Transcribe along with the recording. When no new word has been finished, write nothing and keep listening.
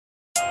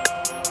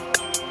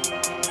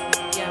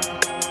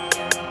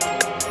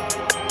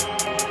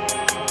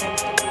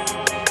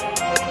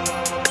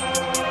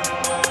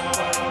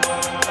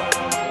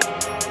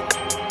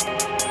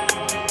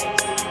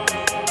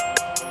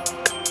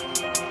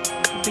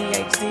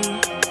THC,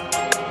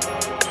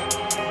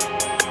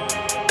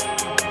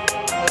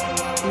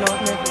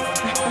 North Memphis,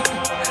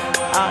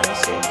 all that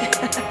shit.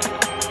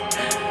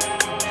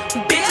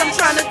 Bitch, I'm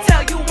trying to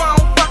tell you I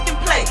don't fucking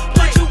play.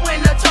 Put you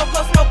in a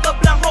chokehold, smoke a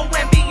blunt hole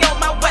and be on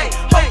my way.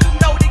 Hope you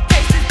know the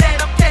cases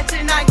that I'm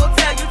catching, I ain't gon'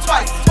 tell you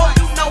twice. Hope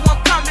you know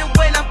I'm coming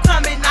when I'm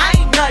coming, I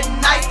ain't nothing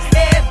nice.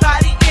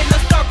 Everybody in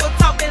the circle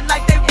talking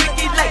like they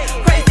Ricky Lake.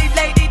 Crazy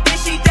lady, did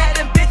she that?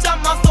 And bitch,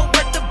 I'm also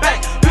with the bank.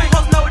 You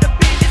hoes know the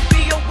business,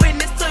 be a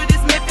witness to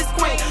this Memphis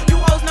queen.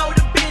 You hoes know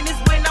the business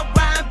when I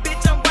rhyme,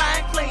 bitch, I'm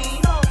rhyme clean.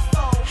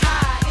 So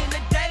high in the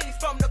days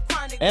from the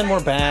chronic. And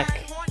we're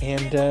back.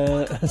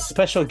 And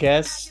special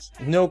guest,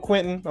 no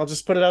Quentin. I'll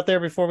just put it out there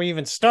before we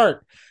even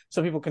start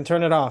so people can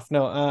turn it off.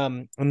 No,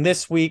 and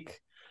this week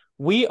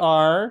we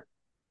are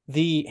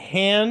the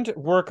hand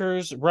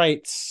workers'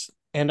 rights.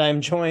 And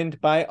I'm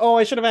joined by,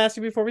 I should have asked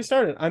you before we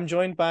started. I'm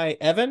joined by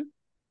Evan.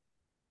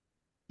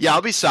 Yeah,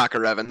 I'll be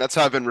Soccer Evan. That's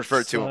how I've been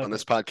referred to on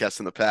this podcast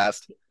in the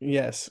past.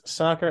 Yes,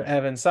 Soccer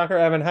Evan. Soccer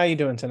Evan, how you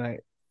doing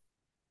tonight?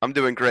 I'm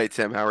doing great,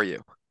 Tim. How are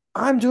you?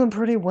 I'm doing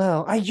pretty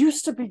well. I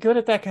used to be good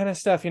at that kind of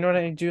stuff. You know what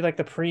I do? Like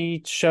the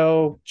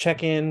pre-show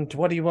check-in.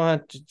 What do you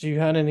want? Do you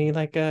have any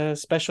like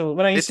special?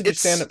 When I used to do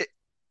stand-up,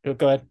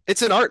 go ahead.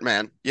 It's an art,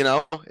 man. You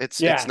know,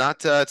 it's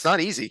not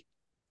easy.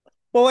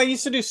 Well, I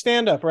used to do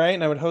stand-up, right?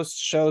 And I would host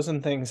shows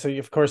and things. So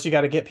of course you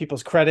got to get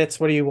people's credits.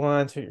 What do you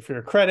want for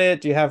your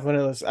credit? Do you have one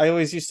of those? I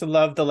always used to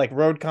love the like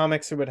road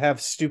comics who would have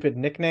stupid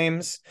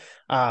nicknames.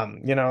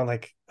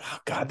 Like, oh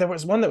God, there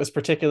was one that was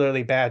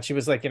particularly bad. She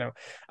was like,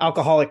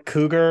 alcoholic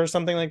cougar or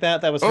something like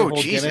that. That was her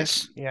whole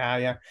Jesus. gimmick.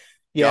 Yeah.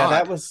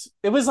 God.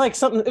 It was like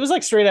something. It was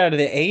like straight out of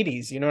the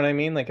 80s. You know what I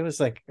mean? Like it was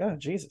like, oh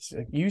Jesus,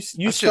 like, you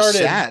That's started. Just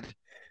sad.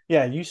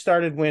 Yeah, you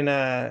started when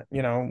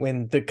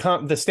when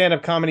the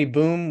stand-up comedy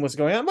boom was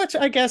going on, which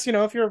I guess,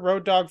 if you're a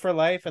road dog for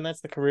life and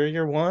that's the career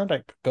you want,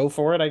 I go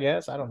for it, I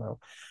guess. I don't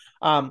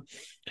know.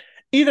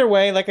 Either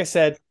way, like I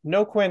said,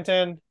 no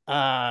Quentin,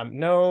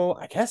 no,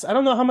 I guess I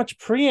don't know how much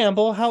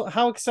preamble.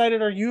 How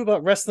excited are you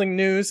about wrestling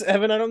news,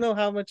 Evan? I don't know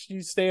how much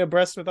you stay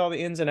abreast with all the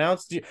ins and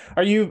outs.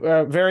 Are you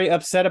very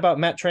upset about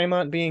Matt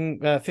Tremont being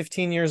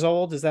 15 years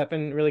old? Has that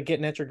been really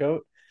getting at your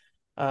goat?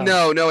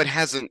 No, it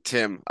hasn't,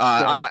 Tim.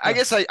 I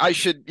guess I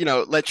should,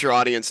 let your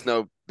audience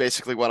know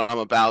basically what I'm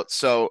about.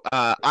 So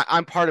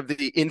I'm part of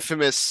the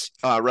infamous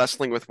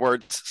Wrestling with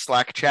Words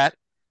Slack chat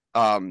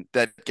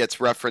that gets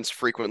referenced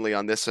frequently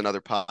on this and other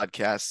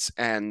podcasts.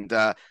 And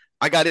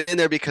I got in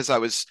there because I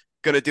was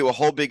going to do a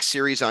whole big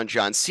series on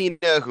John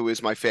Cena, who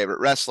is my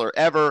favorite wrestler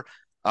ever,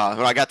 who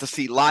I got to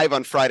see live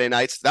on Friday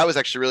nights. That was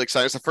actually really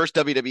exciting. It's the first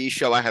WWE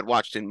show I had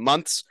watched in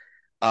months.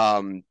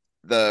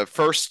 The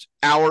first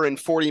hour and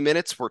 40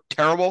 minutes were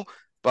terrible,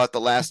 but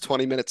the last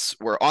 20 minutes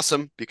were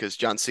awesome because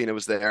John Cena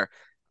was there.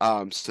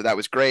 So that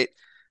was great.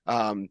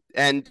 And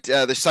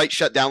the site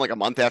shut down like a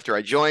month after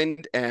I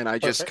joined, and I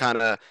just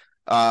kind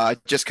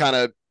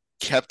of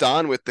kept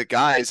on with the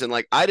guys. And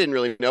like, I didn't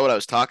really know what I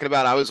was talking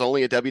about. I was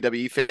only a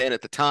WWE fan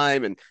at the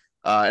time, and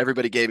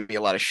everybody gave me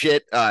a lot of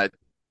shit.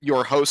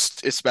 Your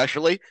host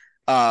especially.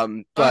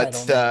 But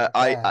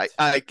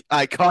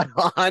I caught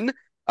on.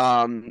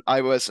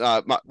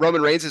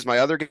 Roman Reigns is my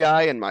other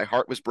guy, and my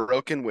heart was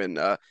broken when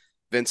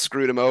Vince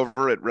screwed him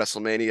over at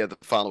WrestleMania the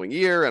following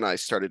year, and I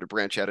started to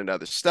branch out into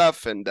other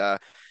stuff. And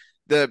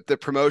the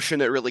promotion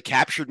that really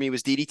captured me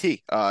was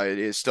DDT. It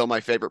is still my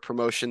favorite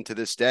promotion to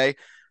this day.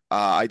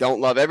 I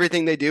don't love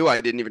everything they do.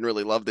 I didn't even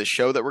really love this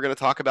show that we're going to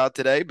talk about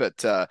today,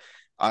 but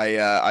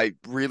I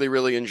really,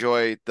 really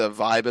enjoy the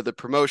vibe of the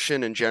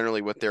promotion and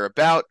generally what they're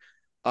about.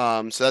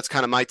 So that's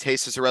kind of my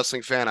taste as a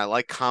wrestling fan. I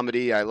like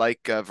comedy. I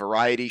like a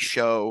variety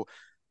show.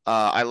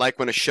 I like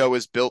when a show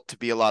is built to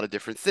be a lot of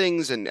different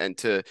things and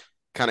to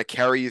kind of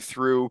carry you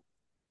through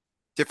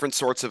different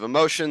sorts of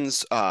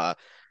emotions.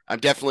 I'm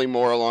definitely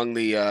more along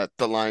the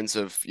lines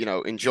of,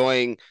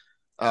 enjoying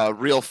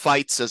real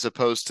fights as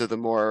opposed to the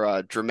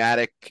more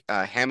dramatic,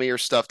 hammier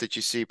stuff that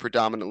you see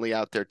predominantly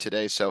out there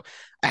today. So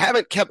I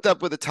haven't kept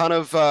up with a ton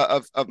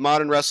of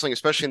modern wrestling,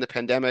 especially in the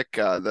pandemic.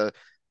 The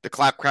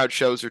clap crowd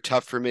shows are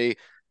tough for me.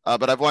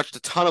 But I've watched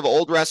a ton of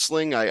old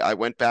wrestling. I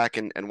went back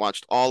and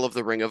watched all of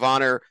the Ring of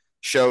Honor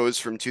shows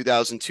from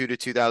 2002 to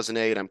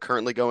 2008. I'm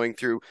currently going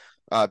through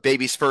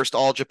Baby's first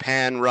All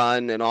Japan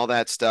run and all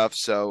that stuff.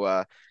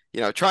 So,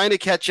 trying to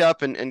catch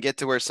up and get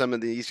to where some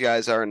of these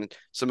guys are. And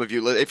some of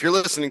you, if you're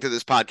listening to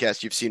this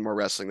podcast, you've seen more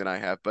wrestling than I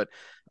have. But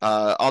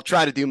I'll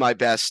try to do my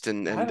best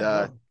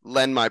and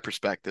lend my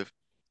perspective.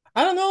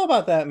 I don't know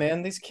about that,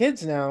 man. These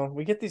kids now,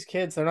 we get these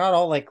kids, they're not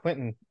all like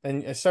Quentin,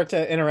 and I start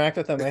to interact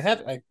with them. I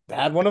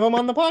had one of them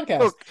on the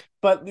podcast,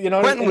 but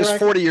Quentin was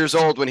 40 years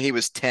old when he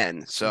was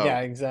 10. So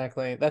yeah,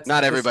 exactly. That's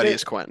not everybody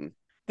is Quentin.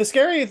 The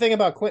scary thing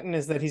about Quentin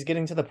is that he's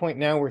getting to the point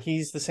now where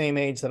he's the same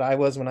age that I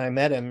was when I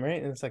met him,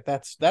 right? And it's like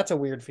that's a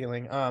weird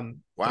feeling.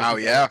 Wow,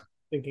 yeah.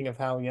 Thinking of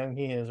how young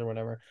he is or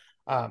whatever.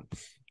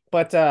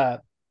 But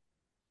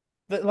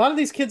a lot of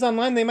these kids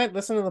online, they might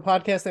listen to the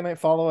podcast, they might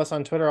follow us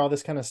on Twitter, all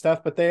this kind of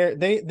stuff, but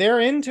they're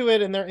into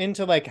it, and they're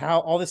into like how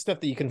all this stuff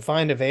that you can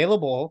find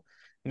available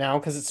now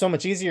because it's so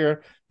much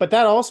easier. But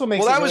that also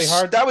makes Well, it really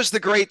hard. that was the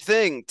great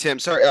thing, Tim.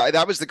 Sorry,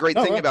 that was the great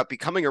Oh, thing well. about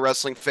becoming a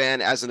wrestling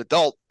fan as an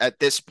adult at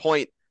this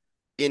point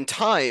in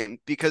time,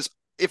 because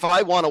if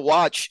I want to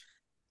watch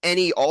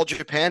any All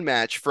Japan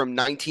match from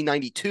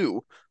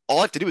 1992, all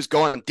I have to do is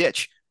go on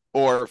Ditch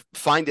or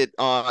find it.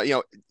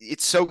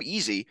 It's so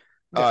easy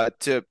Yeah.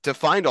 to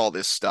find all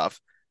this stuff.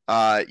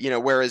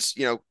 Whereas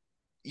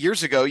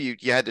years ago you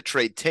had to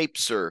trade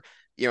tapes, or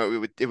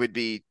it would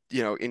be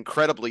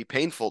incredibly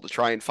painful to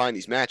try and find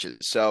these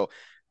matches. So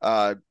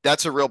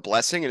that's a real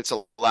blessing, and it's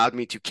allowed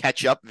me to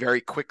catch up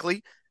very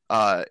quickly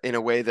in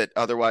a way that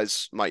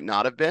otherwise might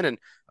not have been. And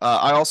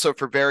I also,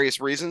 for various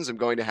reasons, am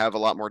going to have a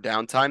lot more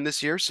downtime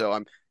this year, so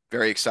I'm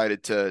very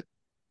excited to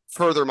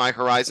further my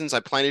horizons. I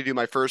plan to do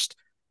my first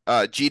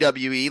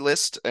GWE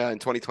list in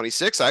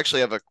 2026. I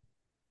actually have a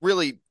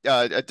really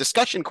a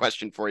discussion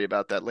question for you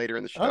about that later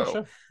in the Oh, show,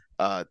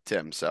 sure.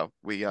 Tim. So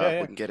we Yeah, yeah.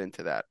 we can get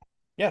into that.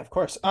 Yeah, of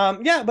course.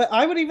 Yeah, but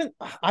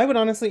I would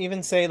honestly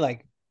even say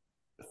like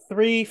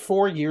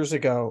 3-4 years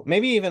ago,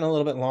 maybe even a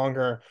little bit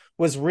longer,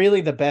 was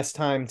really the best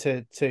time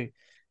to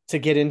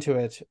get into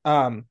it.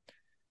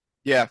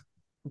 Yeah, yeah.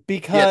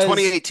 Because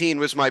 2018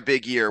 was my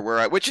big year,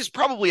 which is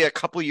probably a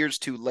couple years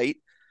too late,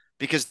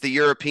 because the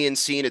European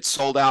scene had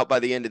sold out by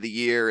the end of the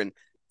year, and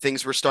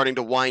things were starting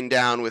to wind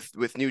down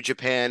with New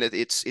Japan at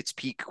its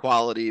peak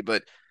quality.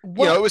 But it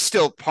well, was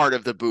still part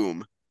of the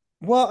boom.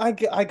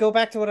 I go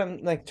back to what I'm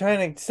like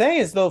trying to say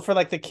is though for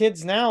like the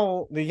kids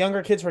now, the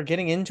younger kids who are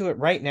getting into it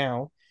right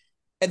now,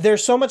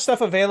 there's so much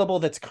stuff available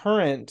that's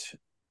current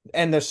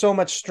and there's so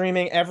much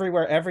streaming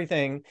everywhere,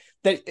 everything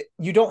that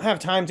you don't have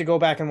time to go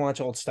back and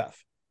watch old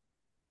stuff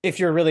if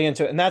you're really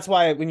into it. And that's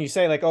why when you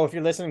say like, oh, if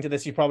you're listening to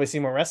this, you probably see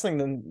more wrestling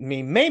than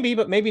me, maybe,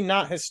 but maybe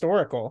not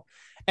historical.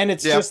 And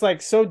it's Yeah, just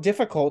like so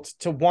difficult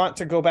to want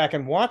to go back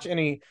and watch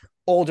any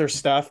older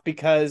stuff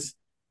because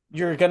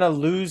you're going to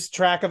lose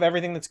track of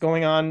everything that's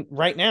going on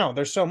right now.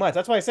 There's so much.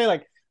 That's why I say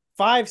like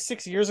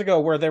 5-6 years ago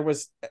where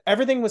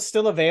everything was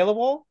still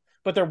available,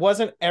 but there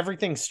wasn't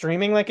everything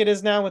streaming like it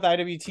is now with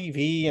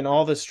IWTV and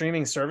all the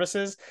streaming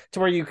services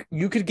to where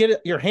you could get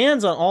your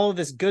hands on all of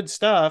this good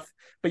stuff,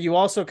 but you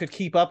also could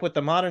keep up with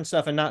the modern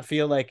stuff and not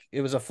feel like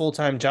it was a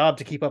full-time job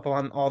to keep up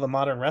on all the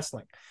modern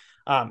wrestling.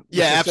 yeah,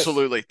 Which is just,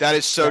 absolutely. That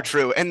is so yeah,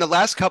 true. And the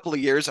last couple of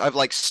years, I've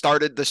like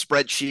started the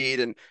spreadsheet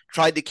and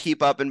tried to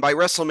keep up. And by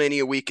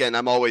WrestleMania weekend,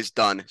 I'm always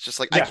done. It's just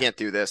like I yeah, can't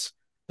do this.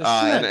 there's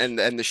too And much.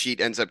 and the sheet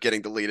ends up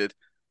getting deleted.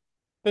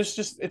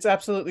 It's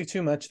absolutely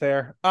too much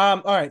there.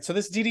 All right, so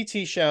this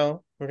DDT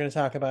show we're going to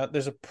talk about,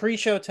 there's a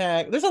pre-show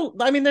tag. There's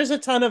a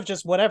ton of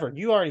just whatever.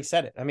 You already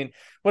said it. I mean,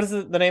 what is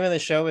the name of the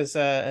show is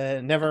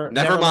Never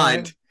Never Mind.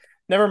 mind.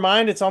 Never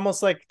Mind. It's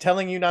almost like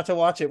telling you not to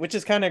watch it, which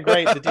is kind of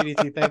great, the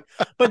DDT thing.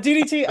 But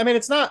DDT, I mean,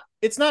 it's not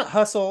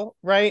hustle,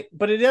 right?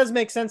 But it does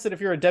make sense that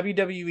if you're a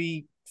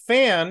WWE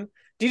fan,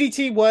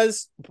 DDT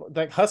was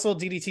like hustle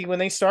DDT when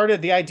they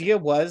started, the idea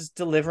was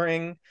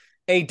delivering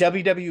a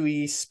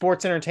WWE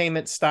sports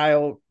entertainment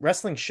style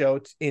wrestling show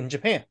in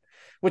Japan,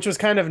 which was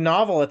kind of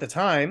novel at the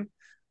time.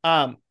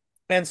 Um,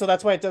 and so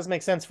that's why it does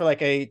make sense for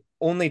like a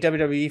only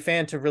WWE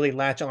fan to really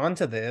latch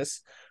onto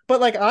this. But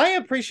like I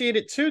appreciate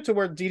it too, to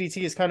where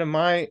DDT is kind of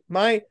my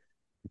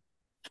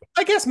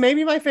I guess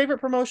maybe my favorite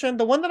promotion,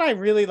 the one that I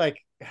really like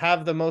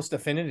have the most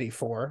affinity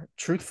for,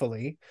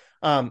 truthfully,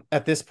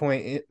 at this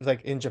point,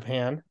 like in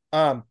Japan.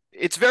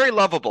 It's very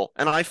lovable,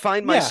 and I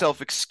find Yeah,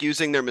 myself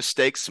excusing their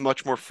mistakes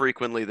much more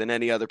frequently than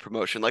any other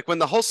promotion. Like when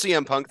the whole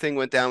CM Punk thing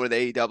went down with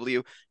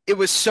AEW, it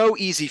was so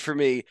easy for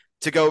me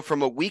to go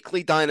from a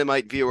weekly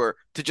Dynamite viewer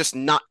to just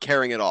not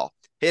caring at all.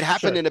 It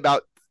happened sure. in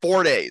about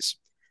 4 days.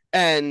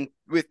 And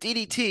with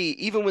DDT,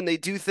 even when they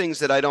do things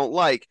that I don't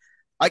like,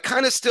 I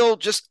kind of still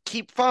just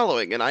keep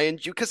following, and I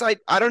enjoy, because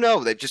I don't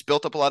know, they've just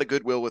built up a lot of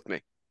goodwill with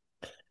me.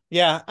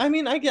 Yeah, I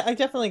mean, I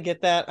definitely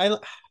get that. I've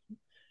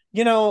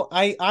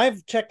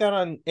checked out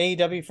on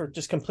AEW for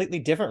just completely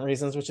different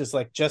reasons, which is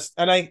like just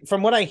and I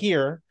from what I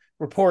hear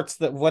reports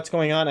that what's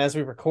going on as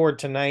we record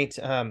tonight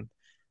on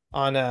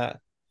uh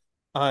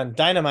on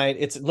Dynamite,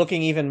 it's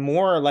looking even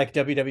more like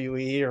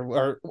WWE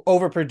or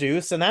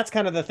overproduced, and that's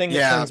kind of the thing that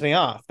Yeah, turns me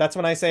off. That's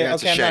when I say, yeah,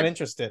 it's a okay, I'm not shame.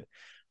 interested.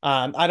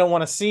 I don't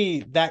want to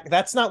see that.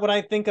 That's not what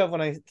I think of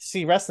when I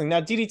see wrestling.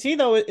 Now, DDT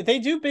though, they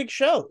do big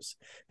shows.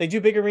 They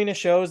do big arena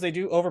shows. They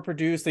do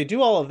overproduce. They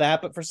do all of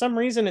that. But for some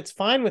reason, it's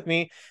fine with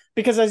me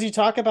because as you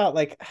talk about,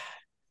 like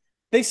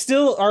they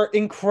still are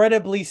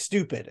incredibly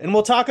stupid, and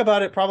we'll talk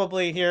about it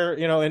probably here,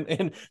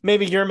 in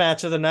maybe your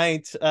match of the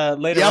night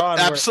later Yep,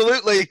 on, where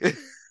absolutely.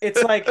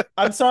 it's like,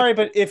 I'm sorry,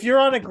 but if you're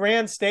on a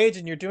grand stage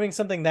and you're doing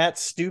something that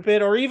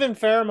stupid, or even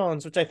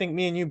pheromones, which I think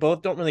me and you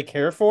both don't really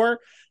care for,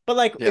 But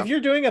like, Yeah. if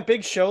you're doing a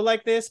big show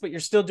like this, but you're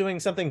still doing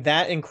something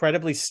that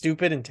incredibly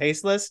stupid and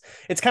tasteless,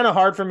 it's kind of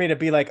hard for me to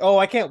be like, oh,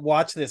 I can't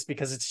watch this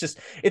because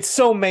it's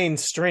so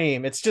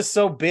mainstream. It's just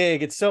so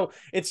big.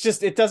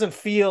 It doesn't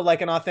feel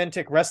like an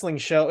authentic wrestling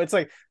show. It's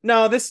like,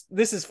 no, this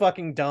is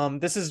fucking dumb.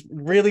 This is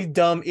really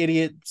dumb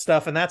idiot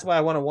stuff, and that's why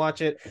I want to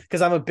watch it,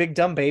 because I'm a big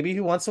dumb baby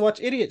who wants to watch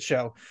idiot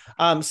show.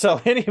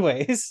 So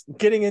anyways,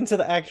 getting into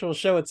the actual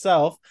show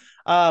itself,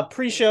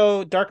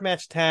 pre-show dark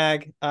match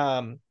tag,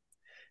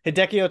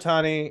 Hideki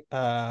Otani,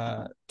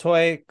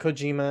 Toei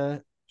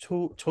Kojima,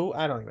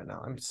 I don't even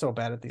know. I'm so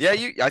bad at these.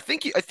 Yeah, I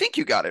think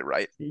you got it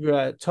right.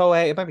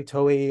 Toei, it might be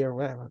Toei or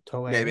whatever.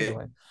 Toei, Maybe.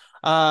 anyway.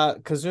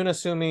 Kazuna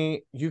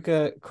Sumi,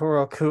 Yuka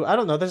Kuroku. I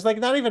don't know. There's like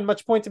not even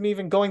much point to me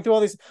even going through all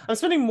these. I'm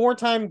spending more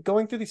time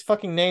going through these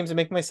fucking names and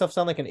making myself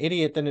sound like an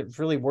idiot than it's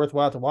really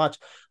worthwhile to watch.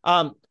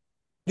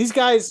 These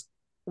guys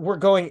were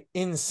going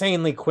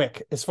insanely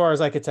quick as far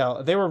as I could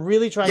tell. They were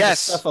really trying to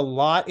stuff a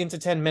lot into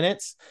 10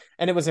 minutes,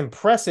 and it was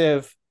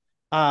impressive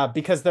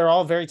because they're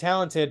all very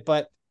talented,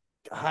 but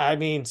I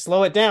mean,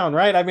 slow it down,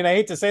 right? I mean, I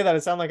hate to say that,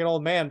 it sounds like an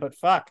old man, but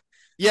fuck.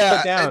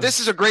 Yeah, this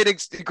is a great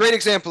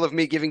example of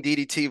me giving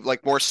DDT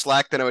like more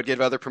slack than I would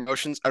give other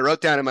promotions. I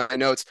wrote down in my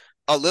notes,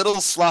 a little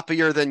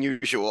sloppier than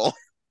usual.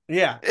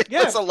 Yeah.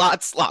 It's a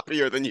lot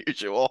sloppier than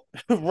usual.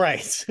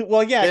 Right.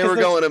 Well, yeah. They were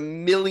going a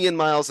million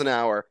miles an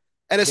hour.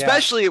 And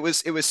especially it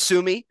was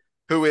Sumi,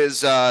 who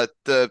is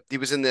he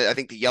was in I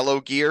think the yellow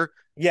gear.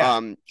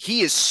 Yeah.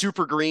 He is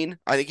super green.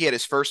 I think he had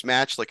his first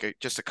match like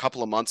just a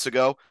couple of months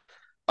ago.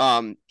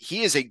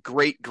 He is a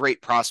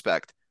great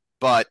prospect,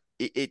 but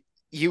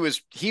he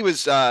was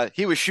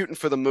shooting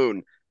for the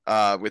moon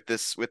with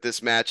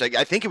this match.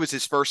 I think it was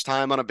his first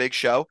time on a big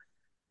show.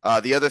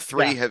 The other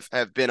three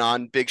have been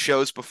on big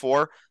shows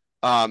before.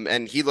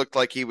 And he looked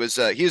like he was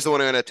the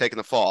one who ended up taking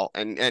the fall,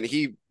 and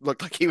he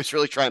looked like he was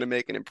really trying to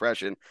make an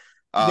impression.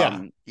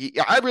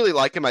 I really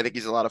like him. I think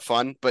he's a lot of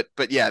fun, but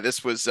yeah,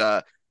 this was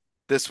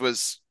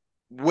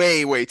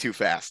way too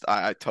fast.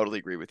 I totally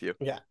agree with you.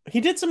 Yeah,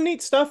 he did some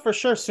neat stuff for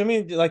sure.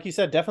 Sumi, like you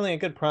said, definitely a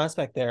good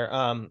prospect there.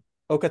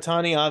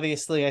 Okatani,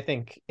 obviously, I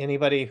think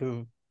anybody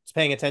who's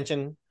paying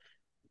attention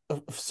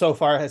so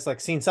far has like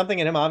seen something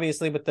in him,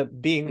 obviously, with the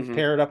being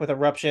paired up with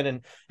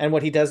Eruption and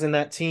what he does in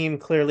that team.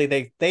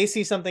 Clearly they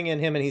see something in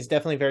him, and he's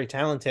definitely very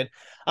talented.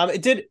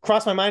 It did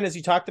cross my mind as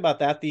you talked about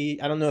that.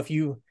 I don't know if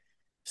you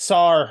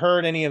saw or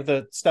heard any of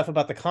the stuff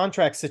about the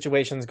contract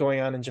situations going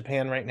on in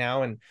Japan right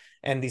now,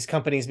 and these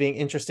companies being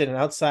interested in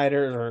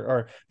outsiders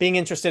or being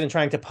interested in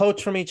trying to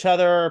poach from each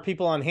other, or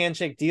people on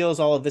handshake deals,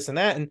 all of this and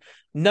that. And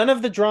none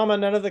of the drama,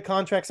 none of the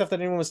contract stuff that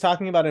anyone was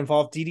talking about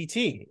involved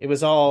DDT. It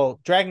was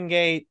all Dragon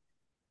Gate,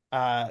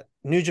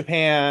 New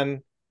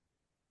Japan,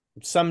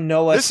 some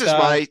Noah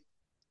stuff.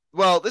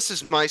 This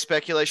is my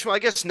speculation. Well, I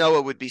guess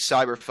Noah would be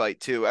Cyber Fight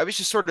too. I was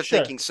just sort of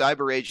thinking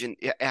Cyber Agent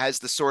has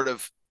the sort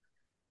of,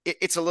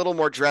 it's a little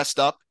more dressed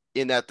up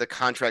in that the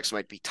contracts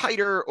might be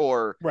tighter,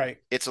 or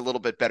it's a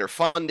little bit better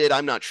funded.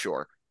 I'm not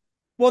sure.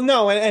 Well,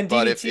 no, and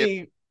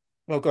DDT.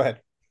 Well, go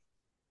ahead.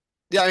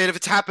 Yeah, I mean, if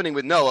it's happening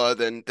with Noah,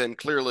 then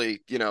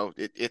clearly,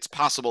 it's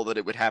possible that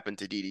it would happen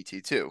to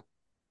DDT too.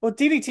 Well,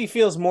 DDT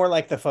feels more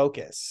like the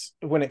focus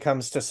when it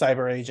comes to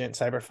Cyber Agent,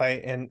 Cyber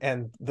Fight,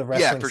 and the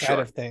wrestling side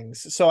of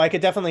things. So I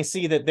could definitely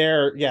see that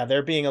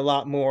they're being a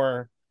lot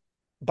more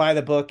by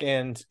the book,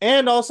 and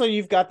also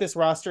you've got this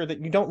roster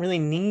that you don't really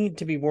need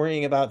to be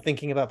worrying about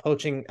thinking about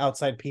poaching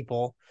outside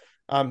people.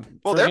 Well,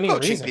 they're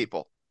poaching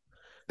people.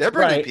 They're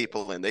bringing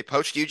people in. They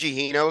poached Yuji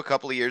Hino a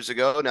couple of years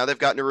ago. Now they've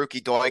got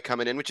Naruki Doi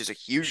coming in, which is a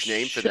huge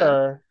name for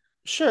them.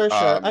 Sure.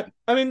 I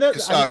mean,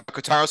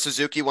 Kotaro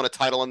Suzuki won a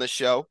title on this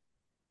show.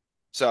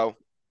 So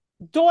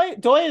Doi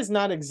is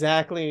not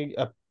exactly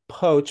a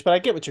poach, but I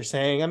get what you're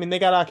saying. I mean, they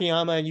got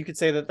Akiyama. You could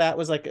say that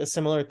was like a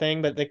similar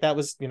thing, but like that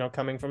was,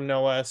 coming from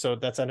Noah, so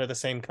that's under the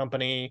same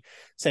company,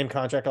 same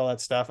contract, all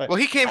that stuff. Well,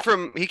 he came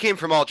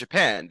from All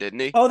Japan, didn't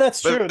he? Oh,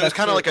 that's true. It was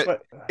kind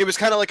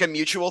of like a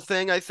mutual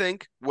thing, I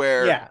think,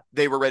 where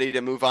they were ready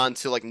to move on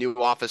to like new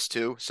office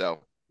too.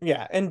 So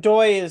yeah, and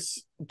Doi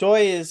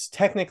is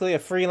technically a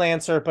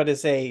freelancer, but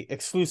is a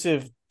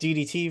exclusive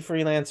DDT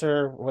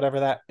freelancer,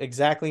 whatever that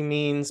exactly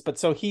means. But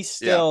so he's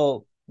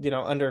still,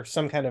 under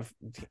some kind of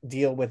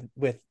deal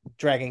with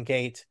Dragon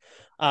Gate.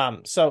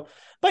 But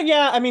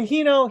yeah, I mean,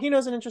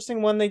 Hino's an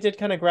interesting one. They did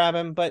kind of grab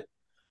him, but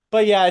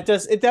yeah, it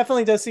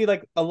definitely does see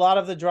like a lot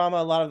of the drama,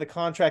 a lot of the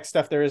contract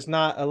stuff. There is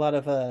not a lot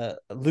of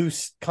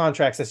loose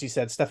contracts, as you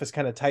said. Stuff is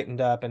kind of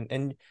tightened up,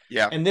 and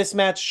this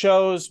match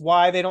shows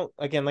why they don't.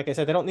 Again, like I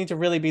said, they don't need to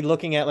really be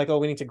looking at like, oh,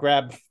 we need to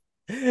grab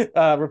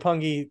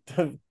Roppongi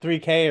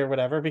 3K or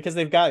whatever, because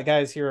they've got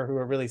guys here who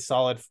are really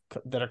solid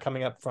that are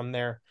coming up from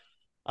there.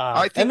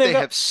 I think they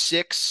have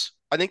six.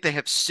 I think they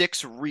have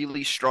six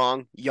really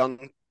strong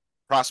young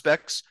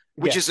prospects,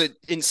 which is an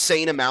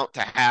insane amount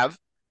to have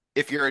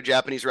if you're a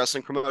Japanese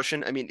wrestling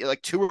promotion. I mean,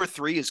 like 2 or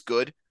 3 is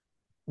good.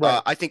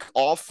 Right. I think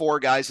all 4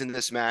 guys in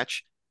this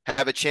match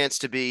have a chance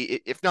to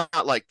be, if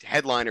not like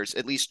headliners,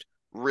 at least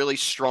really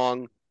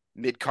strong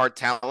mid-card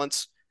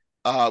talents.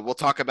 We'll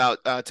talk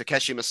about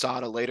Takeshi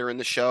Masada later in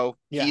the show.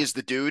 Yeah. He is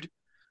the dude.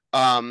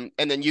 And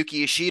then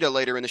Yuki Ishida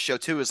later in the show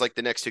too is like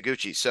the next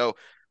Higuchi. So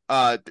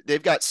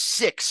they've got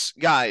 6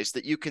 guys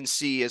that you can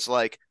see as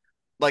like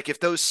if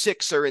those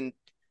 6 are in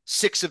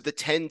 6 of the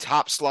 10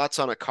 top slots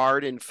on a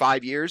card in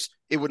 5 years,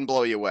 it wouldn't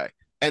blow you away.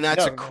 And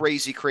that's a No, no.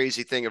 crazy,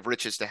 crazy thing of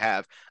riches to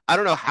have. I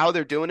don't know how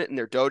they're doing it in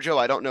their dojo.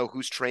 I don't know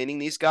who's training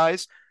these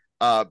guys,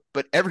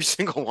 but every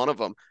single one of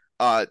them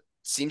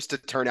seems to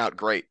turn out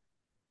great.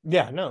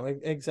 Yeah, no,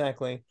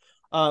 exactly.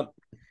 The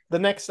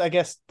next, I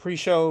guess,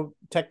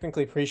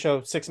 technically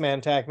pre-show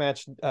 6-man tag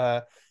match,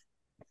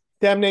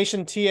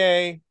 Damnation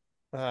TA,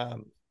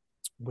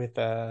 with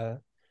God,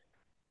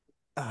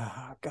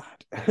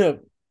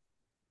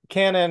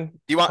 Cannon.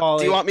 Do you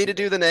Paulie. want me to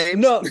do the names?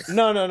 No.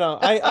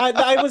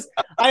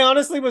 I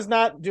honestly was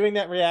not doing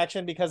that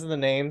reaction because of the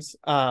names.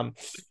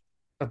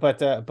 But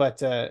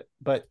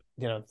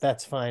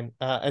that's fine.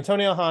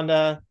 Antonio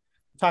Honda,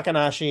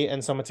 Takanashi,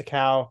 and Soma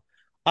Takao.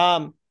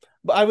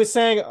 But I was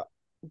saying,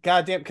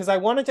 goddamn, because I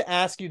wanted to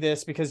ask you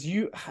this because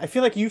I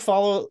feel like you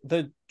follow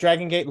the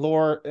Dragon Gate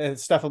lore and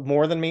stuff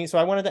more than me. So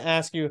I wanted to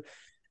ask you,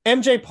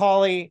 MJ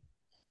Paulie.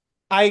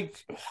 I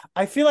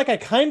feel like I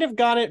kind of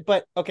got it,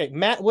 but okay,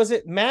 was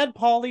it Mad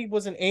Paulie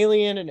was an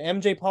alien and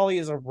MJ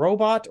Paulie is a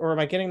robot, or am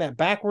I getting that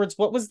backwards?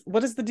 What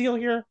is the deal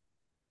here?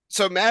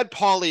 So Mad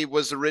Paulie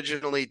was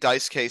originally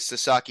Daisuke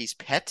Sasaki's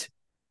pet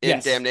in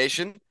Yes.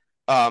 Damnation.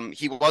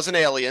 He was an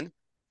alien.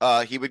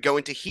 He would go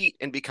into heat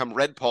and become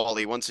Red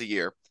Paulie once a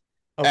year.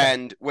 Okay.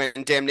 And when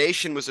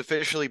Damnation was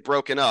officially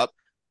broken up,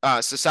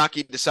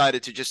 Sasaki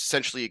decided to just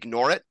essentially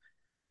ignore it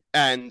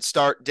and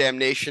start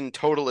Damnation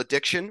Total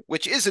Addiction,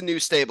 which is a new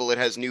stable. It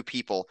has new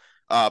people.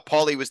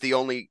 Paulie was the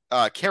only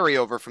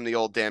carryover from the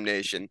old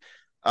Damnation.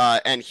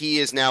 And he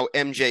is now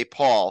MJ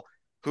Paul,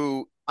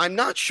 who I'm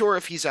not sure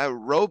if he's a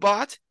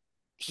robot.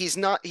 He's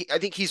not. I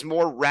think he's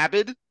more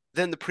rabid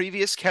than the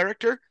previous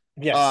character.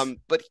 Yes.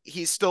 But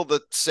he's still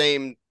the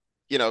same,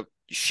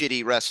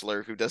 shitty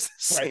wrestler who does the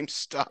same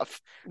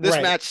stuff.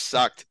 This match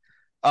sucked.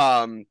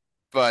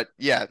 But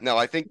yeah, no,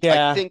 I think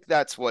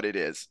that's what it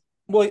is.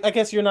 Well, I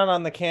guess you're not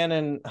on the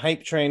canon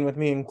hype train with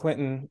me and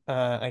Quentin,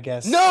 I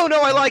guess. No,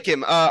 I like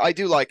him. I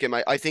do like him.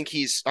 I think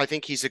he's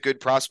a good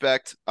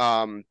prospect.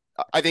 I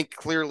think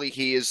clearly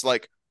he is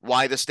like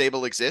why the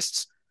stable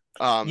exists.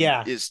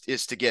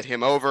 Is to get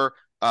him over.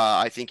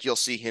 I think you'll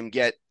see him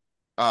get.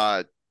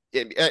 I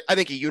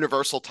think a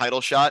universal title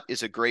shot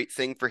is a great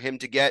thing for him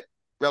to get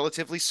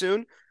relatively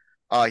soon.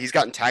 He's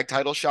gotten tag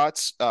title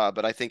shots,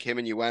 but I think him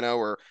and Ueno,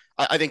 or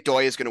I think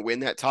Doi is going to win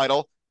that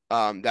title.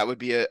 That would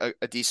be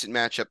a decent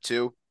matchup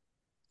too.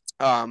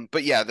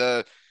 But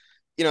yeah,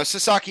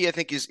 Sasaki I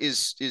think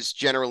is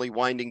generally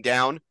winding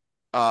down.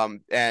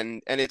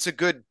 And it's a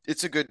good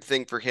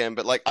thing for him.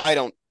 But like I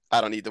don't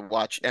need to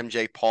watch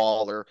MJ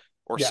Paul or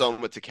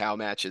Soma Takao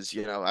matches.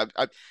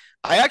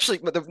 I actually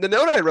the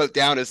note I wrote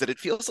down is that it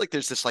feels like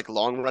there's this like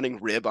long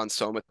running rib on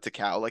Soma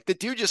Takao. Like the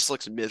dude just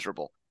looks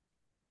miserable.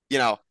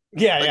 A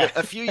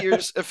few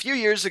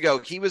years ago,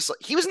 he was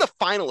in the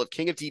final of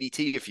King of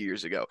DDT a few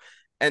years ago.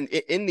 And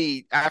in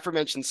the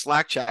aforementioned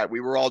Slack chat,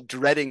 we were all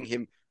dreading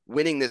him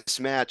winning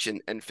this match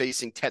and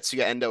facing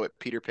Tetsuya Endo at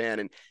Peter Pan,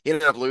 and he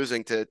ended up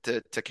losing to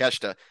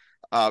Takeshita.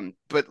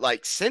 But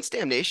like since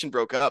Damnation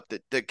broke up,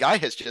 the guy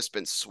has just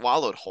been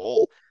swallowed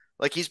whole.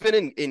 Like he's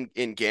been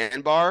in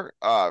Ganbar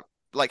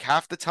like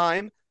half the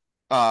time.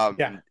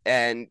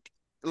 And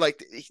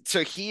like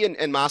so he and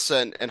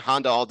Masa and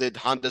Honda all did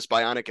Honda's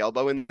bionic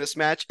elbow in this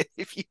match.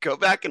 If you go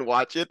back and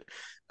watch it,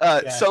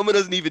 Soma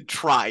doesn't even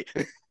try.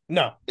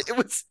 No.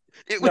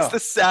 It was the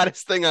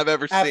saddest thing I've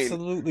ever seen.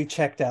 Absolutely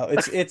checked out.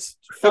 It's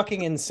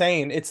fucking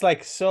insane. It's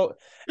like so,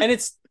 and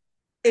it's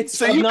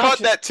so you caught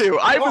that too.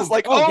 I was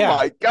like, oh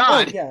my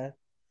god. Oh, yeah.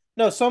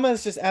 No, Soma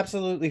is just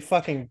absolutely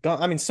fucking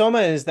gone. I mean,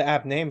 Soma is the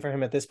apt name for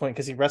him at this point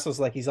because he wrestles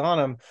like he's on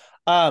him.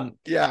 And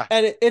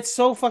it's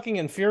so fucking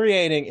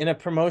infuriating in a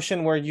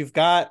promotion where you've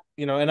got,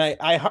 and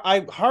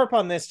I harp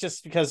on this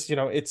just because,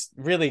 it's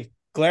really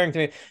glaring to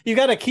me. You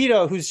got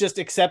Akito who's just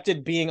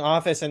accepted being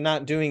office and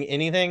not doing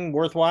anything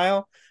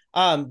worthwhile.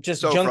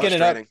 Just so junking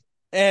it up,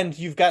 and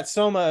you've got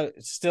Soma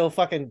still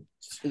fucking,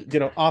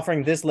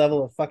 offering this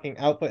level of fucking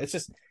output. It's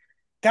just,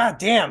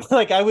 goddamn.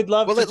 Like I would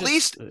love. Well,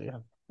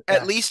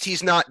 at least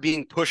he's not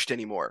being pushed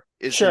anymore.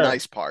 Is the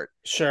nice part.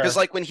 Sure. Because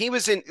like when he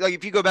was in, like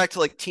if you go back to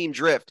like Team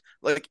Drift,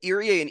 like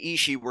Irie and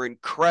Ishii were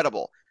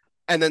incredible,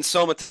 and then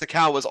Soma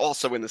Takao was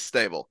also in the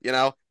stable.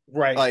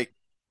 Right. Like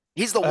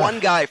he's the one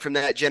guy from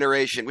that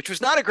generation, which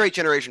was not a great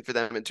generation for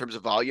them in terms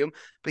of volume,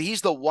 but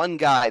he's the one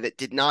guy that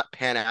did not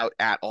pan out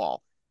at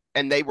all.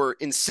 And they were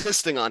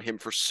insisting on him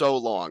for so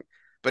long,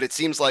 but it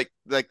seems like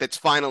that's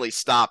finally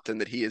stopped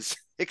and that he has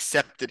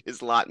accepted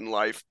his lot in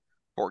life.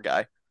 Poor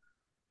guy.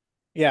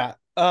 Yeah.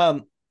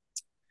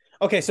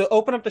 Okay, so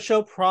open up the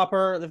show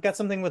proper. They've got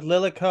something with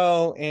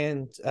Lilico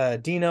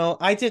and Dino.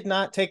 I did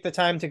not take the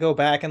time to go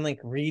back and like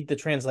read the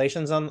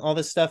translations on all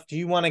this stuff. Do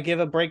you want to give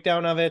a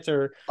breakdown of it,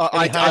 or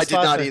I did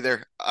not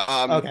either.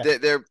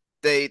 Okay.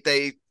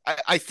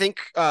 I think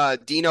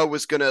Dino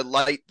was going to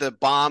light the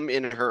bomb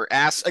in her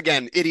ass.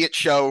 Again, idiot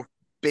show,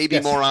 baby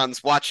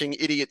morons watching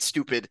idiot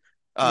stupid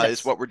is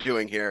Yes. what we're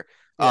doing here.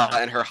 Yeah.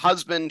 And her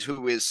husband,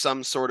 who is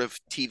some sort of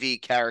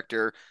TV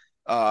character,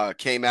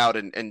 came out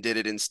and did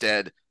it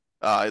instead.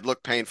 It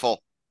looked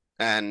painful,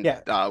 and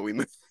Yeah. we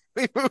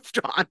moved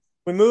on.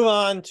 We move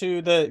on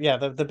to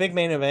the big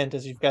main event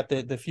as you've got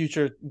the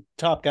future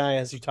top guy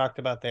as you talked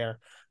about there.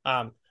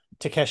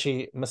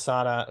 Takeshi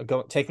Masada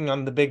taking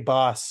on the big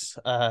boss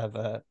of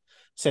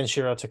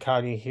Senshiro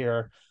Takagi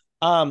here.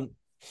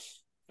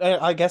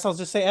 I guess I'll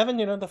just say, Evan,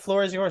 the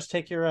floor is yours.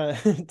 Take your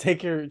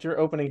take your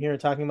opening here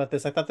talking about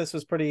this. I thought this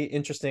was pretty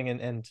interesting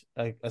and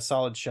a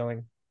solid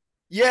showing.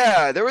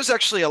 Yeah, there was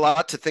actually a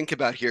lot to think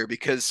about here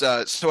because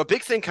so a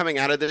big thing coming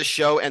out of this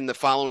show and the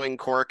following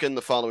Korakuen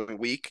the following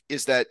week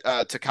is that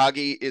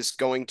Takagi is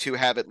going to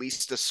have at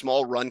least a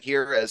small run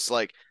here as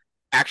like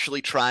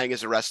actually trying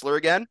as a wrestler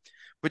again,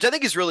 which I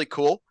think is really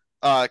cool.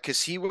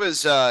 Because he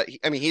was, I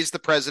mean, he's the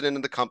president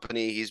of the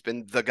company. He's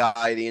been the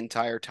guy the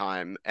entire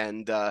time,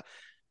 and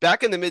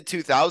back in the mid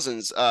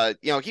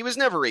 2000s, he was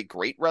never a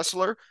great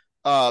wrestler,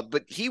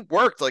 but he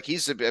worked like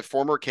he's a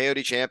former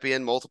KOD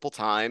champion multiple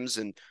times,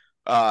 and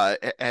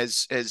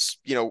has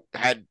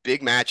had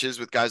big matches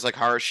with guys like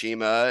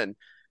Harashima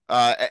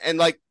and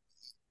like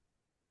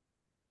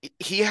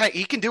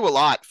he can do a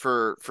lot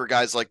for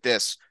guys like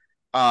this,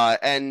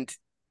 and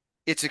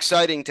it's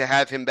exciting to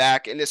have him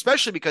back, and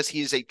especially because he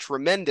is a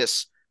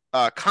tremendous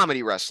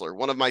comedy wrestler,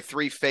 one of my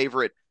three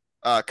favorite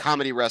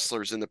comedy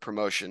wrestlers in the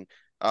promotion.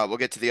 We'll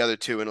get to the other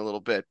two in a little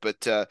bit,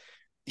 but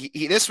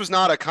this was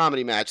not a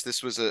comedy match.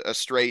 This was a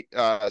straight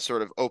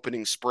sort of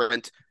opening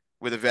sprint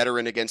with a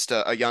veteran against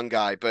a young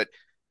guy, but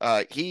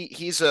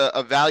he's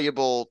a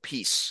valuable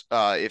piece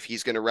if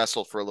he's going to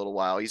wrestle for a little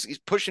while. He's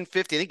pushing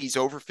 50. I think he's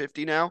over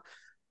 50 now,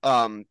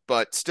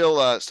 but still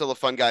a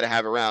fun guy to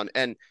have around.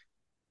 And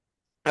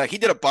he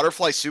did a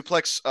butterfly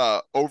suplex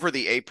over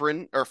the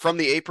apron or from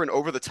the apron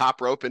over the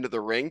top rope into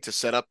the ring to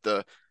set up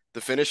the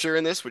finisher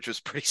in this, which was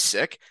pretty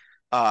sick.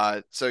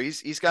 So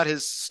he's got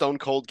his stone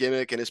cold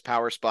gimmick and his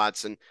power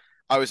spots, and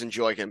I always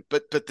enjoy him.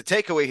 But the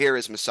takeaway here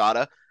is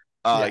Masada.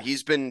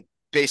 He's been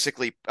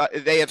basically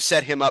they have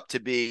set him up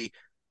to be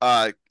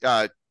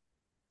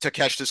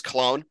Takeshita's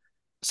clone.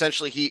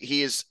 Essentially,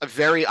 he is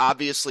very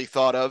obviously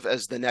thought of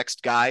as the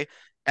next guy,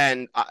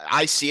 and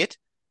I see it.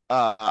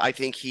 I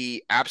think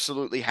he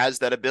absolutely has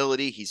that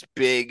ability. He's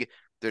big.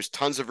 There's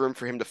tons of room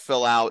for him to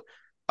fill out.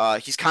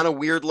 He's kind of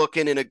weird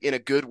looking in a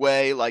good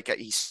way. Like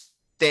he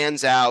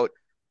stands out.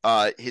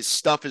 His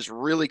stuff is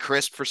really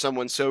crisp for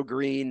someone so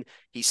green.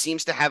 He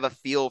seems to have a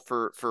feel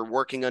for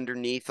working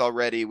underneath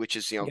already, which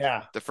is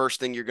Yeah. the first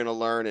thing you're going to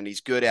learn, and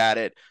he's good at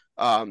it.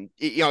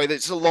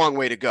 It's a long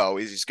way to go.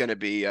 He's going to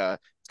be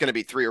it's going to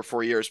be 3 or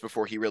 4 years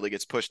before he really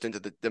gets pushed into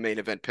the main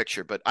event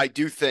picture. But I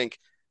do think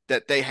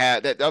that they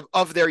had that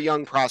of their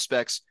young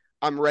prospects.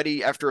 I'm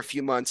ready after a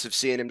few months of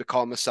seeing him to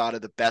call Masada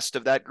the best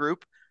of that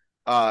group.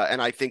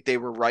 And I think they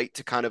were right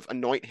to kind of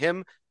anoint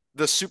him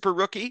the super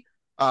rookie.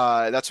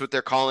 That's what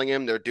they're calling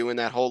him. They're doing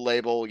that whole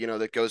label,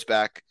 that goes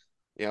back,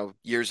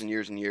 years and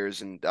years and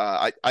years. And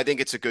I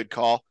think it's a good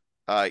call.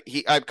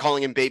 I'm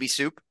calling him Baby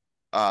Soup,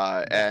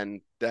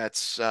 and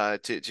that's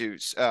Taka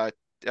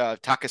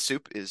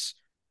Soup is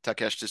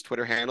Takeshita's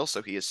Twitter handle,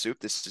 so he is Soup.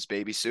 This is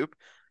Baby Soup.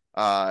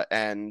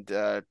 And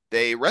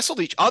they wrestled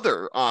each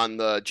other on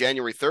the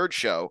January 3rd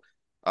show,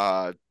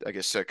 I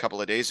guess a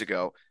couple of days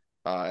ago.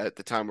 At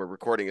the time we're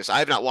recording this, I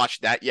have not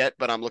watched that yet,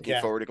 but I'm looking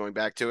forward to going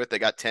back to it. They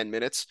got 10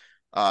 minutes.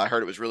 I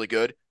heard it was really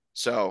good.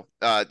 So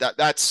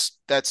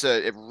that's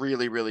a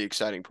really, really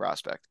exciting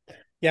prospect.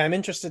 Yeah, I'm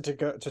interested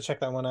to check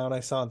that one out. I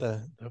saw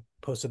the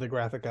posted the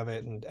graphic of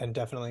it and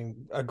definitely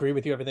agree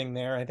with you everything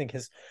there. I think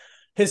his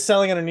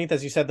selling underneath,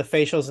 as you said, the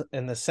facials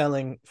and the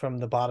selling from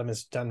the bottom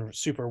is done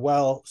super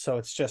well. So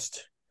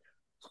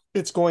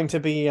it's going to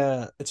be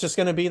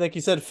like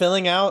you said,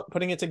 filling out,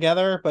 putting it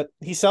together. But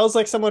he sells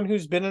like someone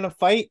who's been in a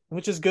fight,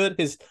 which is good.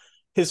 His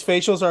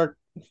facials are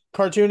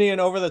cartoony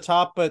and over the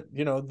top, but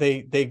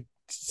they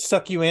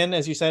suck you in,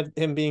 as you said,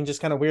 him being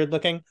just kind of weird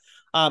looking.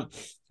 And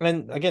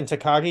again,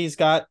 Takagi's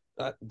got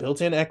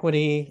built-in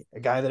equity, a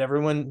guy that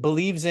everyone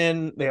believes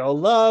in, they all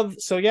love.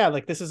 So yeah,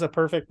 like this is a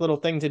perfect little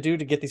thing to do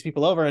to get these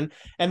people over.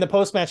 And the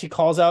post-match, he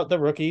calls out the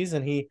rookies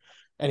and he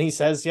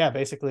says, yeah,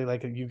 basically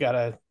like you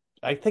gotta.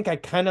 I think I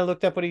kind of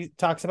looked up what he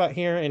talks about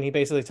here, and he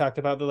basically talked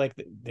about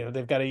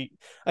they've got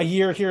a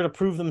year here to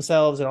prove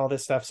themselves and all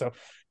this stuff. So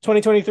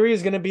 2023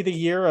 is going to be the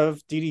year of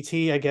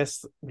DDT, I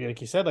guess, like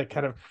you said, like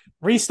kind of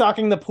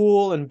restocking the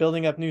pool and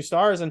building up new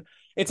stars. And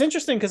it's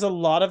interesting because a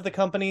lot of the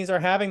companies are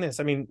having this.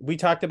 I mean, we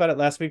talked about it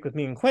last week with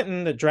me and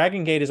Quentin, that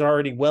Dragon Gate is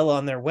already well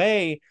on their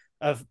way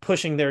of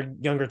pushing their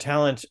younger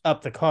talent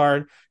up the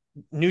card.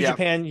 New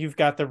Japan, you've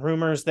got the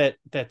rumors that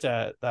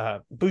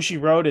Bushi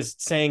Road is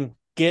saying,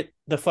 get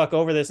the fuck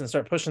over this and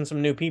start pushing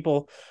some new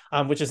people,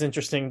 which is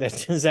interesting that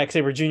Zack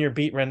Sabre Jr.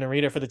 beat Ren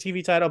Narita for the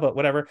TV title, but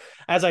whatever.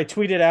 As I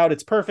tweeted out,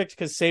 it's perfect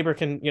because Sabre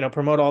can,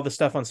 promote all the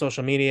stuff on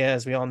social media.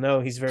 As we all know,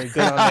 he's very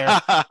good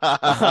on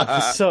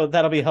there. So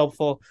that'll be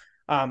helpful.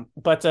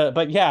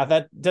 But yeah,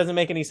 that doesn't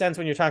make any sense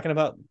when you're talking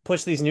about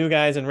push these new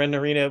guys, and Ren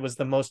Narita was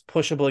the most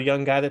pushable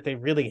young guy that they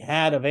really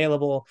had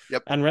available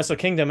Yep. on Wrestle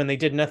Kingdom, and they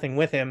did nothing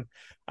with him.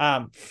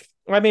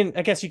 I mean,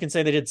 I guess you can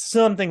say they did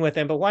something with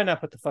him, but why not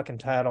put the fucking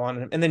title on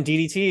him? And then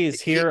DDT is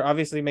here,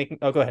 obviously making.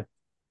 Oh, go ahead.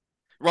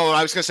 Well,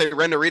 I was going to say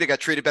Ren Narita got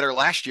treated better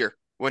last year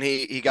when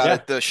he got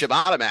at the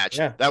Shibata match.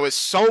 Yeah. That was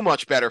so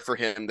much better for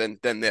him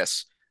than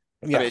this.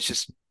 Yeah. I mean, it's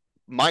just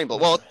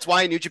mind-blowing. Well, it's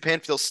why New Japan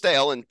feels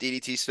stale and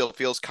DDT still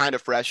feels kind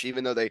of fresh,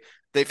 even though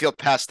they feel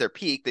past their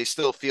peak. They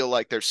still feel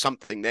like there's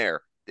something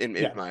there, in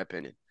my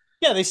opinion.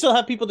 Yeah, they still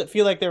have people that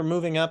feel like they're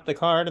moving up the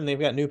card, and they've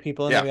got new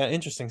people, and they've got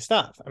interesting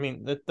stuff. I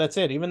mean, that's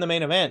it. Even the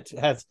main event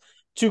has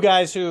two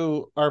guys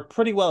who are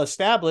pretty well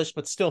established,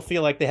 but still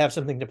feel like they have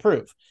something to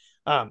prove.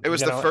 It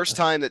was the first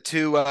time that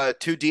two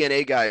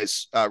DNA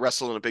guys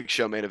wrestled in a big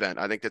show main event.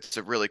 I think that's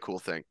a really cool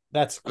thing.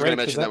 That's great. I was going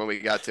to mention that when we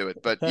got to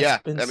it, but yeah,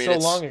 I mean, so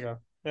long ago.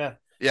 Yeah.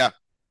 Yeah.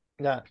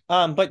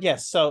 But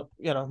yes, so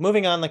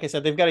moving on, like I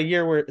said, they've got a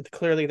year where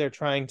clearly they're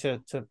trying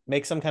to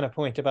make some kind of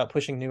point about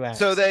pushing new acts.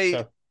 So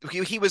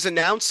he was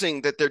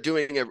announcing that they're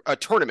doing a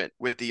tournament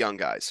with the young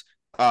guys.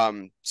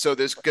 So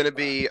there's going to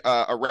be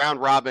a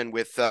round robin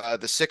with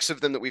the 6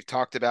 of them that we've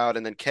talked about,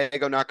 and then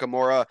Keigo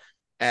Nakamura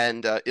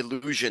and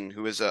Illusion,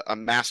 who is a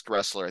masked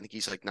wrestler. I think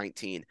he's like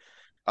 19.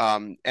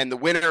 And the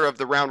winner of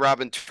the round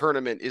robin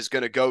tournament is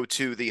going to go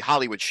to the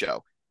Hollywood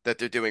show that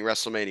they're doing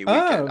WrestleMania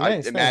weekend.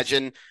 Nice, I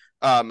imagine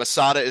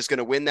Masada is going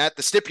to win that.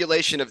 The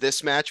stipulation of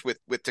this match with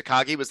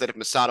Takagi was that if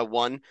Masada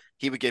won,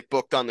 he would get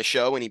booked on the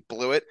show, and he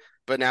blew it.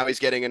 But now he's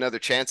getting another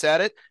chance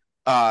at it.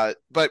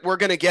 But we're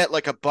going to get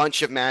like a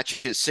bunch of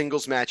matches,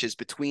 singles matches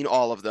between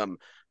all of them.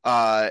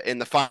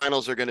 And the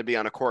finals are going to be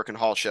on a Cork and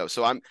Hall show.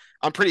 So I'm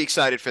pretty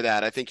excited for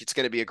that. I think it's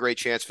going to be a great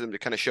chance for them to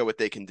kind of show what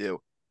they can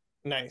do.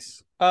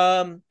 Nice.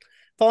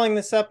 Following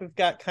this up, we've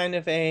got kind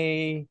of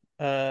a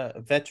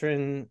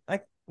veteran.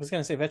 I was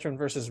going to say veteran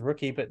versus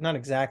rookie, but not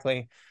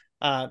exactly.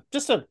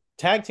 Just a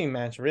tag team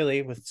match,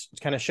 really, with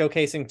kind of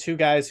showcasing two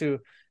guys who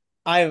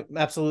I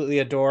absolutely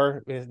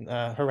adore with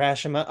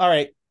Harashima. All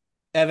right,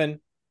 Evan,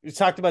 you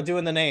talked about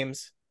doing the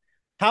names.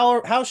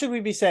 How should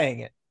we be saying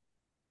it?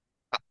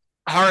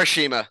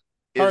 Harashima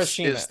is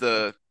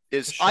sure.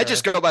 I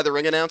just go by the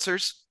ring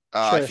announcers.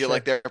 I feel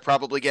like they're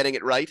probably getting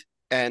it right,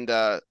 and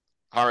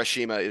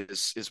Harashima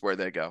is where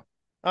they go.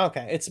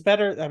 Okay, it's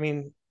better. I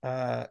mean,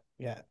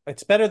 yeah,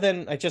 it's better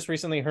than I just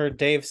recently heard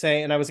Dave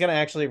say, and I was going to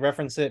actually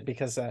reference it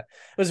because it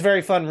was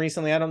very fun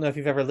recently. I don't know if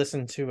you've ever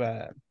listened to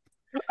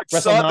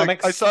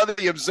WrestleNomics. I saw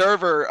the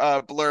Observer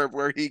blurb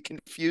where he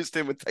confused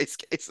him with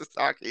Daisuke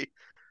Sasaki.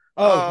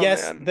 Oh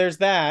yes, man. There's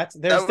that.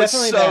 There's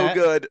definitely so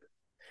good.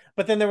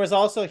 But then there was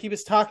also, he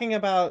was talking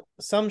about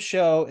some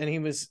show, and he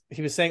was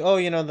saying, oh,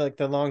 like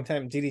the long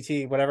time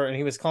DDT, whatever, and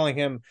he was calling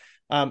him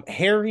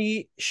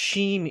Harry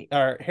Shima.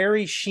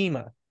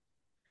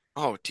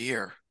 Oh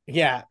dear.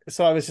 Yeah.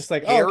 So I was just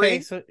like, oh,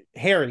 okay, so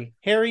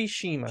Harry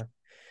Shima.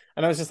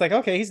 And I was just like,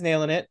 okay, he's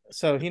nailing it.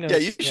 So he knows. Yeah,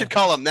 you should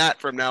call him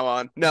that from now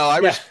on. No, I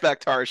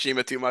respect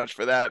Harashima too much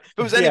for that. If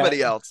it was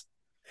anybody else.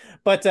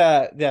 But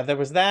there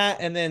was that,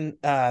 and then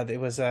there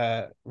was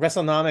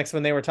WrestleNomics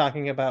when they were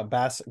talking about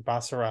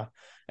Basara.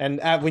 And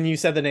when you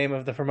said the name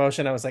of the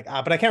promotion, I was like,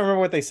 but I can't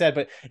remember what they said.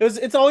 But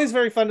it's always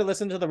very fun to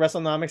listen to the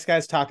WrestleNomics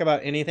guys talk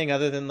about anything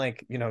other than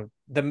like,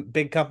 the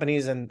big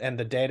companies and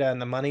the data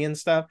and the money and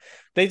stuff.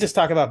 They just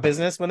talk about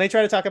business. When they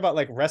try to talk about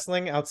like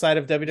wrestling outside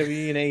of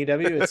WWE and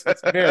AEW,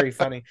 it's very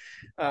funny.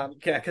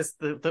 Because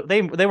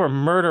they were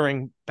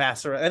murdering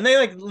Basara, and they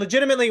like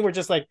legitimately were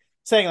just like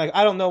saying like,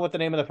 I don't know what the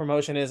name of the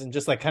promotion is, and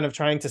just like kind of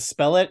trying to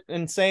spell it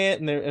and say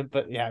it.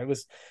 But yeah, it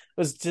was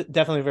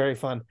definitely very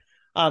fun.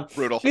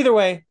 Brutal. Either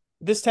way,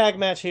 this tag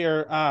match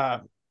here,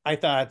 I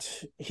thought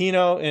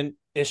Hino and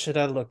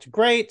Ishida looked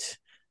great.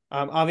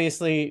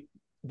 Obviously,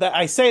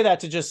 I say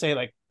that to just say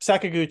like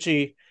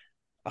Sakaguchi,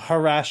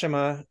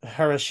 Harashima,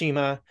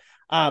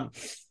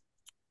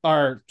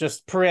 are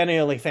just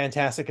perennially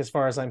fantastic as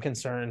far as I'm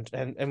concerned.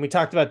 And we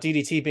talked about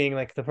DDT being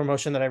like the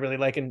promotion that I really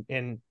like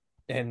in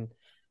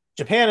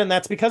Japan, and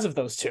that's because of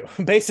those two.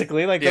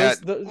 Basically, like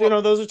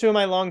those are two of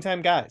my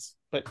longtime guys.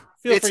 But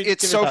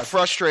it's so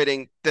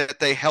frustrating that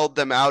they held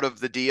them out of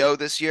the Dio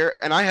this year,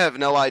 and I have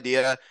no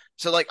idea.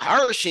 So like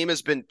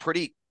Harashima's been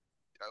pretty,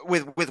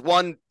 with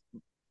one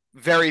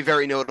very,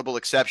 very notable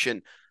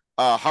exception.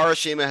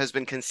 Harashima has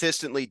been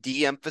consistently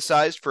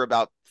de-emphasized for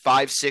about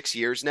 5-6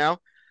 years now.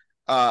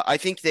 I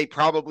think they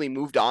probably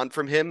moved on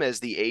from him as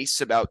the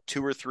ace about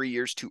 2 or 3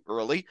 years too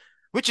early,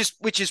 which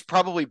is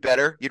probably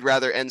better. You'd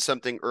rather end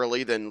something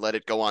early than let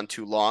it go on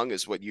too long,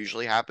 is what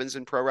usually happens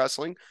in pro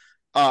wrestling.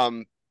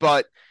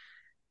 But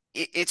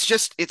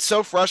it's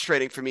so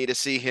frustrating for me to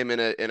see him in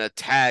a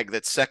tag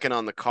that's second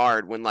on the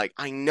card when, like,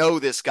 I know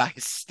this guy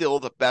is still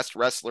the best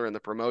wrestler in the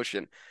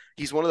promotion.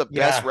 He's one of the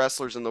best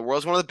wrestlers in the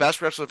world. He's one of the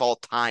best wrestlers of all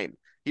time.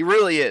 He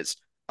really is.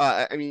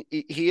 I mean,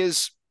 he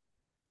is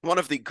one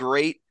of the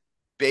great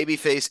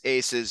babyface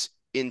aces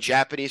in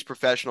Japanese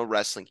professional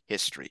wrestling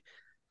history.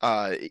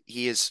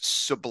 He is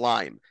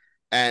sublime,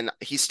 and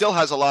he still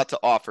has a lot to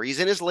offer. He's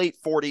in his late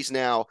 40s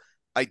now.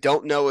 I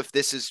don't know if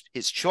this is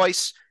his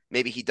choice.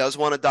 Maybe he does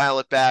want to dial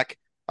it back.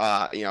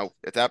 At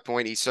that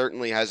point, he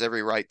certainly has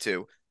every right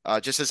to.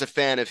 Just as a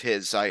fan of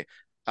his, I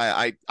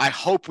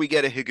hope we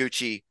get a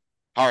Higuchi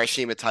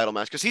Harashima title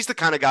match, because he's the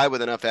kind of guy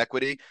with enough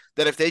equity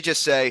that if they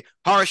just say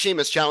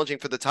Harashima's challenging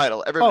for the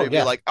title, everybody will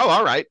be like, oh,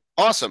 all right,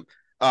 awesome.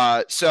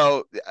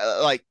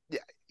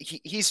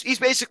 He's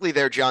basically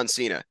their John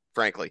Cena,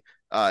 frankly,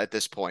 at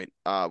this point,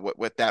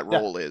 what that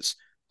role is.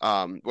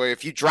 Where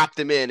if you dropped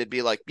him in, it'd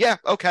be like, yeah,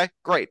 okay,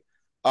 great.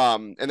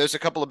 And there's a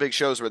couple of big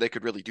shows where they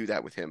could really do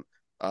that with him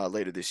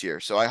later this year.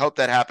 So I hope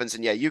that happens.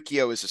 And yeah,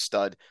 Yukio is a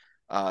stud.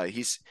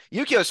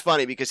 Yukio's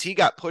funny because he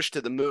got pushed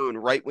to the moon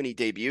right when he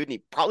debuted, and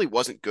he probably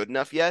wasn't good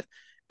enough yet.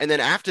 And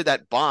then after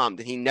that bombed,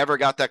 and he never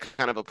got that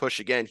kind of a push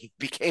again, he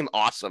became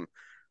awesome.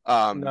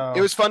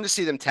 It was fun to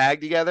see them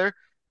tag together.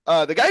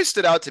 The guy who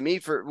stood out to me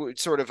for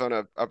sort of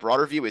on a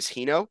broader view is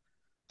Hino,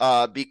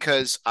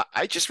 because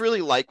I just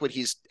really like what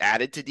he's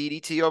added to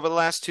DDT over the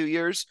last 2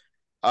 years.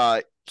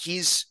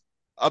 He's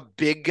a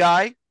big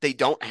guy. They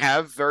don't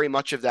have very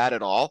much of that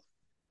at all.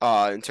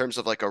 In terms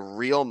of like a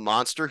real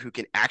monster who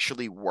can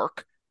actually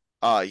work.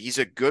 He's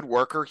a good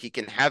worker. He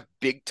can have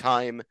big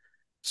time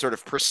sort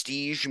of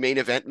prestige main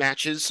event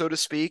matches, so to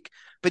speak.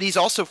 But he's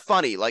also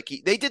funny. Like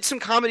they did some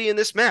comedy in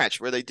this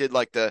match where they did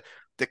like the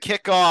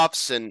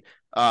kickoffs, and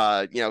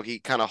he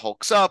kind of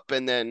hulks up,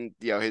 and then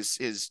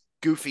his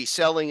goofy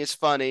selling is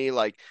funny.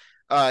 Like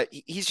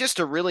he's just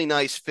a really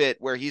nice fit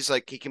where he's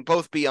like he can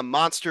both be a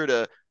monster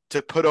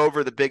to put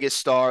over the biggest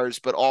stars,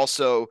 but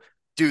also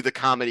do the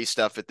comedy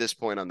stuff at this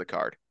point on the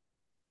card.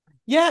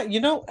 Yeah,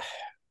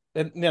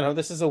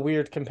 this is a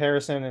weird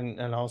comparison,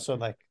 and also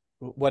like,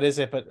 what is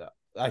it? But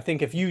I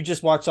think if you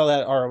just watch all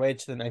that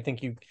ROH, then I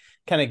think you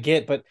kind of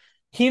get. But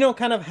Hino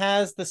kind of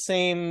has the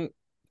same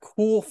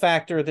cool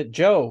factor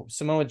that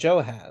Samoa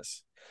Joe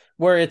has,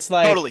 where it's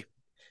like totally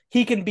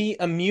he can be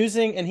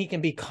amusing and he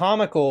can be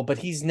comical, but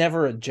he's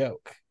never a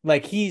joke.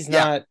 Like he's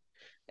not,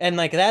 and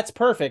like that's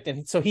perfect.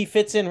 And so he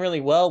fits in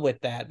really well with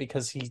that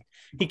because he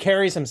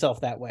carries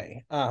himself that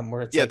way.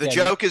 Where it's the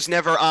joke is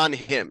never on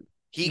him.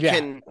 He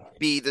can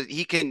be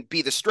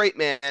the straight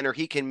man, or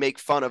he can make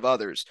fun of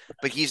others,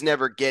 but he's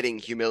never getting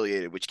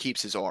humiliated, which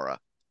keeps his aura.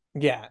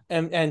 Yeah,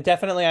 and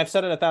definitely, I've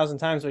said it 1,000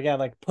 times, but yeah,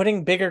 like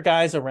putting bigger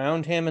guys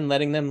around him and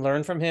letting them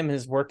learn from him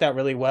has worked out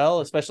really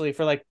well, especially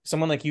for like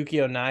someone like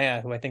Yukio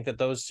Naya, who I think that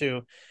those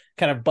two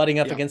kind of butting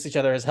up against each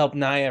other has helped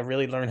Naya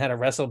really learn how to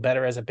wrestle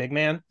better as a big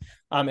man.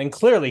 And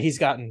clearly he's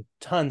gotten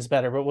tons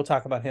better, but we'll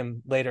talk about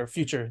him later,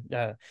 future,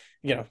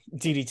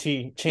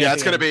 DDT champion. Yeah,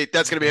 that's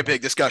gonna be a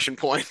big discussion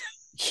point.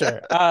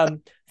 Sure.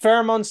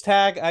 Pheromones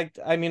tag.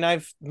 I mean,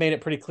 I've made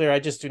it pretty clear. I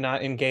just do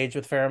not engage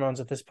with pheromones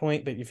at this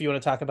point, but if you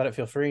want to talk about it,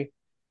 feel free.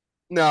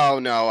 No,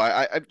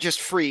 I just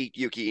free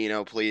Yuki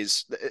Ino,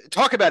 please.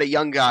 Talk about a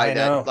young guy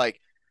that like,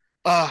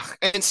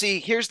 and see,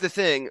 here's the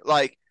thing,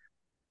 like,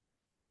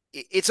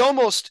 it's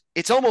almost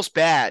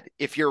bad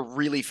if you're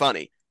really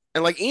funny,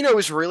 and like Ino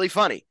is really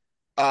funny,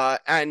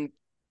 and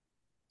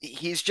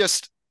he's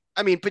just,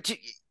 I mean, but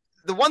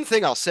the one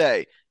thing I'll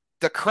say,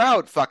 the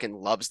crowd fucking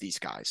loves these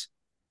guys.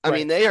 I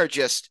mean,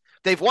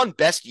 they've won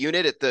best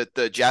unit at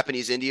the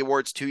Japanese Indie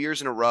Awards 2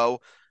 years in a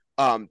row.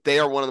 They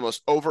are one of the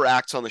most over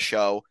acts on the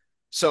show.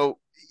 So,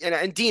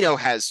 and Dino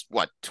has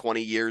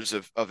 20 years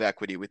of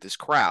equity with this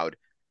crowd.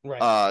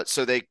 Right.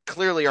 So they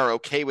clearly are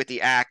okay with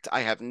the act.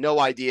 I have no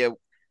idea,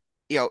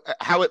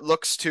 how it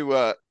looks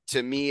to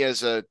me as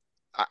there's,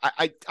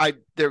 I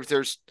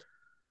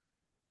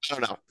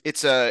don't know.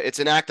 It's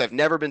an act I've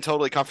never been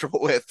totally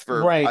comfortable with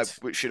for, I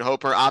should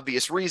hope, for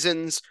obvious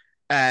reasons.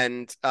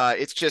 And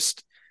it's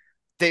just,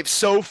 they've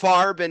so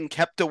far been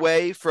kept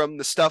away from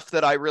the stuff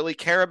that I really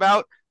care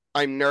about.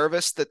 I'm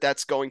nervous that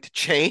that's going to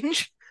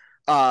change,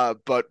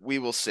 but we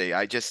will see.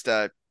 I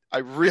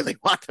really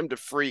want them to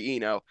free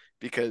Ino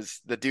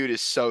because the dude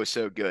is so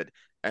good,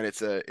 and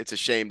it's a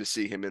shame to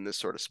see him in this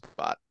sort of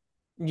spot.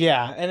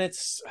 Yeah, and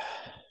it's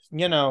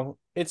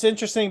it's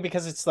interesting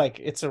because it's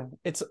like it's a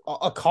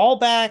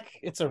callback,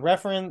 it's a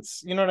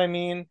reference. You know what I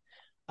mean?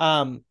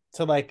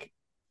 To like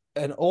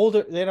an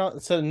older,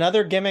 it's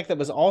another gimmick that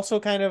was also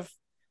kind of,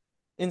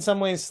 in some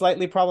ways,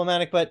 slightly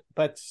problematic, but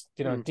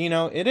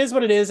Dino, it is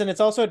what it is, and it's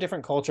also a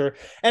different culture.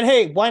 And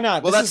hey, why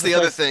not? Well, that's the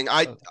other thing.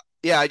 I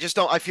just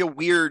don't. I feel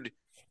weird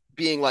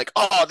being like,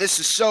 oh, this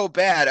is so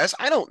bad. As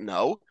I don't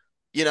know,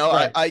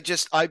 right.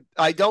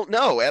 I don't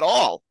know at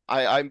all.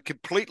 I'm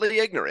completely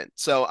ignorant.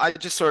 So I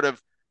just sort of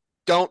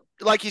don't,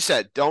 like you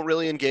said, don't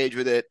really engage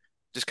with it.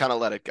 Just kind of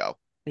let it go.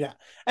 Yeah.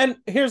 And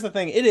here's the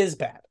thing. It is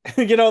bad.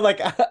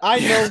 Like I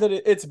know that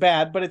it's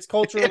bad, but it's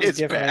culturally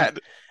different. Bad.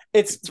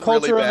 It's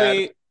culturally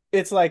really bad.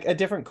 It's like a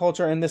different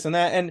culture and this and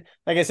that. And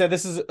like I said,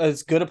 this is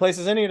as good a place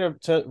as any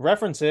to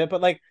reference it.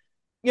 But like,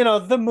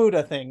 the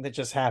Muda thing that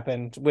just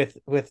happened with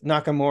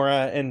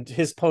Nakamura and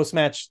his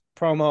post-match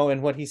promo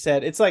and what he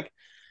said, it's like,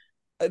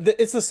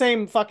 it's the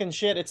same fucking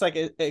shit. It's like,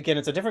 again,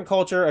 it's a different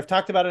culture. I've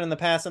talked about it in the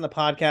past in the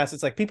podcast.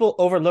 It's like people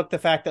overlook the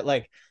fact that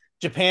like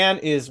Japan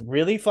is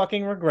really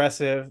fucking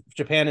regressive.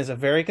 Japan is a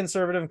very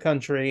conservative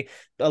country.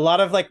 A lot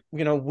of like,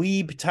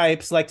 weeb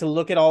types like to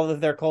look at all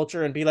of their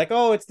culture and be like,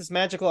 oh, it's this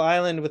magical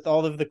island with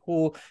all of the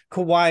cool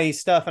kawaii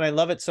stuff. And I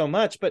love it so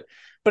much. But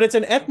it's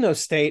an ethno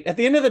state. At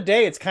the end of the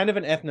day, it's kind of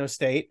an ethno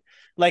state.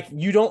 Like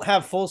you don't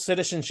have full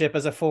citizenship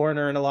as a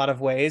foreigner in a lot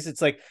of ways.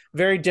 It's like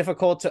very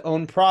difficult to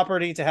own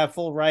property, to have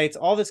full rights,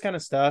 all this kind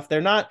of stuff.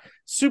 They're not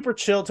super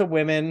chill to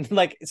women.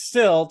 Like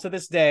still to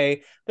this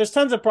day, there's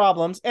tons of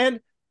problems. And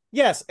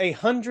yes,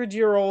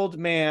 100-year-old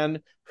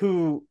man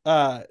who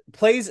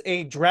plays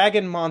a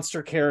dragon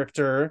monster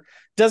character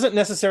doesn't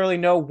necessarily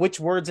know which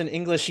words in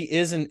English he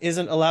is and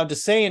isn't allowed to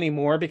say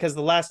anymore, because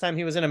the last time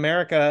he was in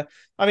America,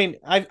 I mean,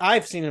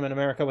 I've seen him in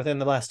America within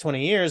the last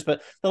 20 years,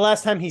 but the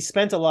last time he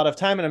spent a lot of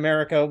time in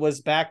America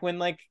was back when,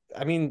 like,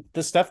 I mean,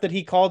 the stuff that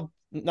he called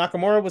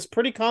Nakamura was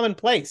pretty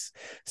commonplace.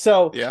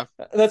 So Yeah.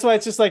 that's why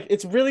it's just like,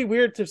 it's really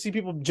weird to see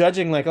people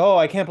judging like, oh,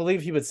 I can't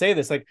believe he would say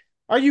this. Like,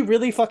 are you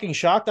really fucking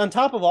shocked? On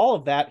top of all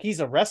of that, he's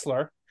a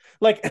wrestler.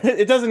 Like,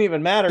 it doesn't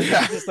even matter. You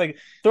can just like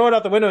throw it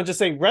out the window and just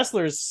say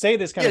wrestlers say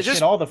this kind of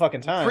shit all the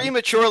fucking time.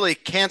 Prematurely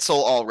cancel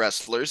all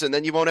wrestlers, and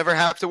then you won't ever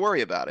have to worry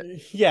about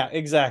it. Yeah,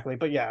 exactly.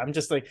 But yeah, I'm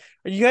just like,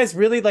 are you guys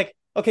really like,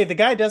 okay, the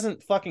guy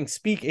doesn't fucking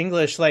speak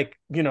English like,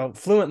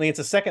 fluently. It's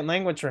a second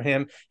language for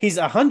him. He's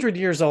 100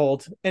 years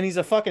old and he's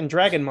a fucking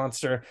dragon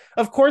monster.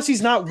 Of course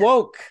he's not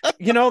woke.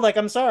 Like,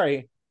 I'm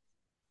sorry.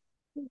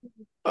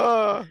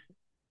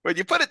 When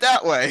you put it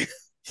that way.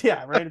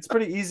 Yeah, right. It's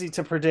pretty easy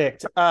to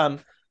predict.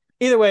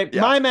 Either way,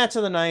 my match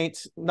of the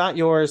night, not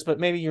yours, but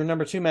maybe your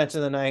number 2 match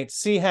of the night,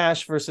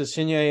 C-Hash versus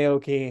Shinya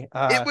Aoki.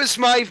 It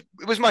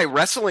was my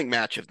wrestling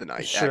match of the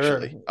night,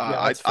 sure. Actually.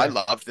 I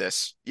love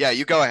this. Yeah,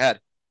 you go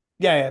ahead.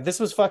 Yeah, this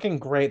was fucking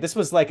great. This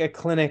was like a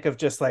clinic of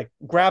just like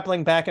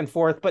grappling back and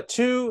forth, but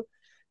two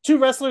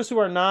wrestlers who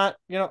are not,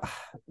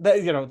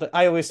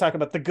 I always talk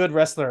about the good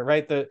wrestler,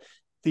 right?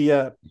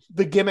 The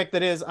gimmick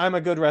that is, I'm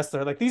a good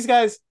wrestler. Like these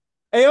guys,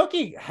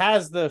 Aoki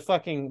has the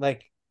fucking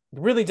like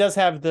really does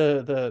have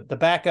the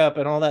backup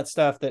and all that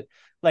stuff that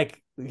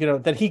like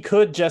that he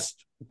could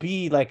just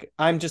be like,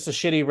 I'm just a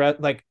shitty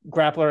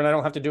grappler and I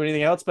don't have to do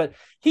anything else, but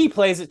he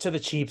plays it to the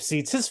cheap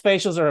seats. His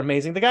facials are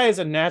amazing. The guy is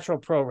a natural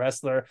pro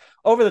wrestler,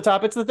 over the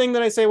top. It's the thing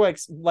that I say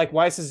like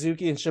why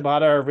Suzuki and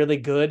Shibata are really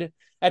good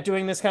at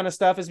doing this kind of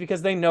stuff is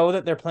because they know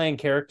that they're playing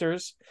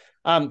characters.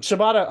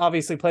 Shibata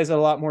obviously plays it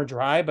a lot more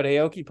dry, but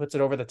Aoki puts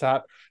it over the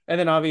top. And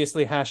then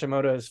obviously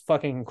Hashimoto is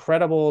fucking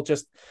incredible.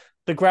 Just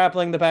the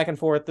grappling, the back and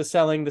forth, the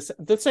selling,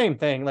 the same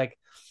thing. Like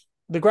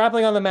the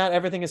grappling on the mat,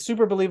 everything is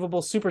super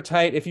believable, super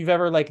tight. If you've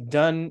ever like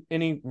done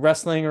any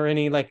wrestling or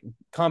any like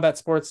combat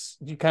sports,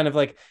 you kind of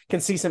like can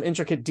see some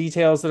intricate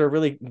details that are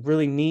really,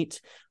 really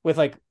neat with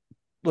like,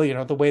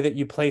 well, the way that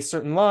you place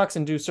certain locks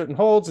and do certain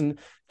holds and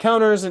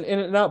counters and in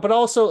and out, but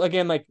also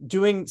again, like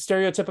doing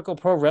stereotypical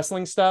pro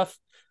wrestling stuff,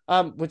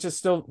 which is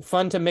still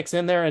fun to mix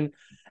in there.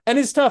 And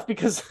it's tough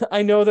because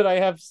I know that I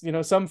have,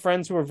 some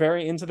friends who are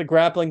very into the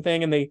grappling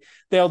thing and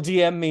they'll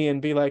DM me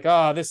and be like,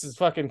 oh, this is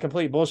fucking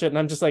complete bullshit. And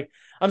I'm just like,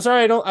 I'm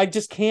sorry. I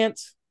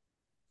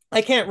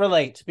can't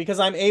relate because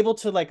I'm able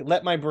to like,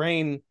 let my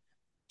brain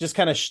just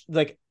kind of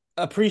like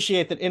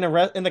appreciate that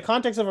in the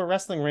context of a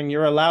wrestling ring,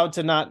 you're allowed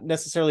to not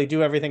necessally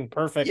do everything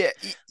perfect. Yeah.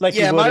 Like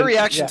my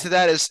reaction to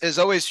that has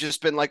always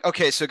just been like,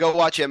 okay, so go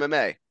watch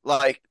MMA.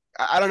 Like,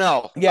 I don't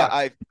know. Yeah.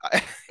 I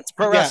it's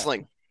pro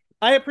wrestling.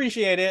 I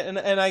appreciate it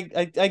and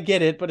I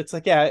get it, but it's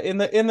like, yeah, in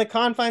the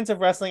confines of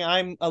wrestling,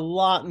 I'm a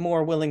lot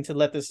more willing to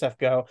let this stuff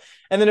go.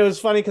 And then it was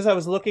funny because I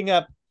was looking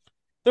up,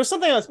 there's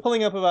something I was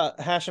pulling up about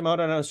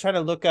Hashimoto and I was trying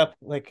to look up,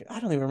 like, I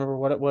don't even remember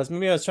what it was.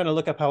 Maybe I was trying to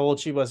look up how old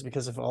she was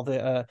because of all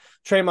the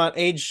Tremont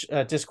age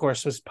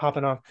discourse was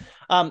popping off.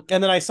 And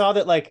then I saw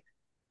that like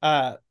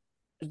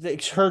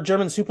her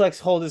German suplex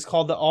hold is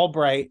called the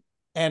Albright.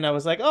 And I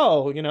was like,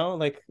 oh,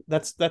 like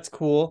that's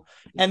cool.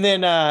 And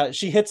then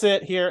she hits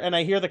it here and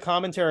I hear the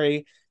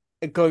commentary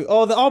going,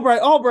 oh, the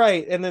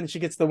Albright. And then she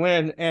gets the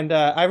win. And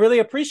I really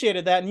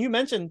appreciated that. And you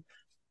mentioned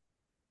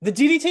the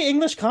DDT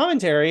English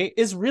commentary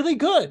is really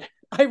good.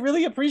 I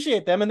really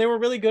appreciate them. And they were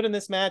really good in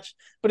this match.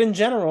 But in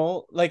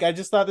general, like, I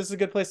just thought this is a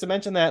good place to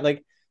mention that.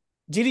 Like,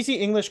 DDT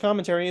English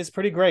commentary is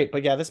pretty great.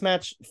 But yeah, this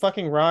match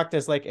fucking rocked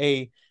as like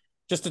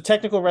just a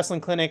technical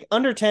wrestling clinic,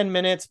 under 10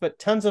 minutes, but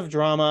tons of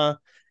drama.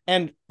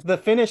 And the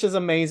finish is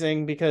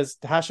amazing because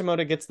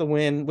Hashimoto gets the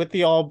win with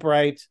the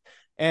Albright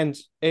and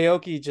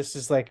Aoki just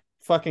is like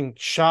fucking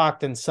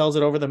shocked and sells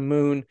it over the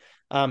moon.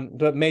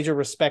 But major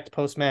respect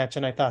post-match.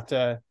 And I thought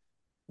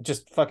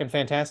just fucking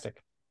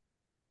fantastic.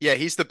 Yeah,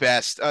 he's the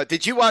best.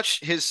 Did you watch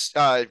his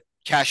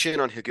cash in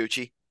on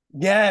Higuchi?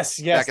 Yes,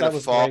 that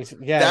was fall. Great.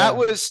 Yeah,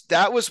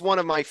 that was one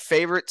of my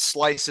favorite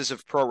slices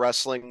of pro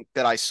wrestling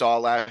that I saw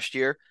last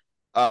year.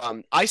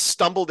 I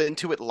stumbled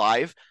into it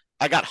live.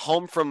 I got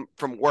home from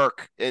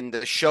work and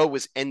the show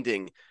was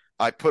ending.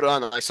 I put it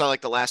on and I saw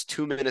like the last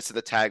 2 minutes of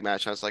the tag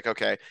match. And I was like,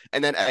 okay.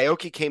 And then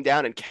Aoki came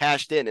down and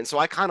cashed in. And so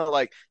I kind of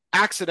like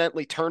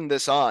accidentally turned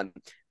this on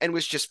and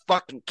was just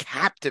fucking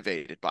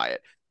captivated by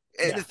it.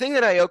 And the thing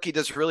that Aoki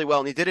does really well,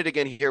 and he did it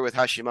again here with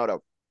Hashimoto,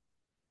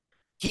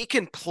 he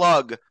can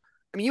plug.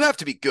 I mean, you have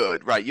to be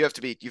good, right? You have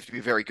to be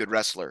a very good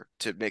wrestler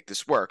to make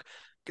this work.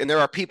 And there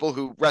are people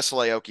who wrestle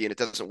Aoki and it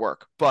doesn't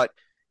work. But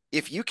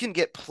if you can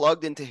get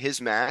plugged into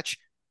his match,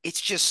 it's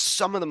just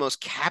some of the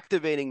most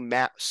captivating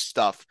mat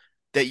stuff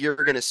that you're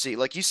going to see.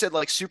 Like you said,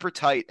 like super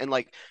tight, and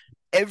like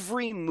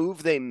every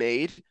move they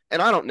made,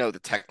 and I don't know the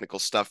technical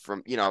stuff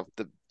from,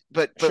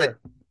 but Sure.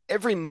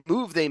 every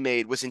move they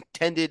made was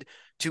intended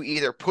to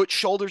either put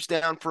shoulders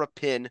down for a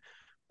pin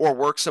or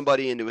work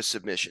somebody into a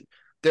submission.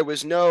 There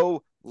was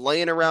no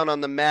laying around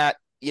on the mat,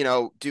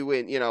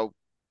 doing,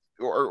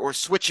 or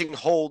switching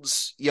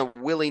holds,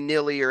 willy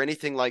nilly or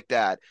anything like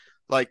that.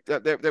 Like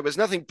there was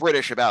nothing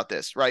British about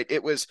this, right?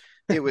 It was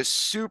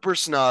super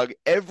snug.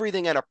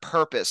 Everything had a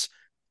purpose,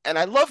 and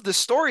I love the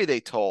story they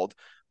told,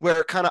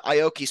 where kind of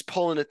Aoki's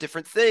pulling at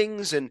different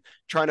things and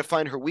trying to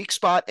find her weak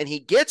spot, and he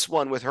gets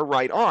one with her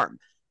right arm,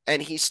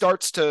 and he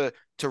starts to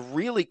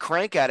really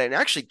crank at it, and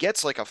actually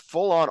gets like a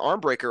full on arm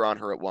breaker on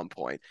her at one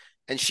point,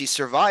 and she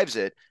survives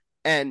it.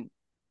 And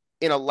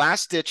in a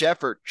last ditch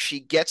effort, she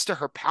gets to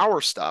her power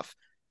stuff,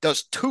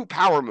 does two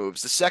power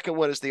moves. The second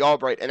one is the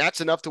Albright, and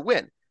that's enough to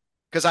win,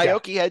 because Yeah.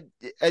 Aoki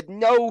had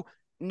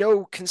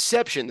no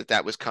conception that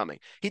that was coming.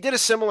 He did a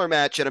similar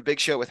match at a big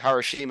show with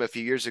Harashima a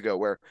few years ago,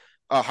 where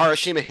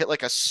Harashima hit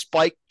like a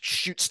spike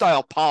shoot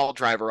style pile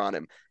driver on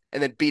him,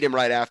 and then beat him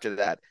right after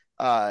that.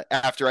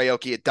 After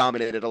Aoki had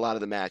dominated a lot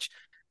of the match,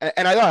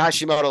 and I thought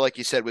Hashimoto, like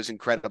you said, was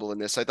incredible in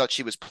this. I thought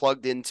she was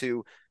plugged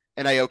into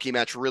an Aoki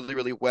match really,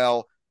 really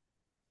well.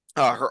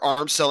 Her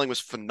arm selling was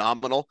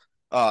phenomenal.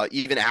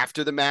 Even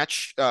after the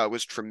match,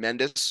 was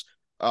tremendous.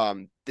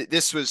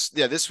 This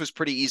was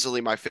pretty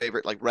easily my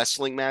favorite like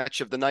wrestling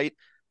match of the night.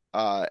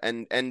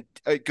 And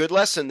a good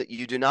lesson that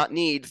you do not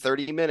need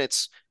 30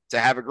 minutes to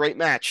have a great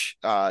match.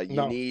 You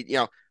No. need,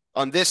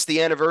 on this,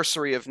 the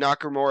anniversary of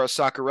Nakamura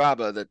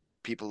Sakuraba that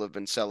people have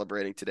been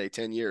celebrating today,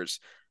 10 years.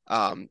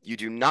 You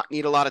do not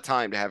need a lot of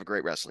time to have a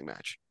great wrestling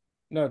match.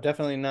 No,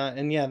 definitely not.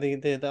 And yeah,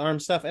 the arm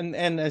stuff, and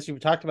as you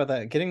talked about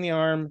that, getting the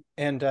arm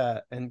and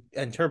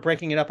her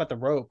breaking it up at the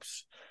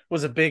ropes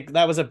was a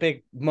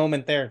big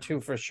moment there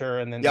too, for sure.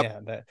 And then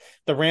Yep. yeah,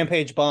 the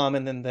Rampage bomb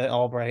and then the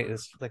Albright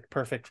is like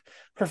perfect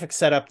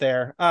setup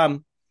there.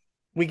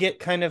 We get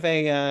kind of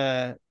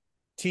a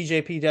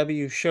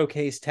TJPW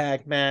showcase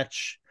tag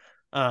match.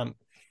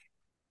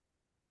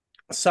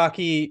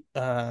 Saki,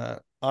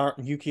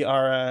 Yuki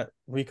Ara,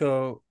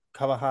 Riko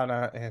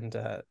Kawahara, and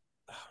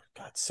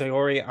God,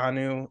 Sayori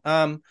Anu.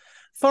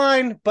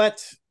 Fine,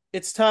 but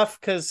it's tough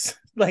because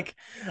like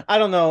I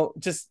don't know,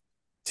 just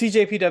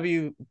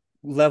TJPW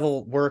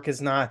level work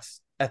is not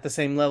at the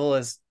same level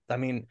as, I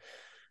mean,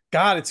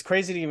 God, it's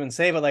crazy to even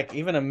say, but like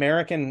even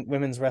American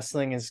women's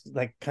wrestling is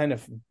like kind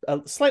of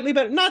slightly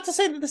better. Not to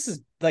say that this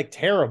is like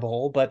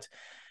terrible, but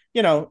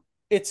you know,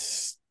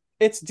 it's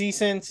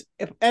decent.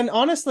 And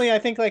honestly, I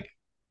think like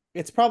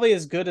it's probably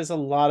as good as a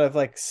lot of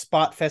like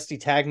spot festy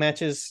tag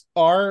matches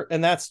are,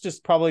 and that's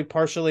just probably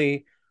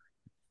partially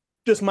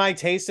just my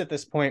taste at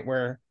this point,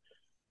 where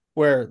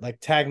like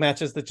tag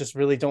matches that just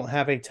really don't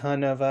have a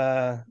ton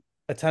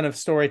of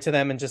story to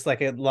them and just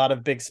like a lot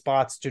of big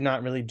spots do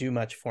not really do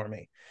much for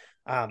me.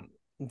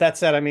 That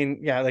said, I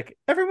mean, yeah, like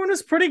everyone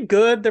is pretty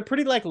good. They're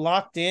pretty like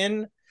locked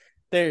in.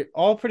 They're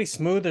all pretty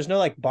smooth. There's no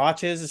like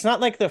botches. It's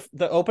not like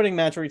the opening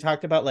match where we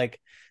talked about like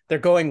they're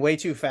going way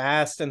too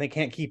fast and they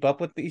can't keep up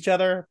with each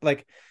other.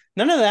 Like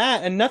none of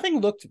that, and nothing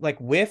looked like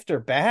whiffed or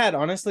bad,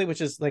 honestly, which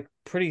is like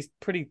pretty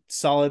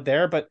solid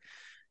there. But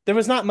there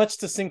was not much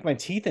to sink my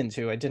teeth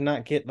into. I did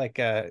not get like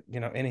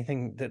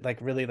anything that like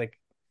really like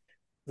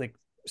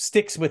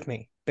sticks with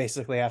me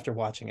basically after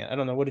watching it. I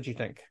don't know. What did you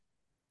think?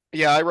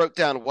 Yeah, I wrote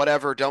down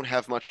whatever, don't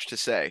have much to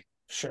say.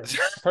 Sure.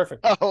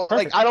 Perfect. Oh, like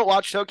Perfect. I don't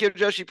watch Tokyo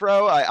Joshi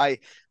Pro. I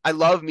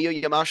love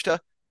Miyu Yamashita.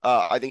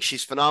 I think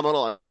she's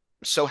phenomenal. I'm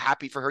so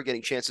happy for her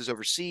getting chances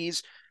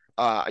overseas.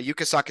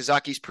 Yuka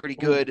Sakazaki's pretty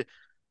Ooh. good.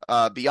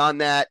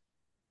 Beyond that,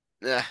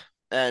 eh.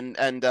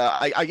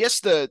 I guess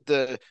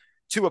the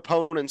two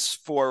opponents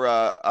for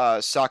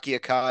Saki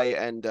Akai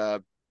and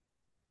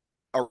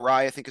Arai,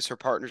 I think is her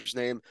partner's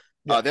name.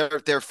 Yeah. They're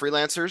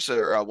freelancers.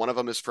 Or, one of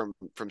them is from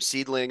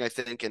Seedling, I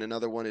think, and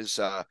another one is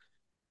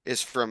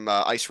from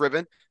Ice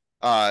Ribbon.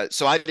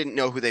 So I didn't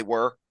know who they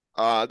were.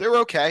 They were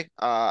okay.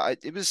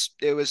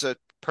 It was a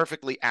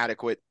perfectly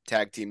adequate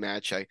tag team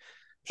match. Sure.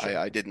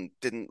 I didn't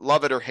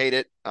love it or hate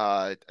it.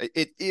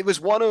 It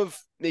was one of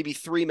maybe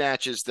three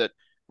matches that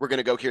we're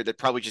gonna go here that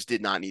probably just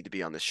did not need to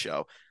be on this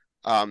show.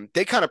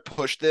 They kind of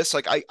pushed this.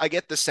 Like I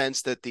get the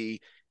sense that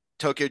the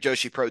Tokyo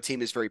Joshi Pro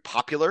team is very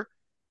popular.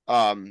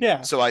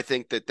 Yeah. So I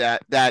think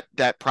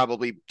that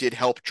probably did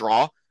help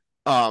draw.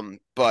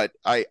 But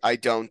I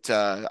don't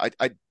I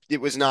it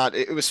was not,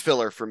 it was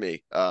filler for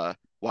me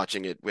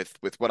watching it with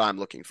what I'm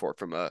looking for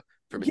from a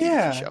DDT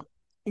Yeah. show.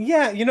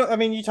 Yeah, I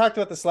mean, you talked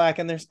about the Slack,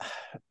 and there's,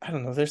 I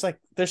don't know,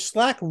 there's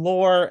Slack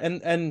lore,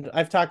 and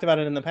I've talked about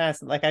it in the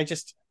past. Like, I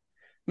just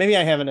maybe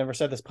I haven't ever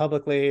said this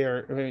publicly,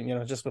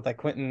 or just with like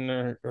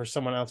Quentin or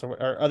someone else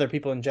or other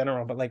people in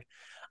general, but like,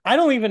 I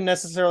don't even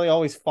necessarily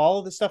always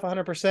follow the stuff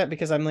 100%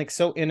 because I'm like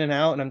so in and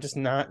out, and I'm just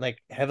not like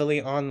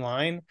heavily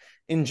online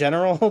in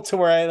general to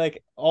where I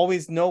like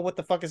always know what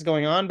the fuck is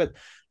going on. But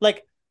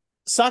like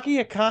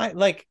Saki Akai,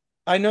 like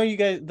I know you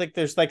guys like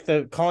there's like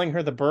the calling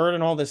her the bird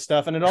and all this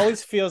stuff, and it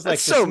always feels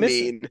That's like so dismissive.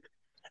 mean.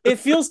 It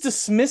feels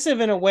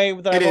dismissive in a way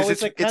that It I've is.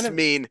 always like kind It's of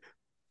mean.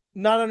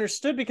 not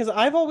understood because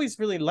I've always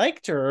really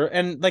liked her.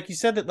 And like you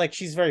said, that like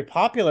she's very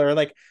popular.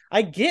 Like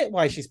I get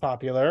why she's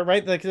popular,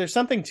 right? Like there's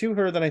something to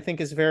her that I think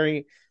is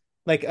very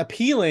like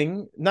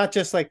appealing, not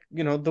just like,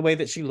 you know, the way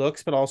that she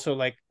looks, but also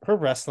like her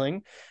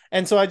wrestling.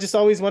 And so I just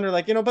always wonder,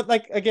 like, you know, but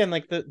like again,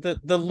 like the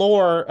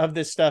lore of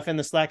this stuff in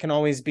the Slack can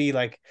always be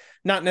like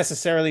not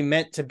necessarily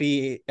meant to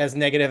be as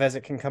negative as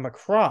it can come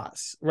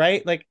across,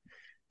 right? Like,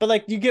 but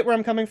like you get where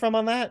I'm coming from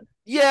on that?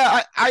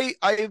 Yeah,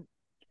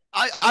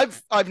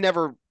 I've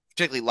never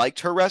particularly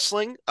liked her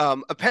wrestling.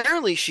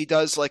 Apparently she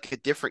does like a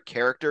different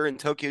character in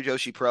Tokyo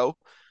Joshi Pro,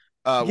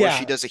 where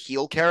she Yeah, does a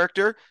heel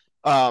character.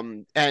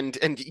 And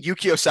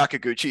Yukio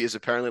Sakaguchi is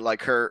apparently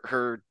like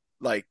her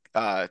like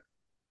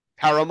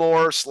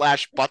paramour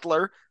slash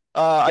butler.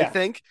 I yeah.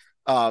 think.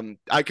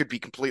 I could be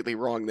completely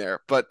wrong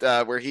there, but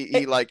where he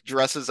It, like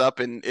dresses up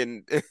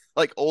in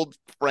like old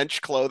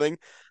French clothing,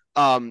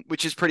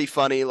 which is pretty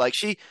funny. Like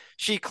she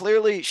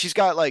clearly she's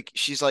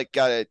like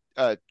got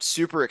a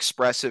super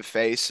expressive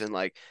face, and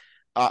like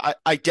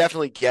I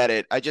definitely get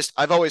it.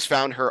 I've always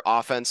found her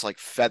offense like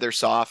feather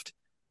soft,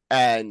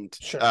 and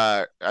sure.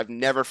 I've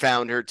never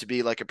found her to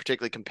be like a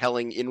particularly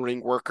compelling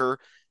in-ring worker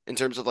in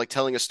terms of like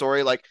telling a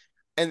story. Like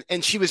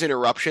and she was in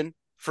Eruption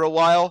for a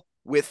while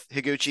with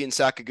Higuchi and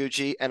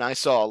Sakaguchi, and I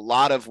saw a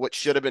lot of what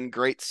should have been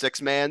great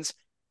six mans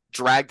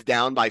dragged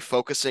down by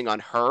focusing on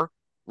her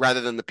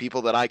rather than the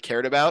people that I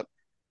cared about,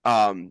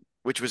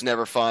 which was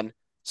never fun.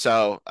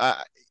 So,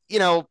 you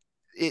know,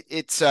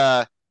 it's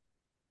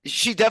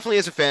she definitely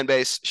has a fan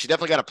base. She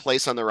definitely got a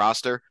place on the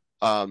roster.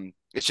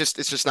 It's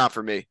just not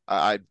for me.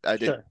 I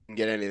didn't Sure.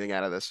 get anything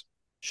out of this.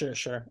 Sure,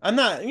 sure. I'm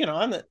not, you know,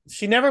 I'm not,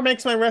 she never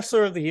makes my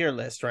wrestler of the year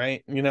list,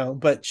 right? You know,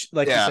 but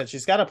like you Yeah, said,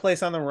 she's got a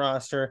place on the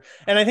roster.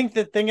 And I think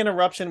the thing in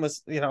Eruption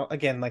was, you know,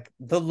 again, like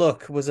the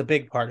look was a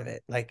big part of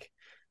it. Like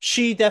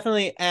she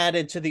definitely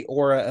added to the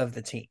aura of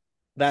the team.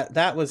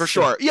 That for was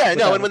sure. like Yeah,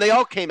 no, and without when it. they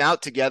all came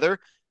out together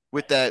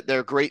with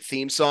their great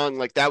theme song,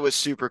 like that was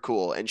super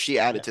cool, and she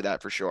added Yeah. to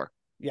that for sure.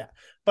 Yeah.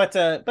 But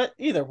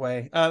either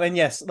way, and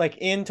yes, like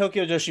in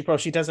Tokyo Joshi Pro,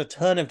 she does a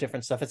ton of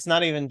different stuff. It's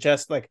not even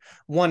just like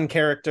one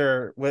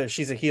character where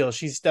she's a heel.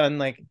 She's done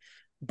like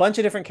a bunch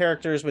of different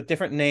characters with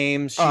different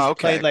names. She's Oh,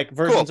 played okay, like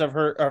versions cool. of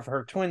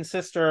her twin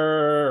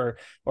sister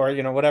or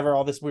you know, whatever,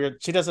 all this weird.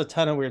 She does a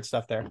ton of weird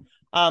stuff there.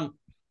 Um,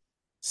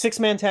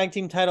 six-man tag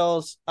team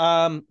titles.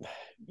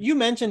 You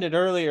mentioned it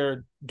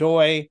earlier,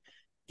 Doi.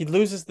 He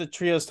loses the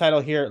trios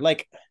title here.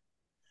 Like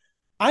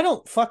I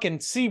don't fucking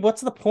see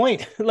what's the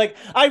point. Like,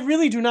 I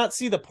really do not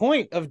see the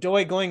point of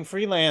Doi going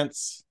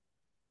freelance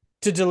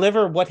to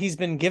deliver what he's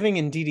been giving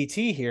in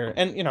DDT here.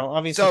 And, you know,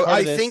 obviously So part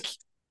of this.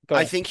 Go I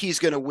ahead. think he's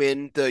going to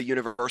win the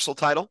Universal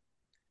title,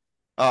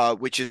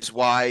 which is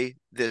why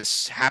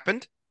this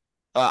happened.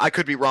 I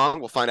could be wrong.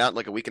 We'll find out in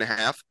like a week and a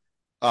half.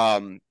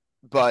 Um,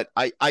 but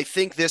I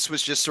think this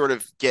was just sort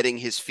of getting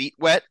his feet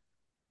wet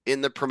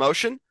in the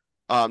promotion.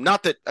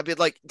 Not that I mean,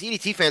 like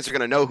DDT fans are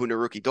going to know who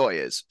Naruki Doi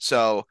is,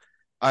 so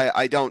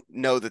I don't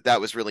know that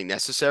that was really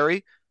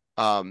necessary.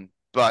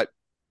 But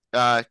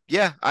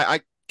yeah,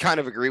 I kind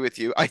of agree with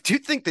you. I do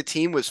think the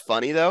team was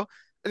funny though.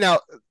 Now,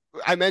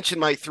 I mentioned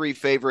my three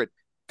favorite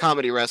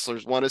comedy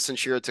wrestlers. One is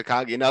Sanshiro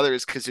Takagi, another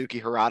is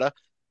Kazuki Harada,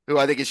 who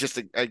I think is just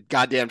a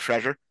goddamn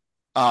treasure.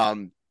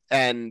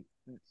 And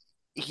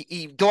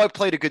he Doi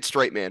played a good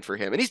straight man for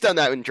him, and he's done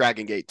that in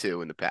Dragon Gate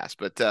too in the past.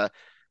 But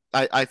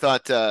I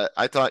thought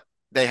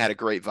they had a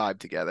great vibe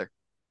together.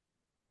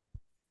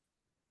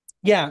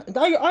 Yeah,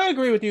 I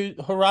agree with you.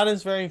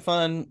 Harada's very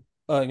fun.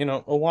 You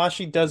know,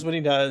 Owashi does what he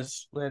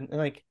does. And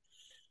like,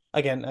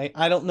 again,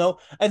 I don't know.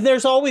 And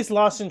there's always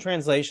lost in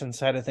translation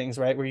side of things,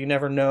 right? Where you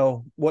never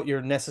know what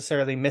you're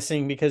necessarily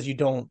missing because you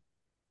don't,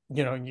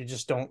 you know, you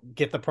just don't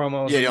get the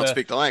promos Yeah, you and don't the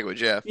speak the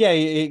language. Yeah, yeah,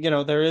 you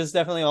know, there is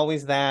definitely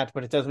always that,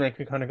 but it does make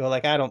me kind of go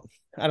like, I don't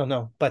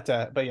know, but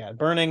yeah,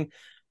 burning.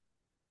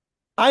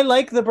 I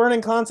like the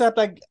burning concept.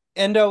 Like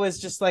Endo is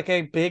just like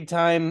a big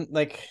time,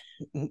 like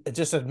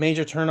just a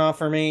major turnoff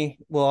for me.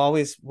 Will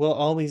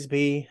always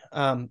be.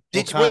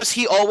 did was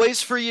he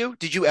always for you?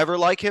 Did you ever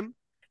like him?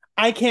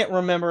 I can't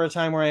remember a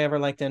time where I ever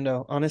liked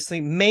Endo. Honestly,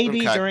 maybe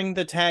Okay, during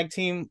the tag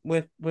team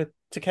with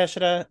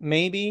Takeshita,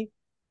 maybe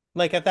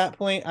like at that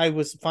point I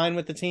was fine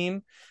with the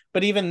team,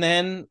 but even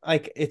then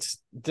like it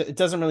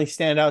doesn't really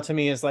stand out to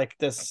me as like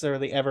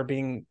necessarily ever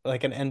being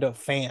like an Endo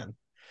fan.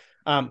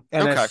 And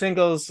as okay,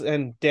 singles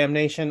and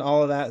damnation,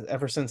 all of that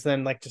ever since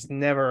then like just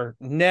never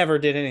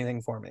did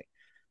anything for me.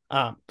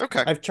 um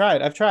okay. I've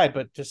tried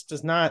but just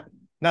does not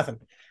nothing.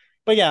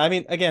 But yeah, I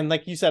mean, again,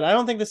 like you said, I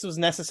don't think this was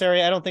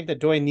necessary. I don't think that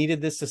Doi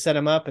needed this to set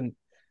him up, and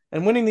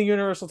winning the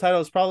universal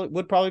title is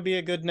probably be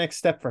a good next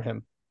step for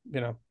him, you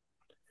know.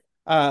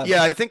 uh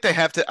Yeah, I think they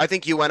have to. I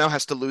think Ueno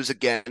has to lose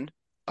again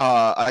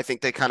I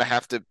think they kind of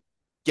have to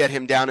get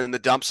him down in the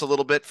dumps a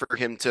little bit for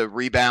him to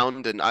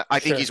rebound, and I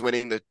think Sure. he's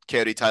winning the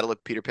Coyote title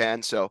at Peter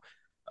Pan, so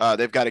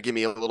they've got to give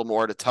me a little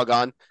more to tug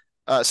on.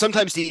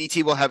 Sometimes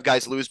DDT will have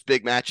guys lose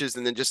big matches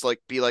and then just like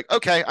be like,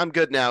 okay, I'm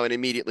good now, and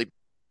immediately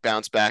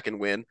bounce back and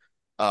win.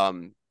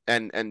 And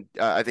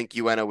I think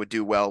Ueno would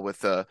do well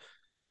with a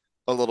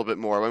little bit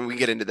more when we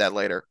get into that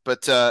later.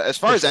 But as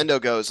far For as sure. Endo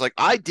goes, like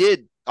I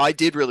did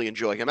really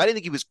enjoy him. I didn't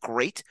think he was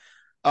great.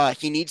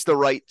 He needs the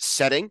right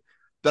setting,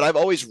 but I've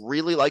always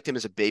really liked him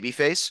as a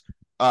babyface.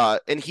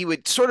 And he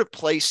would sort of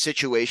play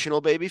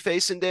situational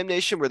babyface in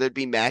Damnation, where there'd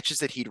be matches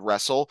that he'd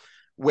wrestle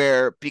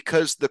where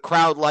because the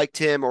crowd liked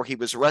him or he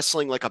was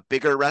wrestling like a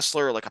bigger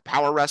wrestler, like a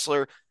power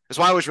wrestler. That's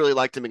why I always really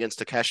liked him against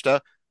Takeshita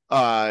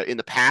in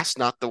the past,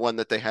 not the one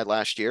that they had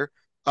last year.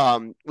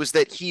 Was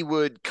that he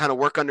would kind of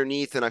work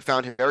underneath, and I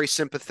found him very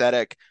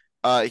sympathetic.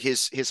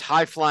 His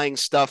high flying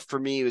stuff for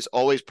me was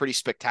always pretty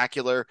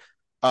spectacular.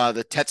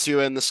 The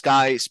Tetsuya in the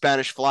sky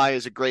Spanish fly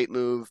is a great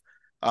move.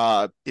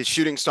 His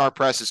shooting star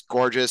press is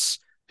gorgeous.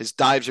 His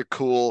dives are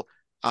cool.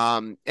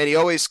 And he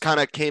always kind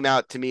of came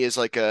out to me as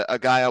like a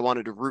guy I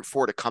wanted to root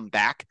for to come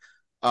back.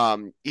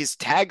 His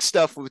tag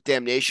stuff with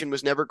Damnation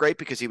was never great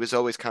because he was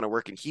always kind of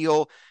working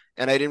heel,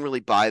 and I didn't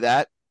really buy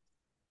that.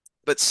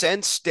 But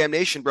since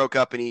Damnation broke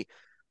up and he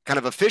kind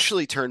of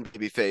officially turned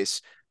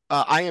babyface,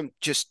 I am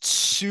just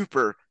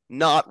super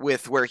not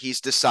with where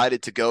he's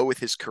decided to go with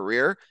his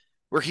career,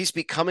 where he's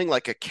becoming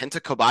like a Kenta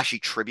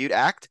Kobashi tribute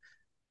act,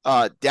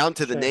 down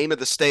to the Sure. name of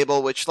the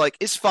stable, which like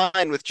is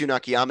fine with Jun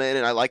Akiyama in,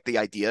 and I like the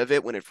idea of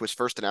it. When it was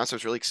first announced, I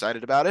was really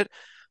excited about it.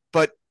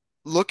 But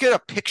look at a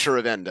picture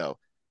of Endo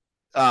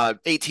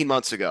 18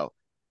 months ago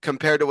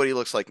compared to what he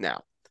looks like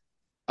now.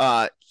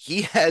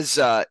 He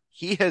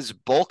has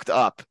bulked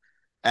up,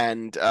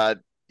 and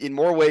in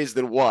more ways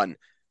than one,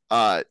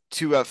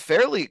 to a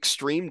fairly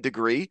extreme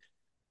degree.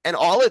 And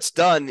all it's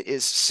done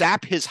is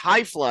sap his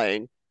high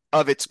flying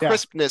of its Yeah.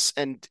 crispness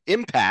and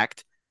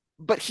impact.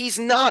 But he's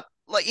not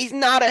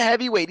a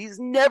heavyweight. He's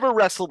never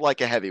wrestled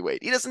like a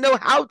heavyweight. He doesn't know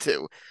how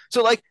to.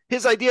 So like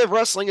his idea of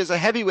wrestling as a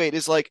heavyweight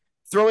is like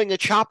throwing a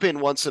chop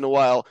in once in a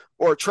while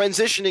or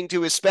transitioning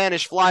to his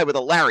Spanish fly with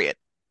a lariat.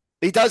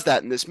 He does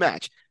that in this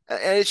match.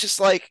 And it's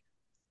just like,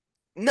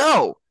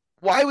 no,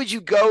 why would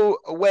you go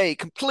away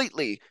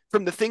completely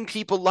from the thing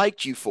people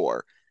liked you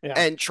for Yeah.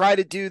 and try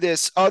to do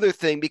this other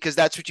thing because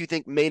that's what you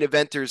think main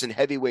eventers and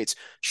heavyweights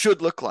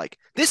should look like?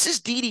 This is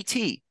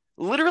DDT.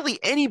 Literally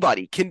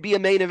anybody can be a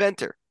main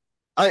eventer.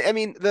 I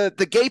mean,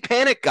 the gay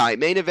panic guy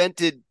main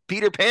evented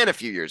Peter Pan a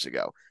few years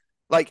ago.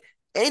 Like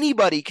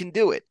anybody can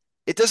do it.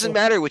 It doesn't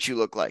Well, matter what you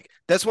look like.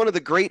 That's one of the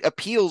great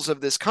appeals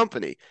of this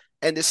company.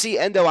 And to see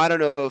Endo, I don't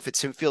know if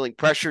it's him feeling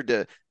pressured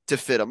to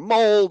fit a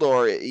mold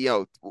or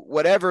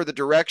whatever the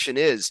direction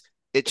is.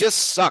 It just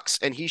sucks,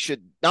 and he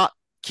should not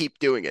keep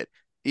doing it.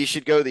 He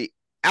should go the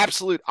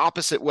absolute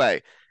opposite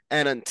way.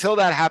 And until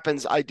that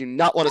happens, I do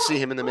not want to see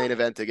him in the main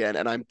event again,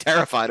 and I'm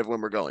terrified of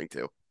when we're going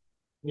to.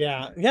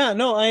 yeah, yeah,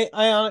 no,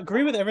 I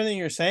agree with everything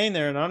you're saying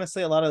there, and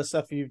honestly, a lot of the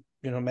stuff you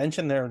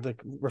mentioned there like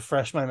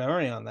refresh my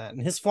memory on that.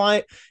 And his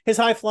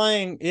high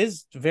flying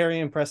is very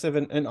impressive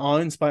and awe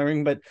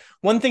inspiring. But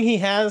one thing he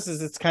has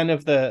is it's kind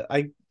of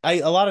I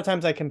a lot of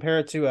times I compare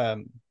it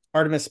to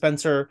Artemis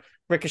Spencer.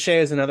 Ricochet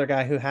is another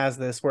guy who has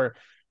this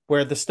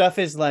where the stuff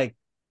is like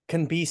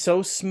can be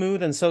so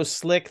smooth and so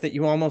slick that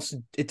you almost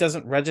it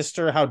doesn't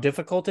register how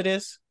difficult it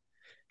is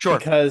Sure.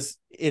 because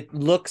it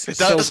looks It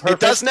so does. It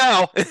does perfect.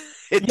 now.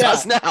 It Yeah,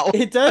 does now.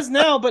 it does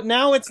now, but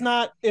now it's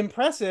not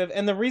impressive.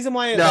 And the reason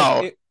why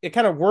No. it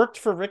kind of worked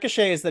for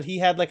Ricochet is that he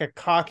had like a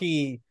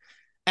cocky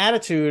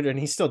attitude, and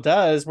he still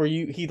does, where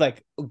he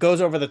like goes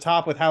over the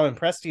top with how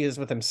impressed he is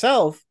with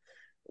himself.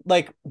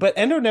 Like, but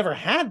Endo never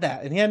had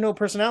that, and he had no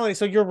personality.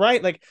 So you're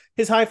right, like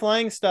his high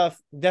flying stuff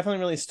definitely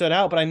really stood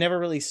out, but I never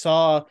really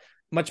saw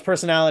much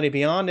personality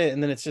beyond it.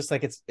 And then it's just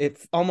like it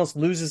almost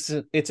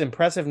loses its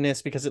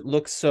impressiveness because it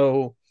looks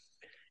so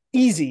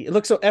easy. It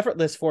looks so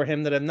effortless for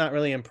him that I'm not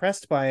really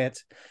impressed by it.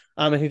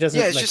 And he Yeah, doesn't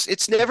it's like just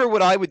it's never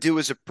what I would do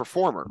as a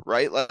performer,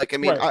 right? Like, I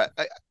mean, right.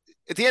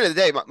 at the end of the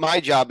day, my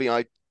job,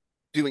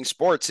 doing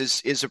sports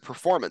is a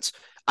performance.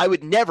 I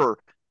would never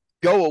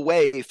go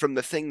away from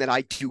the thing that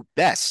I do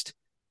best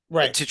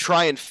Right. to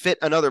try and fit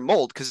another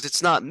mold because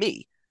it's not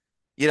me.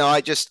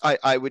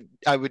 I would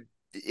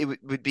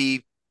it would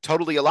be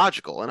totally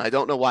illogical, and I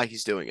don't know why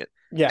he's doing it.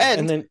 Yeah.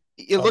 And And then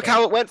you look okay.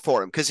 how it went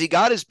for him because he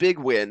got his big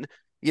win.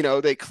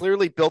 They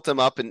clearly built him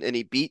up, and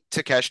he beat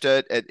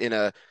Takeshita in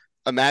a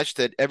match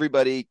that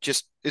everybody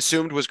just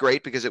assumed was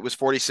great because it was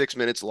 46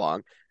 minutes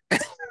long.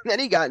 And then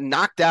he got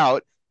knocked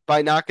out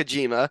by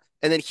Nakajima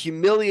and then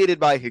humiliated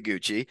by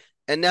Higuchi.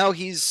 And now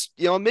he's,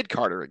 a mid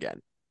Carter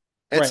again.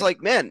 And it's Right.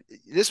 like, man,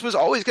 this was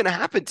always going to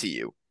happen to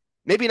you.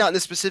 Maybe not in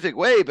this specific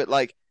way, but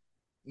like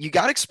you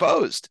got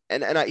exposed.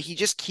 And he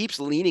just keeps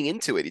leaning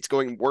into it. It's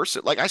going worse.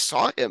 Like I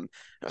saw him and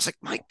I was like,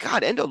 my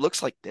God, Endo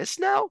looks like this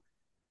now?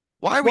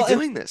 Why are we Well,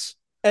 doing this?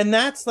 and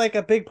that's like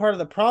a big part of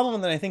the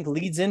problem that I think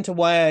leads into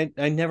why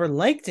I never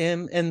liked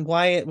him and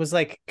why it was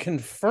like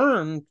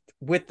confirmed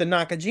with the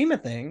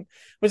Nakajima thing,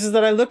 which is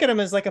that I look at him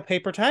as like a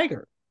paper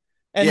tiger.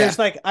 And Yeah. there's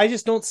like, I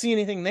just don't see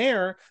anything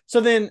there.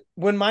 So then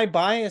when my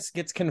bias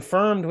gets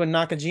confirmed when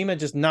Nakajima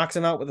just knocks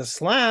him out with a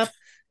slap,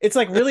 it's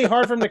like really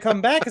hard for him to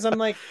come back because I'm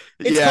like,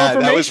 it's Yeah, that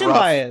was confirmation rough.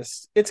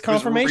 bias. It's It was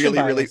confirmation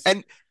really, bias.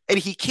 and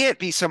he can't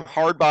be some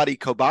hard body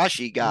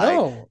Kobashi guy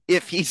No.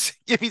 if he's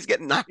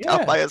getting knocked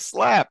out Yeah. by a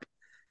slap.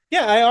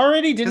 Yeah. I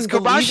already Because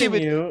didn't believe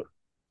in Kobashi you.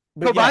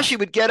 But yeah. Kobashi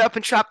would get up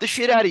and chop the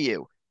shit out of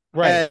you.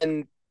 Right.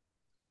 And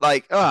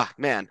like, oh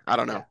man, I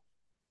don't know. Yeah.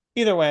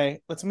 Either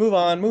way, let's move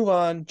on. Move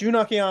on. Jun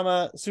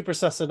Akiyama, Super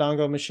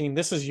Sasadango Machine.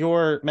 This is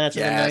your match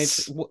of the night.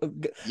 Yes.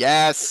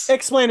 Yes.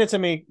 Explain it to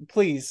me,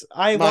 please.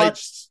 I My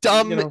watched,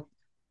 dumb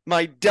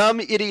my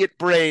dumb idiot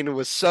brain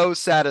was so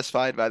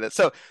satisfied by that.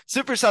 So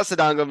Super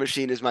Sasadango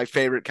Machine is my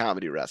favorite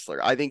comedy wrestler.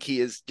 I think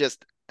he is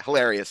just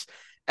hilarious.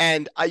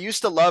 And I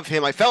used to love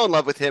him. I fell in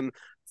love with him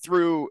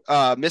through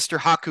Mr.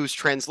 Haku's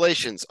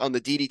translations on the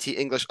DDT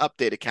English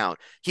Update account.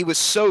 He was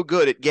so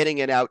good at getting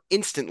it out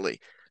instantly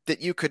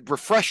that you could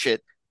refresh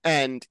it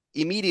and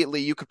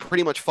immediately you could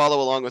pretty much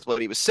follow along with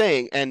what he was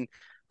saying. And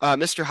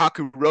Mr.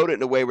 Haku wrote it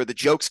in a way where the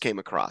jokes came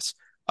across.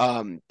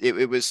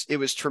 It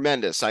was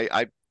tremendous.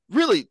 I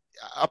really,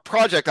 a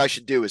project I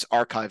should do is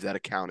archive that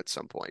account at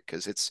some point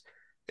because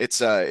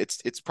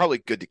it's probably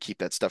good to keep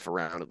that stuff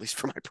around, at least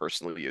for my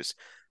personal use.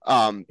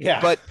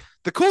 Yeah. But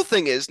the cool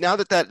thing is now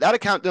that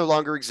account no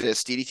longer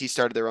exists, DDT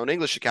started their own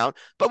English account,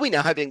 but we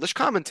now have English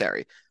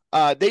commentary.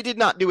 They did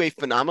not do a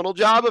phenomenal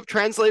job of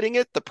translating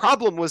it. The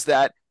problem was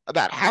that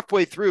about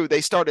halfway through,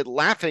 they started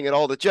laughing at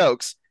all the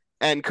jokes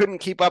and couldn't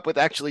keep up with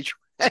actually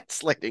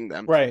translating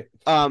them. Right.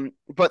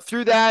 But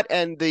through that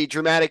and the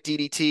dramatic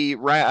DDT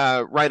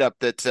write-up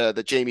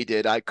that Jamie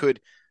did, I could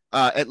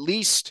at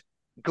least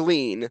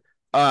glean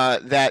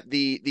that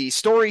the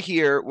story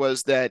here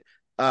was that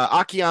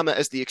Akiyama,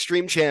 as the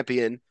Extreme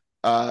Champion,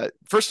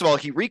 first of all,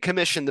 he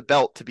recommissioned the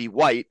belt to be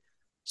white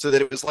so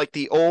that it was like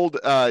the old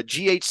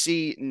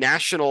GHC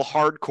National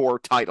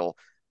Hardcore title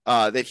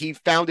that he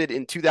founded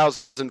in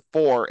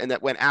 2004 and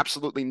that went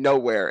absolutely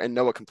nowhere and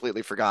Noah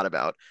completely forgot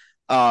about,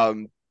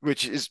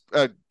 which is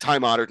a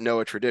time-honored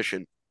Noah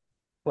tradition.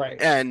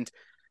 Right. And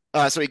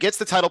so he gets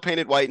the title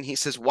painted white and he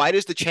says, why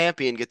does the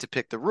champion get to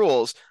pick the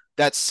rules?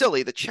 That's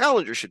silly. The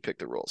challenger should pick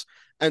the rules.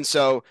 And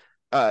so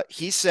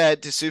he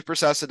said to Super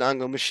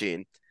Sasadango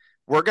Machine,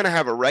 we're going to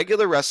have a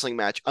regular wrestling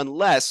match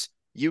unless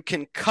you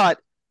can cut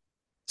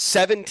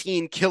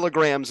 17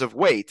 kilograms of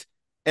weight,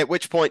 at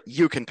which point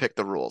you can pick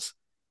the rules.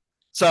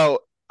 So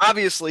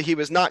obviously he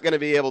was not going to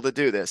be able to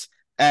do this.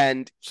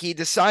 And he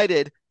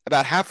decided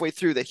about halfway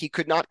through that he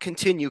could not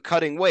continue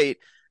cutting weight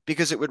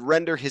because it would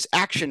render his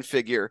action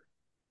figure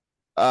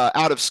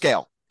out of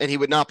scale and he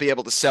would not be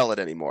able to sell it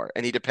anymore.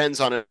 And he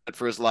depends on it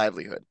for his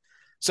livelihood.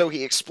 So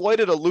he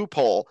exploited a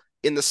loophole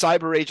in the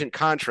cyber agent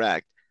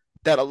contract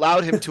that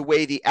allowed him to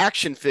weigh the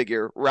action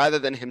figure rather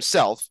than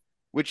himself,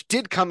 which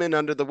did come in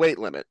under the weight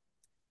limit.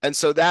 And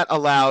so that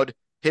allowed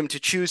him to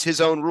choose his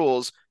own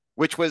rules,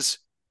 which was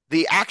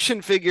the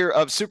action figure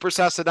of Super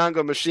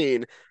Sasadango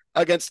Machine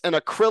against an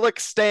acrylic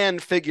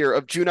stand figure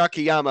of Jun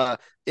Akiyama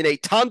in a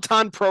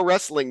Tauntaun Pro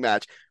Wrestling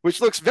match,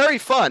 which looks very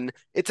fun.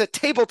 It's a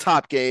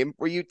tabletop game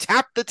where you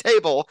tap the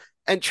table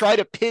and try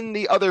to pin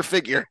the other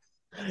figure.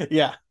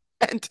 Yeah.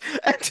 And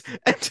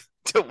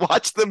to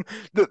watch them,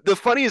 the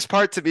funniest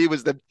part to me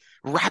was them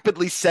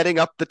rapidly setting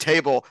up the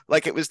table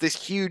like it was this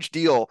huge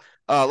deal,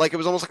 like it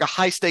was almost like a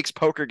high stakes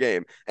poker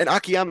game. And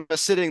Akiyama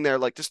sitting there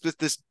like just with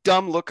this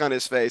dumb look on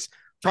his face,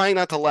 trying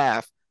not to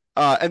laugh,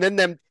 and then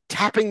them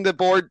tapping the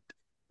board.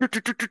 I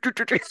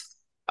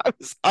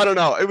don't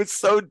know. It was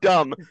so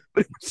dumb,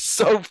 but it was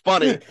so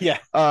funny. Yeah.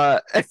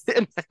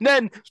 And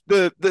then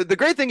the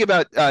great thing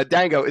about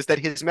Dango is that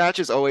his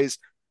matches always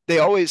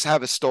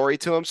have a story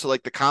to them. So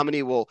like the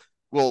comedy will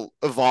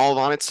evolve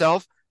on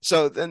itself.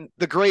 So then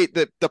the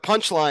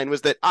punchline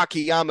was that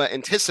Akiyama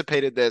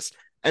anticipated this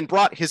and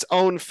brought his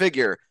own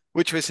figure,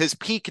 which was his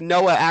peak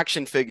Noah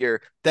action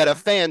figure that a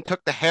fan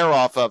took the hair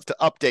off of to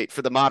update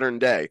for the modern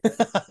day.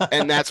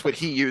 And that's what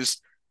he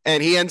used.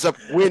 And he ends up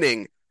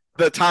winning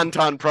the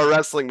Tauntaun Pro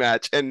Wrestling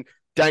match. And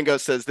Dango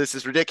says, this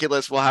is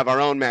ridiculous. We'll have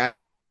our own match.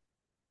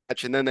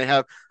 And then they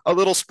have a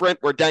little sprint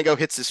where Dango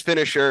hits his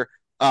finisher,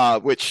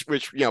 which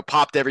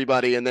popped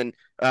everybody. And then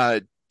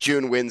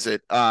June wins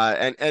it.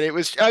 And it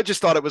was, I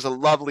just thought it was a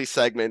lovely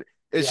segment.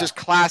 It's just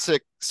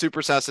classic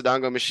Super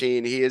Sasadango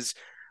Machine. He is,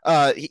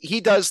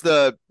 he does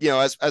the,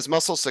 as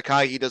Muscle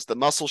Sakai, he does the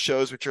muscle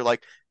shows, which are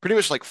like pretty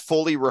much like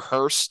fully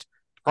rehearsed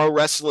pro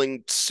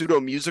wrestling pseudo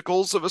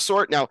musicals of a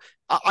sort. Now,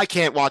 I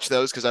can't watch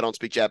those because I don't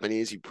speak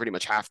Japanese. You pretty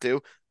much have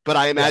to, but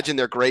I imagine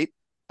they're great.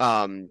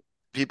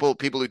 People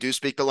who do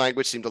speak the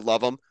language seem to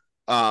love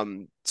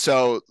them.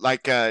 So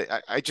like,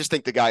 I just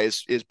think the guy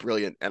is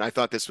brilliant, and I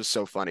thought this was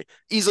so funny.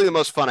 Easily the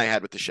most fun I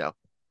had with the show.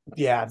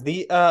 Yeah,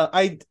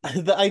 I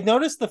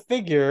noticed the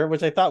figure,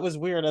 which I thought was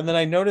weird, and then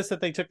I noticed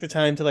that they took the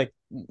time to like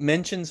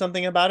mention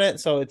something about it,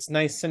 so it's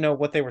nice to know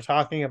what they were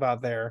talking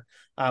about there.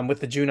 With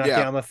the Jun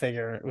Akiyama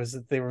figure, it was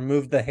that they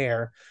removed the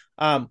hair.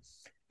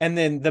 And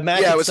then the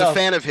match. Yeah, it was a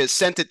fan of his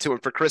sent it to him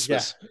for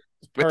Christmas. Yeah.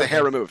 with the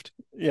hair Perfect. removed.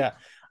 Yeah.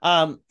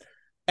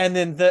 And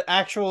then the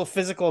actual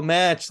physical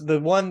match, the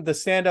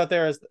standout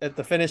there is, at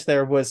the finish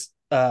there, was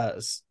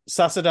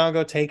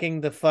Sasadango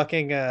taking the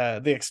fucking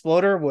the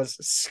exploder was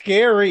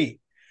scary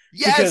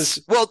Yes.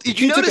 because Well, did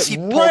you he took it notice he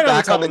right pulled on the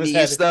back top on of the his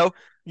knees head. though?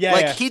 Yeah,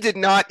 Like yeah. he did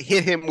not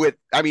hit him with,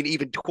 I mean,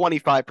 even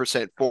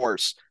 25%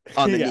 force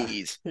on the Yeah.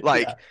 knees. Yeah.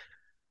 Like,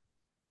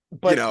 you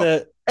But know.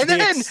 And the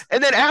then ex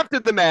and then after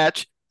the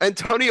match,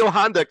 Antonio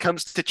Honda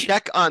comes to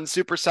check on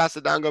Super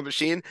Sasadango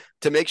Machine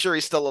to make sure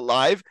he's still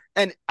alive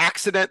and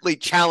accidentally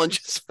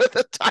challenges for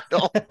the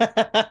title.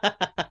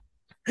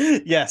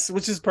 yes,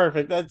 which is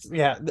perfect. That's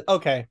yeah,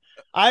 okay.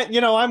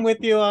 I'm with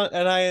you on,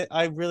 and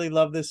I really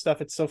love this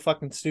stuff. It's so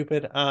fucking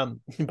stupid.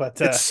 But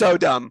It's so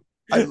dumb.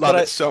 I but love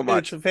it so it's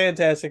much.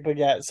 fantastic. But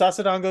yeah,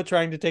 Sasadongo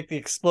trying to take the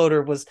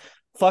exploder was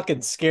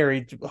fucking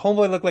scary.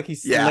 Homeboy looked like he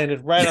Yeah.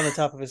 landed right on the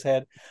top of his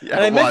head. Yeah,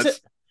 And it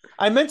was.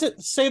 I meant to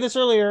say this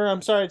earlier.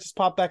 I'm sorry, it just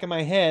popped back in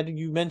my head.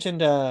 You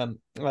mentioned Miyu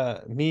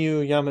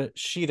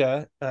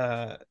Yamashita,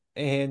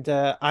 and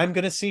I'm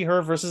gonna see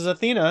her versus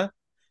Athena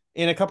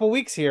in a couple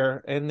weeks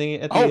here in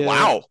the at Oh the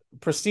wow.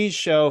 Prestige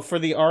show for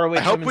the I ROH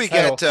hope Women's we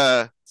get title.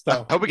 I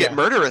So hope we get yeah,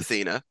 Murder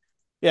Athena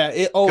yeah.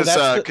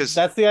 because because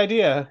That's the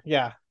idea.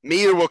 Yeah,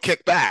 Miyu will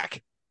kick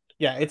back.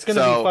 yeah. It's gonna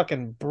be So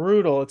fucking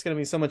brutal. It's gonna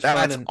be so much fun.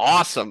 that's And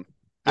awesome.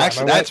 yeah, my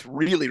Actually, wife. that's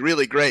really,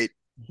 really great.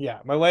 Yeah,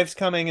 my wife's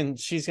coming, and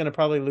she's gonna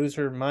probably lose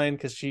her mind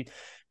because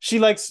she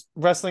likes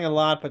wrestling a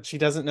lot, but she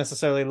doesn't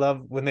necessarily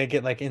love when they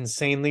get like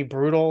insanely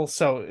brutal.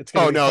 So it's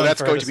gonna Oh be no, fun that's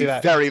for her going to to see be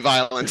that. very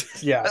violent.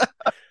 Yeah.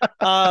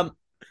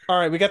 All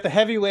right, we got the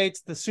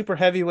heavyweights, the super I,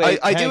 heavyweight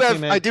I do tag team have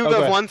I match. do Oh, go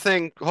have ahead. one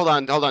thing. Hold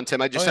on,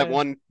 Tim. I Oh just have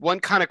yeah. one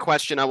kind of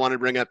question I want to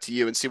bring up to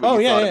you and see what Oh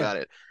you yeah, thought yeah. about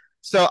it.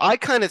 So I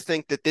kind of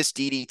think that this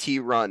DDT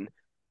run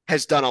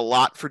has done a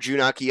lot for Jun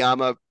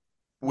Akiyama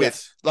with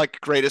Yes. like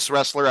greatest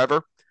wrestler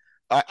ever.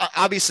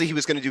 Obviously, he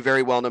was going to do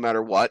very well no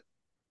matter what,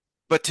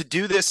 but to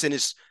do this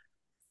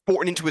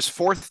into his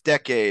fourth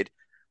decade,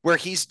 where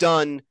he's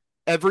done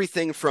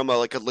everything from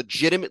like a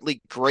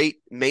legitimately great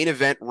main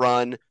event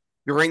run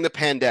during the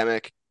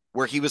pandemic,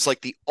 where he was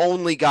like the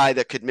only guy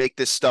that could make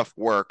this stuff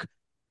work,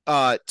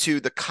 to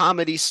the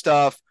comedy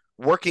stuff,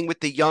 working with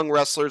the young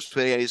wrestlers.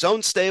 He had his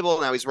own stable.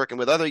 Now he's working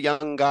with other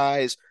young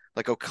guys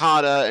like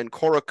Okada and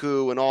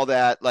Koroku and all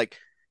that. Like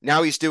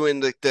now he's doing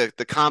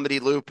the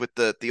comedy loop with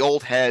the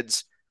old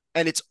heads,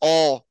 and it's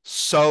all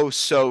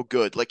so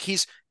good. Like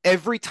he's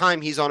every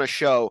time he's on a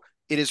show,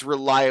 it is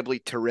reliably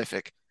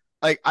terrific.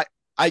 Like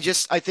I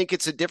think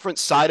it's a different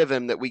side of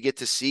him that we get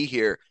to see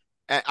here.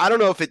 I don't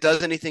know if it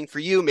does anything for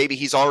you. Maybe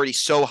he's already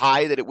so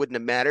high that it wouldn't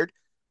have mattered.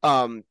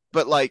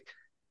 But like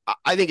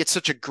I think it's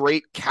such a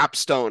great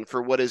capstone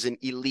for what is an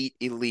elite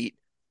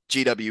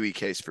GWE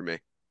case for me.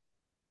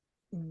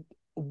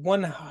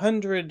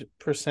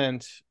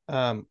 100%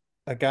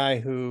 a guy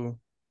who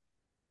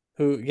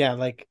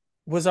like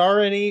was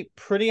already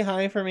pretty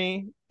high for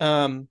me.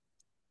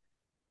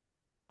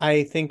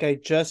 I think I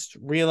just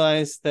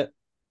realized that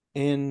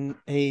in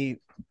a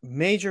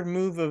major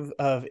move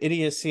of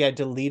idiocy, I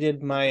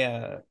deleted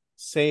my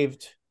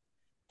saved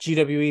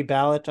GWE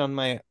ballot on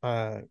my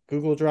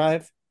Google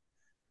Drive.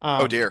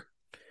 Oh Um, dear.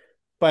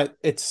 but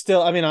it's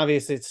still, I mean,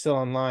 obviously it's still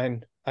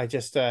online. I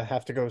just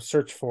have to go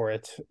search for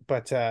it,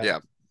 Yeah.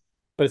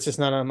 but it's just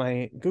not on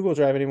my Google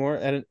Drive anymore.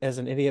 And as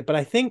an idiot, but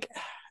I think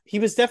he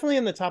was definitely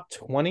in the top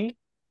 20.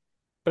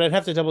 But I'd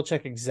have to double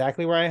check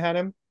exactly where I had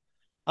him.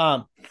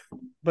 Um,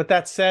 but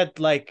that said,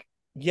 like,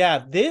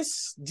 yeah,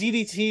 this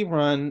DDT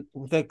run,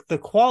 the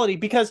quality,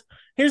 because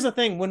here's the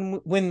thing: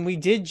 when we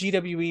did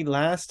GWE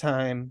last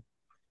time,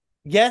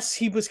 yes,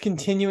 he was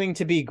continuing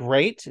to be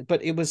great,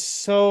 but it was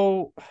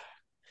so,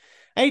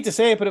 I hate to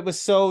say it, but it was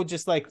so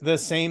just like the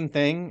same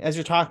thing as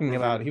you're talking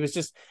about. Mm-hmm. He was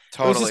just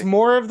it was just Totally.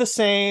 more of the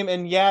same.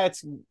 And yeah,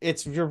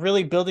 it's you're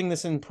really building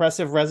this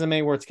impressive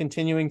resume where it's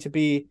continuing to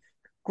be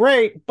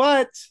great,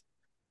 but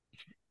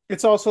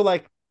it's also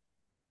like,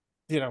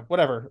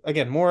 whatever.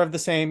 Again, more of the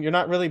same. You're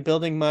not really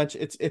building much.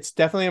 It's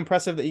definitely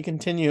impressive that you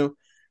continue.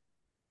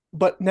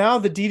 But now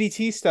the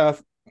DDT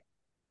stuff,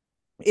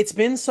 it's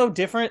been so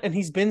different, and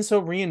he's been so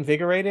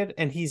reinvigorated,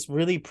 and he's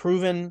really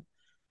proven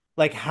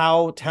like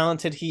how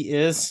talented he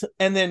is.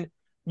 And then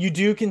you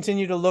do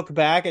continue to look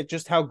back at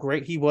just how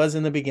great he was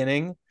in the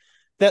beginning.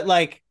 That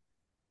like,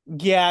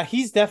 yeah,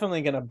 he's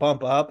definitely gonna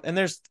bump up. And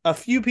there's a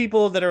few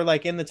people that are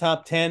like in the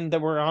top 10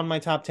 that were on my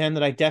top 10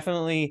 that I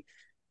definitely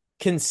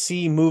can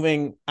see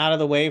moving out of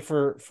the way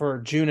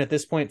for June at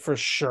this point for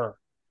sure.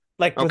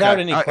 Like without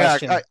Okay. any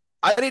question.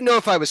 I didn't know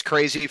if I was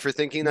crazy for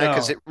thinking that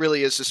because it No.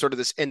 really is just sort of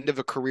this end of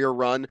a career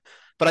run.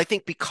 But I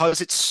think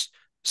because it's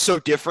so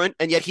different,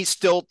 and yet he's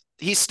still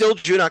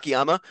Jun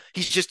Akiyama.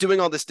 He's just doing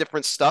all this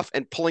different stuff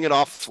and pulling it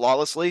off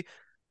flawlessly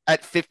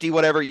at 50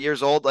 whatever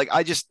years old. Like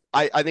I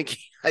think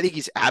I think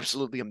he's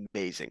absolutely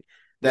amazing.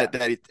 Yeah.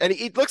 And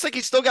it looks like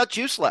he's still got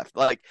juice left.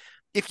 Like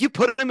if you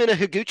put him in a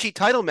Higuchi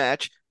title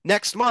match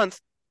next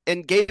month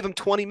and gave him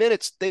 20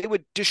 minutes, they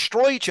would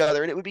destroy each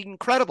other and it would be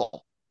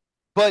incredible.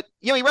 But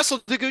he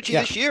wrestled Taguchi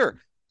Yeah. this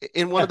year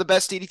in one of Yeah. the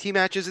best DDT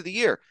matches of the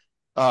year,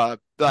 last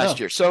No.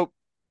 year. So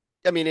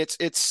I mean, it's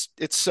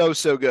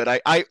so good.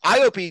 I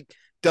hope he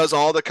does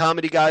all the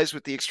comedy guys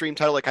with the Extreme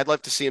title. Like, I'd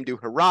love to see him do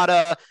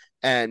Harada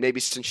and maybe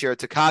Sanshiro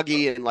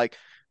Takagi, and like,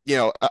 he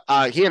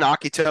and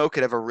Akito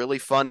could have a really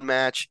fun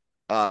match.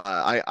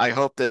 I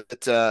hope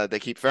that they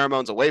keep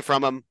pheromones away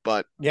from him,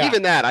 but Yeah,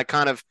 even that, I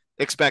kind of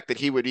expect that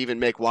he would even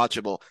make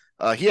watchable.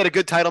 He had a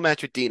good title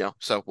match with Dino,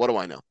 so what do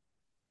I know?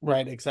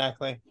 right,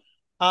 exactly.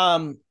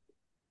 Um,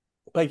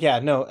 but yeah,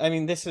 no, I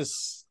mean, this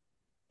is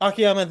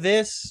Akiyama.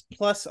 This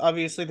plus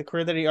obviously the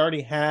career that he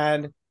already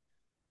had.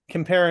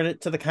 Comparing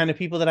it to the kind of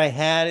people that I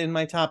had in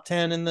my top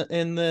 10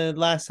 in the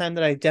last time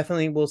that I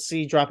definitely will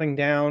see dropping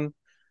down.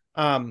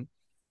 Um,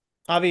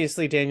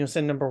 Obviously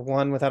Danielson number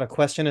one without a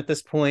question at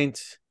this point.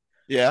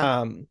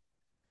 Yeah, Um,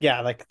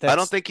 yeah, like I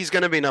don't that's think he's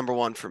going to be number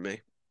one for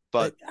me,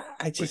 I, but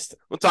I just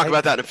we'll talk I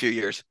about that in a few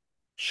years.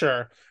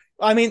 sure.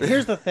 I mean,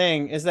 here's the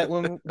thing: is that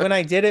when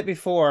I did it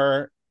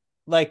before,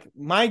 like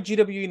my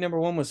GWE number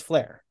one was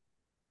Flair,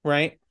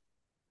 right?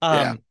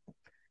 Yeah. Um,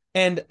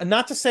 and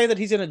not to say that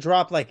he's gonna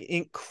drop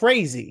like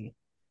crazy,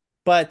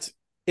 but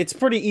it's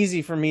pretty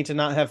easy for me to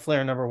not have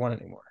Flair number one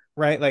anymore,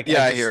 right? Like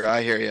Yeah,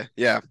 I hear you.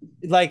 Yeah.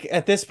 like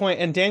at this point,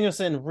 and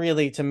Danielson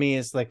really to me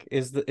is like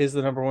is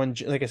the number one.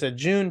 Like I said,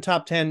 June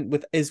top 10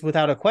 with is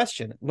without a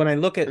question. When I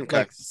look at Okay.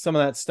 like some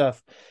of that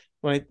stuff,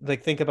 when I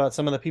like think about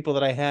some of the people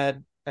that I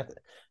had,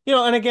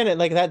 and again, it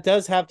like that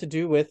does have to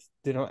do with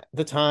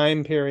the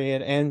time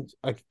period and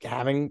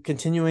having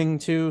continuing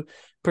to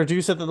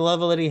produce at the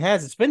level that he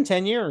has. It's been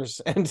 10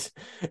 years,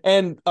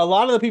 and a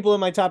lot of the people in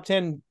my top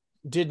 10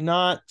 did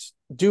not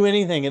do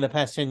anything in the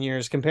past 10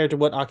 years compared to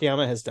what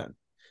Akiyama has done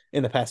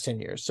in the past 10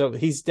 years. So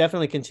he's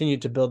definitely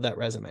continued to build that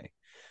resume.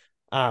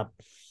 Uh,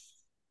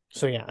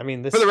 so yeah, I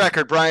mean For this the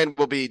record, Brian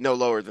will be no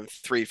lower than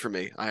 3 for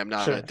me. I am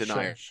not a sure.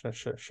 denier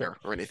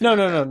or anything No, like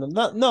no, no, that.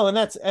 no, no, no,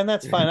 and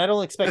that's fine. I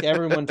don't expect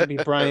everyone to be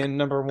Brian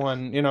number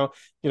one. Yeah.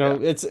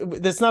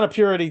 It's not a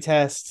purity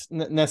test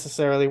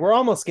necessarily. We're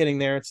almost getting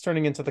there. It's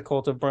turning into the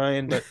cult of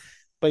Brian, but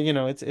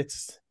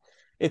it's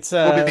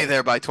We'll be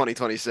there by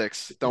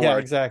 2026. Don't yeah,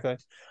 worry. exactly.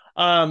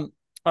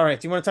 All right.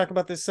 Do you want to talk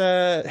about this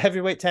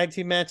heavyweight tag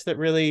team match that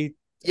really,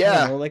 I don't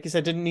Yeah. know, like you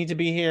said, didn't need to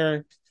be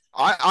here?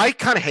 I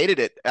kind of hated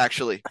it,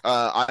 actually.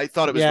 I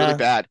thought it was really Yeah,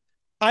 bad.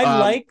 I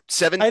liked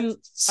Seven I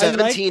liked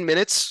 17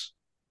 minutes.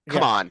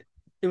 Come yeah, on.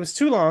 it was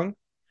too long.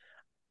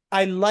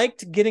 I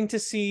liked getting to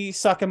see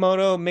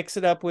Sakamoto mix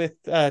it up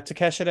with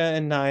Takeshita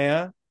and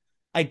Naya.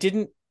 I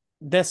didn't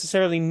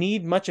necessarily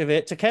need much of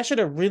it.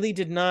 Takeshita really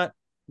did not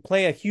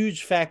play a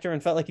huge factor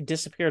and felt like he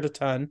disappeared a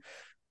ton.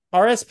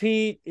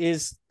 RSP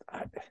is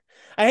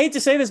I hate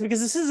to say this because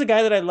this is a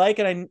guy that I like,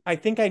 and I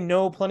think I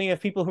know plenty of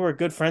people who are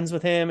good friends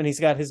with him, and he's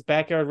got his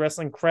backyard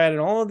wrestling cred and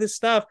all of this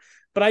stuff.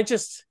 But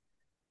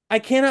I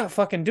cannot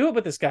fucking do it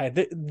with this guy.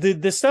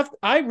 The stuff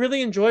I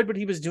really enjoyed what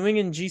he was doing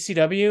in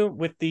GCW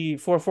with the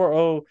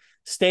 440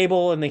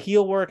 stable and the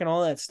heel work and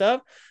all that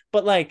stuff.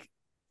 But like,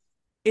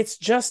 it's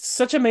just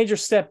such a major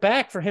step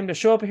back for him to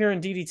show up here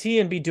in DDT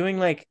and be doing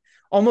like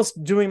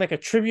almost doing like a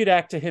tribute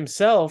act to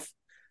himself,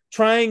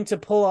 trying to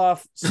pull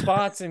off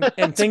spots and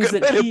That's a things good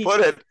that way to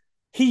put it.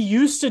 he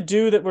used to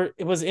do that were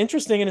it was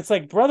interesting. And it's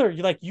like, brother,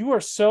 you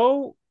are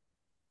so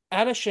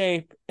out of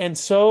shape and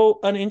so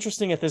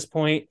uninteresting at this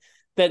point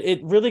that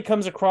it really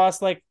comes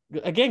across like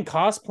again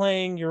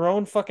cosplaying your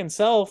own fucking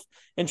self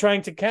and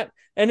trying to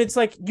and it's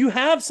like you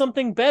have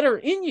something better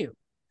in you.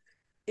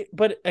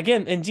 But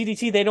again, in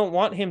DDT, they don't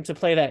want him to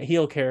play that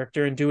heel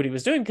character and do what he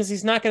was doing because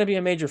he's not going to be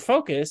a major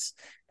focus,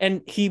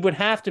 and he would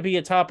have to be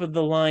a top of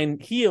the line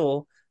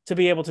heel to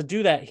be able to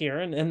do that here,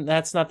 and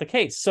that's not the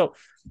case. So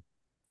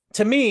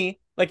to me,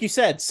 like you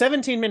said,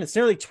 17 minutes,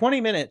 nearly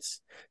 20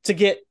 minutes to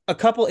get a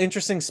couple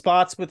interesting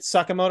spots with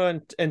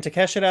Sakamoto and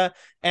Takeshita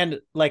and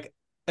like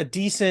a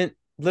decent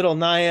little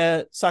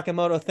Naya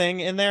Sakamoto thing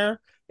in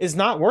there is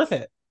not worth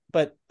it.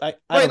 But I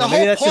Right, don't know.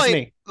 Maybe that's just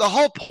me. the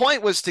whole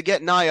point was to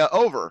get Naya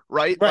over,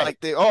 right? Right.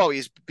 Like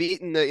he's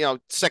beaten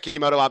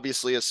Sekimoto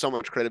obviously has so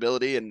much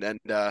credibility and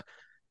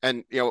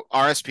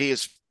RSP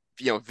is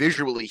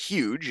visually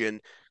huge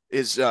and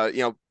is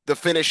the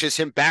finish is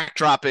him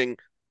backdropping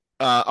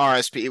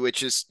RSP,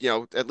 which is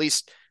at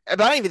least, but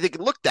I don't even think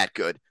it looked that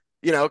good,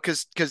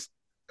 because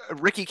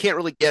Ricky can't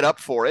really get up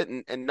for it,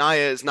 and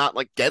Naya is not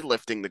like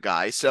deadlifting the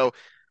guy, so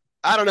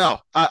I don't know.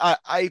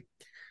 I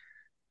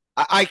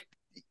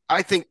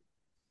I think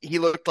he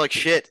looked like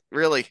shit,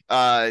 really.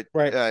 Right.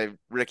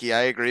 Ricky,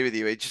 I agree with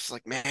you. It's just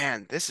like,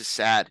 man, this is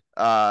sad.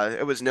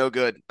 It was no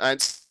good. And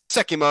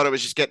Sekimoto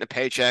was just getting a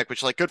paycheck,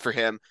 which like good for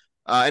him.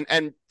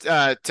 And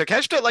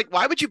Takeshita, like,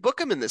 why would you book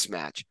him in this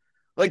match?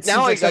 Like It now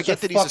seems I like such a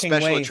get that he's a fucking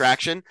special waste.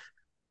 attraction,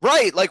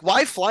 right? Like,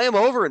 why fly him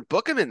over and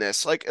book him in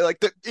this? You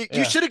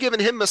Yeah. should have given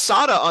him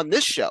Masada on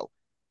this show.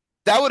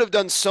 That would have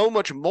done so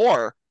much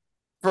more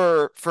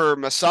for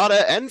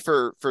Masada and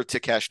for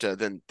Takeshita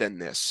than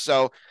this.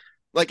 So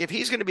like if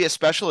he's going to be a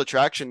special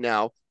attraction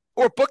now,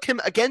 or book him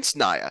against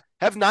Naya,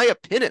 have Naya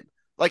pin him.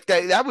 Like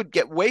that would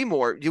do way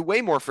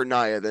more for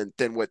Naya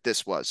than what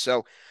this was.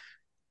 So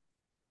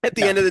at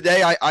the Yeah. end of the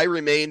day, I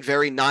remain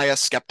very Naya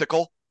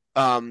skeptical.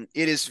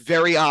 It is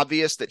very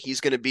obvious that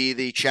he's going to be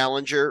the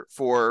challenger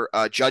for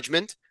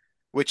Judgment,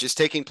 which is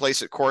taking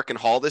place at Cork and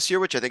Hall this year,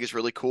 which I think is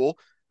really cool.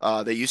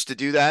 They used to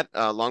do that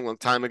a long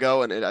time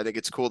ago, and I think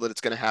it's cool that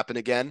it's going to happen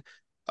again.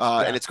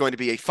 And it's going to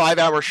be a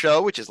 5-hour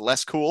show, which is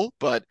less cool,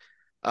 but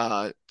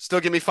still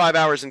give me 5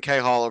 hours in K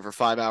Hall over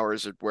 5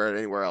 hours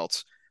anywhere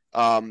else.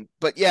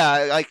 But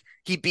yeah, like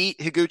he beat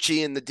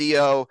Higuchi in the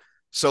DO,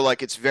 so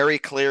like it's very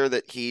clear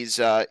that he's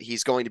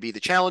going to be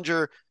the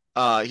challenger.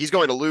 He's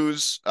going to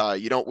lose.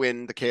 You don't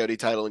win the KOD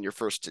title in your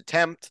first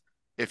attempt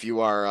if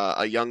you are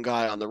a young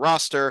guy on the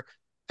roster.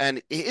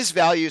 And his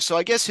value, so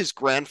I guess his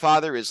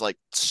grandfather is like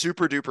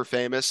super duper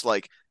famous,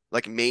 like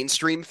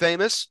mainstream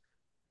famous.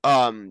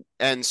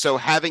 And so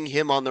having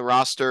him on the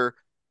roster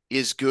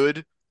is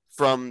good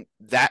from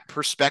that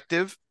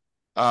perspective.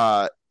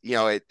 I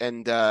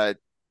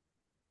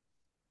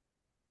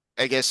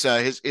guess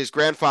his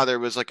grandfather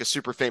was like a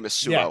super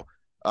famous sumo,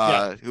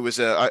 who was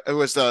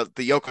the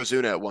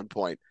Yokozuna at one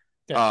point.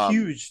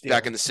 Huge deal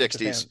back in the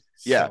 60s.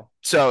 Yeah.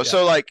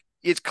 So like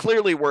it's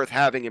clearly worth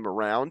having him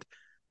around.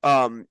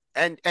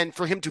 And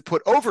for him to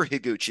put over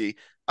Higuchi,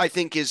 I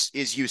think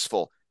is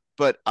useful.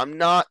 But I'm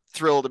not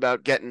thrilled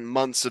about getting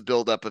months of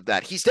buildup of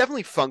that. He's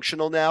definitely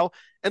functional now.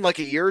 And like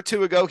a year or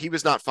two ago, he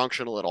was not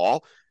functional at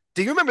all.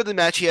 Do you remember the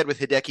match he had with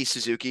Hideki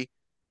Suzuki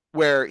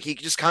where he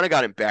just kind of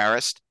got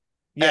embarrassed?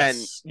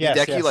 Yes. And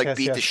Hideki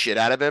beat the shit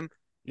out of him.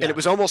 Yeah. And it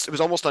was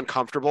almost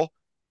uncomfortable.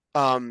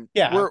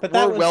 We're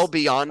well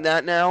beyond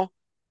that now.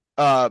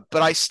 But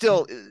I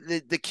still,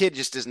 the kid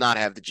just does not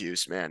have the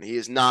juice, man. He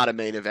is not a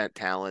main event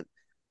talent.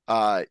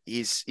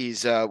 He's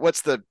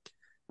what's the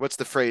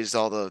phrase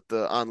all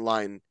the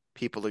online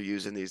people are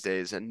using these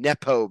days? A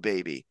nepo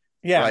baby.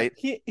 Yeah, right?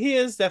 He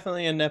is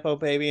definitely a nepo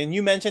baby. And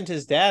you mentioned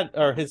his dad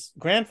or his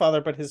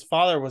grandfather, but his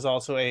father was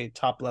also a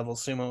top level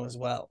sumo as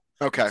well.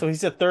 Okay. So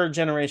he's a third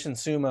generation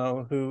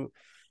sumo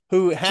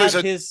who had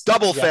his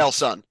double fail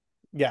son.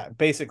 Yeah,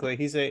 basically.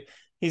 He's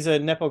a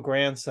nepo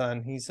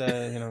grandson. He's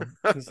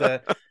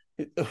Elliot.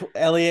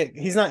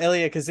 He's not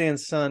Elliot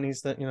Kazan's son.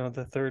 He's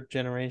the third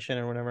generation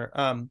or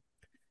whatever.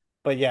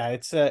 But yeah,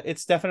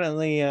 it's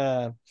definitely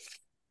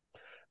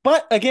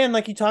but again,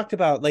 like you talked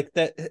about, like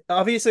that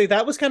obviously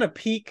that was kind of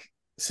peak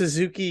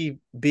Suzuki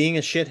being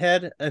a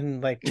shithead,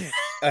 and like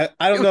I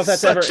don't know if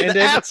that's ever ended.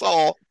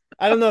 Asshole.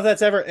 I don't know if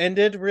that's ever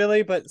ended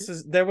really, but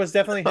there was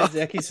definitely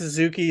Hideki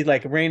Suzuki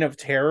like reign of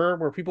terror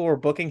where people were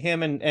booking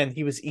him and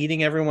he was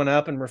eating everyone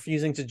up and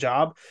refusing to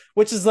job,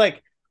 which is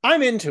like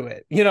I'm into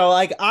it.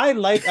 Like I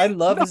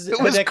love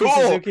Hideki cool.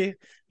 Suzuki.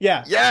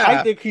 Yeah.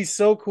 I think he's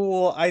so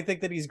cool. I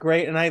think that he's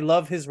great, and I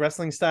love his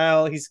wrestling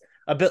style. He's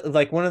a bit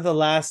like one of the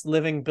last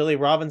living Billy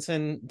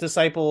Robinson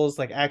disciples,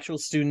 like actual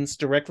students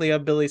directly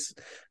of Billy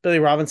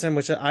Robinson,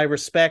 which I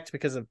respect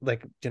because of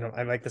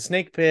I like the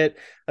Snake Pit.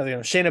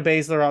 Shayna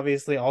Baszler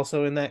obviously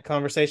also in that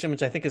conversation,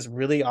 which I think is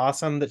really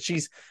awesome that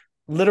she's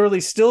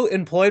literally still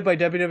employed by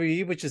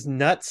WWE, which is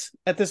nuts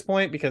at this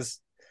point because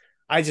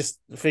I just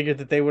figured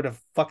that they would have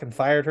fucking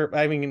fired her.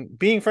 I mean,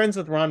 being friends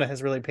with Ronda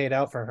has really paid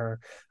out for her.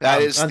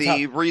 That is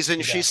the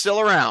reason she's still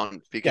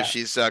around, because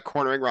she's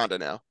cornering Ronda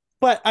now.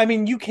 But I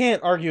mean, you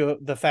can't argue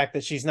the fact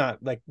that she's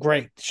not like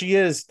great. She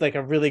is like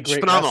a really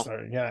great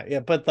wrestler.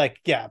 Yeah. But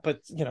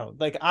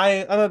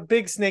I'm a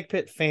big Snake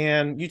Pit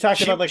fan. You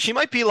talked about she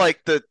might be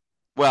like go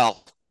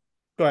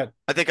ahead.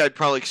 I think I'd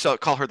probably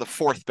call her the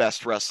fourth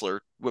best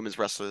women's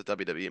wrestler that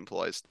WWE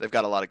employs. They've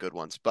got a lot of good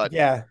ones, but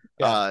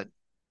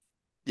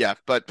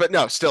but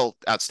no, still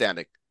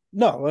outstanding.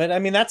 No, I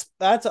mean that's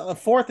a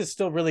fourth is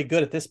still really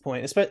good at this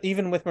point, especially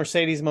even with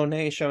Mercedes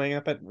Moné showing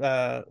up at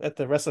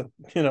the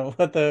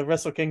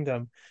Wrestle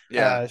Kingdom.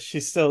 Yeah,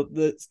 she's still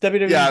the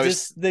WWE. Yeah,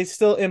 they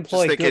still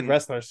employ good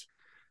wrestlers.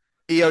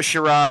 Io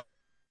Shirai,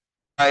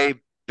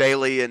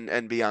 Bailey,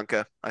 and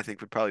Bianca, I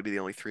think would probably be the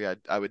only three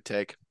I would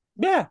take.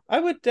 Yeah, I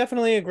would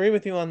definitely agree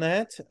with you on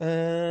that.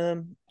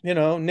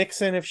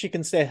 Nixon, if she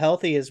can stay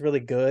healthy, is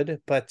really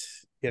good, but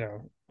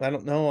I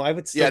don't know. I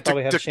would still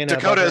probably have Shayna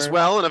Dakota as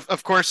well, and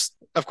of course,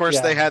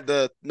 they had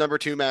the number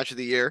 2 match of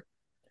the year.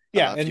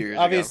 Yeah, and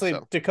obviously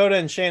Dakota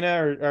and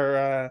Shayna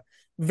are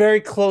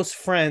very close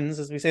friends,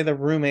 as we say, they're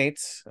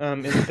roommates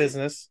in the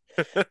business.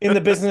 In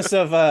the business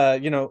of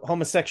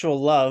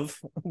homosexual love,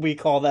 we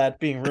call that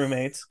being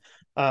roommates.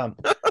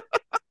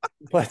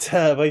 But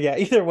yeah,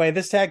 either way,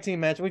 this tag team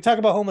match, we talk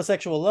about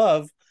homosexual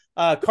love.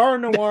 Cara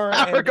Noir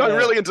we're going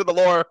really into the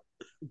lore.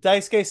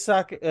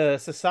 Daisuke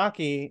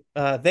Sasaki,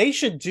 they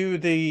should do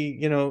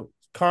the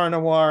Cara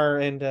Noir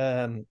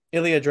and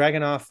Ilya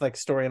Dragunov like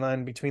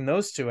storyline between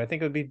those two. I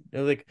think it would be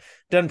like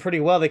done pretty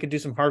well. They could do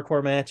some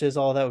hardcore matches.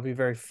 All that would be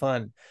very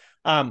fun.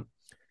 They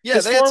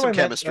had some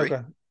chemistry.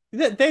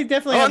 They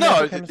definitely. Oh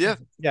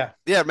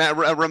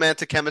no!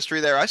 Romantic chemistry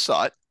there. I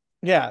saw it.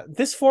 Yeah,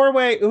 this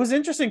 4-way, it was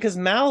interesting because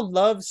Mao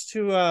loves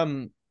to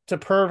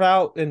perv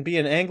out and be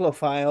an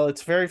Anglophile.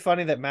 It's very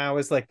funny that Mao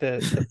is like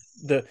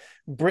the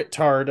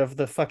Brit-tard of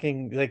the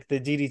fucking like the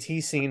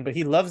DDT scene, but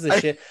he loves this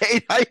shit.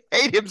 I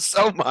hate him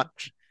so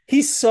much.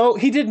 He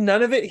did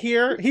none of it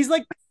here. He's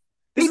like,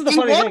 this is the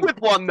funny thing. He won with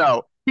one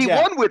though. He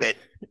Yeah. won with it.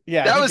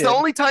 Yeah, That he was the did.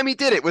 only time he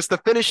did it, was the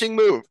finishing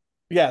move.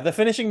 Yeah, the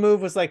finishing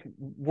move was like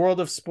World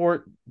of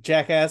Sport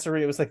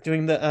jackassery. It was like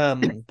doing the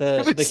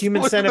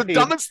human Was the centipede.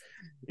 dumbest.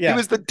 It Yeah,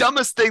 was the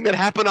dumbest thing that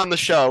happened on the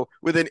show,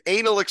 with an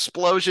anal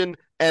explosion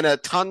and a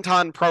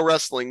Tauntaun pro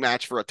wrestling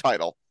match for a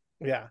title.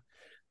 yeah.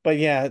 But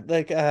yeah,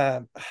 like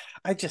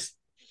I just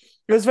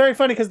it was very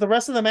funny because the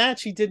rest of the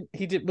match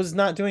he was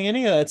not doing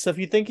any of that stuff.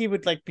 You think he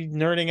would like be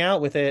nerding out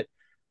with it,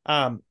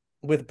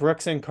 with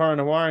Brooks and Cara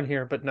Noir in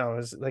here, but no, it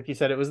was like you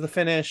said, it was the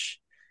finish,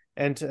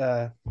 and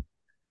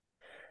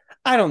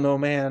I don't know,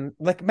 man.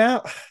 Like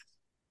Mao,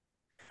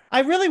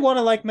 I really want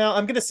to like Mao.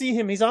 I'm gonna see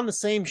him. He's on the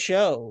same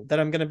show that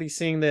I'm gonna be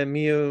seeing the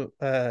Miyu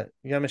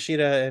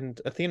Yamashita and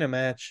Athena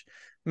match.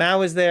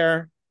 Mao is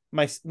there.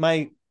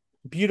 My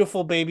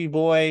beautiful baby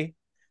boy,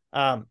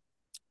 um,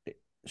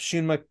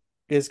 Shunma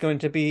is going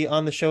to be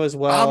on the show as Ah,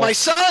 well. my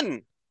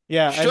son!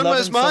 Yeah, I love Shunma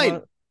is him so mine.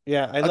 much.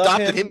 Yeah, I love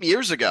Adopted him him.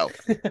 years ago.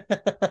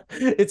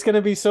 It's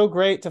gonna be so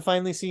great to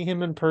finally see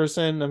him in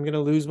person. I'm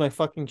gonna lose my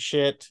fucking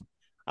shit.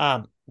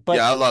 Yeah, But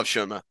I love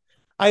Shunma.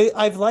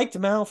 I've liked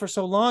Mao for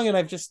so long,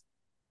 and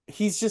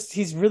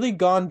he's really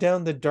gone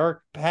down the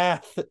dark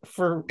path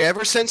for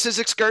Ever since his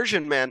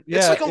excursion, man.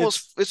 It's yeah, like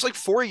it's like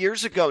 4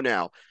 years ago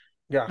now.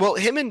 yeah, Well,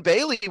 him and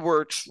Bailey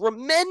were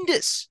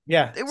tremendous.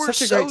 yeah, They were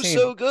such a great so, team.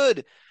 so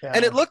good.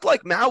 And Yeah, it looked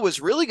like Mao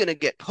was really going to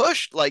get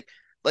pushed. Like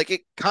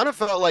it kind of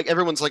felt like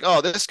everyone's like,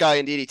 oh, this guy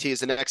in DDT is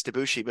the next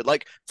Ibushi. But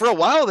like for a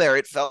while there,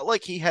 it felt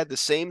like he had the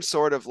same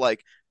sort of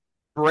like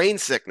brain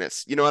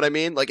sickness. You know what I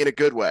mean? Like in a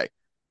good way.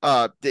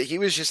 That he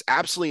was just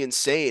absolutely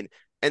insane.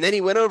 And then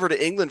he went over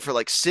to England for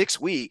like 6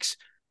 weeks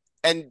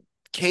and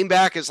came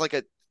back as like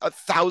a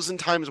thousand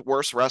times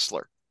worse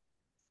wrestler.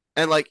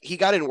 And like he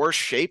got in worse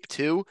shape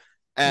too.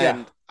 yeah,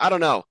 And I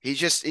don't know.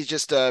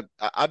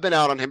 I've been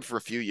out on him for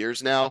a few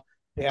years now.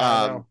 yeah.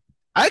 I Um, know.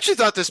 I actually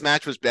thought this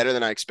match was better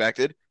than I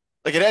expected.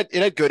 Like it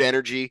had good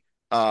energy.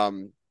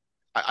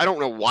 I don't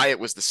know why it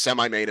was the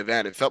semi-main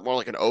event. It felt more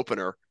like an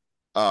opener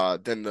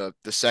than the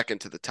second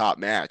to the top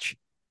match.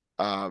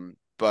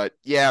 But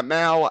yeah,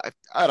 Mao,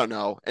 I don't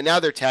know. And now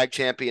they're tag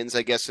champions,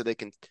 I guess, so they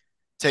can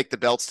take the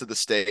belts to the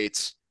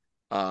States.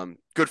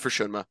 Good for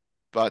Shunma.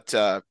 But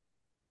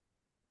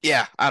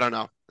yeah, I don't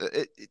know.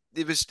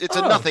 It's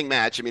a Oh, nothing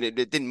match. I mean, it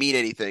didn't mean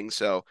anything,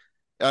 so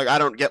I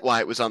don't get why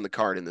it was on the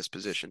card in this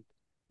position.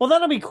 well,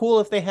 that'll be cool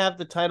if they have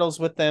the titles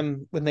with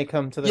them when they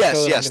come to the show Yes,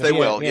 that I'm yes, going to they be at.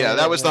 will. Yeah, Yeah,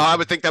 yeah, I yeah.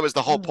 would think that was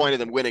the whole point of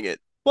them winning it.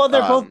 Well,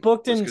 they're both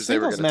booked Was in because they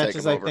were singles going to take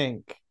matches, him I over.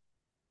 think.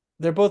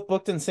 They're both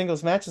booked in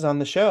singles matches on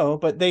the show,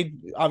 but they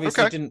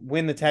obviously Okay, didn't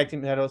win the tag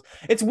team titles.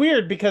 It's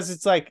weird because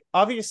it's like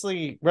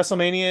obviously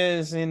WrestleMania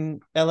is in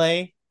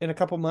LA in a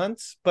couple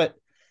months, but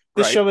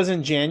this right. show is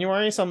in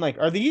January. So I'm like,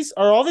 are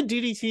all the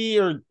DDT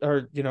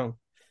or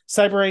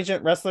Cyber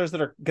Agent wrestlers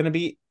that are going to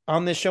be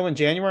on this show in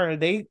January? Are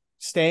they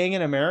staying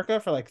in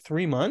America for like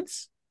 3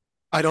 months?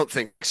 I don't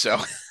think so.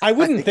 I I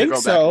wouldn't think they're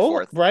think going back and so,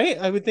 forth. right?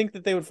 I would think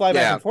that they would fly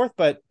back Yeah, and forth,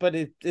 but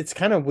it's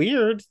kind of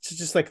weird to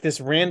just like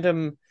this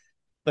random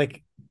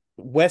like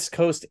West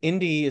Coast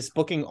indie is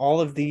booking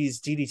all of these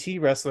DDT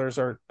wrestlers,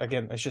 or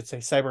again, I should say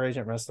Cyber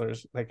Agent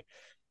wrestlers, like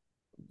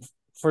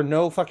for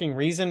no fucking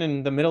reason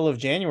in the middle of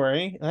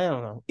January. I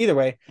don't know. Either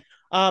way,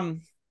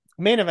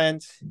 main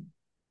event.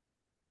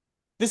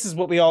 This is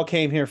what we all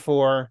came here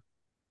for.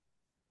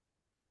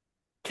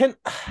 Can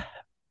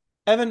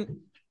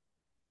Evan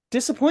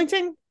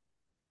disappointing,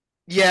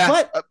 yeah,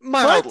 but but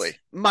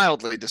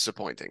mildly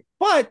disappointing.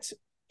 but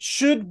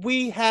should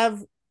we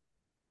have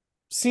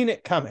seen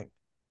it coming?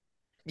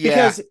 Yeah,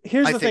 Because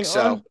here's I the think thing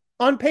so.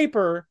 on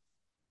paper,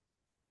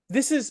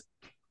 this is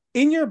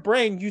in your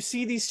brain, you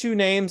see these two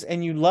names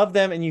and you love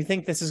them and you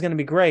think this is going to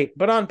be great.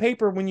 But on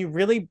paper, when you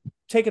really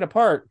take it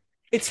apart,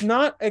 it's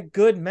not a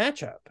good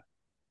matchup.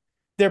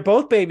 They're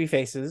both baby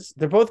faces.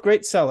 They're both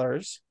great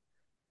sellers.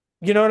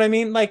 You know what I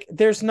mean? Like,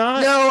 there's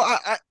not.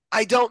 No,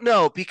 I don't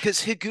know,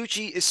 because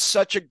Higuchi is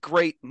such a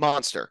great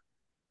monster,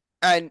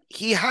 and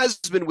he has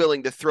been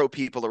willing to throw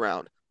people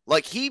around.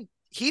 Like he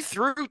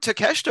threw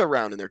Takeshita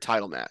around in their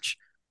title match,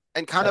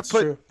 and kind of That's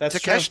put true.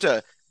 That's true.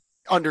 Takeshita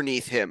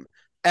underneath him.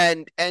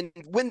 And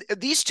when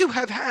these two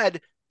have had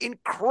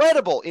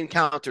incredible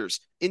encounters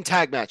in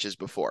tag matches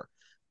before,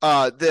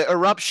 the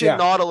Eruption Yeah.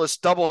 Nautilus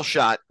double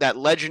shot, that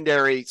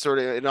legendary sort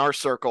of in our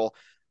circle,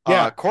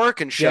 Yeah.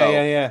 Korakuen Yeah. Yeah. show,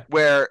 Yeah.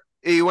 where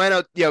he went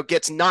out,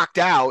 gets knocked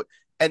out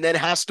and then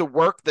has to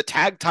work the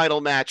tag title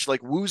match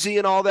like Woozy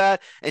and all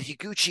that. And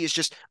Higuchi is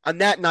just on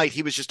that night,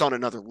 he was just on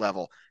another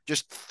level,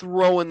 just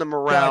throwing them God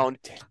around,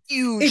 damn.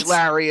 huge It's.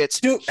 lariats,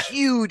 Dude.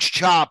 huge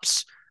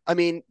chops. I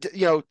mean,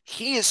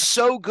 he is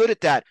so good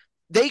at that.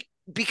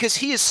 Because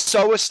he is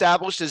so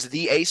established as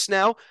the ace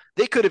now,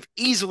 they could have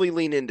easily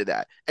leaned into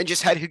that and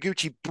just had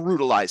Higuchi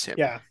brutalize him.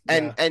 Yeah.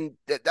 And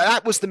Yeah.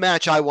 that was the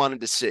match I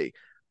wanted to see.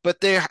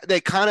 But they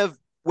kind of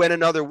went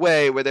another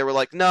way where they were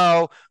like,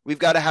 no, we've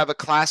got to have a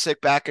classic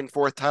back and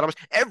forth title match.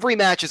 Every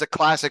match is a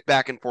classic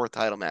back and forth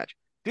title match.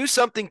 Do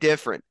something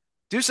different.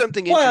 Do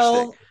something interesting.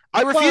 Well,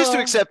 I refuse to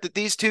well, accept that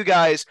these two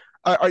guys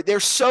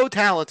they're so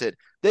talented,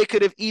 they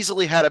could have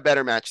easily had a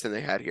better match than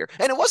they had here.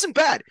 And it wasn't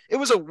bad. It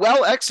was a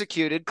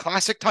well-executed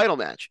classic title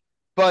match.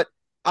 But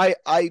I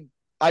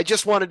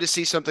just wanted to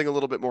see something a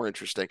little bit more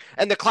interesting.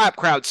 And the clap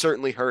crowd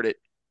certainly heard it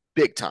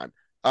big time.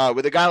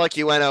 With a guy like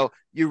Ueno,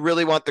 you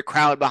really want the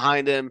crowd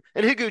behind him.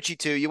 And Higuchi,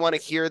 too. You want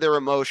to hear their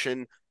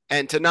emotion.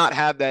 And to not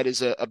have that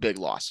is a big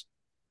loss.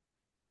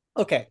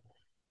 Okay.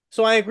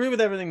 So I agree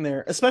with everything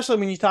there, especially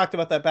when you talked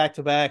about that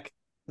back-to-back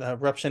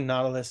Eruption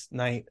Nautilus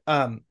night.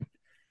 And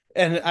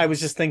I was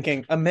just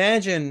thinking,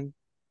 imagine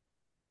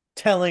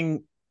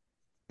telling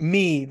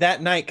me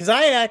that night, because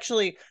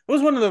it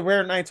was one of the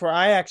rare nights where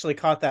I actually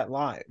caught that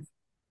live,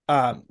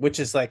 which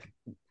is like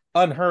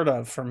unheard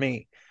of for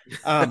me.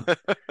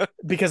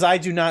 Because I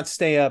do not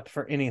stay up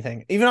for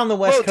anying, even on the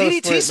West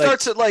Coast. DDT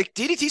starts at like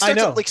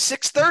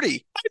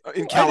 6:30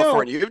 in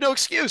California. You have no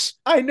excuse.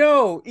 I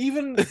know.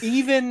 Even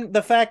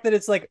the fact that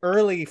it's like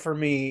earlier for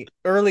me,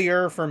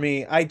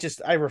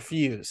 I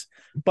refuse.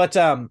 But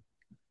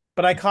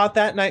I caught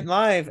that night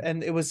live,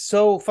 and it was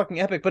so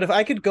fucking epic. But if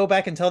I could go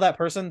back and tell that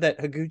person that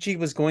Higuchi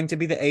was going to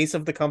be the ace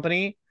of the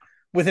company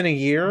within a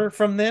year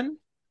from then,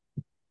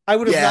 I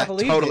would have not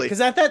believed it.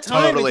 Because at that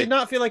time, it did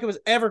not feel like it was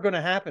ever going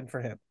to happen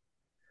for him.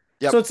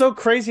 Yep. So it's so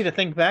crazy to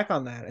think back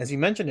on that, as you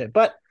mentioned it.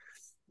 But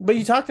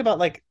you talked about,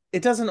 like,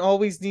 it doesn't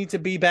always need to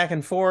be back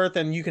and forth,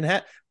 and you can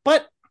have.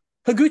 But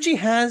Higuchi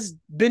has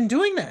been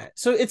doing that,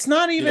 so it's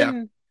not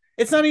even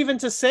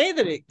to say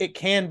that it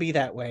can be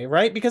that way,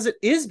 right? Because it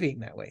is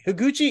being that way.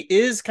 Higuchi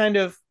is kind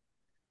of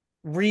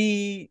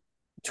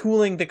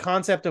retooling the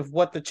concept of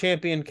what the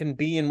champion can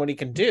be and what he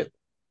can do.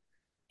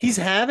 He's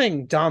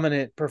having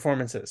dominant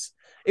performances.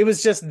 It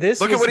was just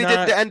this. Look at what he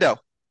did to Endo.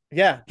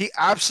 Yeah. He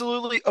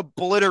absolutely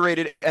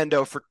obliterated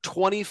Endo for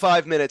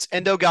 25 minutes.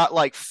 Endo got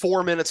like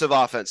 4 minutes of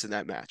offense in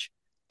that match.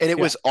 And it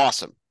was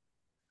awesome.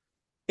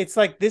 It's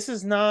like, this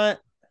was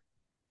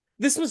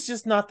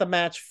just not the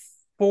match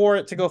for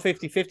it to go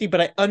 50-50, but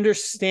I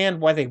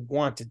understand why they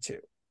wanted to.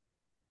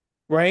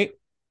 Right?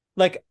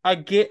 Like, I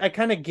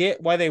kind of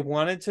get why they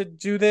wanted to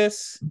do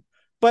this,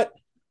 but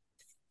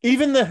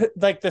even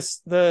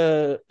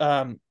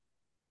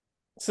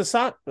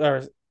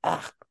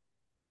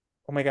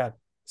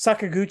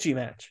Sakaguchi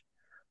match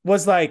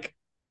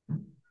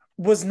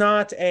was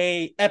not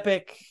a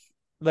epic,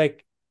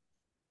 like,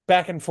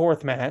 back and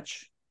forth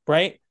match,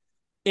 right?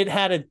 It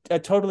had a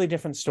totally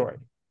different story.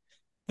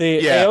 The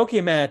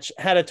Aoki match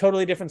had a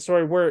totally different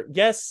story where,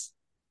 yes,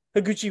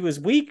 Higuchi was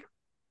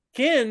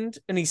weakened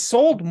and he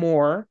sold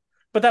more,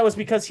 but that was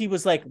because he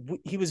was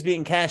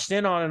being cashed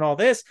in on and all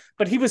this,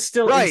 but he was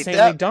still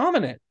insanely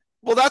dominant.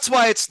 Well, that's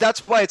why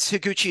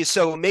Higuchi is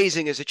so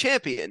amazing as a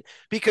champion,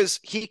 because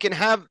he can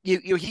have he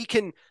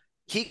can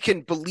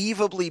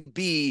believably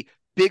be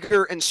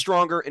bigger and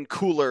stronger and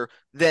cooler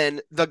than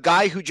the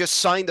guy who just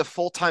signed a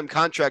full-time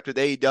contract with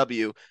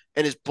AEW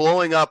and is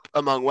blowing up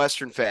among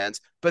Western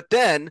fans. But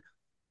then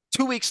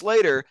 2 weeks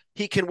later,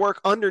 he can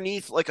work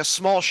underneath like a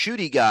small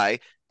shooty guy,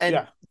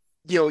 and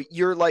you're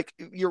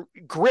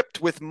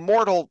gripped with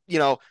mortal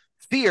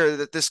fear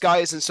that this guy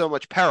is in so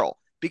much peril,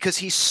 because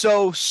he's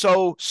so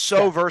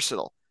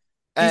versatile.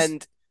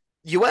 And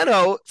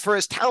Ueno, for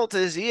as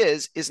talented as he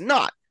is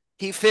not.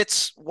 He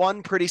fits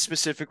one pretty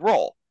specific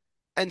role.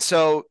 And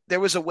so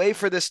there was a way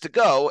for this to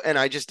go, and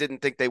I just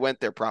didn't think they went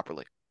there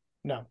properly.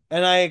 No,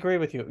 and I agree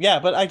with you. Yeah,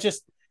 but I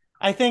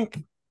think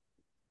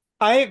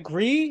I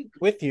agree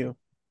with you.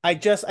 I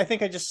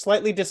think I just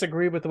slightly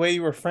disagree with the way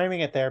you were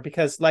framing it there,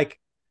 because, like,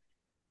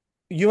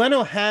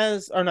 Higuchi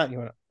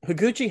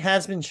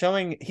has been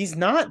showing he's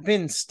not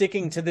been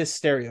sticking to this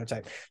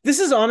stereotype.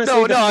 This is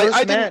honestly the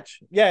first match.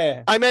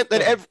 Yeah. I meant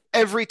that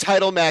every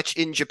title match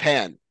in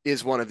Japan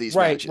is one of these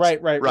matches.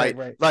 Right.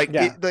 Like,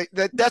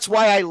 that's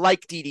why I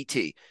like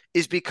DDT,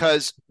 is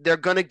because they're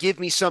going to give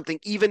me something,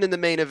 even in the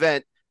main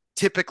event,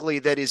 typically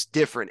that is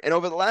different. And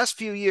over the last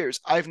few years,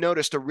 I've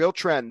noticed a real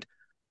trend.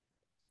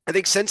 I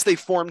think since they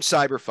formed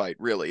Cyberfight,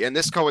 really, and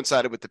this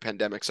coincided with the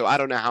pandemic, so I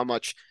don't know how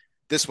much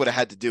this would have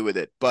had to do with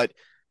it. But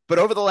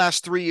over the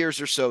last 3 years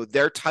or so,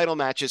 their title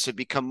matches have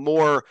become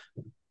more,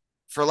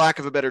 for lack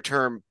of a better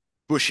term,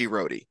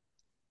 bushy-roady.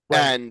 Right.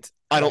 And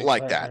I don't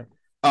like that.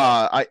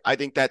 Right. I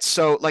think that's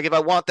so, like, if I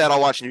want that, I'll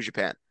watch New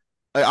Japan.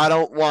 I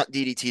don't want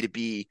DDT to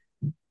be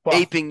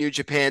aping New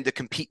Japan to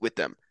compete with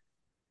them.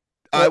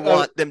 I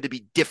want them to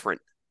be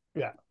different.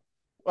 Yeah.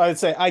 I'd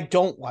say I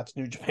don't watch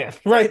New Japan,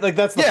 right? Like,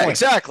 that's the point.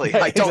 Exactly.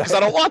 I don't, because I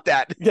don't want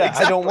that. Yeah,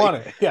 exactly. I don't want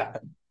it. Yeah.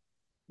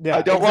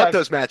 I don't want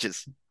those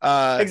matches.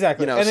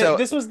 Exactly.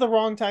 This was the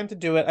wrong time to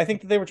do it. I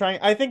think that they were trying.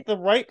 I think the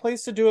right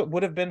place to do it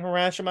would have been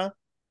Hiroshima,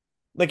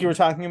 like you were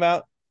talking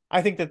about.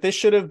 I think that this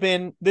should have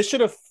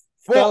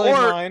fell in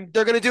line.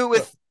 They're going to do it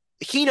with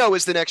Hino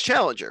as the next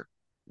challenger.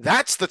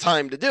 That's the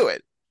time to do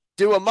it.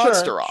 Do a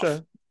monster off.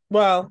 Sure.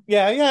 Well,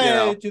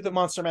 yeah. Do the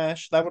monster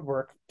mash. That would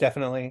work,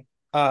 definitely.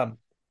 But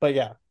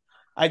yeah.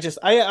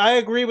 I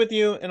agree with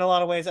you in a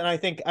lot of ways, and I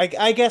think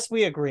I guess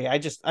we agree. I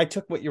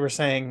took what you were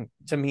saying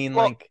to mean,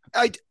 like,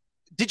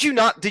 did you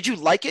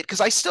like it?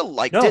 Because I still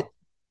liked it.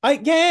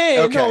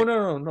 Okay.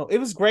 No. It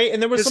was great,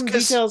 and there were some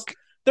details.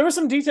 There were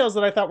some details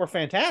that I thought were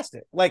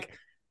fantastic. Like,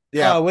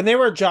 Yeah. when they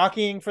were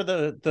jockeying for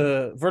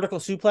the vertical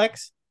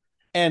suplex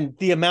and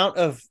the amount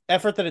of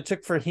effort that it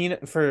took for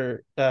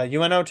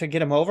Ueno to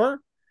get him over,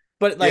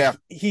 but like Yeah.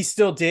 he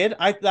still did.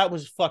 That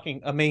was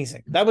fucking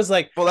amazing. That was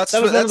like Well, that was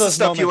one of that's the those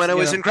stuff moments, Ueno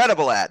you is know.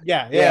 incredible at.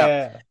 Yeah, yeah, Yeah.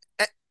 yeah,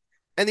 yeah.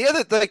 And the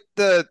other, like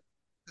the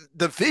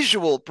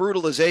visual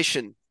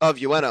brutalization of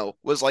Ueno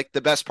was like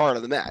the best part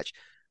of the match.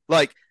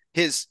 Like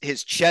his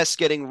chest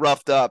getting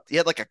roughed up. He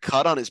had like a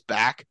cut on his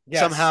back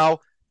Yes. somehow.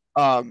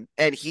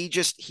 And he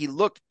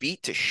looked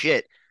beat to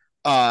shit.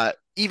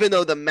 Even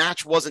though the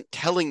match wasn't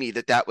telling me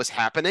that that was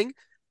happening.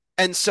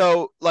 And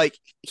so like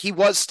he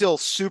was still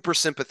super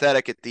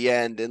sympathetic at the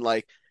end, and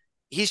like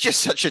he's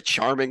just such a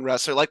charming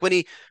wrestler. Like when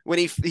he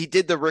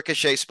did the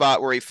Ricochet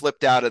spot where he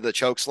flipped out of the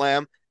choke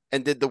slam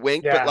and did the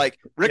wink, but Yeah. like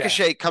Yeah.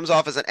 Ricochet comes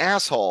off as an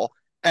asshole,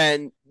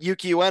 and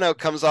Yuki Ueno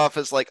comes off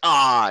as like,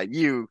 Yeah.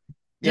 you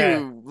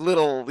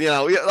little,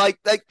 like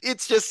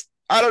it's just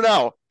I don't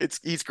know.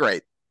 He's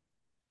great.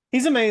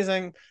 He's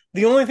amazing.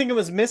 The only thing that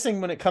was missing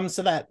when it comes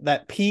to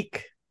that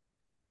peak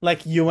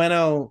like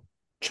Ueno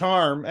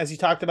charm, as you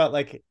talked about,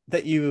 like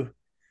that you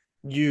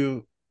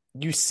you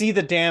see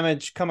the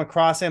damage come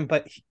across him,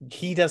 but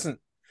he doesn't.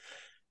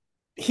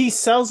 He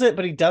sells it,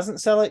 but he doesn't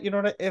sell it. You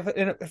know what?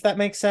 If that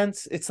makes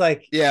sense, it's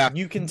like Yeah,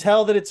 you can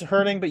tell that it's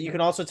hurting, but you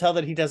can also tell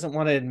that he doesn't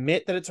want to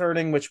admit that it's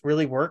hurting, which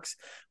really works.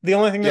 The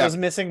only thing that yeah. was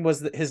missing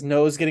was his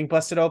nose getting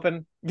busted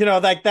open. You know,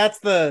 like that's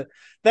the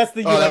Oh, that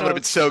would have Ueno.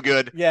 been so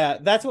good. Yeah,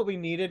 that's what we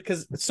needed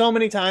because so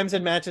many times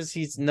in matches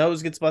his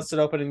nose gets busted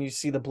open and you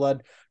see the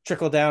blood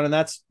trickle down, and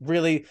that's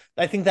really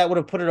I think that would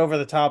have put it over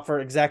the top for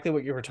exactly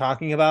what you were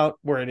talking about,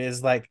 where it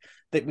is like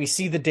that we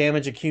see the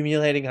damage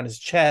accumulating on his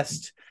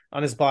chest,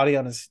 on his body,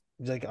 on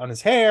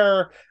his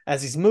hair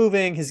as he's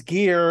moving, his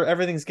gear,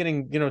 everything's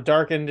getting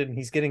darkened and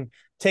he's getting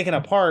taken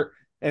apart.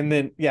 And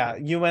then yeah,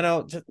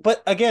 Ueno,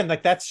 but again,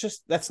 like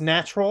that's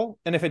natural,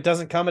 and if it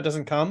doesn't come, it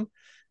doesn't come.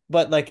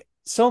 But like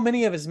so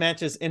many of his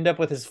matches end up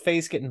with his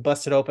face getting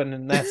busted open,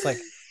 and that's like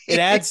it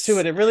adds to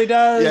it. It really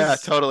Yeah,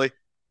 does. totally.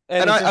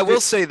 And And it I just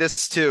will say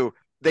this too.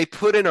 They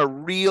put in a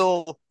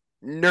real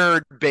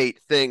nerd bait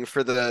thing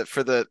for the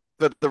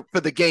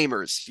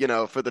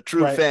gamers, for the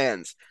true right.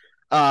 fans,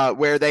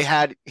 where they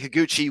had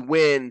Higuchi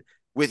win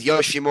with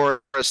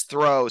Yoshimura's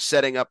throw,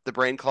 setting up the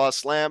brain claw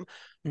slam.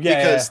 Yeah, yeah.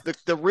 Because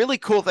the really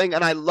cool thing,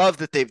 and I love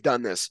that they've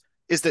done this,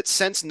 is that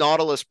since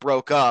Nautilus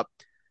broke up,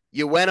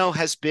 Ueno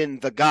has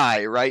been the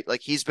guy, right?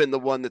 Like he's been the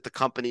one that the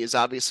company is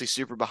obviously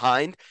super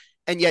behind,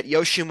 and yet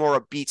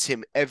Yoshimura beats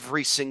him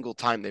every single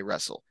time they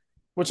wrestle.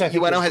 Which I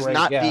think is Ueno has great.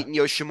 not Yeah. beaten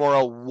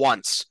Yoshimura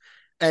once.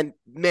 And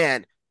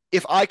man,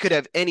 if I could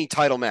have any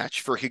title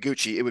match for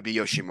Higuchi, it would be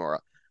Yoshimura.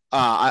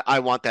 I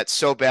want that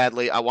so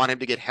badly. I want him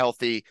to get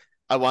healthy.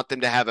 I want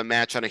them to have a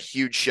match on a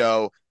huge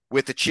show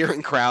with a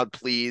cheering crowd,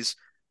 please.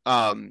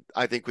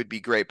 I think would be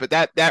great. But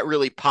that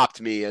really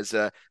popped me as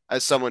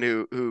someone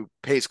who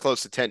pays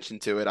close attention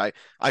to it.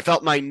 I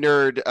felt my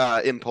nerd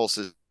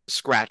impulses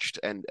scratched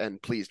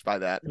and pleased by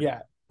that. Yeah.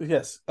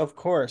 Yes, of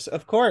course.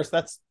 Of course.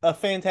 That's a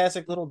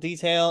fantastic little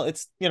detail.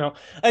 It's,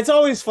 it's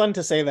always fun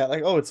to say that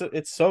like, oh,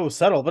 it's so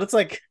subtle, but it's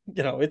like,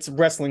 it's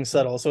wrestling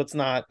subtle, so it's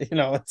not, it's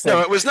No,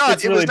 like it was not.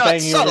 it's It really was not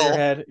banging over your subtle.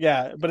 head.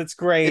 Yeah, but it's If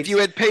great. you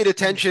had paid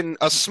attention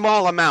a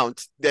small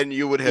amount, then Yeah.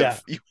 you would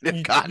have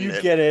gotten You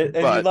it. get it and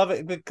you But love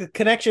it. The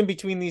connection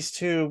between these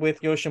two with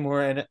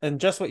Yoshimura and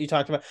just what you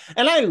talked about.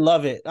 And I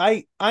love it.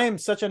 I am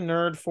such a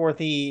nerd for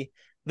the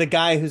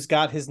guy who's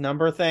got his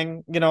number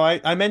thing.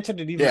 I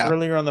mentioned it even yeah,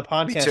 earlier on the me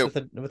podcast too.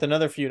 with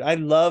another feud. I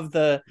love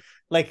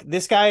like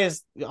this guy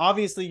is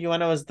obviously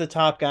Ueno is the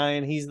top guy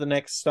and he's the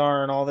next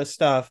star and all this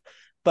stuff.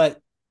 But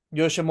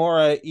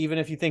Yoshimura, even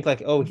if you think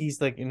like, oh, he's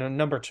like,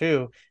 number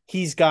two,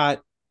 he's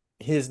got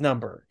his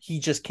number. He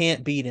just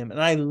can't beat him.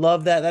 And I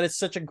love that. That is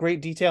such a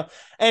great detail.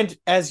 And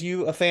as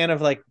you, a fan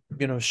of like,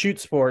 shoot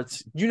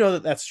sports,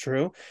 that that's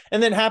true.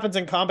 And then happens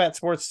in combat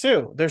sports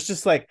too. There's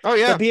just like, Oh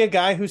there'll yeah, be a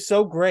guy who's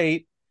so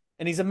great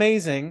and he's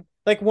amazing.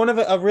 Like one of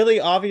a really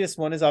obvious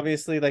one is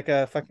obviously like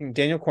a fucking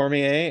Daniel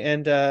Cormier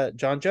and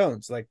John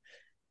Jones. Like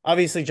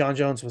obviously John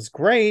Jones was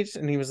great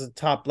and he was a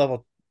top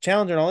level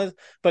challenger and all this,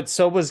 but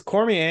so was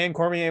Cormier, and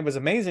Cormier was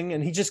amazing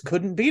and he just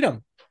couldn't beat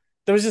him.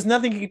 There was just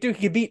nothing he could do.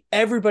 He could beat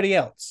everybody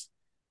else,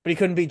 but he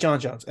couldn't beat John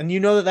Jones. And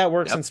that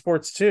works yep, in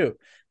sports too.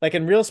 Like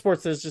in real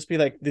sports, there's just be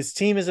like, this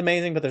team is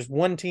amazing, but there's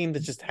one team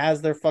that just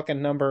has their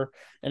fucking number.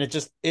 And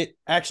it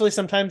actually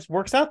sometimes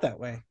works out that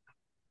way.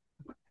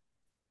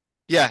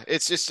 yeah.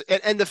 It's just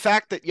and the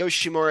fact that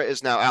Yoshimura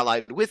is now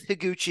allied with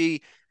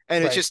Higuchi,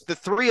 and it's Right. just the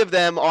three of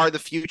them are the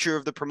future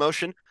of the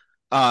promotion.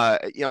 I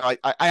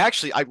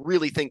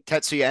really think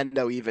Tetsuya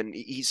Endo, even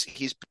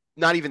he's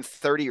not even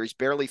 30 or he's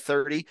barely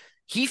 30.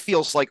 He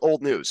feels like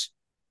old news.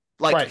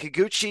 Like Right.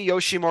 Higuchi,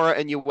 Yoshimura,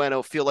 and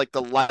Ueno feel like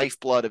the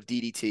lifeblood of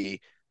DDT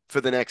for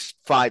the next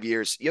 5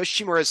 years.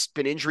 Yoshimura's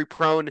been injury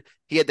prone.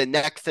 He had the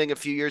neck thing a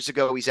few years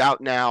ago. He's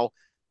out now.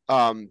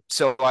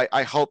 So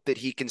I hope that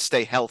he can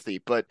stay healthy.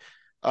 But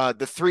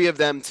the three of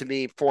them to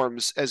me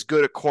forms as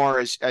good a core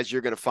as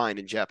you're going to find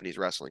in Japanese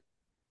wrestling.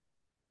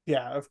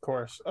 Yeah, of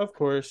course. Of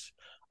course.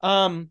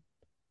 Um,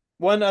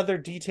 One other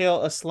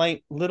detail, a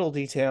slight little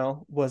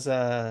detail, was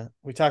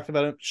we talked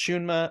about it.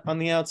 Shunma on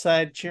the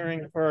outside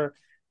cheering for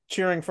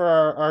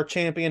our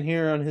champion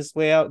here on his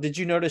way out. Did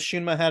you notice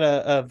Shunma had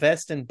a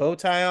vest and bow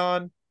tie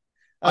on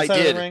I outside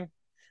of the did. ring?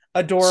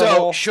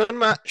 So Adorable.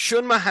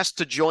 Shunma has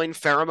to join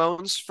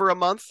Pheromones for a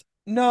month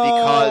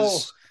No,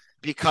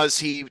 because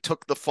he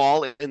took the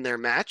fall in their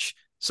match.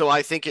 So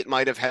I think it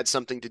might have had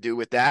something to do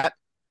with that.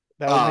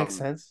 that would make Um,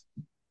 sense.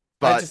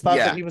 I but just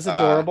thought that yeah, he was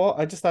adorable.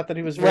 I just thought that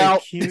he was very well,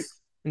 cute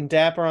and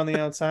dapper on the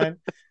outside.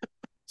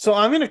 So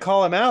I'm gonna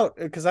call him out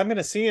because I'm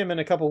gonna see him in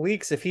a couple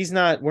weeks. If he's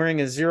not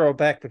wearing a zero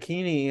back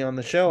bikini on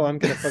the show, I'm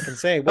gonna fucking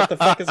say, "What the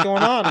fuck is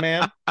going on,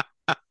 man?"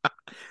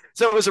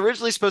 so it was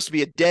originally supposed to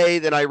be a day.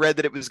 Then I read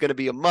that it was going to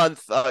be a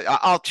month.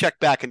 I'll check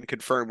back and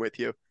confirm with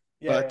you.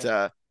 But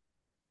Yeah,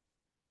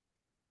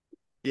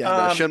 yeah,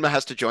 no, yeah. Shunma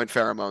has to join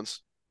Pheromones.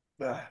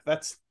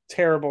 That's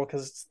terrible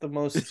because it's the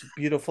most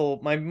beautiful,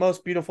 my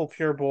most beautiful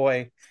pure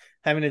boy,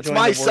 having to It's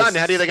join the my son.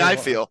 How do you worst think I stable.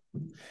 feel?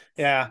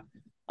 Yeah.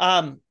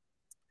 Um.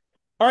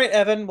 All right,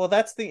 Evan. Well,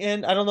 that's the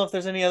end. I don't know if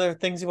there's any other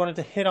things you wanted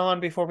to hit on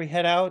before we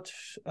head out.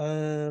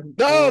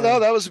 No, no, Or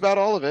that was about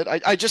all of it.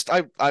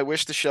 I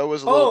wish the show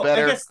was a little oh, I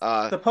better.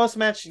 guess the post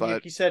match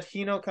But you said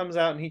Hino comes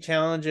out and he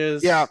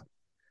yeah, challenges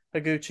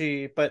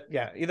Higuchi, but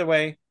yeah, either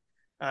way,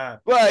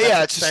 well, that's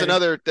yeah, it's just exciting.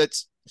 another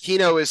that's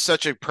Hino is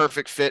such a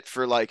perfect fit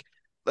for like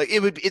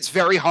it's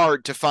very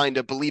hard to find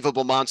a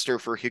believable monster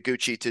for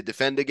Higuchi to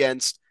defend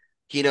against.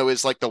 Hino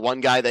is like the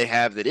one guy they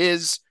have that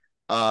is.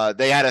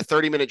 They had a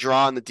 30-minute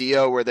draw in the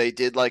Dio where they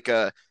did like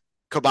a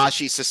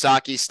Kobashi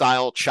Sasaki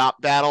style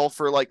chop battle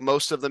for like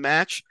most of the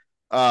match.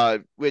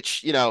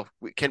 Which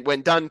can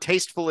when done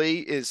tastefully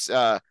is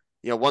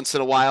once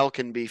in a while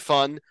can be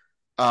fun.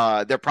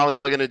 They're probably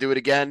going to do it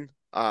again.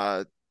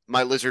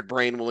 My lizard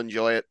brain will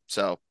enjoy it,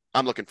 so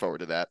I'm looking forward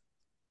to that.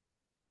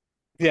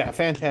 Yeah,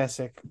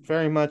 fantastic.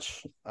 Very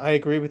much. I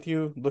agree with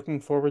you. Looking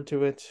forward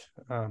to it.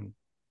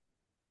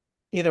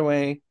 Either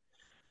way,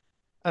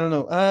 I don't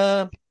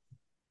know.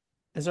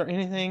 Is there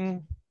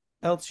anything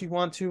else you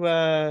want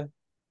to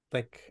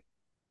like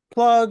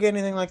plug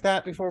anything like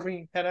that before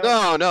we head out?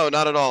 No, no,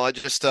 not at all. I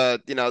just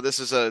this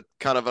is a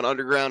kind of an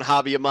underground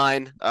hobby of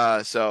mine.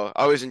 So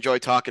I always enjoy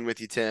talking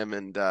with you,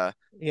 Tim, Yeah,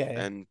 yeah.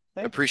 and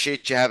Thank you.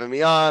 appreciate you having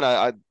me on.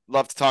 I'd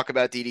love to talk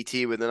about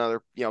DDT with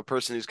another,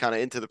 person who's kind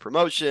of into the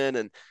promotion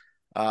and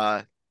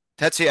uh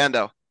Tetsuya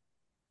Endo.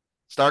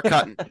 Start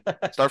cutting.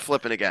 Start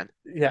flipping again.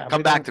 Yeah, we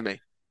Come back don't to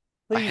me.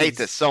 I hate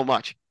this please. so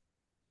much.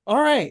 All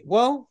right.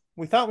 Well,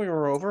 we thought we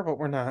were over, but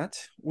we're not.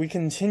 We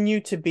continue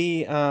to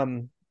be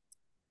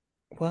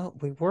well,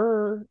 we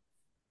were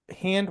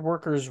hand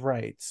workers'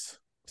 rights.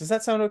 Does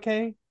that sound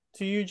okay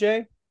to you,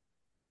 Jay?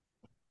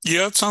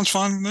 Yeah, it sounds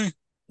fine with me.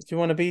 Do you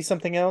want to be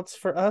something else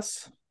for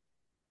us?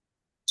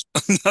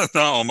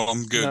 No,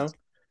 I'm good. No.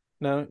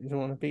 No, you don't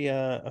want to be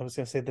I was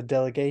gonna say the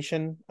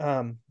delegation.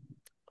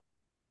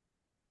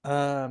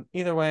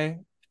 Either way,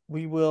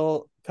 we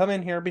will come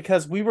in here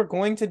because we were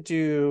going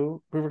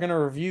to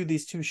review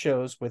these two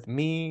shows with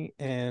me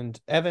and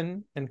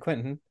Evan and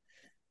Quentin.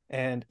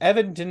 And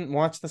Evan didn't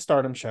watch the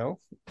Stardom show.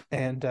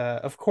 And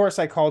of course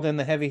I called in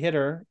the heavy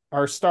hitter,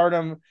 our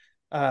Stardom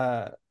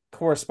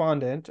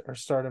correspondent, our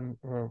Stardom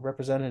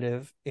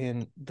representative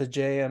in the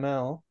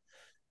JML.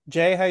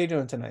 Jay, how you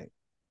doing tonight?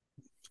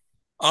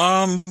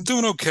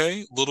 Doing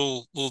okay.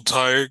 Little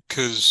tired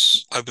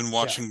because I've been Yeah,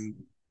 watching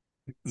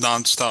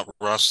nonstop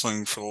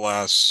wrestling for the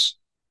last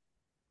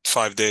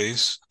 5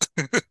 days.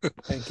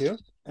 thank you.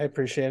 I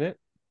appreciate it.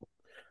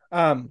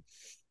 Um,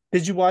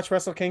 did you watch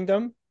Wrestle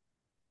Kingdom?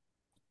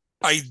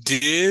 I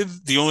did.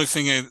 The only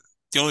thing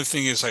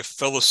is I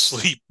fell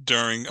asleep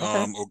during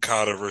Okay.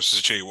 Okada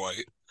versus Jay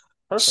White.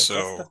 Perfect.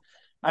 So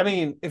I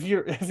mean, if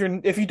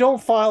you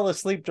don't fall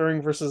asleep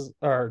during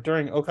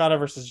Okada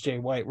versus Jay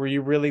White, were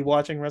you really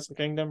watching Wrestle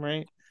Kingdom,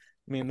 right?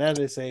 I mean, that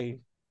is a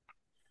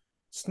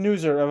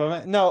snoozer of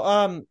a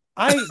no.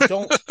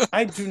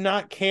 I do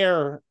not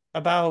care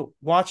about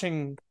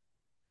watching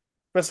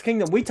Wrestle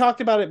Kingdom. We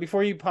talked about it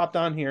before you popped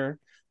on here.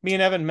 Me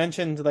and Evan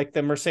mentioned like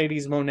the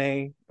Mercedes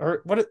Monet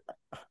or what?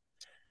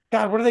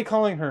 God, what are they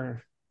calling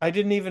her? I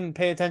didn't even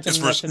pay attention it's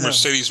enough to know.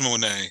 Mercedes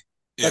Moné.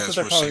 That's Yeah, what it's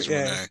they're calling. Mercedes Yeah,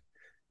 Moné.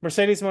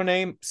 Mercedes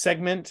Monet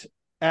segment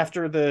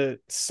after the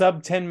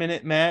sub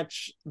 10-minute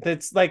match.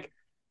 That's like,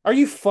 are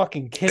you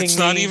fucking kidding It's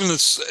not me? even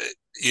this.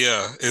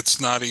 Yeah, it's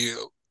not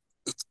even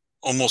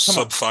almost Come sub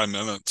on. 5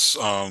 minutes.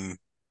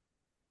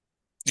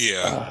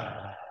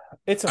 Yeah,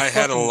 It's a I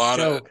had a fucking lot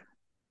of. joke.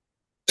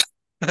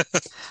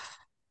 It,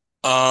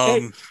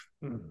 Um,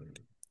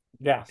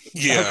 yeah.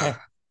 yeah, Okay.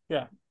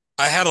 Yeah.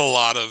 I had a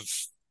lot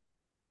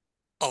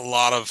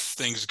of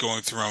things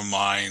going through my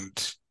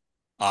mind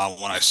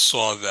when I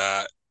saw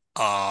that.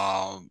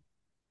 Um,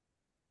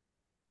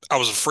 I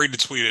was afraid to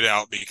tweet it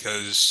out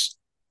because,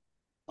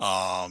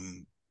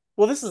 um,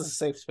 Well, this is a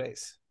safe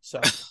space. So,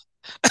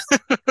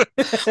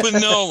 but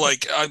no,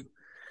 like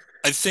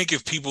I think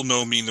if people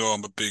know me, know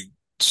I'm a big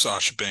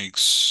Sasha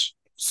Banks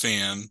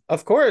fan.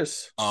 of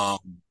course. Um,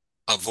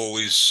 I've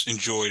always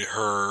enjoyed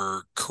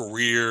her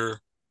career.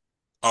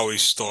 I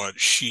always thought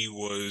she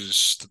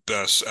was the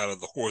best out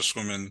of the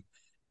horsewomen,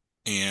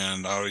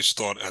 and I always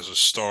thought as a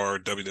star,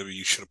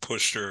 WWE should have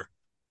pushed her.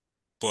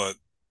 But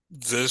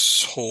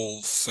this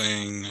whole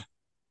thing,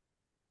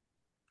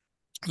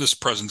 this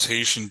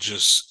presentation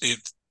just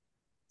it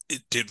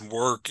didn't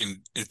work,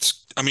 and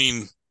I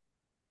mean,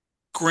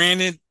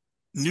 granted,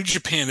 New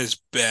Japan is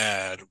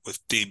bad with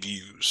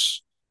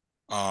debuts.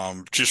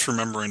 Just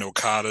remembering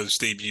Okada's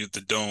debut at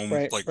the Dome,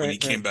 Right, like when he right,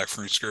 came right. back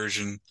from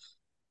excursion.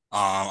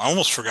 I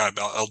almost forgot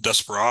about El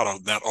Desperado,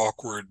 that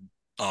awkward,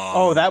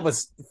 Oh, um, that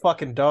was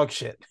fucking dog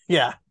shit.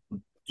 Yeah.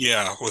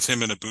 yeah, with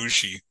him and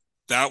Ibushi.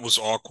 That was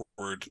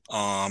awkward.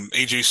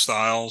 AJ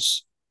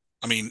Styles,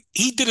 I mean,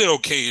 he did it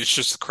okay. It's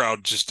just the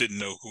crowd just didn't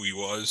know who he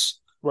was.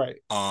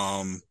 Right.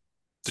 Um,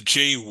 the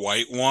Jay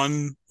White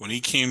one, when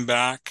he came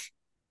back,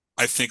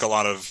 I think a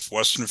lot of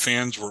Western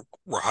fans were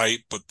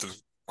hyped, but the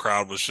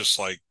crowd was just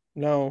like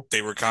No.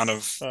 they were kind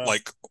of Uh,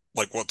 like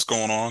what's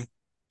going on.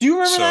 do you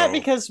remember that? So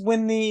Because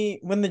when the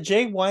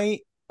Jay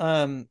White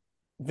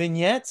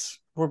vignettes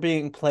were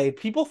being played,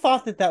 people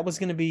thought that that was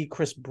going to be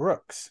Chris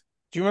Brooks.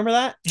 Do you remember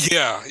that?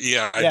 yeah,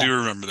 yeah, I Yeah. do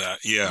remember that.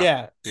 Yeah,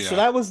 Yeah. So yeah,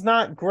 that was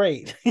not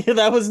great.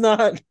 That was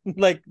not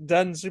like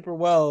done super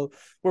well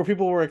where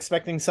people were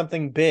expecting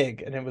something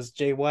big and it was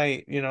Jay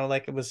White,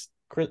 like it was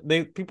Chris,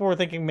 people were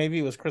thinking maybe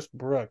it was Chris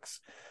Brooks.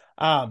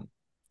 Um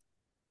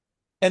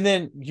and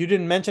then you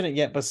didn't mention it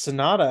yet, but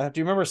Sonata, do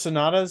you remember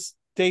Sonata's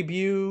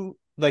debut?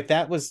 Like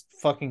that was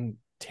fucking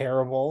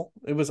terrible.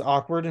 It was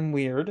awkward and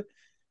weird.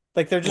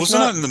 Like they're just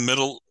wasn't not. that in the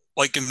middle,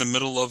 like in the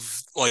middle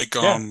of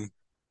Yeah.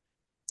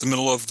 the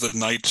middle of the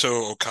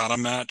Naito Okada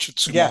match at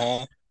Sumo Yeah.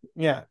 Hall?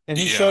 Yeah. And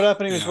he showed Yeah, up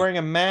and he was yeah, wearing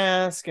a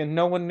mask and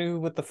no one knew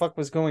what the fuck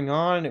was going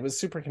on. It was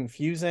super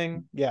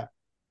confusing. Yeah.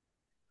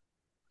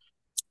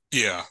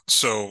 yeah.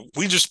 So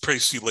we just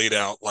basically laid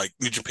out like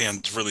New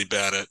Japan's really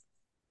bad at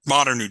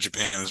modern New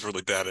Japan is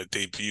really bad at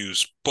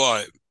debuts,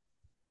 but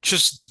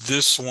just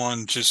this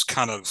one just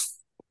kind of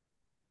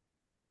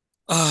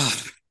uh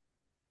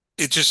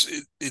it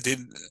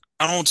didn't.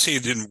 I don't say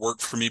it didn't work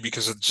for me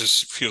because it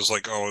just feels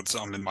like, oh,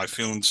 I'm in my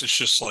feelings. It's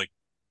just like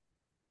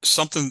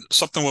something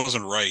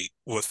wasn't right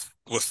with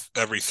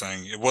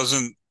everything. It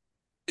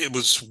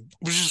was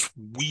just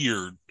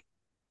weird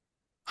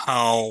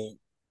how,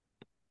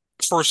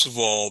 first of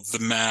all, the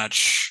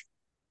match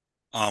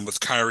with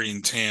Kyrie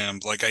and Tam,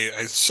 like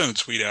I sent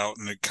a tweet out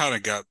and it kind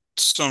of got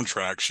some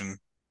traction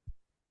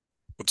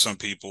with some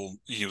people,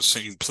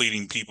 saying,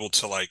 pleading people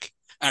to like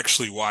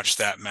actually watch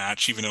that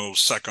match, even though it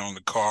was second on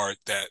the card.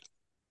 That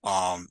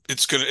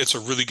it's a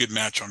really good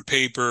match on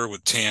paper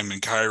with Tam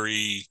and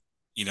Kyrie,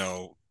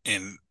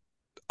 and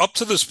up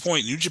to this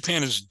point, New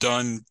Japan has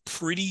done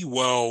pretty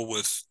well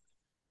with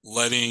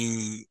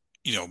letting,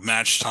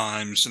 match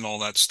times and all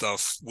that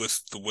stuff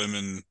with the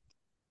women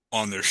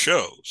on their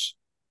shows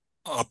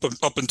up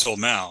until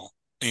now.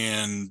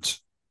 And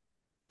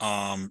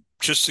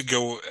just to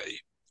go,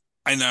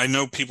 I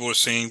know people are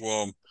saying,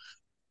 well,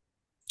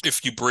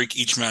 if you break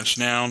each match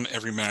down,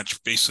 every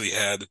match basically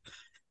had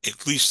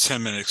at least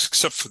 10 minutes,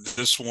 except for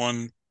this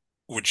one,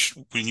 which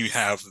when you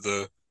have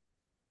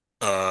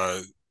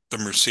uh the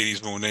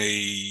Mercedes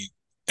Moné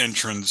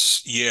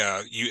entrance,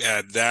 yeah, you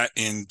add that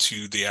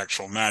into the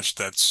actual match.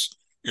 That's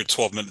your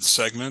 12-minute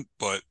segment.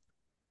 But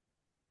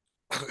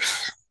I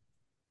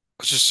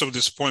was just so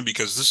disappointed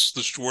because this is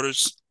the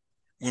shortest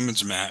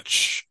women's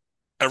match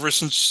ever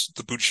since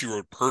the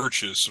Bushiroad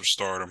purchase of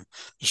Stardom.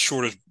 The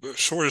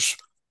shortest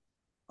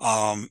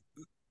um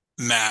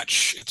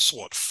match. It's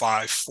what,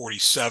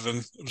 5:47.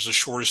 It was the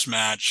shortest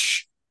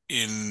match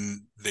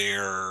in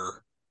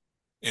their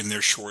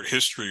short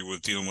history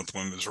with dealing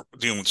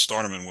with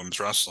Stardom and women's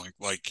wrestling.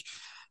 Like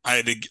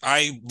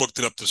I looked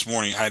it up this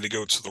morning. I had to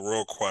go to the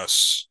Royal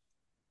Quest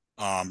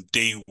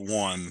day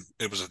one.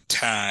 It was a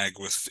tag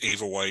with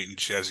Ava White and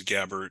Jazzy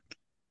Gabbert.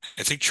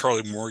 I think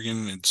Charlie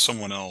Morgan and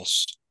someone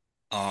else.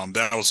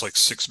 That was like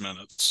 6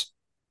 minutes.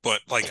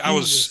 But like I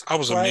was Jesus I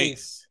was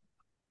amazed. Christ.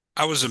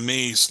 I was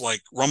amazed,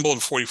 like Rumble in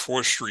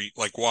 44th Street,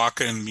 like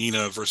Waka and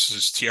Mina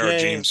versus Tiara Yeah,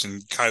 yeah, yeah. James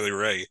and Kylie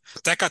Ray.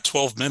 That got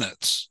 12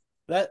 minutes.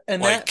 That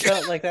Like,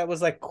 felt like that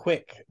was like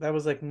quick. That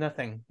was like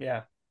nothing.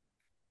 Yeah.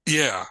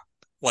 yeah.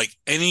 Like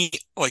any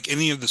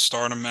of the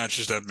Stardom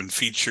matches that have been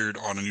featured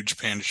on a New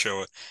Japan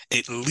show,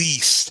 at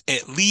least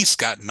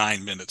got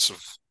 9 minutes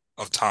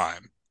of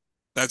time.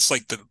 That's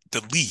like the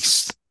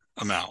least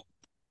amount.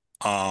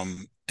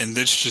 And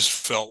this just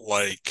felt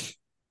like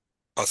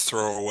a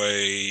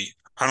throwaway.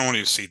 I don't want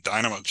to say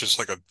Dynamite, just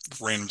like a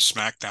random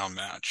SmackDown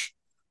match.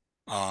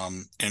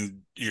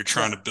 And you're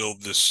trying to Yeah.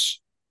 build this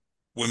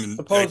women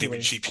Supposedly.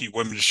 IWGP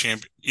Women's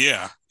Champion.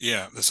 Yeah,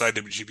 yeah, this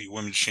IWGP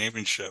Women's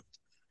Championship.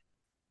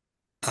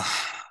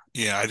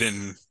 Yeah, I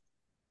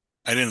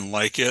didn't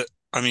like it.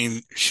 I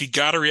mean, she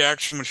got a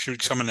reaction when she was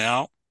coming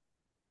out,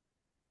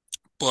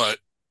 but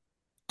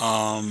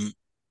um,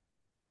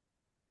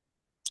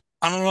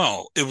 I don't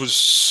know. It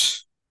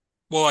was,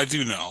 well, I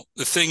do know.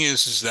 The thing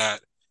is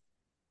that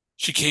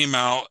she came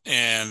out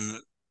and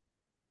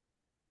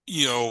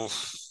you know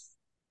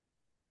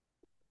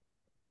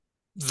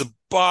The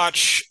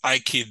botch I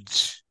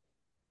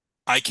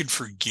could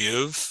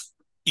forgive,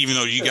 even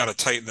though you got Sure. to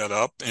tighten that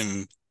up.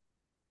 And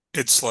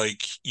it's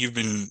like you've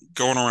been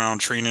going around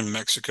training in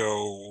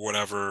Mexico,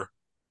 whatever,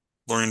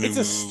 learning new It's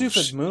a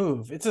stupid moves.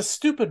 move. It's a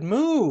stupid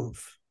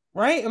move.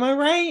 Right? Am I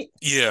right?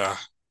 Yeah,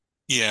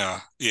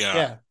 yeah,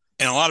 yeah. Yeah.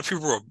 And a lot of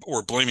people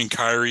were blaming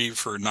Kyrie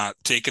for not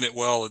taking it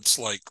well. It's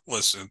like,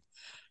 listen,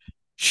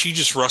 she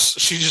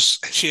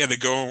had to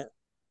go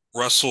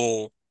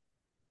wrestle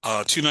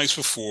 2 nights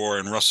before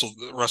and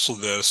wrestle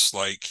this.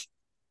 Like,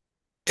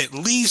 at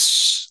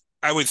least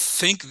I would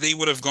think they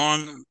would have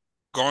gone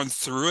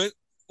through it,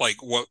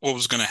 like what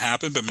was going to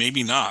happen, but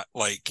maybe not.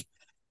 Like,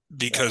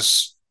 Yeah.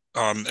 because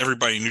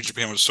everybody in New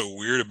Japan was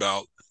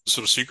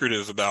so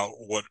secretive about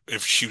what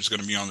if she was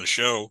going to be on the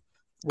show.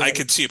 I Right.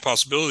 could see a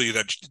possibility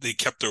that they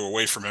kept her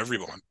away from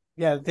everyone.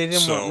 Yeah, they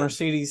didn't want So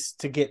Mercedes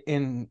to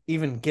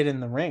even get in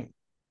the ring,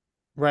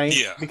 right?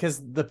 yeah,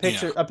 Because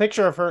yeah, a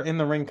picture of her in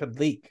the ring could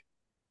leak,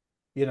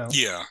 you know?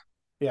 yeah.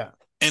 Yeah.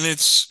 And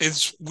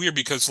it's weird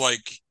because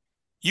like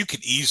you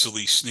could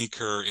easily sneak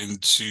her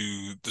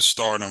into the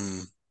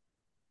Stardom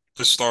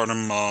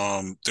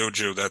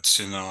dojo that's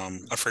in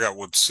I forgot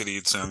what city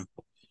it's in,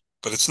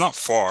 but it's not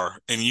far,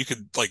 and you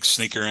could like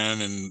sneak her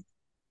in and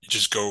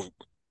just go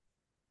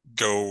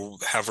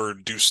have her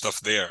do stuff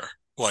there.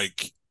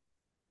 Like,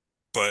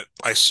 but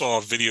I saw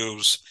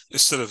videos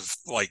instead of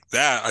like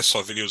that, I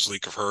saw videos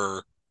leak of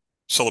her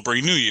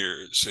celebrating New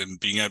Year's and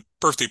being at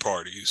birthday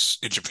parties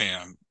in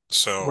Japan.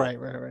 So Right,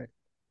 right, right.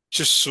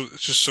 just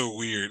so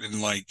weird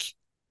and like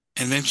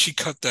and then she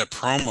cut that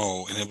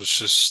promo and it was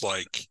just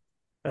like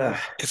Ugh.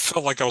 it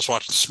felt like I was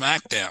watching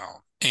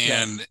SmackDown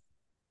Yeah.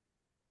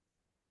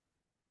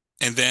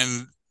 and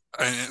then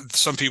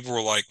some people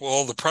were like,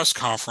 well, the press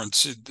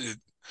conference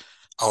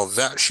oh,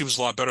 that she was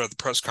a lot better at the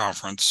press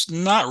conference.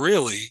 Not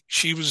really.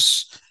 She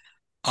was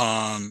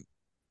um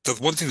the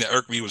one thing that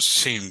irked me was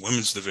saying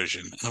women's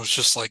division. And I was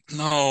just like,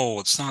 no,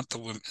 it's not a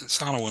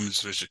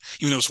women's division.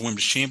 Even though it's a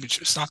women's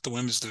championship, it's not the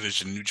women's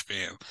division in New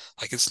Japan.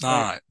 Like it's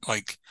Right. not.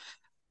 Like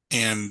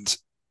and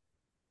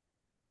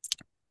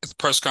at the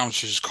press conference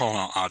she's just calling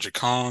out Aja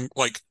Kong.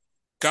 Like,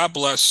 God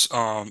bless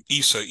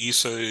Issa.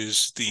 Issa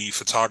is the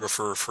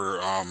photographer for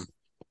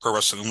Pro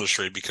Wrestling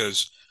Illustrated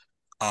because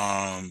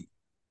um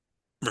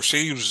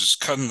Mercedes was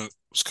cutting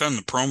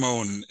the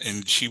promo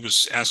and she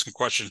was asking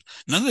questions.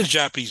 None of the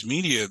Japanese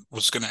media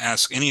was going to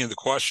ask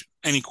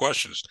any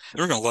questions.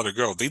 They were going to let her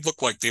go. They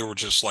looked like they were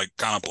just like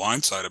kind of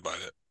blindsided by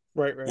it,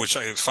 Right, right. which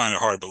I find it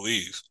hard to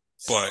believe.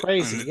 It's But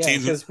crazy. and Yeah, they,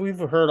 because we've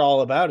heard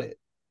all about it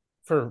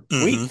for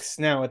hmm weeks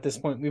now at this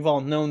point. We've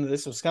all known that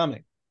this was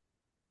coming.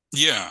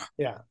 yeah.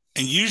 Yeah.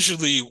 And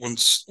usually when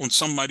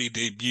somebody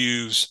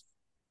debuts,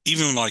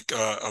 even like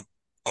a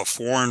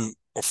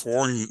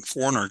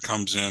foreigner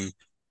comes in,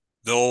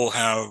 they'll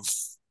have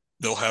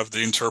they'll have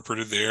the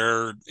interpreter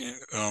there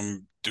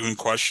doing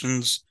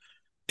questions.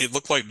 It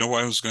looked like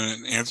nobody was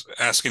going to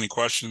ask any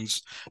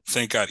questions.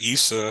 Thank God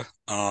Issa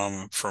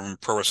from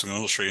Pro Wrestling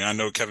Illustrated. I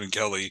know Kevin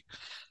Kelly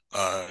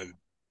uh,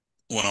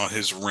 went on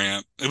his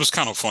rant. It was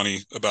kind of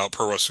funny about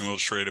Pro Wrestling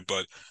Illustrated,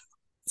 but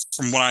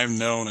from what I've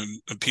known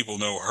and people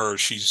know her,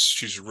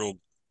 she's a real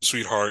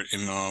sweetheart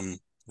and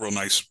real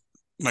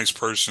nice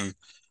person.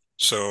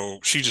 So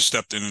she just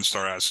stepped in and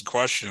started asking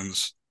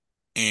questions,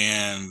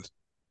 and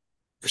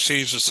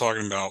Mercedes was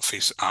talking about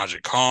facing Aja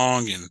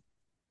Kong and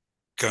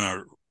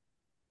gonna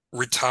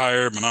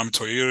retire Manami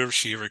Toyota if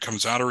she ever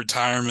comes out of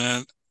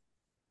retirement,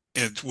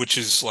 which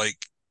is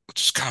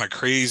kind of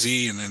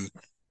crazy. And then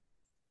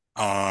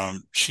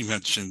she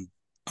mentioned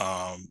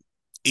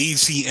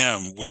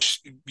AZM,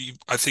 which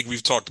I think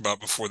we've talked about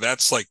before.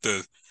 That's like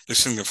the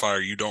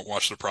signifier you don't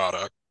watch the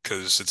product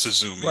because it's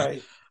Azumi.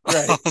 Right.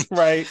 Right. Um,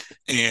 Right.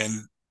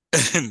 and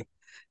and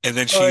and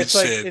then Oh, she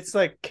said, it's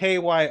like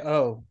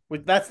KYO.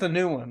 That's the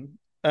new one.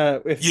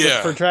 If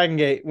for "Yeah, Dragon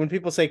Gate, when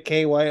people say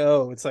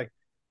KYO, it's like,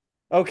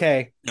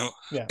 okay. no."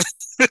 Yeah.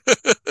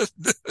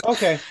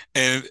 Okay.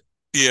 And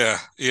yeah.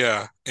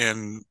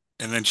 And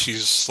then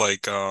she's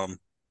like,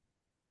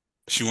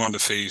 she wanted to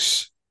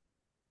face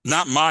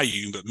not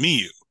Mayu, but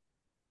Miyu.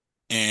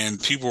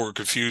 And people were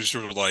confused. They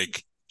were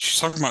like, she's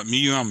talking about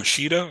Miyu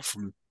Yamashita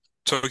from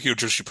Tokyo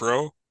Joshi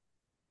Pro.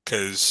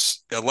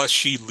 Because unless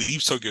she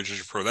leaves Tokyo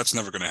Joshi Pro, that's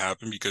never going to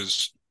happen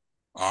because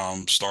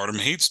Stardom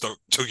hates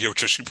Tokyo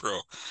Joshi Pro.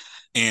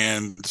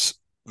 And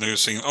they were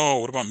saying, oh,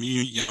 what about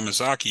Miyu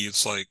Yamazaki?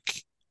 It's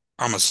like,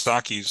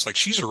 Hamasaki, it's like,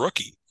 she's a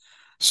rookie.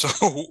 So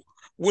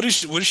what is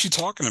she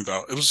talking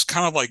about? It was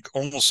kind of like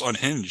almost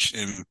unhinged.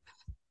 And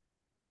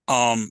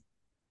um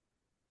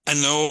I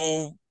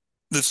know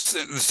the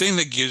thing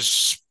that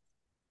gives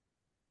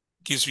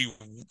me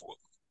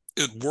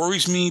it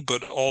worries me,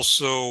 but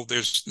also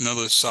there's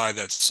another side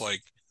that's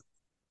like,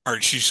 all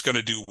right, she's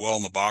gonna do well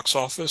in the box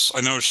office.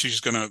 I know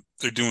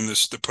they're doing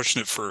this, they're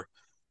pushing it for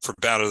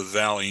Battle of the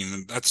Valley,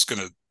 and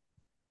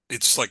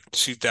it's like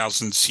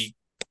 2,000 seat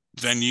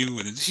venue,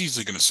 and it's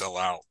easily gonna sell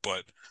out.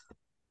 But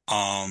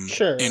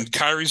Sure. and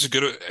Kyrie's a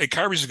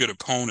good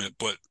opponent,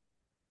 but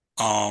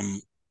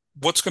um,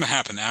 what's going to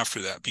happen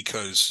after that?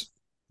 Because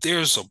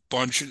there's a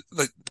bunch of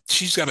like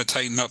she's got to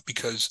tighten up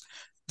because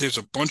there's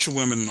a bunch of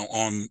women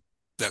on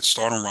that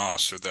Stardom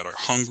roster that are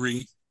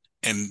hungry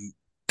and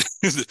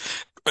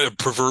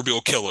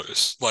proverbial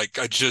killers. Like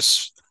I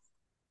just,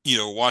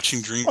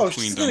 watching Dream Oh,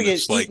 she's gonna Queendom, get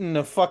it's like, eaten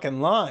a fucking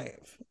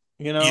live,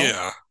 you know?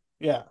 yeah,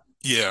 Yeah.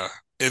 yeah.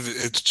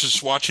 It's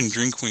just watching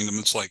Dream Queendom.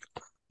 It's like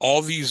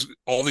all these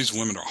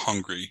women are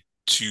hungry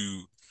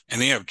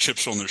and they have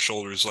chips on their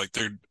shoulders. Like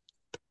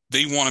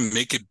they want to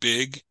make it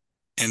big,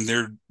 and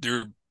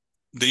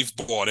they've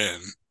bought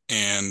in,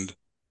 and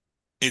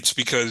it's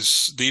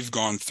because they've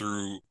gone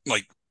through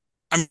like,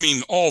 I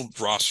mean, all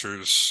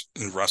rosters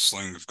in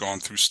wrestling have gone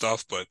through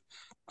stuff, but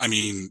I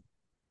mean,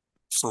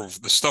 for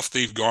the stuff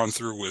they've gone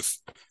through with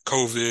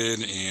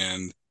COVID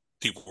and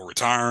people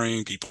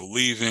retiring, people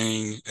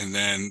leaving, and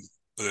then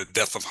the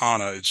death of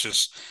Hana,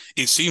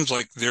 it seems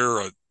like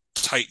they're a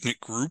tight-knit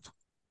group,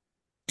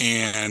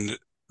 and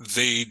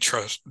they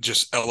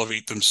just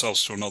elevate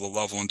themselves to another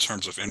level in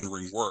terms of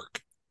in-ring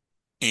work.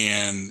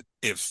 And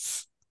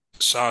if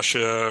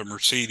Sasha,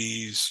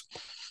 Mercedes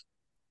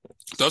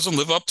doesn't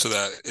live up to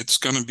that,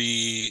 it's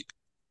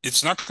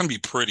not going to be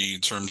pretty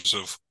in terms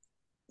of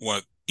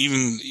what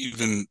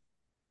even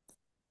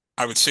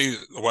I would say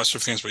the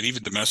Western fans, but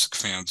even domestic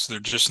fans, they're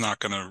just not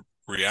going to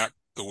react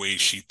the way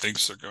she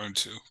thinks they're going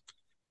to.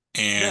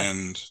 Yeah.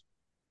 And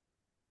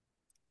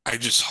I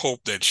just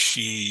hope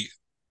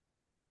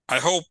I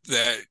hope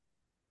that,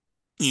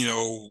 you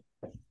know,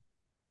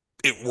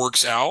 it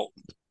works out,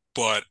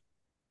 but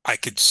I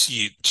could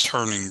see it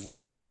turning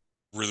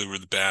really,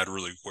 really bad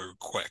really, very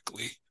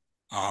quickly.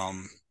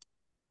 Um,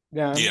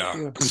 Yeah, I'm with yeah,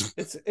 you.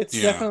 It's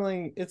yeah,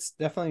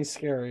 definitely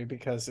scary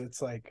because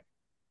it's like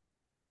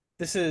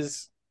this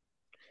is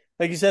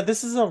like you said,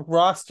 this is a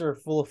roster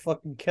full of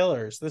fucking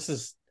killers. This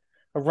is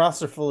a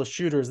roster full of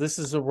shooters. This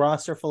is a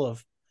roster full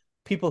of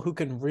people who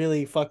can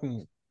really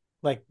fucking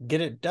like get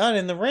it done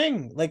in the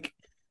ring. Like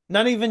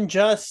not even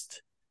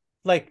just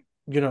like,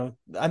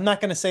 I'm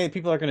not gonna say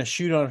people are gonna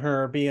shoot on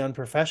her or be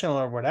unprofessional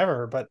or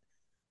whatever, but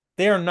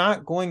they are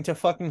not going to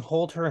fucking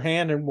hold her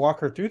hand and walk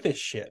her through this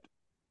shit.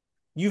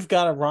 You've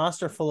got a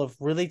roster full of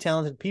really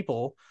talented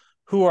people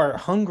who are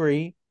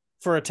hungry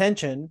for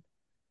attention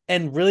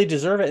and really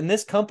deserve it. And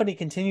this company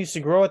continues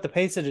to grow at the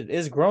pace that it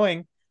is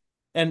growing.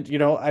 And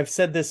I've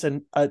said this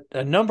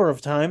a number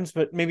of times,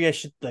 but maybe I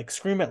should like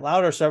scream it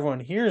louder so everyone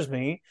hears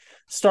me.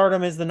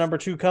 Stardom is the number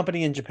 2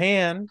 company in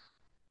Japan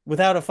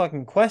without a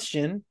fucking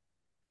question.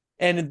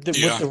 And with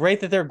yeah. the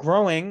rate that they're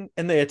growing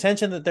and the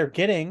attention that they're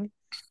getting,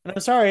 and I'm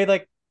sorry,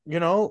 like,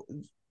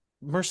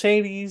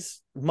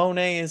 Mercedes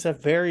Monet is a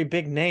very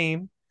big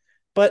name,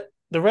 but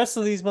the rest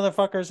of these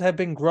motherfuckers have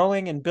been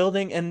growing and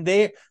building, and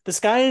the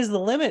sky is the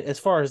limit as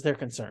far as they're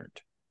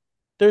concerned.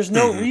 There's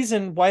no Hmm.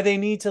 reason why they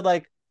need to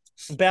like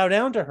bow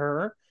down to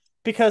her,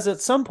 because at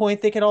some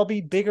point they could all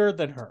be bigger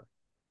than her.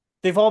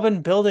 They've all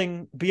been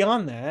building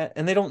beyond that,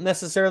 and they don't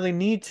necessarily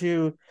need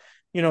to,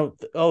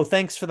 oh,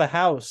 thanks for the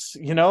house.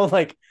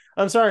 Like,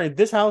 I'm sorry,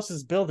 this house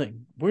is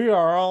building. We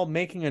are all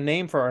making a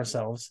name for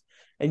ourselves,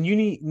 and you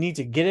need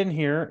to get in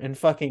here and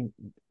fucking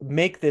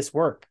make this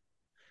work.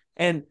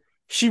 And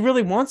she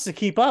really wants to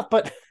keep up,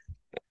 but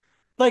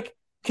like,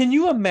 can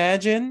you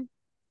imagine?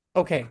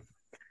 Okay,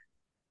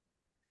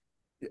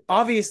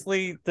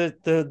 obviously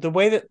the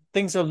way that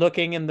things are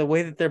looking and the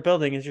way that they're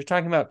building is you're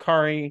talking about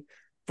Kari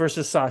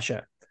versus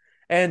Sasha.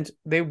 And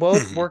they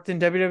both Hmm. worked in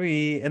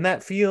WWE, and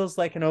that feels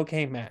like an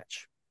okay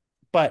match.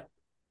 But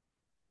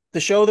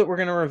the show that we're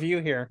going to review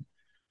here,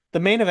 the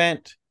main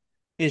event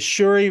is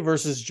Shuri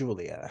versus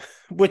Julia,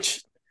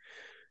 which,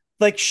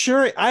 like,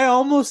 Shuri, I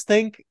almost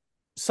think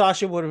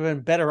Sasha would have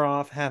been better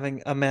off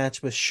having a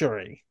match with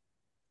Shuri.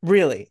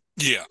 Really.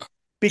 Yeah,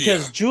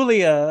 Because yeah,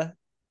 Julia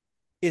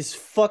is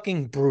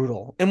fucking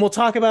brutal. And we'll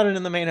talk about it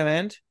in the main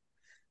event.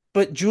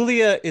 But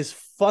Julia is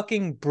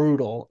fucking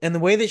brutal. And the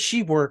way that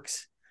she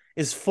works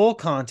is full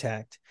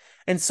contact.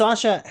 And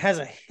Sasha has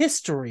a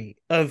history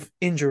of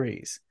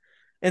injuries.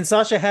 And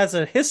Sasha has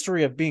a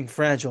history of being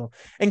fragile.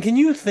 And can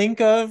you think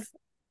of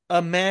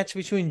a match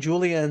between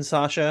Julia and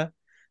Sasha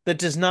that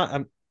does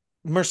not,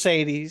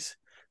 Mercedes,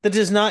 that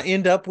does not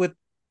end up with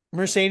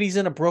Mercedes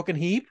in a broken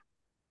heap?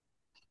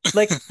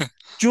 Like,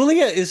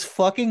 Julia is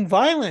fucking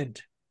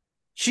violent.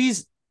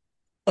 She's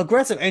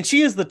aggressive, and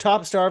she is the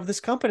top star of this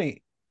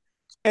company.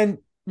 And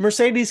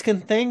Mercedes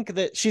can think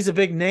that she's a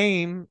big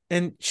name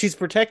and she's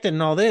protected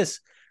and all this,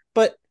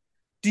 but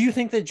do you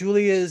think that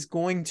Julia is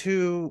going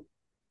to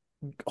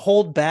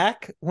hold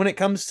back when it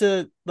comes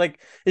to,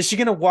 like, is she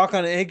going to walk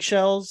on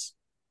eggshells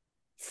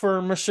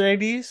for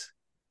Mercedes?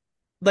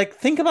 Like,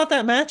 think about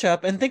that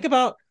matchup and think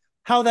about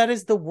how that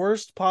is the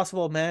worst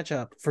possible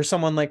matchup for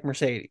someone like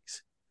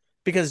Mercedes,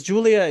 because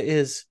Julia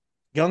is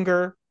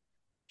younger.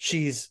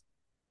 She's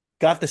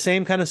got the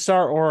same kind of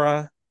star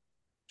aura.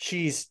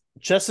 She's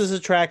just as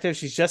attractive.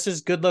 She's just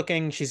as good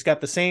looking. She's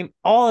got the same,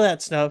 all of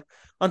that stuff.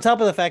 On top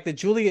of the fact that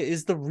Julia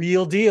is the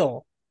real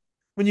deal.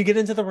 When you get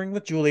into the ring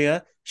with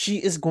Julia, she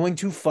is going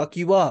to fuck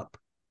you up.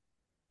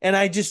 And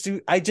I just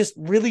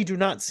really do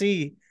not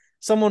see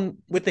someone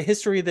with the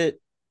history that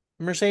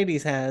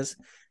Mercedes has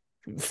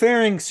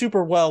faring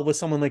super well with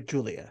someone like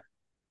Julia.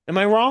 Am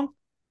I wrong?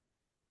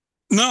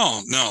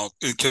 No,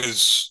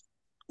 because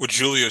with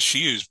Julia,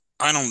 she is.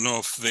 I don't know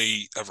if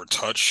they ever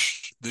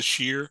touch this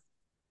year,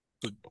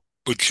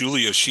 but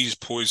Julia, she's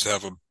poised to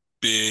have a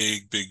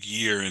big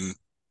year, and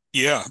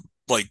yeah,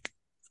 like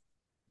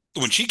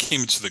when she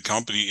came into the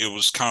company, it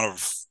was kind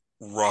of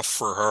rough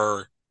for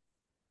her.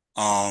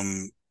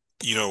 Um,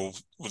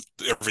 with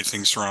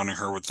everything surrounding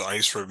her with the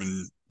ice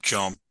ribbon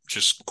jump,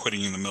 just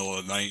quitting in the middle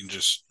of the night and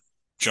just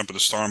jumping the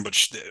Stardom. But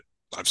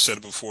I've said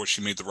it before,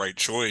 she made the right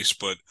choice,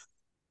 but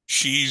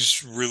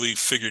she's really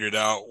figured it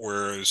out.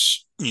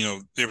 Whereas,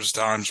 there was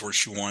times where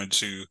she wanted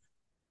to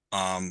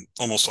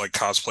almost like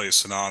cosplay a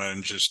Sonata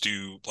and just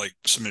do like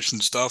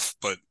submission stuff,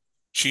 but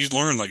she's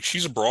learned like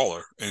she's a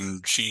brawler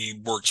and she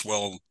works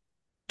well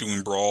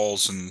doing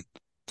brawls and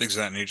things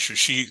of that nature.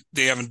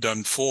 They haven't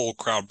done full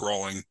crowd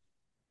brawling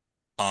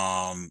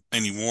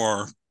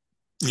anymore,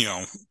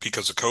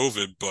 because of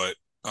COVID, but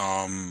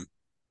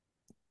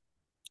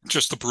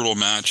just the brutal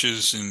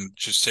matches and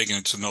just taking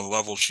it to another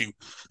level.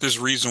 There's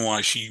a reason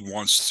why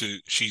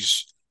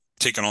she's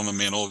taken on the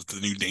mantle of the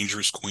new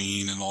Dangerous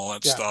Queen and all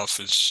that Yeah. stuff.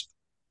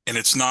 And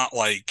it's not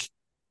like,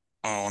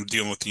 oh, I'm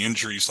dealing with the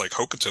injuries like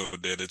Hokuto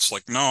did. It's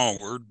like, no,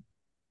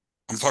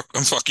 I'm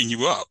fucking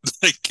you up.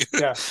 Like,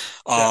 Yeah.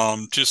 Yeah.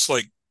 just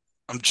like,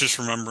 I'm just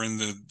remembering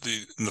in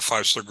the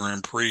 5-star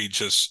Grand Prix,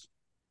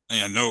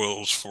 and I know it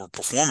was for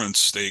performance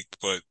stake,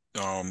 but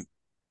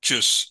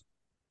just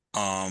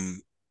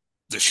um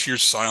the sheer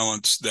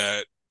silence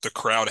that the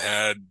crowd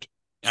had.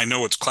 I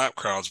know it's clap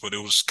crowds, but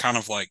it was kind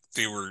of like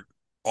they were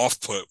off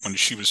put when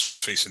she was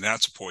facing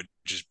that support,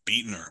 just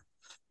beating her.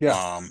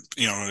 Yeah.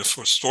 It's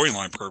for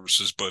storyline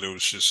purposes, but it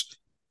was just,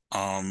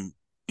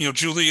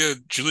 Julia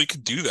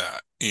could do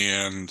that,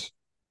 and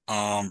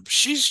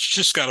she's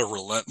just got a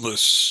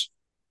relentless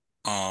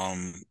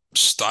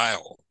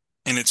style,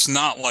 and it's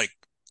not like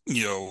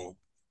Minami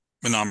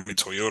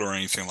Toyota or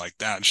anything like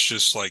that. It's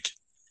just like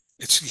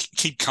it's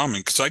keep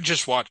coming because I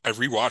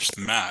rewatched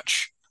the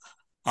match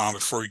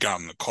before we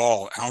got on the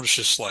call, and I was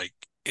just like,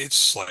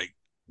 it's like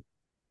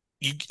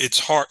it's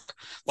hard,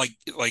 like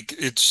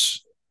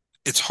it's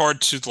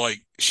hard to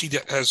like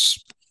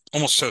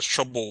almost has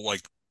trouble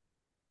like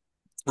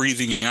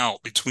breathing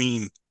out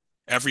between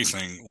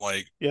everything,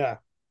 like. Yeah.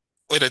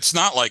 But it's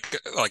not like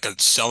a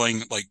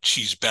selling, like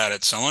she's bad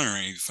at selling or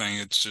anything.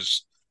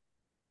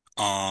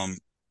 Um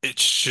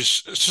it's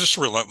just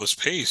a relentless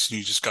pace and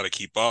you just got to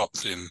keep up.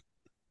 And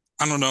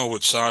I don't know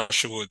with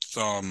Sasha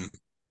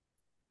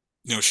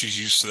she's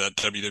used to that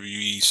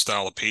WWE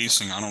style of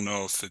pacing. I don't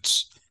know if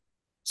it's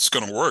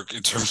going to work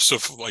in terms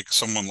of like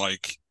someone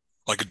like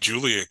a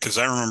Julia, because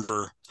I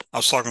remember I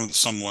was talking to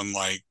someone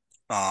like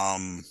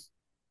from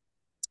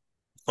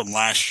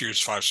last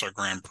year's 5-star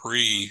Grand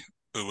Prix.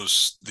 It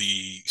was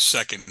the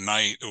second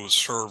night. It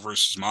was her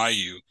versus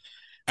Mayu.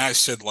 And I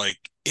said like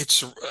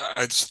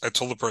I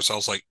told the person, I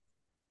was like,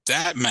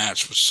 that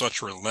match was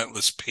such a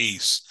relentless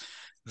pace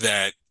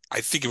that I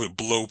think it would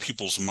blow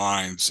people's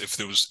minds if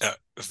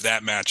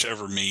that match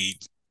ever made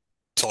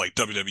to like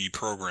WWE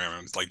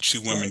programming, like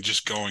two women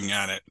just going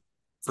at it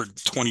for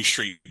 20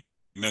 straight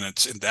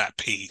minutes in that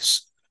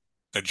pace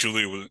that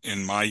Julia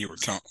and Mayu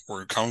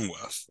were coming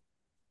with.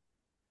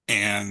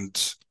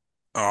 And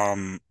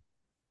um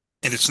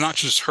and it's not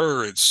just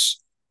her,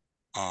 it's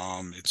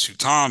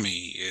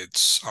Utami,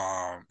 it's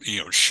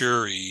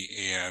Shuri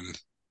and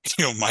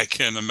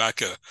Micah and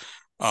Emeka.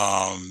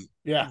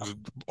 Yeah.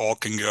 All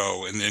can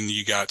go. And then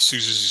you got Suzu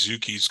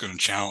Suzuki who's going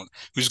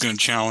to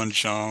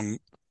challenge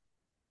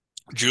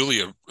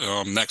Julia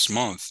next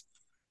month.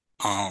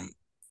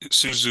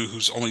 Suzu,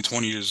 who's only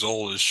 20 years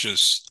old, it's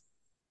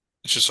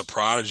just a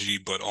prodigy,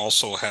 but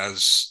also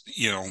has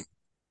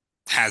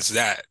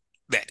that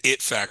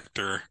it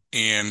factor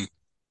and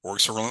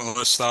works a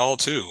relentless style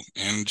too.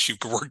 And she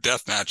could work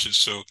death matches,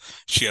 so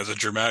she has a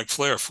dramatic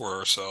flair for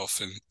herself.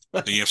 And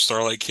then you have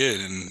Starlight Kid,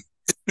 and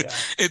Yeah.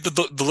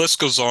 the list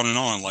goes on and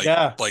on.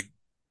 Yeah.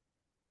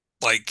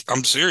 Like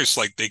I'm serious.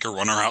 Like they could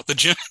run her out the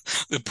gym,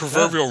 the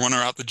proverbial run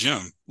her out the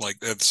gym. Like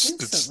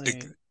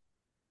Instantly.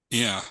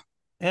 Yeah.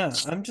 Yeah.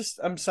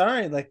 I'm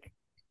sorry. Like,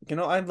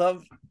 I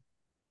love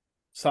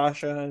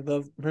Sasha. I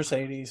love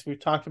Mercedes. We've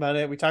talked about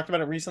it. We talked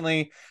about it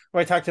recently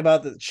where I talked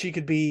about that she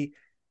could be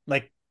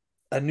like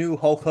a new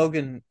Hulk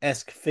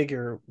Hogan-esque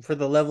figure for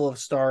the level of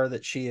star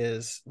that she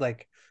is,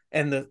 like,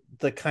 and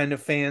the kind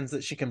of fans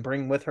that she can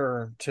bring with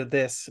her to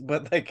this.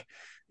 But like,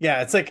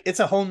 yeah, it's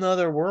a whole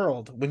nother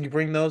world when you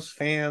bring those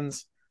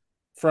fans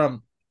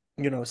from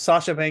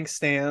Sasha Banks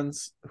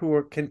stands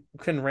who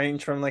can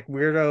range from like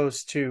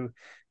weirdos to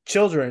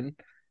children,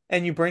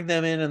 and you bring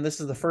them in and this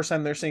is the first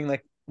time they're seeing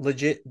like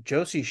legit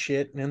Josie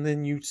shit, and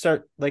then you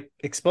start like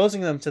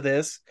exposing them to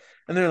this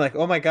and they're like,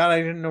 oh my god, I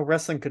didn't know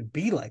wrestling could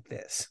be like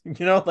this.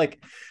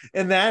 Like,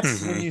 and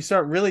that's when you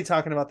start really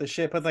talking about the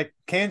shit. But like,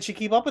 can she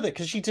keep up with it?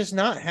 Because she does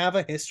not have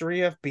a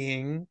history of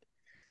being,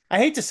 I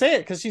hate to say it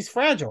because she's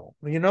fragile,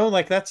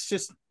 like it's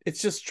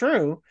just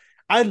true.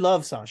 I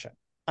love Sasha.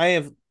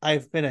 I've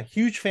been a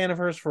huge fan of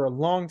hers for a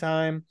long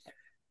time.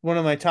 one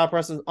of my top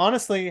wrestlers.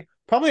 Honestly,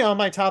 probably on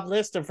my top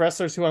list of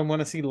wrestlers who I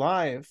want to see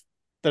live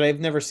that I've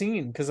never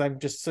seen because I'm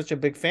just such a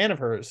big fan of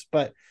hers.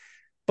 But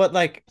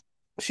like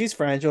she's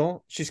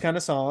fragile, she's kind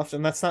of soft,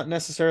 and that's not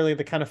necessarily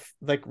the kind of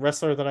like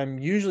wrestler that I'm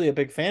usually a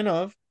big fan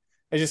of.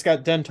 I just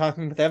got done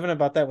talking with Evan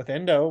about that with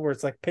Endo, where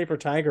it's like paper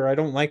tiger. I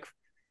don't like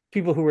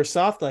people who are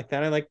soft like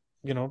that. I like,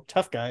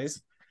 tough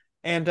guys.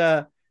 And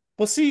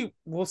we'll see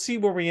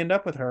where we end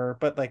up with her.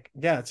 But like,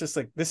 yeah, it's just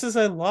like this is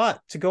a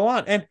lot to go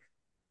on. And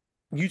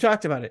you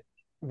talked about it.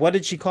 What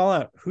did she call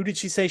out? Who did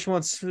she say she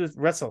wants to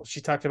wrestle?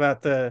 She talked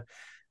about the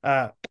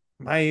uh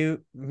Miyu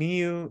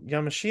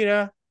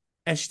Yamashita,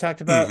 and she talked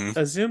about Hmm.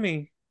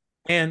 Azumi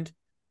and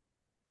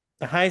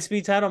the high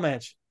speed title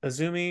match.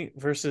 Azumi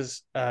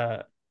versus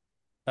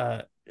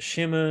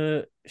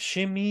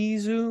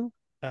Shimizu.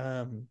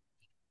 Um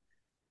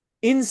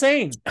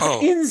insane.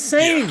 Oh, yeah.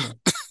 Insane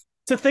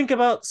to think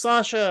about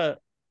Sasha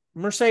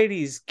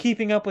Mercedes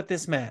keeping up with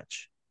this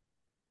match.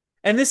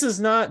 And this is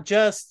not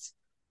just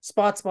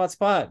spot.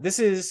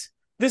 This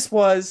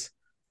was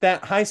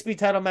that high speed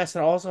title match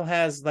that also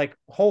has like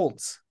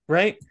holds,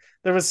 right?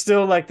 There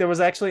was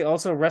actually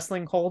also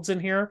wrestling holds in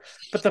here,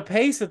 but the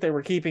pace that they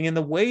were keeping and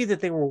the way that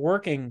they were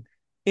working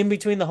in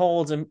between the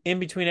holds and in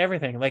between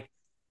everything, like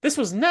this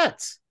was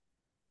nuts.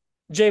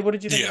 Jay, what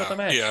did you think about Yeah, the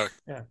match? yeah,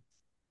 Yeah.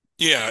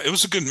 yeah. It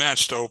was a good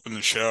match to open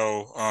the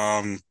show.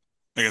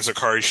 Against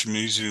Akari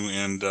Shimizu,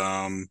 and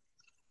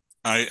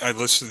I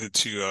listened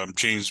to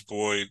James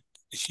Boyd.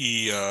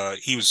 He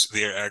was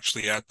there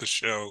actually at the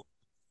show.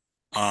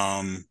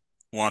 Um,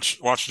 watching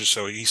the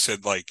show. He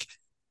said like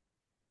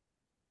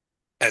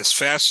as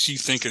fast as you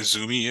think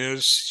Azumi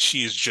is,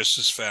 she is just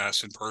as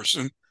fast in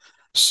person.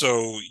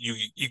 So you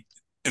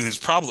and it's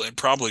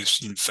probably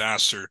even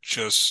faster.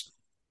 Just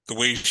the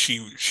way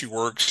she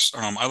works.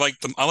 I like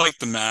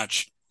the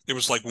match. There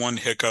was like one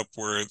hiccup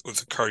where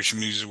with Akari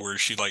Shimizu where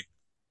she like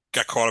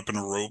got caught up in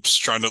the ropes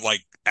trying to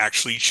like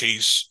actually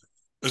chase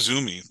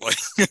Azumi.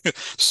 Like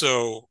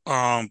so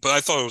but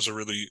I thought it was a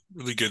really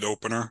good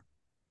opener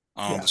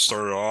Yeah. to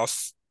start it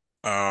off.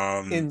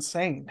 Um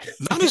Insane.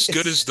 Not as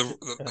good as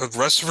the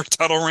rest of her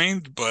title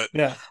reign, but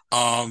Yeah.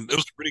 it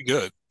was pretty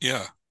good.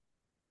 Yeah.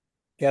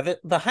 Yeah,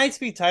 the high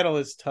speed title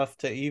is tough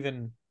to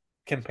even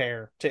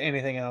compare to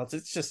anything else.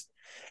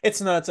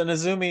 It's nuts. And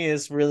Azumi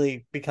is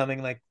really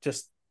becoming like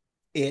just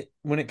it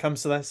when it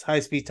comes to this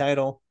high speed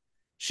title.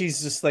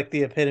 She's just like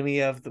the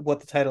epitome of what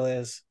the title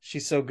is.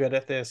 She's so good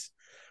at this.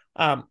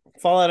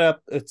 Follow it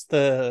up. It's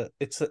a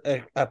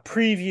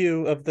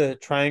preview of the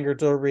Triangle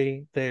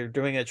Dori. They're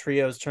doing a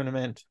trios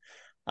tournament.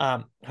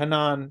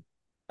 Hanan,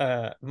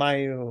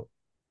 Mayu,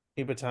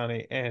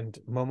 Ibatani, and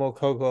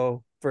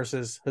Momokogo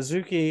versus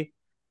Hazuki,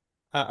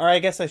 or I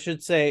guess I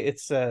should say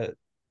it's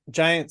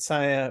Giant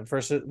Saya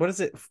versus what is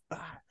it?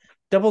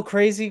 Double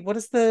Crazy.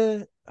 What's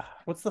the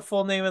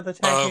full name of the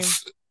tag team?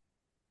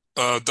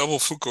 F Double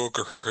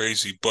Fukuoka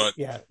Crazy, but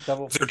Yeah,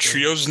 Double their Fuku.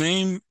 trio's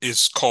name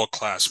is called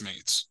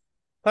Classmates.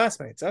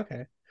 Classmates.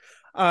 Okay.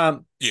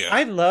 Um, Yeah.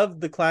 I love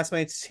the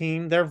Classmates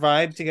team. Their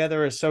vibe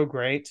together is so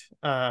great.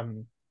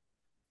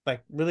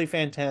 Like really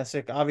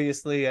fantastic.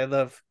 Obviously, I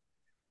love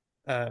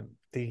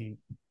the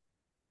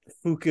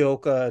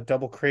Fukuoka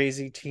Double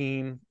Crazy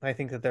team. I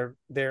think that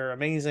they're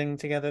amazing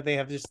together. They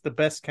have just the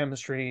best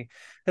chemistry.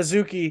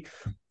 Hazuki,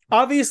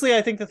 obviously,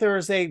 I think that there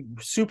is a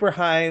super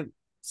high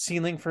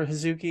ceiling for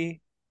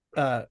Hazuki.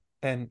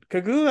 And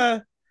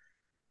Kagura,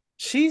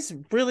 she's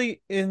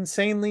really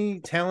insanely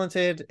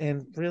talented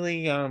and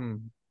really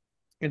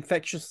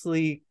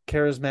infectiously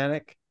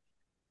charismatic.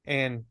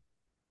 And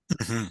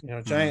Hmm.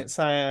 Hmm. Giant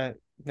Saya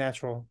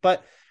natural.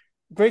 But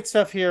great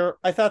stuff here.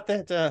 I thought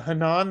that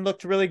Hanan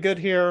looked really good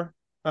here.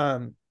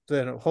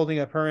 Holding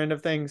up her end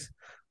of things.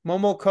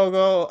 Momo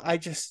Kogo,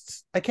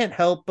 I can't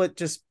help but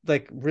just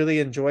like really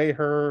enjoy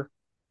her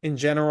in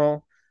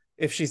general.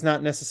 If she's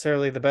not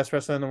necessarily the best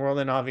wrestler in the world,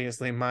 and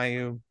obviously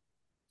Mayu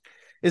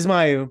is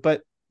Mayu.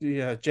 But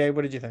yeah, Jay,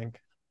 what did you think?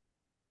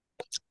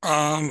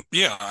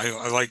 Yeah,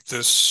 I like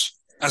this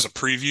as a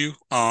preview.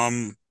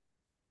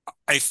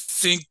 I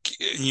think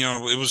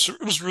it was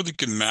a really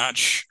good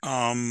match.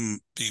 The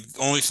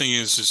only thing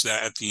is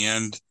that at the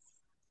end,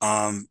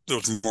 there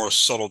was more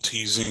subtle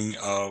teasing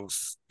of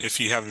if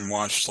you haven't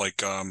watched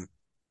like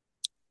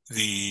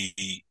the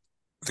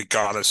the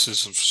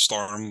Goddesses of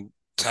Stardom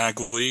Tag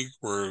League,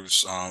 where it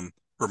was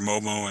where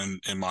Momo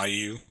and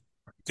Mayu,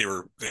 they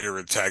were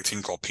a tag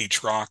team called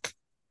Peach Rock,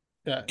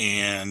 Yeah,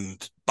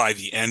 and by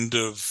the end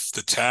of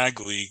the tag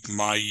league,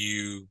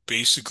 Mayu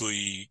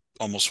basically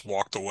almost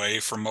walked away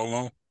from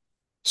Momo.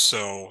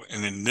 So,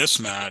 and in this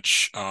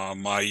match,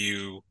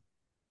 Mayu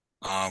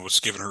was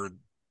giving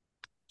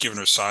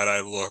her side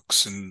eye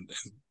looks and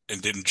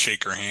didn't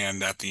shake her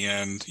hand at the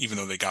end, even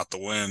though they got the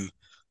win.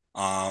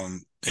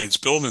 It's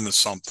building to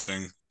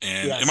something,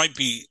 and yeah, it might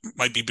be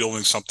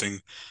building something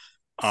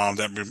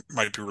that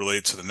might be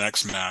related to the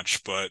next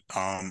match. But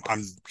I'm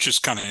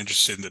just kind of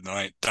interested in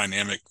the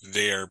dynamic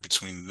there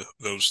between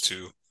those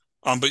two.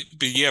 But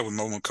yeah, with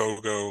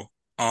Momokogo,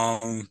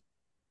 I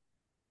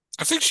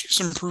think she's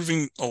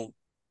improving. Oh,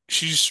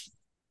 she's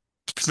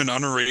been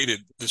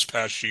underrated this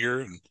past year,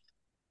 and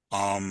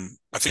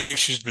I think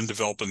she's been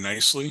developing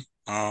nicely.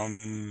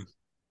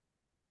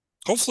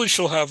 Hopefully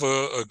she'll have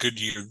a good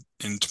year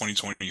in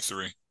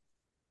 2023.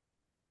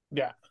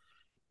 Yeah.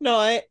 No,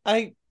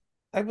 I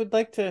would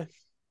like to.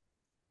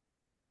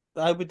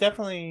 I would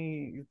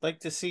definitely like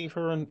to see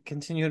her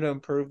continue to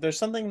improve. There's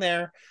something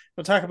there.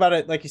 We'll talk about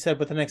it, like you said,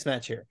 with the next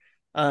match here.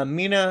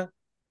 Mina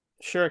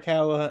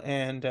Shirakawa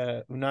and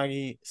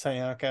Unagi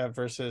Sayaka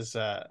versus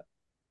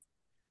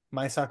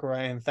Mai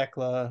Sakurai and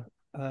Thekla.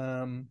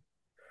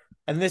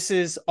 And this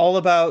is all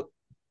about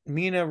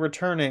Mina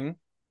returning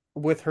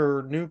with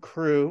her new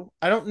crew.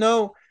 I don't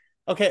know.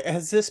 Okay,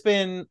 has this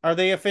been? Are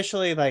they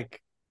officially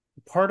like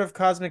part of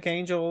Cosmic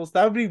Angels?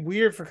 That would be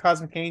weird for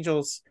Cosmic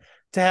Angels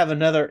to have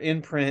another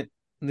imprint.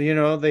 They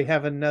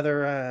have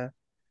another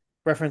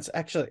reference.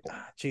 Actually,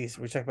 geez,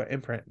 we're talking about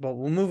imprint, but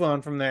we'll move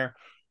on from there.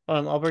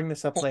 I'll bring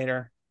this up Well,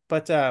 later.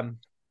 But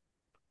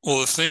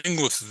well, the thing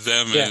with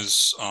them yeah,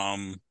 is,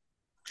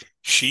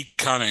 she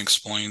kind of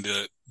explained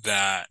it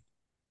that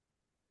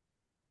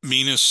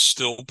Mina's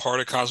still part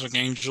of Cosmic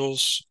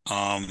Angels,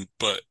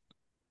 but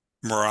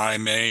Mariah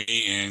May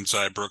and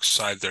Zaya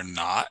Brookside, they're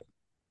not.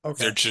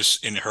 They're okay,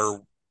 just in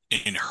her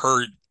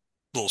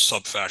little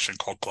sub fashion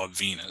called Club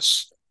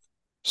Venus.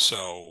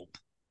 So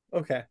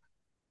okay.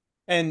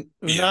 And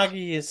yeah,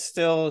 Unagi is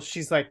still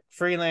she's like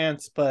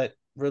freelance, but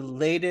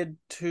related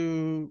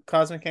to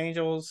Cosmic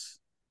Angels.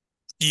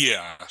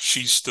 yeah,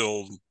 she's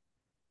still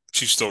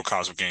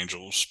Cosmic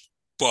Angels,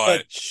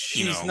 But but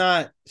you she's know,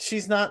 not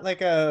she's not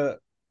like a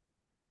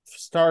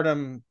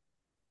Stardom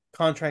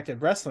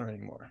contracted wrestler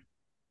anymore.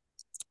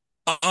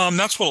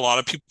 that's what a lot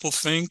of people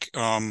think.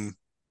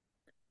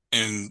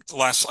 And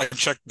last I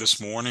checked this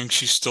morning,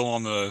 she's still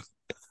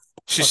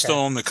Okay.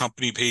 on the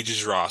company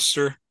page's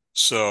roster.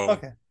 So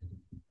Okay.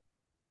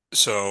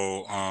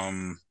 so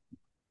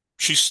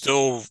she's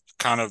still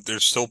kind of they're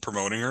still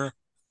promoting her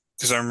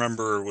because I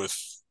remember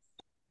with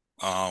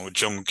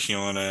Joe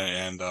McKeown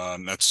and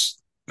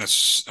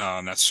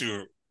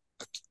Natsu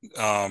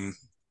um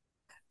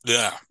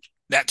yeah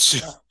Natsu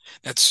Oh,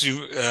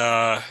 Natsu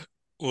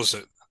what was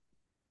it?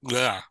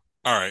 Yeah.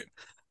 All right.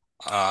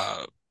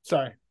 Uh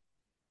sorry.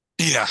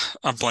 yeah,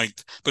 I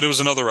blanked. But it was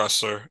another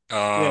wrestler.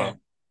 Yeah.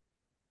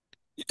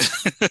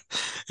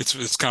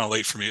 It's kind of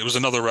late for me. It was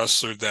another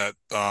wrestler that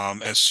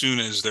as soon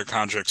as their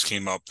contracts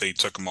came up, they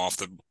took them off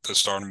the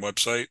Stardom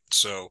website.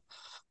 So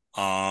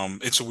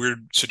it's a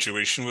weird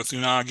situation with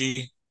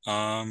Unagi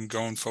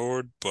going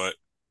forward, but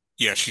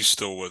yeah, she's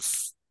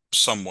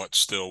somewhat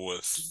still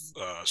with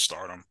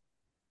Stardom.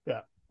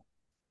 Yeah.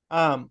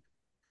 Um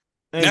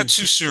and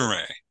Natsu she's Sure.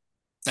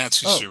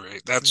 Natsu oh, Sure.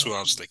 That's who I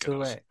was thinking of.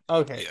 Sakurai.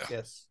 Okay, Yeah.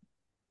 yes.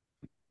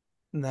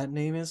 And that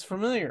name is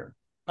familiar.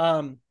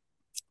 Um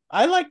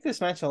I like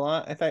this match a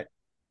lot. I thought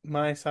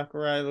my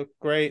Sakurai looked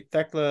great.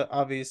 Thekla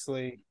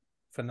obviously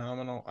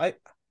phenomenal.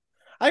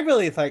 I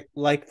really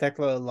like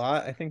Thekla a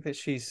lot. I think that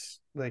she's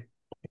like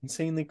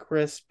insanely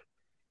crisp,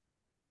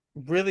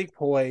 really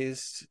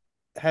poised,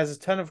 has a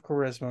ton of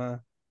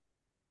charisma.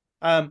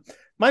 Um,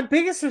 my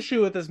biggest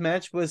issue with this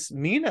match was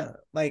Mina.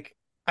 Like,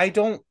 I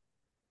don't,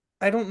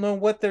 I don't know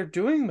what they're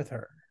doing with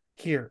her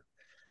here.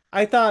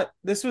 I thought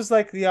this was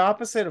like the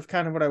opposite of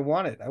kind of what I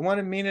wanted. I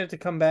wanted Mina to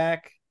come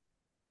back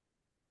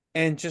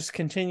and just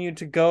continue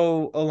to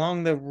go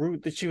along the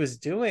route that she was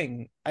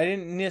doing. I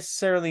didn't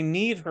necessarily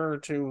need her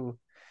to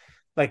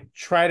like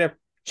try to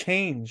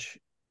change.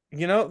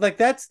 Like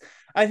that's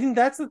I think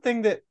that's the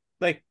thing that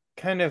like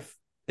kind of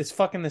is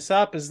fucking this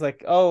up is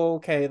like, oh,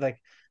 okay, like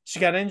she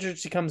got injured,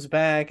 she comes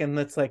back and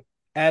let's like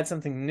add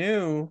something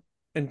new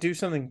and do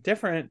something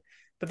different.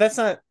 But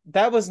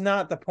that was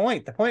not the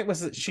point. The point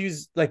was that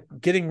she's like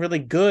getting really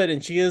good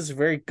and she is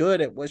very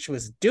good at what she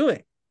was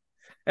doing.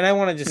 And I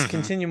want to just Hmm.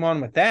 continue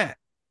on with that.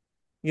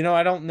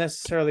 I don't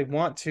necessarily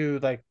want to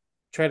like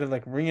try to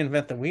like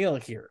reinvent the wheel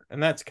here.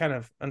 And that's kind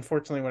of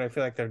unfortunately what I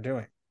feel like they're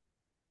doing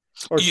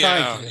or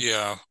trying to Yeah, do.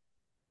 yeah,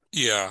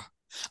 yeah.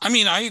 I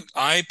mean,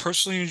 I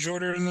personally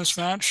enjoyed her in this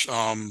match.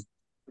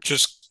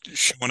 Just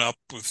showing up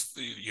with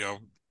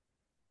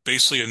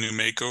basically a new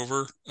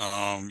makeover.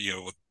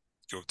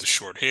 With the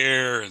short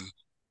hair and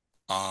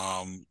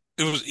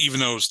it was even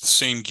though it was the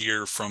same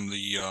gear from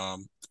the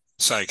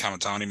Sai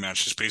Kamatani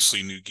match, it's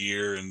basically new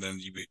gear, and then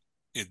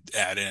it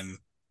add in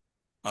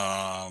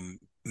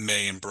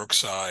May and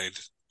Brookside,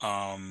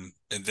 and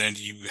then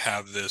you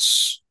have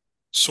this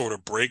sort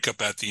of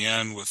breakup at the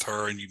end with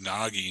her and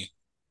Unagi,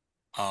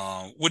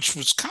 which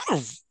was kind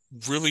of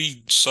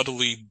really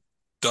subtly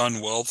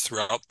done well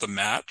throughout the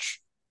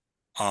match.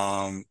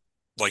 Um,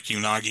 like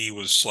Unagi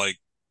was like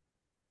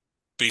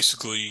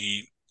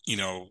basically,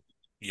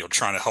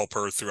 trying to help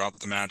her throughout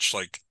the match,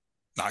 like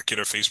not get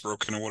her face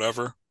broken or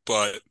whatever.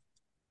 But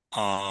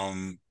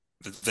um,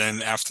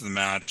 then after the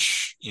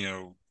match,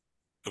 it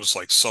was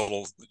like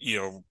subtle,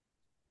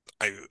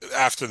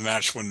 after the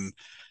match when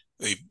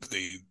they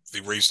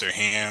raised their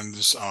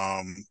hands,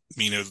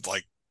 Mina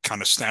like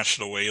kind of snatched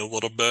it away a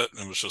little bit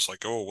and it was just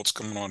like, oh, what's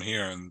going on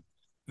here? And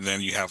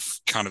then you have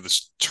kind of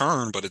this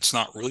turn, but it's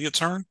not really a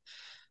turn.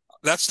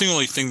 That's the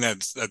only thing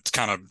that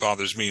kind of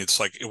bothers me. It's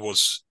like it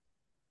was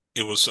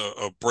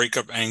a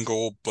breakup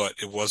angle, but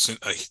it wasn't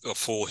a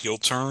full heel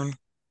turn.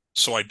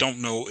 So I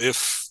don't know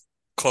if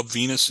Club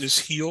Venus is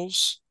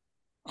heels.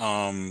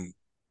 Um,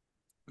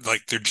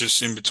 like they're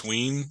just in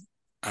between.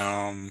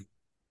 Um,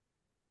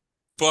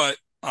 but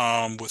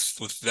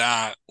with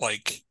that,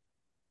 like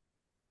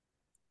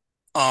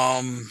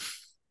um,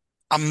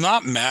 I'm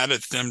not mad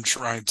at them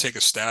trying to take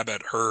a stab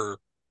at her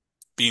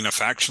being a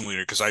faction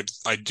leader because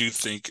I do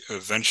think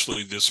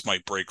eventually this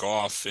might break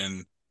off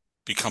and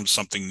become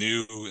something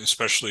new,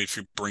 especially if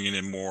you're bringing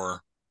in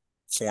more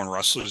foreign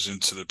wrestlers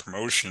into the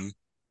promotion.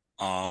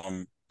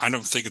 I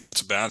don't think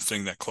it's a bad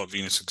thing that Club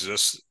Venus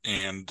exists,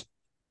 and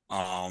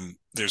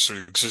there's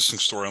an existing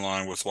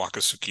storyline with Waka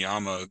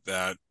Tsukiyama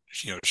that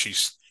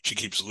she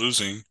keeps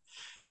losing,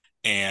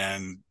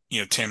 and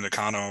Tam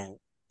Nakano,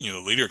 the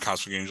leader of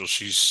Cosmic Angel,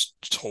 she's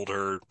told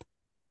her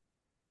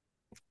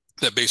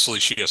that basically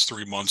she has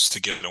 3 months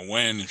to get a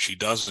win. If she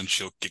doesn't,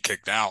 she'll get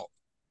kicked out.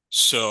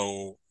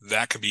 So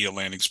that could be a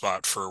landing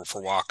spot for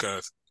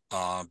Waka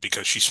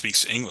because she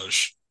speaks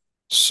English.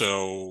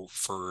 So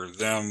for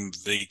them,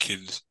 they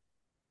could,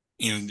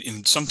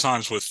 in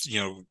sometimes with,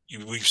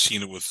 we've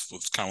seen it with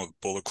kind of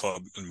with Bullet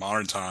Club in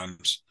modern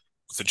times,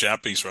 with the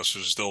Japanese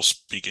wrestlers, they'll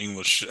speak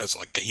English as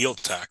like a heel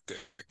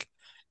tactic.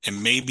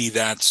 And maybe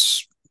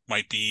that's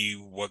might be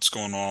what's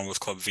going on with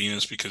Club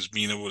Venus because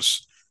Mina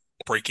was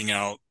breaking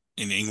out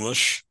in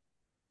English.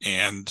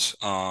 And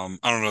I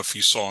don't know if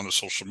you saw on the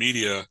social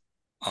media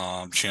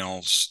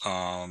channels,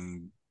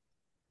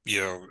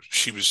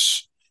 she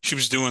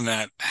was doing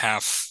that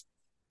half,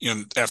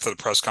 after the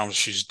press conference,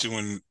 she's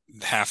doing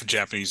half in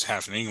Japanese,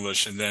 half in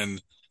English, and then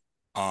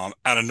out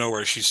of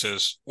nowhere she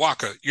says,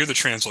 "Waka, you're the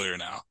translator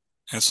now,"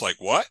 and it's like,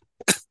 what?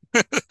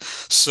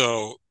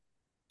 So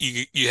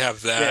you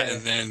have that, Yeah.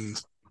 and then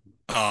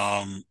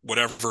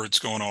whatever it's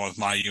going on with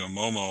Mayu and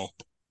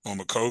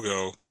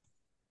Momokogo,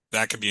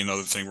 that could be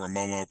another thing where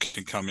Momo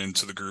can come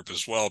into the group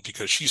as well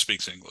because she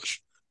speaks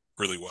English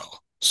really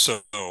well.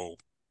 So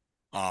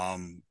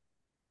um,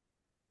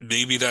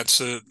 maybe that's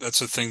a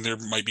thing there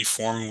might be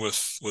forming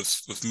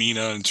with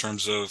Mina in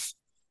terms of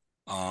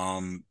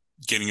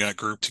getting that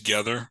group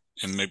together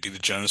and maybe the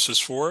genesis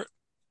for it.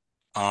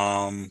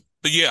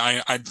 But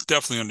yeah, I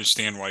definitely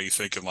understand why you're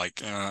thinking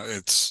like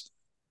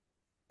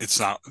it's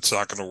not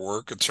going to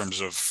work in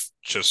terms of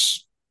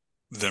just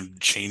them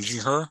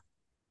changing her.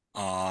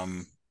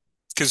 Um,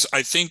 because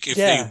I think if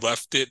they Yeah.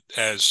 left it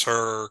as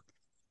her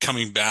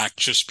coming back,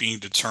 just being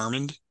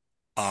determined,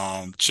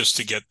 just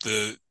to get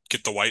the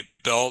white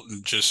belt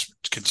and just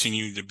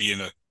continue to be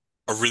a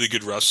really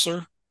good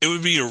wrestler, it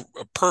would be a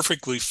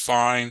perfectly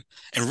fine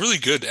and really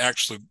good,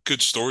 actually good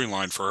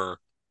storyline for her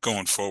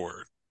going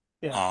forward.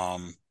 Yeah.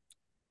 Um,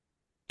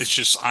 it's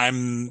just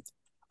I'm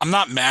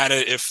not mad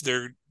at if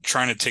they're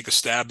trying to take a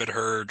stab at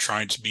her,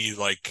 trying to be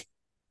like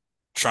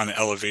trying to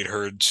elevate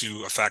her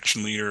to a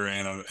faction leader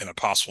and a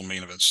possible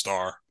main event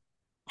star.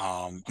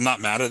 I'm not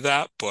mad at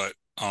that, but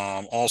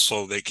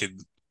also they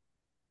could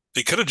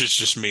have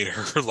just made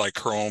her like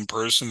her own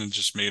person and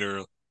just made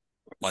her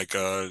like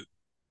a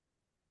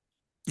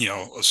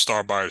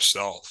star by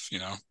herself.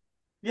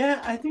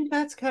 Yeah, I think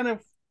that's kind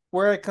of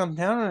where I come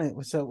down on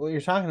it. So what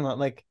you're talking about,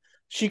 like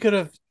she could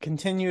have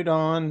continued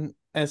on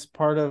as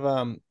part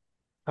of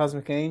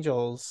Cosmic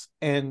Angels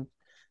and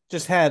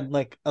just had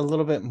like a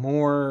little bit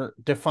more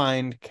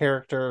defined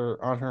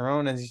character on her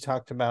own, as you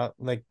talked about,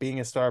 like being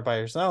a star by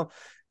herself.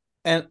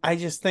 And I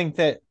just think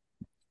that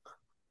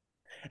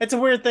it's a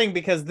weird thing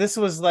because this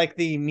was like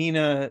the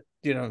Mina,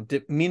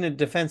 Mina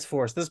Defense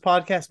Force. This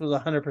podcast was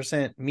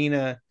 100%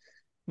 Mina.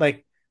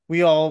 Like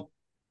we all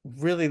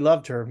really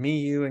loved her. Me,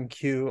 you, and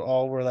Q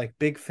all were like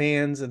big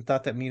fans and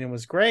thought that Mina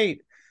was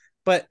great.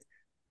 But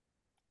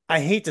I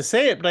hate to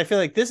say it, but I feel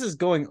like this is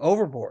going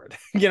overboard.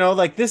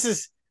 Like this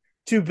is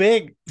too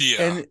big.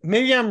 Yeah, And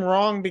maybe I'm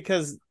wrong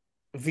because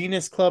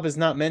Venus Club is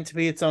not meant to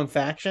be its own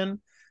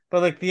faction.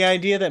 But like the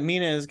idea that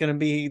Mina is going to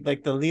be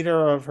like the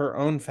leader of her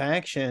own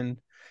faction,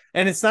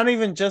 and it's not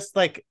even just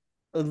like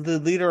the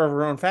leader of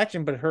her own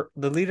faction, but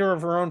the leader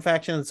of her own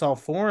faction that's all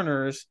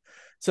foreigners.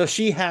 So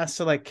she has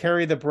to like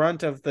carry the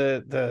brunt of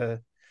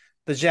the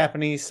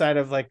Japanese side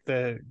of like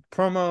the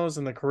promos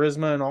and the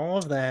charisma and all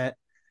of that.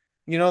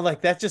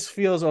 Like that just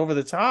feels over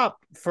the top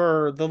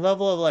for the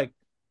level of like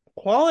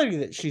quality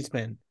that she's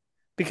been.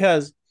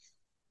 Because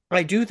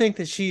I do think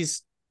that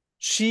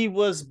she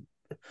was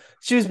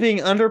she was being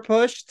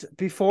underpushed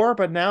before,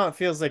 but now it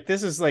feels like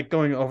this is like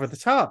going over the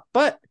top.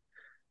 But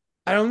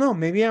I don't know,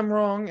 maybe I'm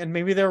wrong and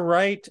maybe they're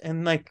right,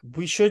 and like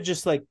we should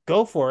just like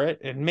go for it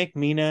and make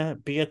Mina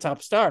be a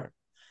top star.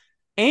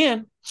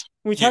 And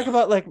we talk yeah,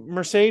 about like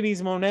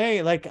Mercedes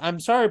Monet. Like, I'm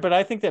sorry, but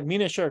I think that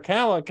Mina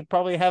Shirakawa could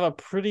probably have a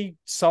pretty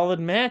solid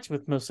match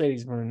with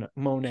Mercedes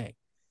Monet.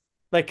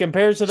 Like,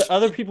 compared to the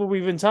other people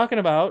we've been talking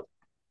about,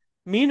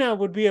 Mina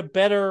would be a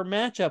better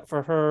matchup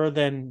for her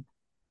than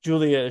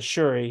Julia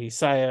Shuri,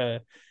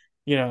 Saya,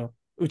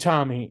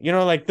 Utami.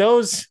 Like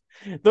those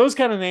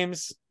kind of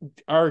names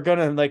are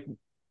gonna like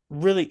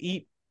really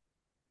eat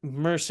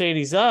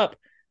Mercedes up.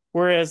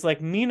 Whereas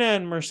like Mina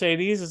and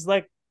Mercedes is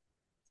like,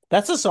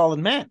 that's a solid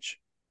match.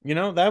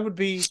 That would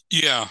be,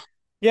 Yeah.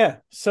 yeah.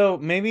 So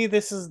maybe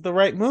this is the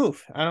right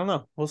move. I don't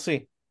know. We'll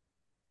see.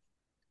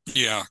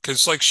 Yeah,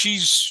 because like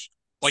she's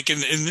like in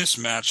this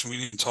match, and we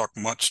didn't talk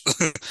much.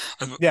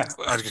 Yeah.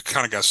 I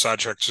kind of got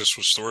sidetracked just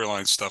with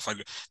storyline stuff. I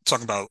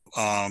talking about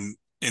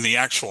in the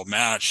actual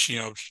match,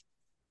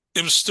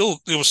 it was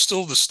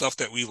still the stuff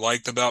that we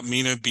liked about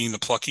Mina being the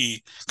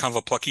plucky kind of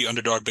a plucky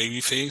underdog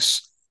baby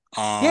face.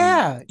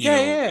 Yeah. Yeah.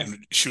 Yeah.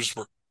 And she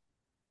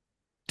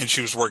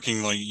was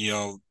working like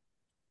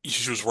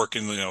she was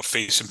working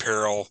face in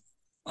peril,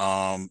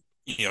 trying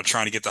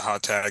to get the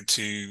hot tag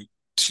to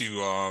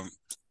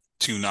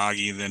to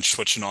Nagi, and then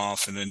switching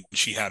off, and then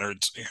she had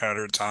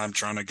her time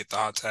trying to get the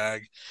hot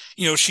tag.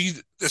 She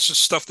that's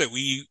just stuff that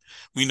we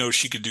know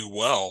she could do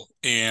well.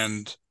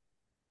 And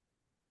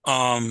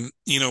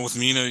with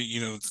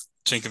Mina,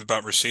 thinking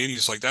about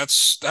Mercedes, like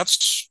that's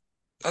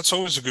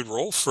always a good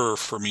role for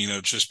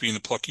Mina, just being the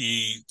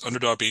plucky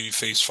underdog baby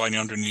face fighting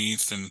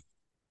underneath and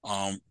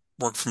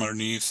work from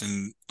underneath.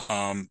 And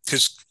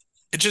because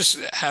it just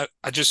had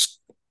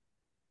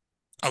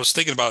I was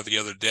thinking about it the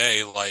other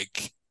day,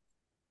 like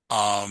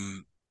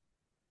um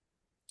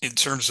in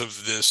terms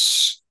of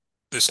this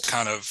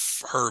kind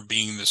of her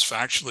being this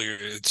faction leader,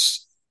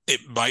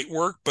 it might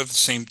work, but at the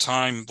same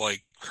time,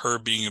 like her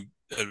being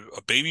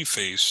a baby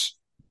face,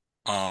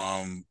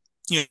 um,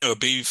 a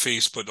baby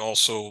face, but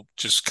also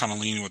just kind of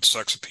leaning with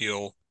sex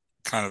appeal,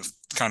 kind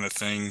of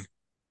thing.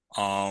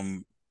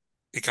 Um,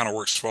 it kind of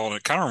works well, and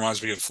it kind of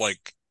reminds me of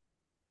like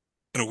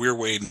in a weird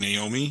way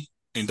Naomi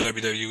in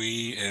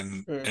WWE,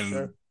 and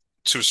Sure.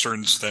 to a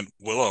certain extent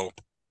Willow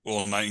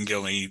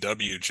Nightingale in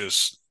AEW,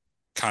 just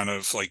kind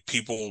of like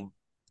people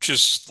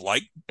just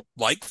like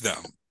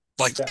them.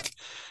 Like Yeah.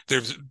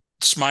 they're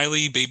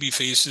smiley baby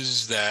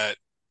faces that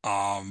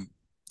um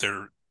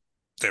they're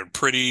they're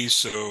pretty,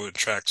 so it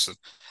attracts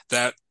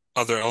that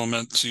other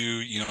element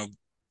to,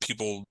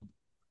 people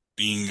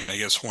being, I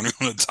guess, horny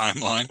on the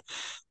timeline,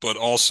 but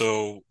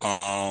also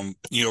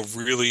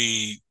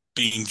really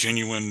being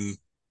genuine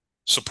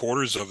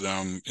supporters of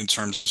them in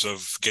terms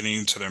of getting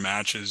into their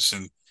matches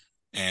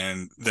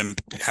and them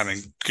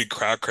having good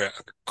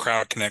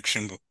crowd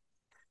connection.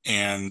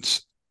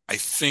 And I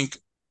think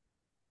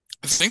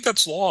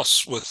that's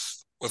lost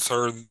with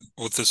her,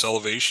 with this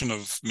elevation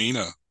of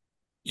Mina.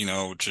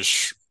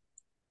 Just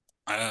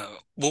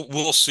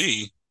we'll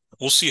see.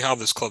 We'll see how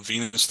this Club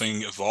Venus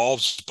thing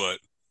evolves, but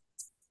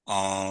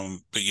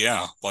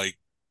yeah, like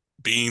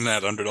being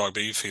that underdog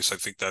babyface, I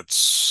think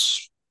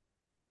that's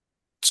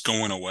it's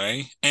going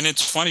away. And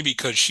it's funny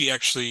because she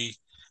actually,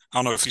 I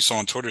don't know if you saw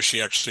on Twitter,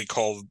 she actually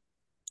called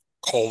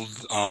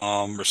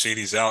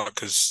Mercedes out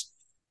because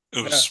it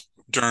Yeah. was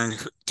during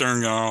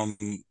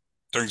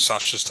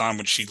Sasha's time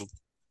when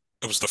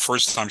it was the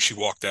first time she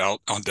walked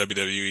out on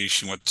WWE.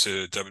 She went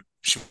to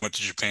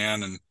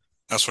Japan, and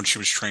that's when she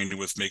was trained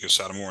with Meiko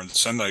Satomura and the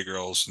Sendai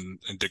Girls and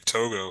Dick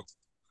Togo.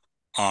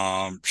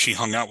 She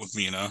hung out with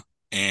Mina,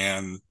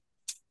 and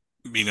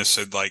Mina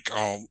said like,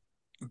 oh,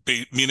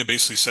 Mina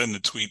basically said in the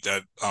tweet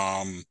that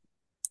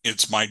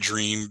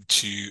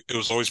it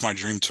was always my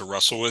dream to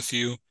wrestle with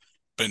you,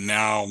 but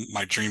now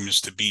my dream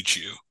is to beat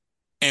you.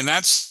 And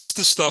that's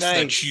the stuff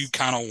that Nice.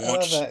 I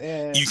love that.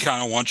 Yeah. you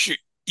kind of want you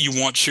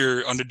want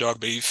your underdog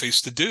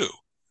babyface to do.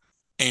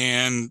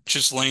 And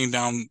just laying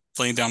down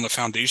the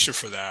foundation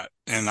for that.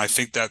 And I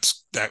think that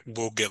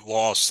will get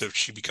lost if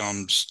she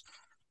becomes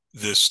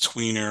this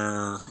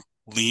tweener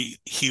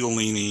heel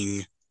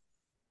leaning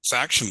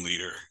faction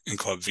leader in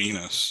Club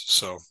Venus.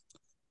 So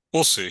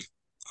we'll see.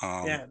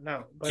 Yeah,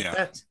 no, but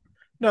Yeah.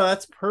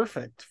 that's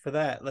perfect for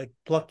that. Like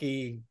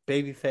plucky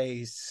baby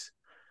face,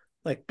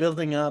 like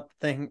building up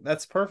thing.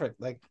 That's perfect.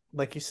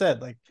 Like you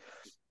said, like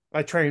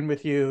I trained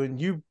with you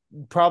and you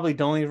probably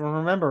don't even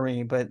remember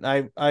me, but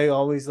I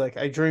always like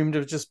I dreamed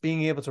of just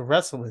being able to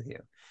wrestle with you.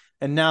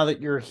 And now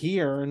that you're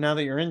here and now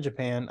that you're in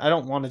Japan, I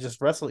don't want to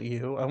just wrestle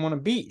you. I want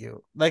to beat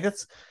you. Like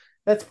that's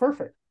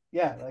perfect.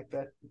 Yeah, like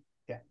that.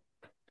 Yeah.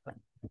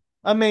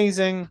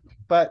 Amazing,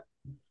 but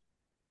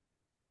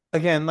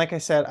again, like I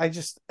said,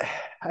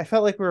 I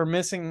felt like we were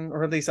missing,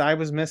 or at least I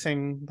was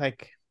missing,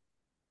 like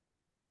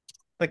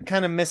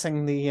kind of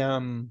missing the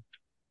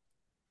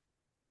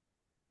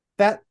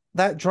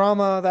that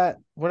drama, that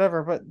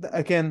whatever. But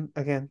again,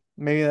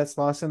 maybe that's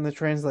lost in the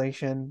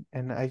translation,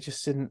 and I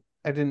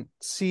didn't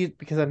see it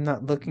because I'm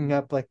not looking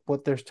up like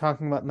what they're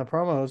talking about in the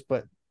promos.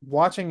 But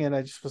watching it,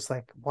 I just was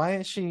like, why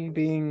is she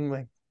being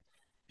like?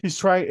 She's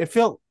trying. It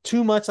felt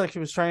too much like she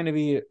was trying to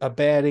be a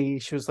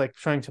baddie. She was like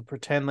trying to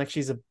pretend like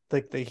she's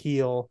like the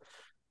heel,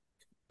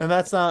 and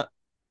that's not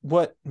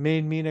what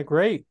made Mina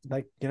great.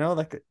 Like,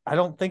 like I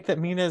don't think that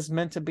Mina is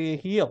meant to be a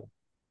heel.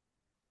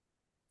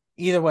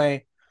 Either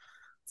way,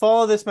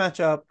 follow this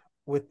matchup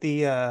with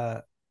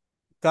the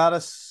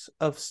Goddess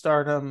of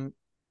Stardom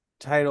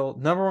title,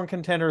 number one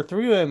contender,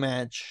 three-way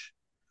match.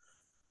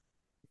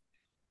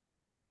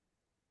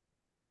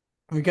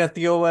 We got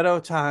the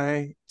Oedo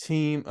Tai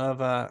team of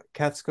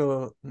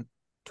Katsuko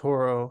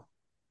Toro,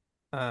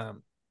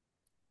 um,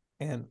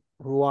 and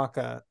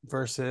Ruaka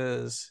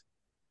versus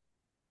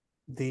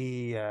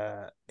the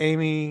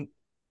Amy,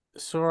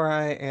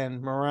 Sorai,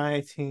 and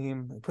Mariah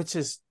team, which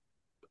is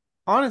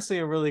honestly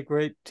a really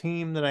great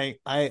team that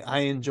I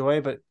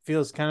enjoy, but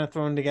feels kind of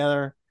thrown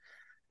together.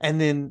 And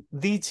then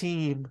the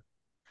team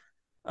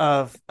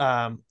of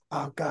oh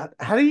god,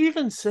 how do you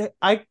even say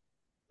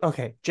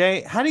okay,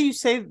 Jay, how do you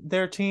say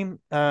their team?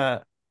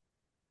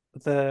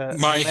 The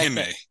My Himeka,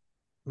 Hime.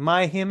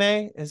 My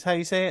Hime is how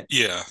you say it.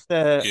 Yeah.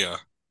 The Yeah.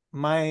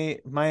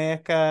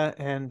 Mayeka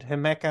and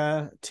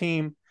Himeka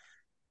team,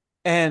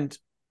 and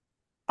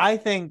I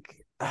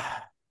think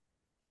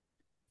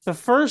the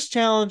first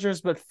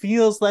challengers, but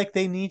feels like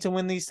they need to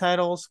win these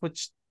titles,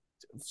 which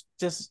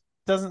just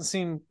doesn't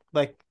seem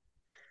like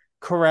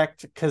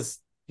correct. Because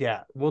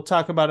yeah, we'll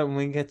talk about it when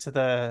we get to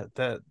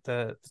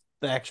the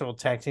actual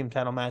tag team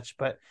title match.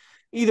 But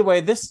either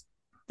way, this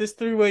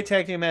three-way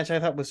tag team match I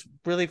thought was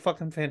really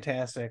fucking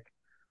fantastic.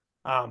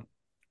 Um,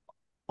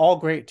 all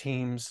great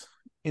teams,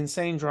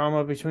 insane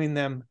drama between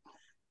them.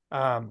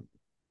 Um,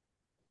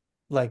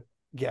 like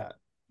yeah,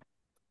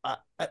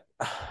 a,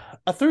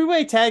 a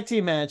three-way tag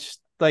team match,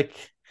 like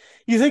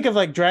you think of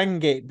like Dragon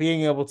Gate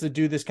being able to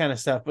do this kind of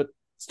stuff, but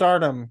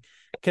Stardom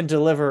can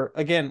deliver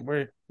again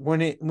where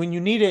when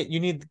you need it, you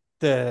need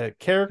the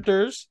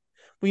characters.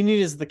 We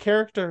need is the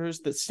characters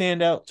that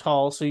stand out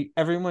tall so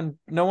everyone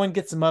no one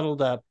gets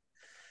muddled up.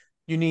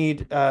 You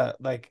need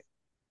like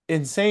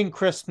insane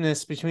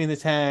crispness between the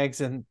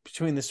tags and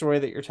between the story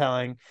that you're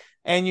telling,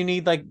 and you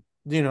need like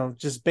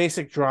just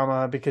basic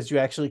drama because you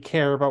actually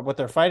care about what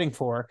they're fighting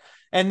for,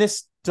 and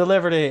this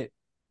delivered it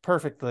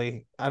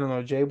perfectly. I don't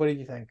know, Jay, what do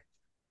you think?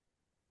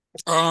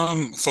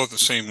 Thought the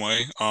same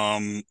way.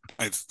 I'm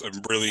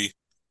really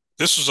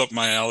this was up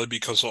my alley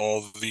because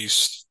all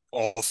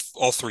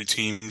three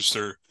teams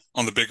they're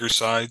on the bigger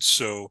side.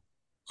 So,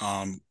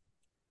 um,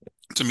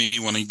 to me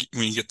when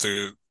you get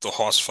the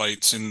hoss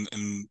fights in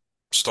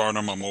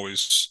Stardom, I'm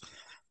always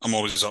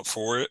up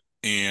for it.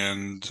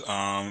 And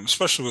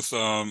especially with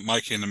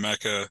Mikey and the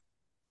Mecha,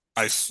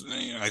 I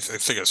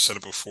think I said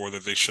it before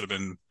that they should have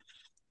been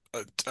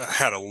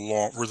had a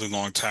really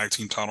long tag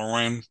team title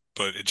reign,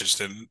 but it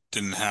just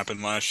didn't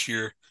happen last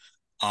year.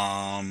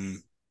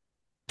 Um,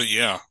 but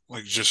yeah,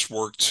 like just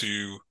work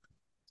to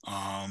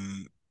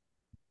um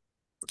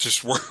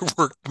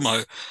work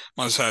my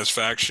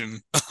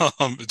satisfaction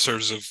in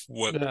terms of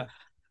Yeah,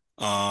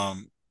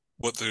 um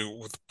what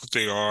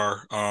they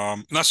are.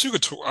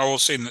 Natsuko I will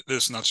say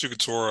this, Natsuko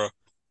Tora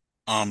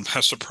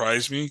has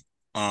surprised me.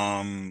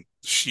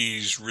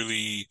 She's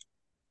really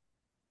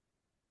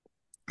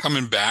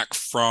coming back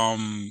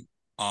from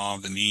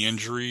the knee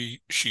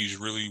injury. She's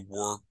really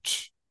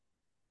worked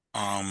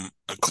a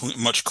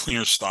much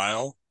cleaner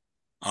style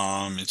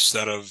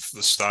instead of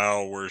the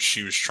style where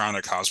she was trying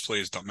to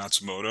cosplay as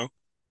Matsumoto.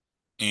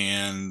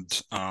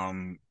 And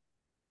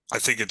I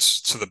think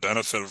it's to the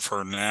benefit of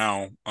her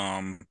now.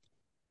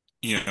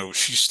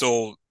 She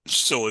still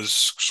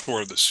is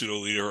sort of the pseudo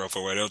leader of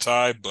Oedo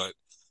Tai, but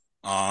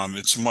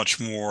it's much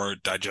more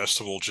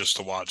digestible just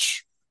to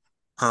watch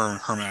her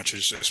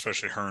matches,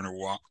 especially her and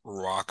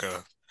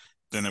Ruaka,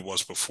 than it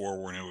was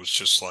before when it was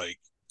just like,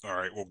 all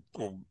right,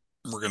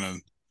 we're gonna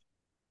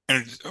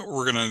and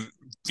we're gonna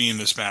be in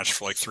this match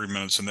for like 3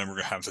 minutes and then we're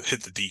gonna have to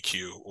hit the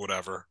DQ,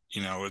 whatever.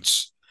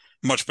 It's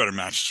much better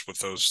matches with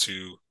those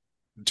two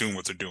doing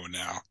what they're doing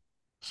now.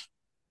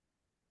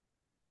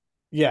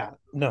 yeah,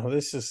 no,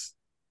 this is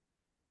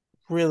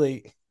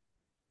really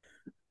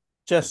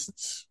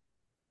just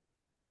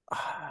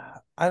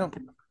I don't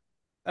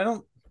I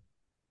don't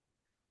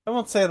I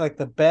won't say like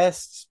the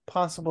best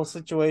possible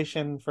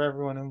situation for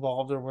everyone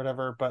involved or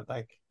whatever, but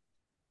like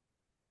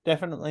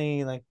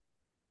definitely like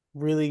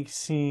really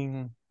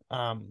seeing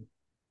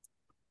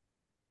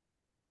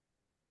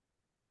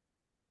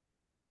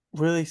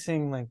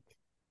like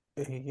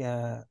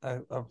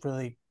a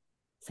really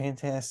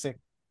fantastic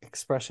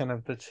expression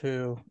of the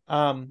two.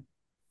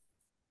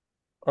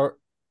 Or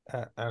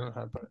I don't know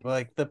how to put it, but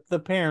like the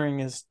pairing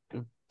is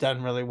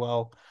done really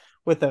well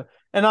with them,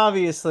 and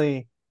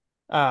obviously,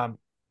 um,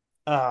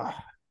 uh,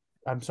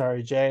 I'm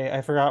sorry, Jay,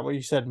 I forgot what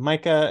you said.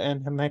 Micah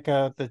and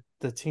Himeka,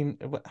 the team.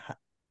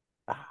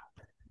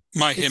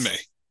 My Hime.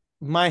 It's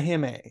My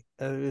Hime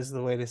is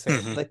the way to say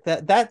it. Hmm. Like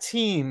that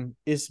team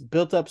is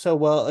built up so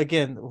well.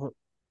 Again,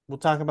 we'll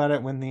talk about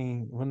it when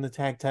the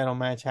tag title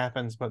match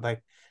happens. But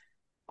like,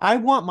 I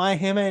want My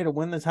Hime to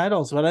win the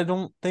titles, but I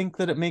don't think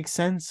that it makes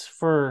sense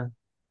for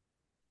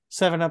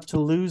Seven Up to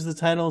lose the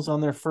titles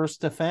on their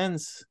first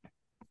defense.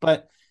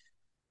 But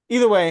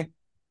either way,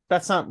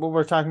 that's not what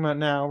we're talking about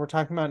now. We're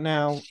talking about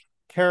now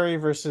Kerry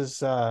versus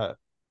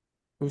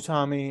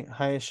Utami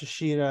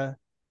Hayashishita.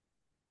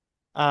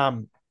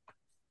 Um,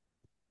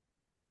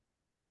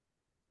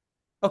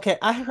 okay,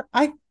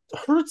 I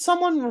heard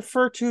someone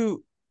refer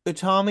to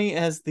Utami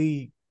as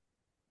the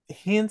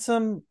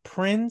handsome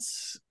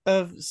prince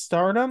of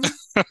Stardom.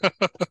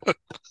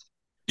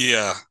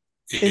 Yeah,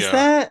 Is yeah.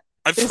 that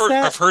is I've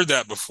that heard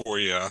that before,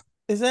 yeah.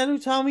 is that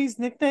Utami's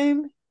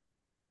nickname?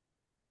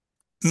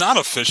 Not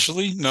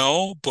officially,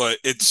 no, but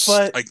it's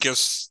But I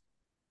guess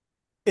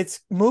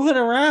it's moving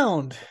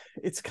around.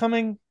 It's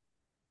coming.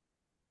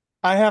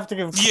 I have to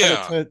give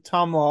credit Yeah. to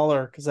Tom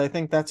Lawler because I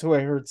think that's who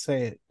I heard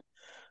say it.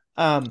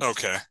 Um,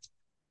 Okay.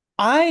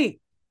 I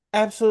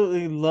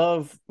absolutely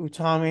love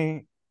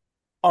Utami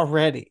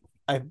already.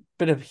 I've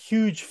been a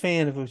huge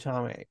fan of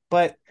Utami,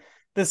 but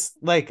this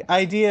like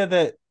idea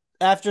that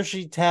after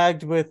she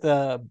tagged with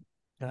uh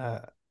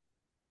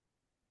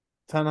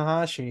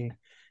Tanahashi,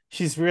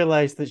 she's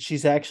realized that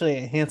she's actually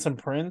a handsome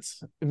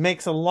prince. It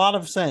makes a lot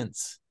of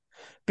sense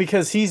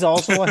because he's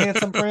also a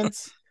handsome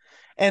prince.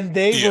 And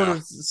Yeah.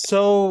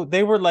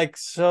 they were like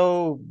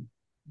so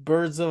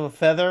birds of a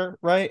feather,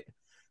 right?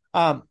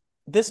 Um,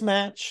 this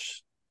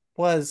match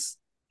was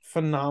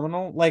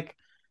phenomenal. Like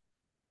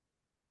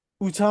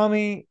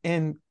Utami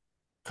and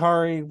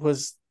Kari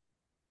was,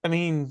 I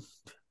mean,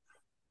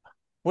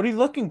 what are you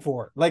looking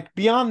for? Like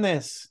beyond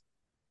this,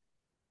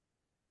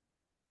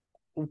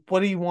 what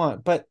do you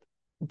want? But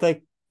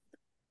like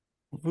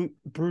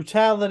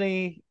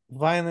brutality,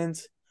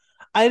 violence.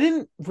 I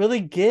didn't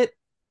really get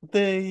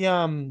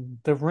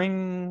the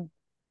ring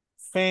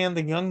fan,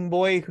 the young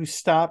boy who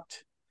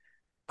stopped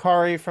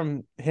Kari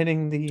from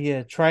hitting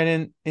the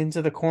trident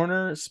into the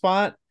corner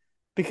spot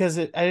because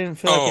I didn't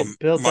feel like Oh, it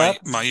built my up.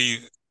 my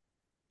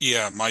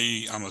yeah, my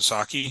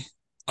Amasaki.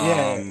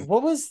 Yeah, Um,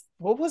 what was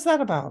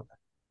that about?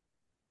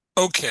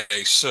 okay,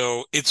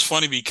 so it's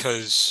funny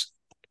because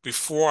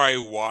before I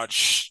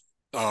watched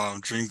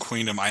Dream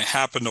Queendom, I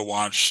happened to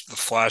rewatch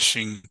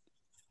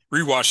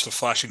the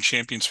Flashing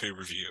Champions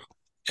pay-per-view,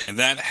 and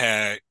that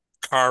had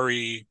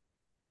Kari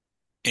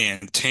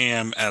and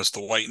Tam as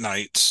the White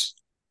Knights,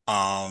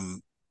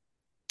 um,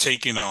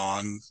 taking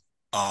on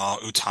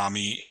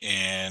Utami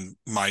and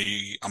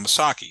Mai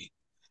Amasaki.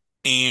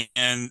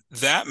 And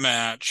that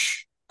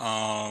match,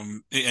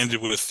 it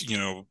ended with,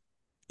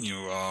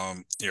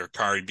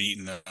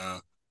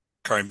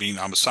 Kari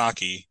beating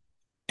Amasaki.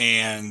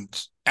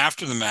 And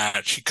after the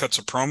match, he cuts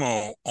a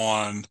promo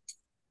on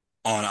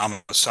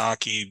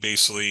Amasaki,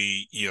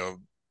 basically,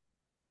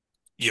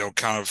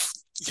 kind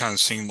of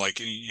seemed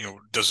like,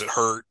 does it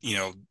hurt?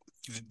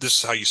 This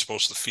is how you're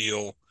supposed to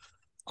feel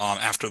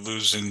after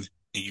losing.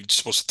 You're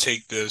supposed to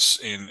take this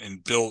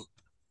and build.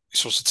 You're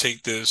supposed to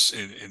take this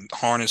and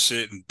harness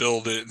it and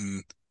build it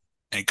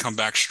and come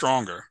back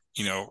stronger,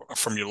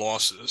 from your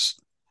losses.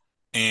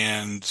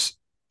 And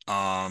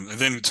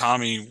then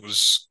Tommy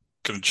was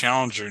going to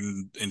challenge her,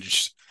 and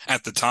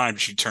at the time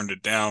she turned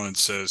it down and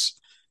says,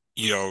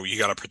 you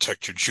got to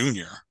protect your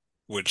junior,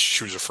 which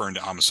she was referring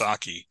to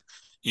Amasaki.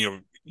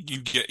 You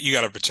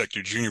got to protect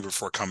your junior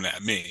before coming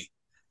at me.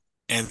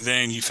 And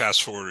then you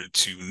fast forward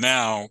to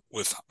now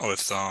with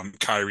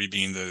Kyrie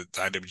being the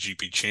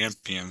IWGP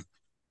champion.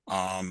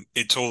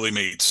 It totally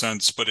made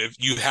sense. But if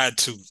you had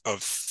to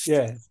have,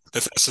 Yeah,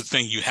 that's the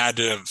thing, you had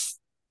to have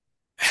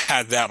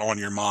had that on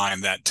your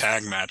mind, that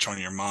tag match on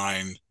your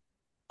mind,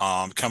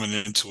 coming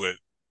into it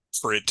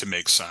for it to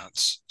make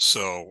sense.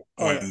 So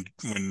oh yeah.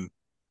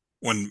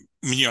 when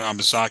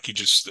Misaki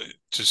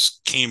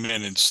just came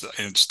in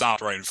and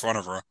stopped right in front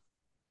of her,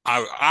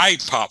 I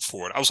popped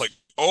for it. I was like,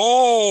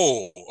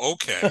 oh,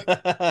 okay.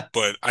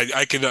 But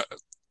I could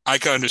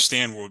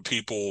understand where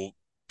people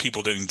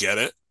didn't get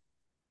it.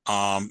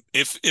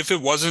 If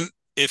it wasn't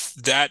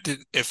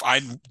if I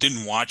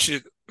didn't watch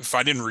it, if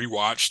I didn't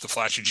rewatch the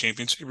Flashing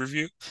Champions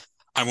review,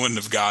 I wouldn't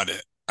have got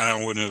it. I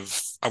wouldn't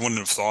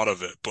have thought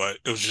of it. But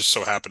it was just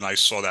so happened I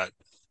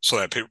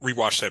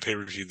rewatched that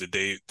pay-per-view the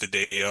day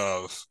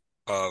of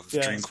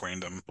Yeah, Dream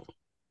Queendom,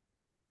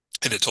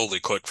 and it totally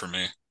clicked for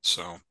me.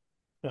 So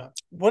yeah.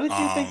 What did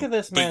you think of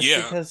this but match?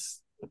 yeah,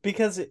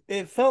 Because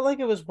it felt like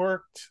it was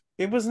worked.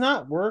 It was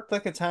not worked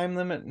like a time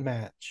limit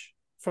match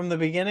from the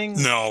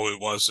beginning. no, it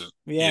wasn't.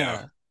 Yeah.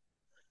 Yeah,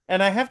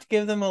 and I have to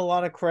give them a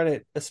lot of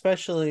credit,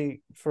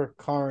 especially for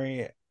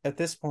Kari at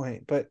this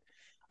point. But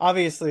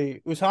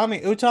obviously,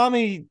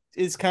 Utami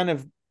is kind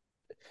of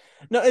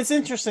no. It's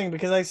interesting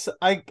because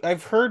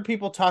I've heard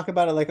people talk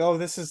about it like, oh,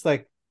 this is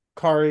like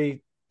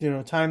Kari,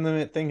 time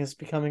limit thing is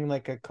becoming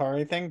like a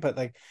Kari thing. But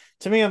like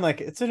to me, I'm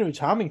like it's an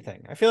Utami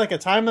thing. I feel like a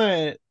time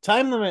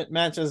limit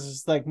matches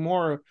is like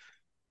more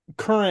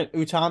current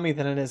Utami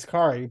than it is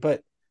Kari.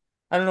 But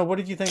I don't know. What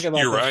did you think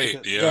about You're this? right.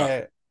 Because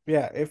Yeah.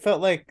 yeah, it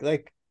felt like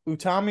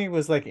Utami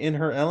was like in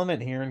her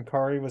element here, and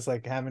Kari was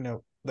like having to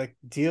like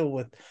deal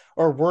with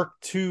or work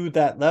to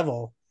that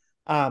level.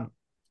 Um,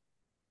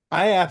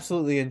 I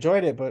absolutely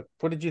enjoyed it, but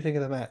what did you think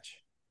of the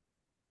match?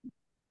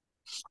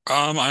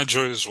 I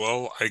enjoyed it as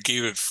well. I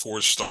gave it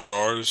 4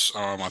 stars.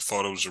 I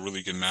thought it was a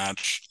really good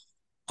match.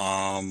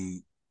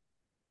 Um,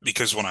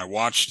 because when I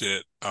watched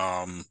it,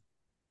 I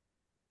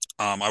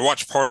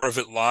watched part of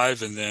it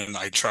live, and then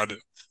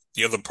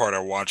the other part I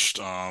watched,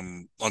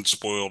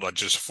 unspoiled. I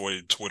just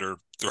avoided Twitter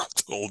throughout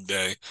the whole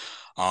day.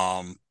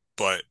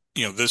 But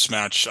this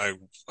match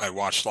I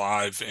watched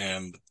live,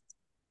 and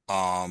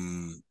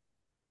um,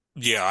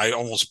 yeah, I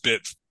almost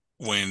bit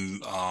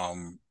when,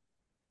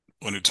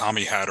 when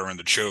Utami had her in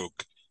the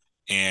choke.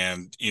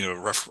 And the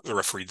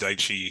referee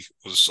Daichi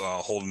was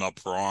holding up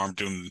her arm,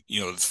 doing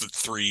the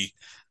three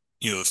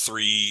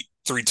three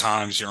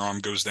times your arm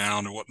goes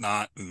down and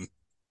whatnot, and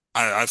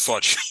I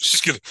thought she was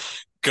just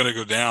gonna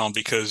go down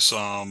because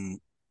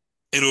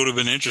it would have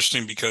been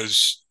interesting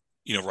because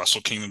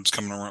Wrestle Kingdom's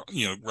coming around.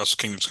 Wrestle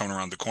Kingdom's coming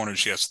around the corner.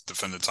 She has to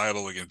defend the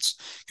title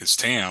against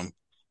Tam.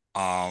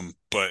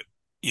 But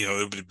it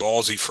would be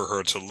ballsy for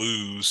her to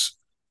lose.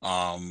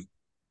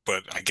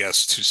 But I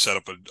guess to set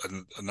up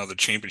another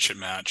championship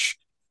match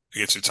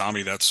against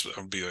Utami,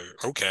 would be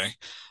okay.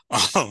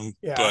 Um,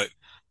 Yeah. but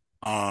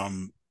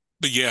um,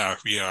 but yeah,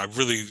 I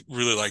really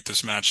really like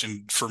this match,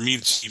 and for me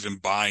to even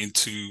buy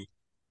into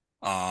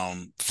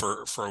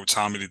for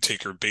Utami to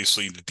take her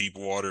basically into deep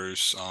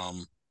waters.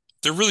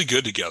 They're really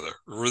good together.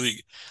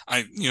 Really,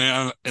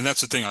 and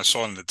that's the thing I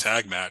saw in the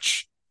tag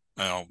match,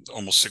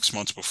 almost 6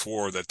 months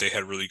before that they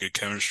had really good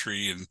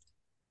chemistry, and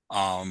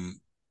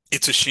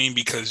it's a shame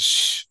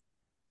because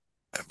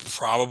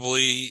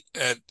probably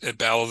at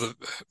Battle of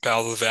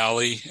the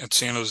Valley at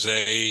San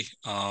Jose,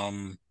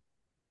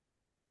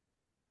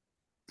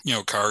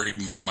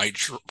 Kairi might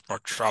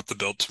drop the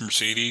belt to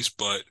Mercedes,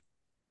 but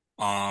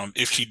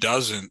if she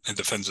doesn't and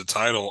defends the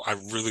title, I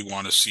really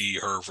want to see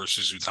her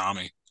versus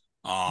Utami,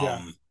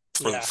 Yeah.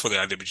 Yeah. for the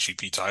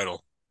IWGP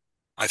title.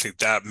 I think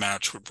that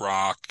match would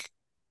rock.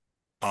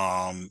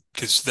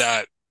 Because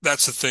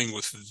that's the thing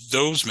with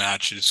those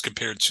matches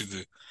compared to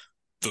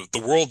the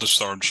World of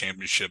Stardom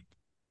Championship.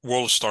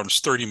 World of Stardom is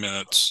 30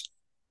 minutes.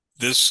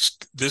 This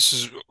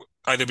is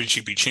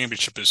IWGP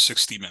Championship is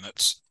 60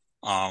 minutes.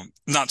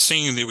 Not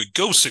saying they would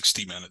go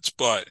 60 minutes,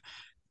 but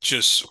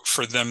just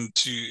for them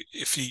to,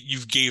 if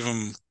you gave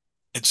them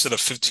instead of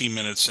 15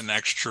 minutes the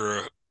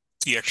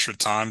extra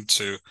time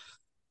to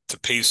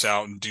pace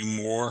out and do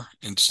more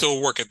and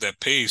still work at that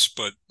pace,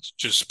 but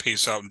just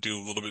pace out and do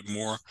a little bit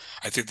more,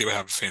 I think they would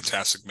have a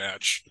fantastic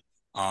match.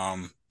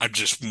 I'm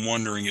just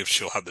wondering if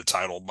she'll have the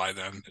title by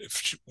then,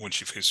 when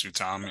she faces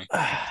Utami,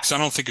 because I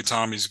don't think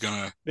Utami's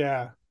gonna.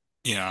 Yeah.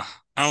 Yeah,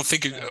 I don't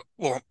think it.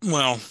 Yeah.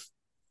 Well,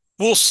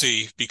 we'll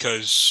see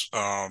because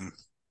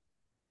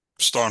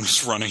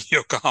Storm's running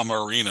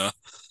Yokohama Arena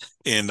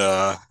in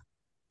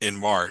in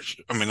March.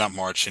 I mean, not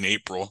March, in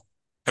April.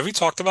 Have we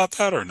talked about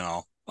that or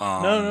no?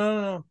 No, no,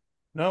 no, no.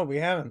 No, we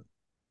haven't.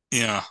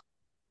 Yeah,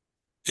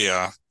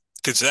 yeah,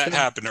 because that Good.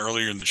 happened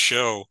earlier in the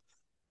show.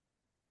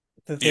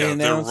 That they Yeah, they're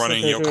announced that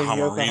running they're doing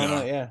Yokohama Yokohama.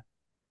 Arena. Yeah.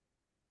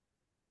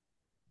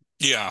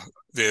 Yeah,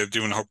 they're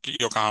doing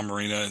Yokohama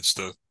Arena. It's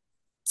the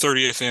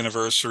 30th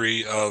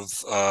anniversary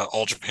of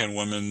All Japan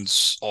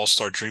Women's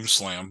All-Star Dream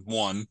Slam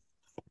 1.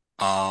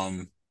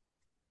 Um,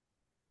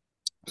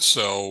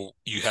 so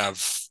you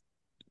have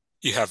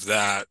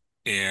that,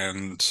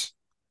 and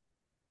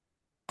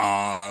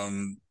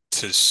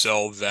to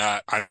sell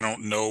that, I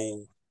don't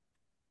know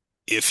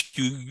if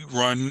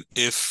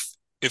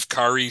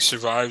Kari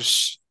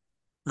survives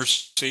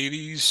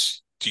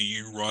Mercedes, do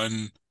you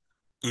run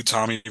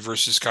Utami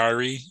versus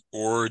Kyrie,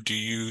 or do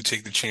you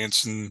take the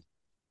chance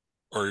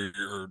or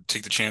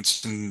take the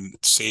chance and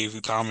save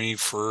Utami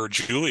for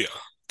Julia?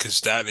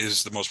 Because that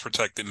is the most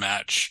protected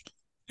match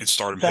in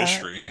Stardom That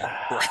history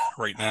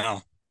right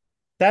now.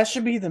 that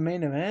should be the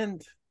main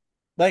event.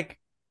 Like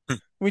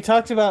we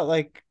talked about,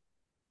 like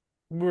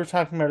we were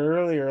talking about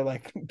earlier,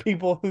 like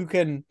people who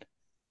can,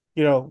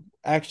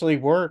 actually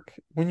work.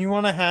 When you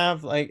want to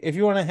have, like, if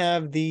you want to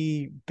have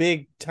the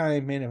big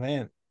time main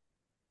event,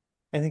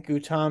 I think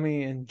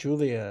Utami and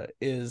Julia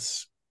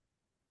is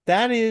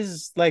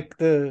like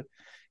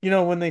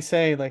when they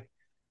say like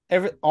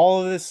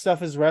all of this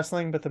stuff is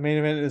wrestling, but the main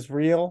event is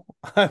real.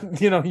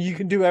 You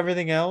can do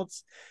everything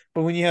else,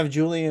 but when you have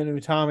Julia and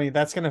Utami,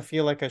 that's gonna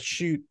feel like a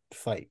shoot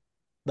fight.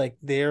 Like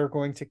they're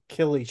going to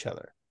kill each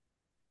other.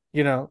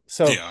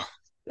 So Yeah.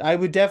 I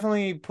would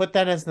definitely put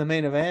that as the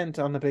main event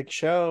on the big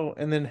show,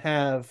 and then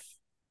have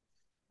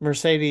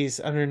Mercedes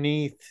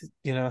underneath,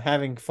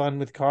 having fun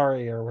with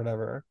Kari or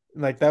whatever.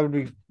 Like that would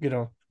be,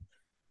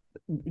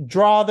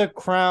 draw the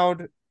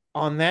crowd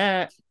on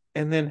that,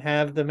 and then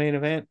have the main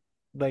event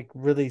like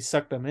really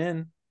suck them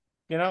in.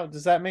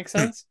 Does that make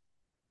sense?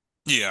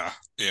 Yeah.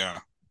 Yeah.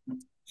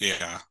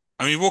 Yeah.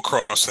 I mean, we'll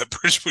cross that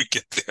bridge when we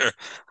get there.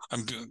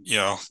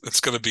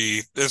 It's gonna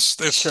be there's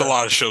a Sure.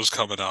 lot of shows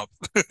coming up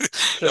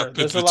Sure. in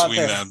There's a lot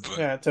between there. then, but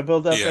Yeah, to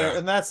build up there. yeah.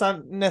 And that's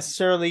not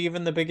necessarily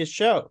even the biggest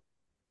show.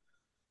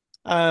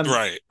 Um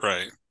Right,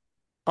 right.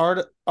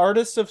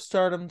 Artist of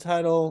Stardom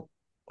title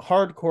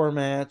hardcore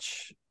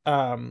match.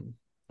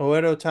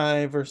 Oedo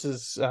Tai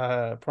versus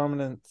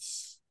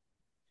Prominence.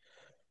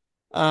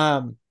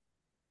 Um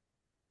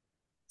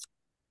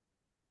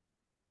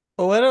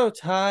Oedo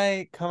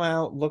Tai come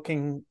out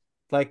looking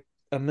like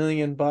 $1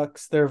 million.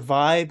 Their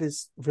vibe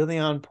is really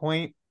on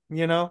point,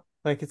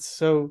 like it's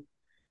so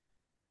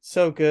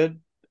good.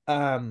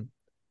 Um,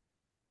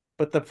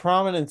 but the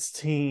Prominence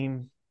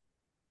team,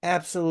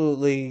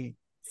 absolutely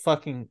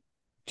fucking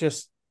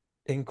just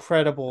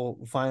incredible,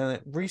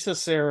 violent. Risa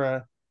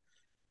Sera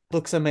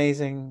looks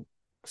amazing.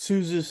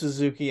 Suzu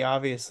Suzuki,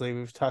 obviously,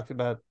 we've talked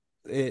about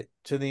it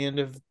to the end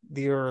of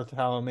the earth,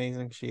 how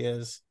amazing she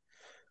is.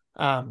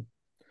 Um,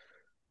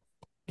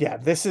 yeah,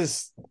 this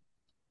is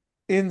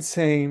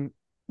insane.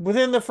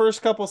 within the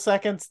first couple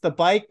seconds, the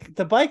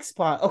bike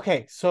spot.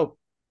 Okay, so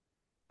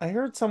I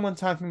heard someone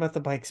talking about the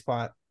bike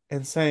spot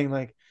and saying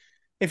like,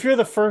 if you're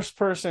the first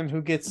person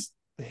who gets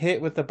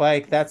hit with the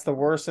bike, that's the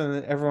worst, and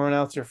then everyone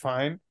else you're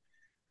fine.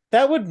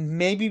 That would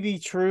maybe be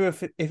true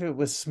if it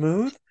was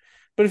smooth,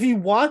 but if you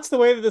watch the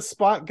way that the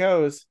spot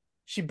goes,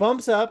 she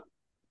bumps up,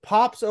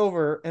 pops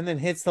over, and then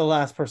hits the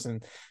last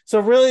person. So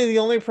really, the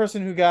only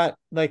person who got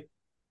like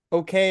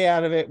okay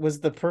out of it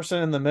was the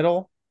person in the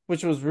middle,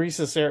 which was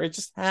Risa Sarah. It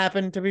just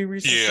happened to be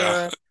Risa Yeah.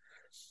 Sarah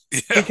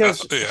Yeah.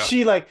 because Yeah.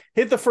 she like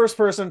hit the first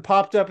person,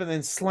 popped up, and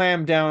then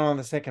slammed down on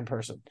the second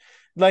person.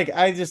 Like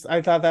I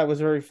thought that was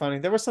very funny.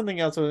 There was something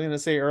else I was going to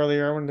say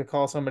earlier. I wanted to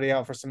call somebody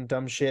out for some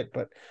dumb shit,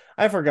 but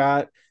I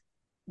forgot.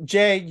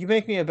 Jay, you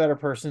make me a better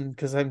person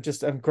because I'm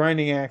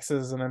grinding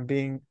axes and I'm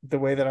being the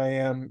way that I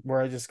am,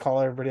 where I just call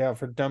everybody out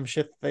for dumb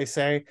shit that they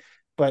say.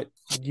 But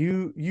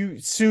you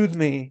soothe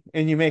me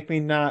and you make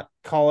me not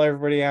call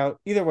everybody out.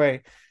 Either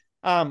way,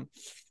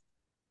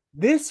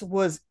 this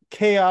was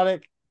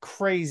chaotic,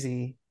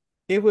 crazy.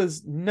 It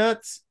was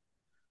nuts,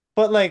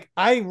 but like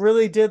I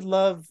really did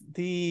love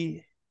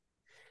the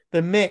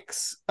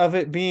mix of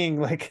it being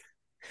like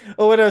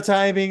Oedo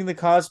Tai being the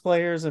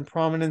cosplayers and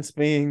Prominence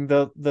being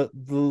the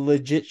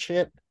legit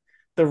shit,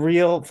 the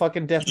real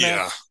fucking Yeah.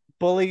 deathmatch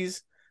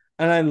bullies,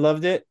 and I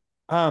loved it.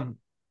 Um,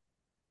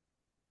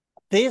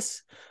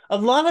 this a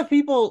lot of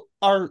people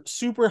are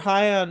super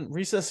high on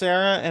Risa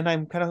Sarah, and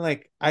I'm kind of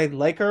like I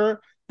like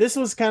her. This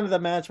was kind of the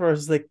match where I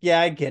was like, yeah,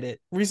 I get it.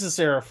 Risa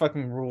Sarah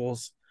fucking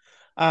rules.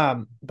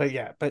 But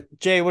yeah, but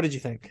Jay, what did you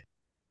think?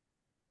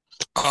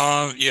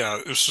 Yeah,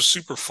 it was just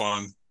super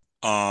fun.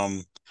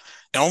 Um,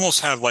 it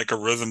almost had like a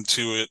rhythm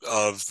to it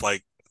of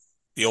like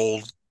the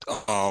old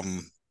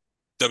um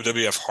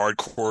WWF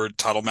hardcore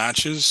title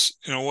matches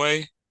in a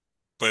way,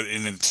 but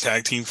in a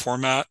tag team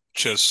format.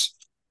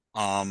 Just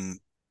um,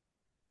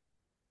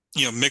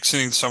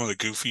 mixing some of the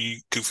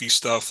goofy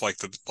stuff like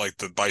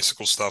the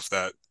bicycle stuff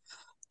that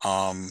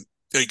um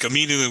like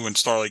immediately when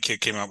Starlight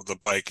Kid came out with the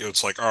bike, it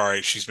was like, all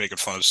right, she's making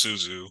fun of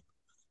Suzu,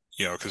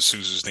 because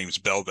Suzu's name is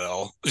Bell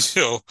Bell.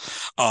 So,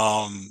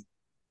 and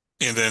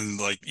then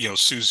like,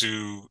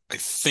 Suzu, I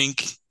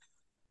think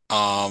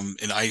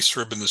in Ice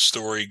Ribbon the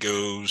story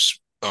goes,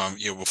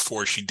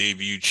 before she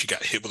debuted, she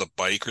got hit with a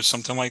bike or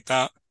something like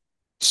that.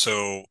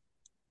 So,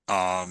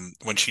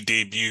 when she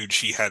debuted,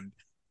 she had,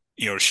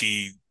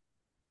 she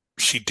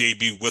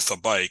debuted with a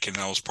bike, and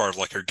that was part of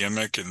like her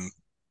gimmick. And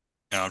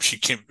she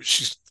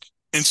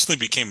instantly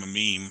became a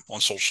meme on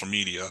social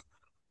media.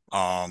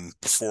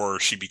 Before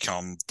she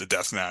become the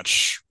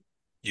deathmatch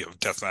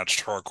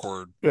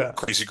hardcore Yeah.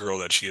 crazy girl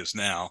that she is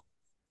now.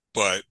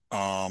 But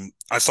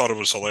I thought it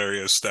was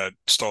hilarious that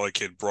Starlight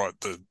Kid brought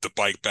the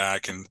bike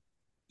back and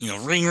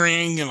ring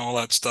ring and all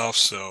that stuff.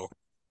 So,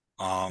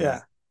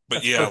 Yeah, but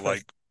that's yeah, perfect.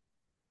 like,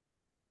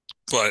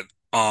 but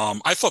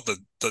I thought the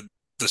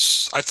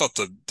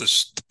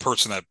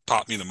person that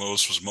popped me the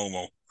most was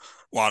Momo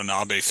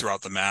Watanabe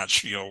throughout the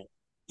match.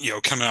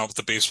 Coming out with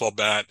the baseball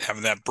bat,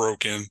 having that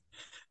broken,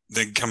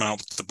 then coming out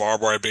with the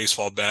barbed wire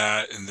baseball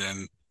bat, and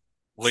then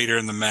later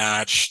in the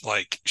match,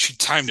 like she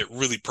timed it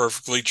really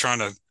perfectly, trying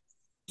to,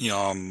 you know,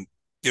 um,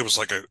 it was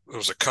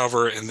a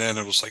cover, and then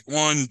it was like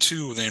one,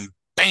 two, then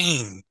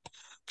bang,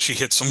 she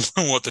hit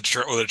someone with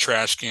with a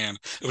trash can.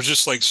 It was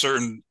just like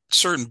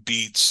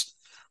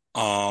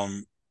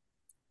um,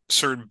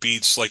 certain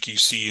beats like you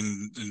see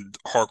in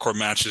hardcore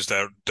matches that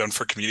are done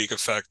for comedic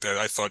effect that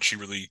I thought she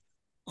really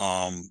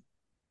um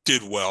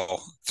did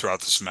well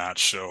throughout this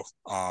match. So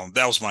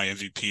that was my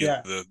MVP of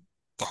Yeah. the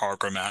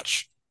hardcore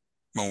match,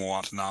 Momo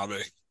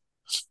Watanabe.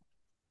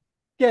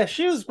 Yeah,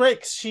 she was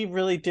great 'cause she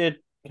really did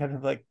kind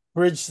of like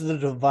bridge the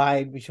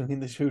divide between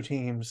the two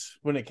teams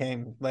when it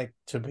came like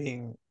to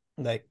being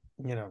like,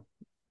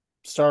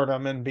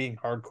 stardom and being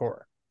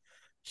hardcore.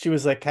 She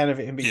was like kind of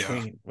in Yeah,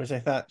 between, which I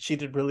thought she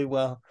did really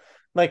well.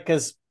 Like,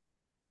 because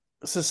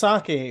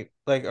Sasaki,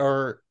 like,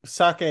 or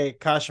Sake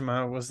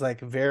Kashima was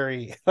like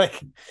very,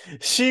 like,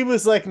 she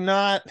was like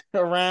not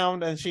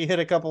around and she hit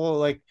a couple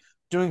like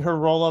doing her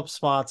roll up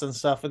spots and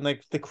stuff. And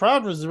like the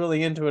crowd was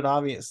really into it,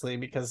 obviously,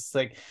 because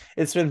like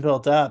it's been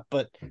built up.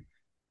 But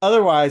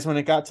otherwise, when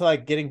it got to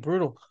like getting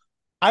brutal,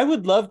 I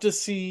would love to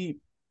see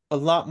a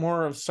lot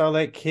more of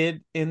Starlight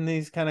Kid in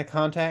these kind of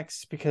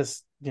contexts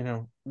because,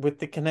 with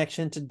the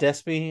connection to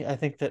Despy, I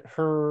think that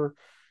her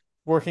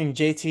working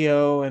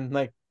JTO and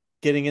like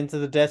getting into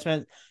the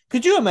deathmatch.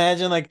 Could you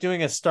imagine like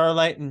doing a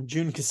Starlight and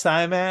Jun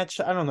Kasai match?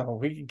 I don't know.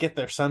 We could get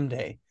there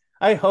someday.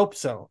 I hope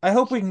so. I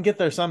hope we can get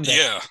there someday.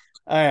 yeah,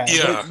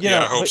 But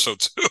yeah. I hope so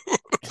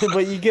too.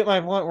 but you get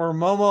my point where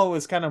Momo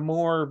is kind of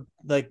more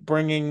like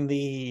bringing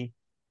the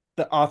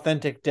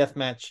authentic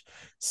deathmatch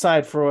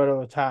side for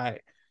Oedo Tai.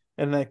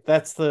 And like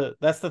that's the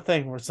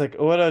thing where it's like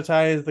Oedo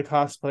Tai is the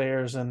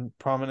cosplayers and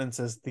Prominence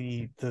is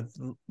the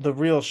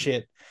real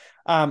shit.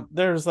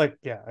 There's like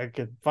a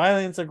good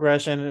violence,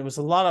 aggression, and it was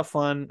a lot of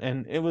fun,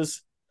 and it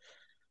was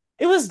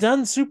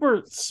done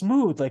super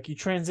smooth. Like you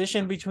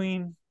transition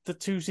between the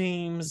two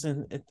teams,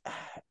 and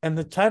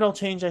the title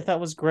change I thought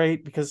was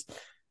great because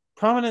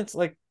Prominence,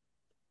 like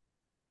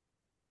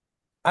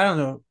I don't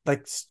know,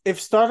 like if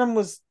Stardom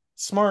was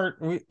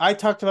smart, I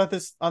talked about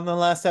this on the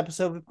last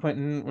episode with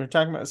Quentin. We are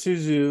talking about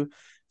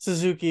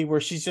Suzuki,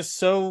 where she's just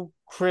so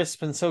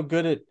crisp and so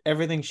good at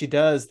everything she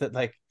does that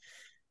like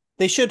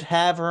they should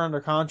have her under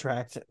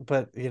contract.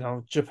 But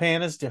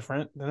Japan is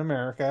different than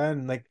America,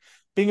 and like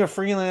being a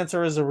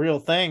freelancer is a real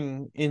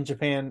thing in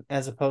Japan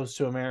as opposed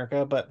to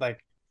America. But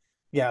like,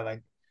 yeah,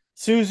 like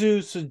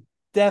Suzu should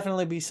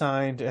definitely be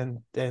signed,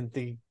 and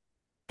the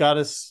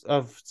Goddess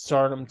of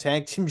Stardom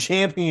Tag Team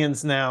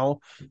Champions now,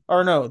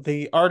 or no,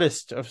 the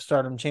Artist of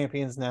Stardom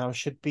Champions now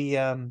should be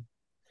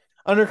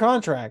under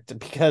contract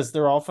because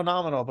they're all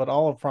phenomenal, but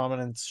all of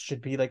Prominence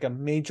should be like a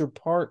major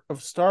part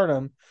of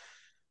Stardom.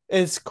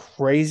 It's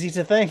crazy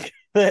to think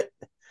that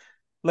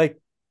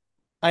like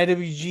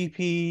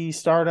IWGP,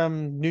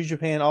 Stardom, New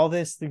Japan, all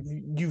this,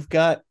 you've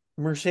got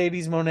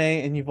Mercedes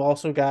Monet, and you've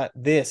also got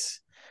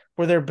this,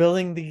 where they're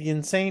building the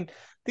insane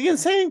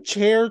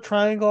chair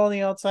triangle on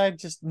the outside.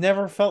 Just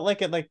never felt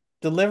like it like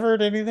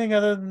delivered anything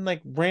other than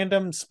like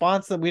random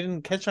spots that we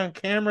didn't catch on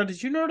camera.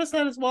 Did you notice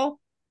that as well?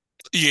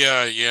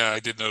 Yeah,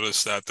 I did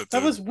notice that.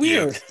 That was Yeah,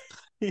 weird.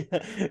 Yeah,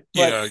 but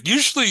yeah.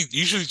 Usually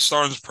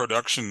Stardum's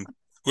production,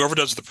 whoever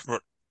does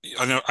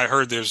I know I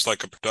heard there's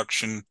like a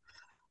production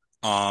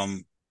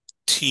um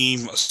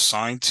team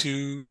assigned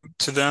to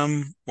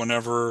them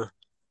whenever,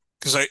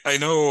 because I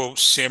know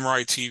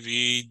Samurai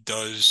TV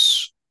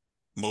does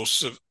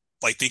most of,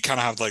 like they kind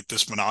of have like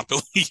this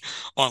monopoly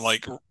on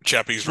like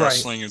Japanese right.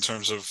 wrestling in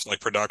terms of like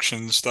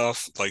production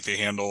stuff. Like they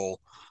handle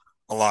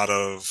a lot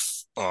of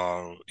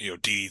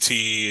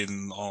DDT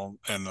and all,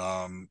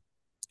 and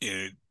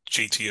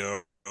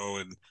JTO,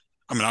 and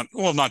I mean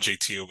not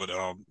JTO, but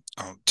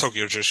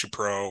Tokyo Joshi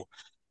Pro,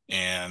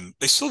 and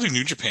they still do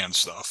New Japan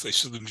stuff. They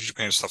still do New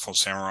Japan stuff on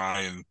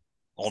Samurai and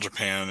All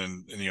Japan,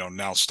 and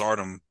now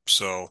Stardom.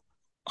 So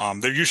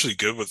they're usually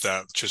good with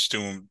that, just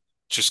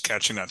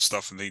catching that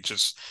stuff, and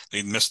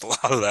they missed a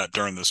lot of that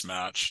during this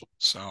match.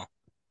 So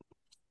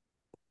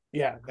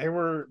Yeah, they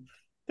were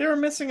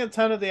missing a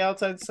ton of the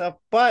outside stuff,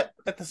 but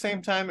at the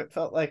same time it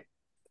felt like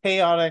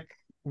chaotic,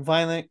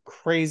 violent,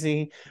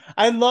 crazy.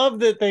 I love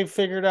that they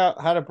figured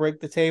out how to break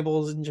the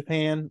tables in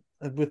Japan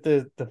with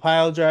the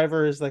pile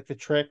driver is like the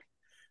trick.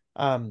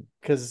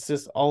 Because it's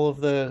just all of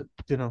the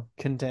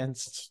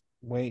condensed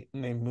weight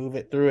and they move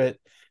it through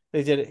it.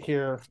 They did it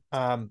here.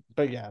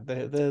 But yeah,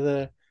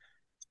 the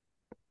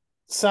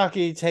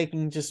Saki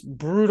taking just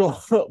brutal,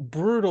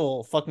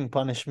 brutal fucking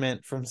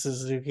punishment from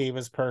Suzuki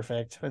was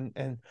perfect, and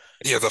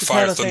yeah, the the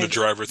Fire title Thunder change,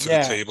 driver to the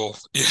yeah, table.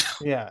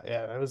 Yeah.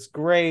 yeah, it was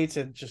great,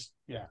 and just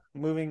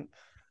moving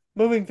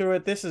through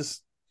it. This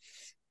is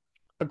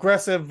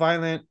aggressive,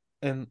 violent,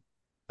 and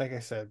like I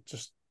said,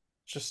 just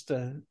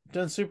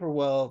done super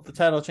well. The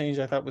title change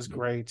I thought was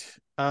great.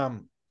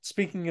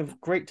 Speaking of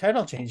great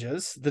title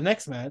changes, the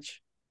next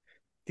match,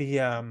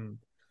 the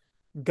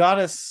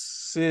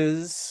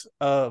Goddesses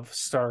of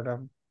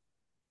Stardom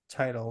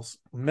titles.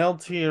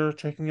 Meltier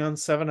taking on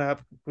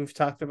 7-Up. We've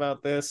talked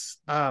about this.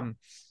 I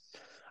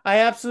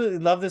absolutely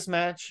love this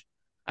match.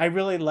 I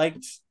really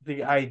liked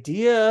the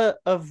idea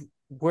of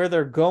where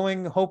they're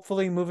going,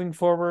 hopefully moving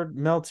forward.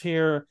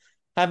 Meltier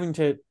having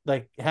to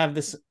like have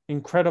this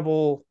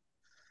incredible,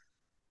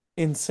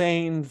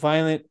 insane,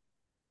 violent,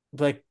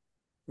 like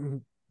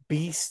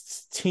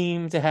beasts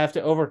team to have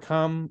to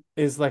overcome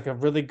is like a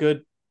really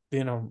good,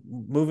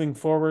 moving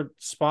forward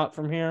spot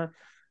from here.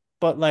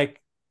 But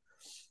like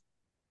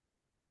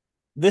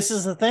this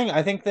is the thing.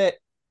 I think that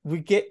we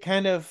get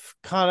kind of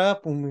caught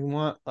up when we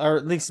want, or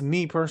at least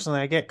me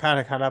personally, I get kind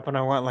of caught up and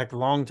I want like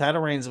long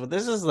title reigns. But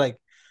this is like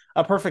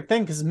a perfect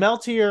thing because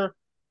Meltier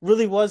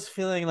really was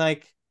feeling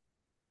like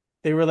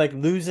they were like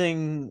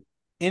losing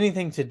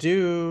anything to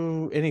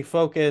do, any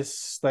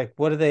focus. Like,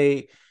 what do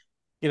they,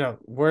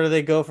 where do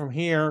they go from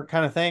here?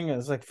 Kind of thing. It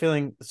was like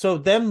feeling so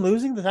them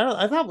losing the title.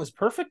 I thought was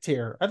perfect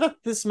here. I thought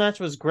this match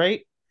was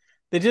great.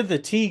 They did the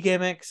T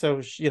gimmick,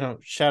 so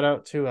shout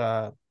out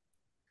to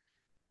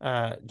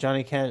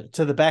Johnny Cash,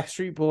 to the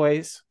Backstreet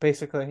Boys,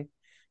 basically,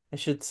 I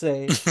should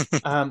say.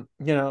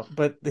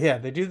 But yeah,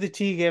 they do the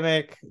T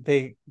gimmick.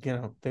 They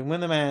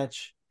win the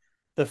match.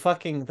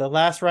 The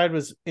last ride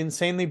was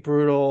insanely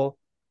brutal.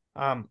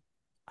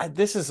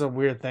 This is a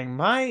weird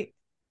thing.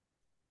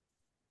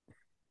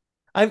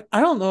 I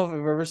don't know if I've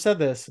ever said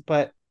this,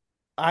 but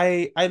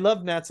I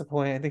love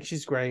Natsupoi. I think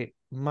she's great.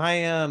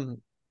 My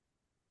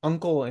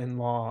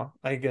uncle-in-law,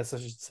 I guess I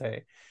should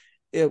say,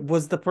 it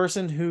was the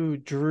person who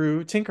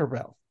drew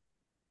Tinkerbell.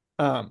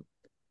 Um,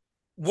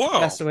 he Whoa.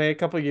 passed away a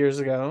couple years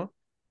ago.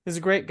 He's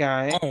a great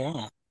guy. Oh,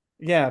 wow.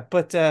 Yeah,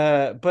 but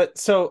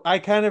so I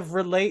kind of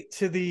relate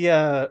to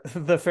the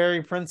the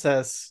fairy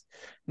princess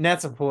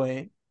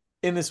Natsupoi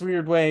in this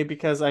weird way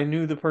because I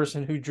knew the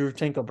person who drew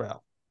Tinkerbell.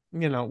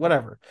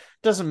 Whatever.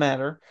 Doesn't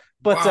matter.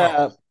 But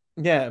Wow.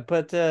 yeah,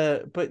 but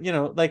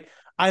like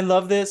I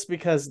love this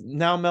because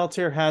now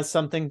Meltier has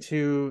something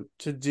to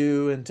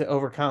do and to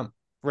overcome,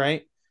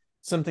 right?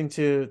 Something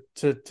to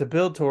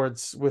build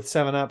towards with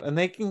 7-Up, and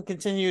they can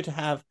continue to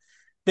have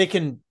they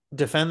can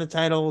defend the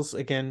titles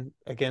again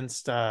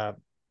against uh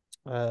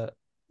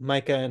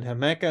Micah and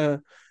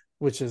Himeka,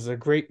 which is a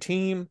great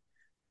team.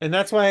 And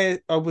that's why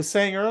I was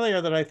saying earlier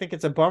that I think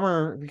it's a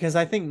bummer because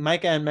I think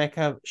Micah and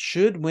Mecca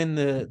should win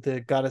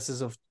the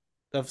Goddesses of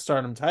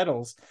Stardom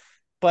titles,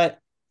 but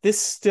this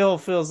still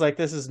feels like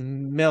this is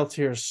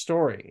Meltier's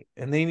story,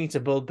 and they need to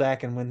build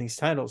back and win these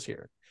titles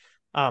here.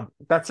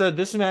 That said,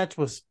 this match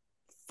was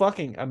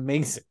fucking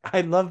amazing.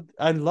 I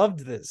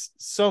loved this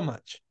so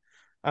much.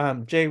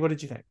 Jay, what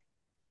did you think?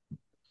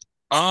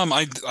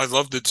 I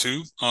loved it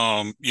too.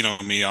 You know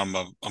me, I'm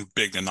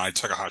big Nanae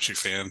Takahashi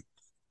fan.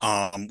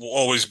 Will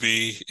always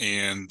be,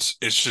 and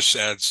it just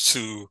adds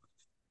to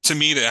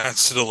me, it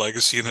adds to the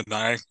legacy of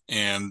Nanae.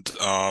 And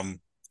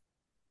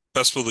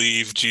best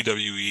believe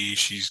GWE,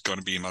 she's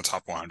gonna be in my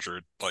top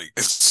 100. Like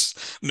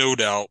it's no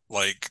doubt.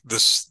 Like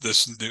this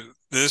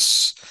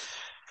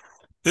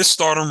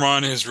Stardom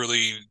run has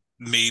really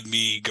made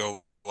me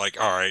go like,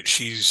 all right,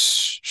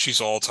 she's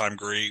all time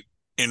great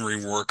in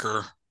ring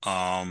worker.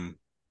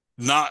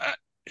 Not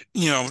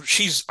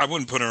she's I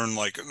wouldn't put her in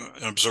like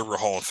an Observer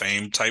Hall of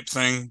Fame type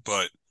thing,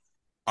 but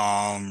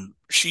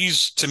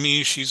she's to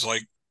me she's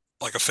like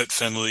a Fit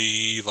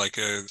Finley, like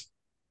a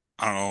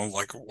I don't know,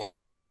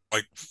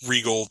 like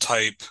Regal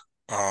type,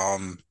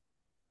 um,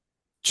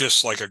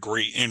 just like a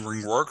great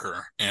in-ring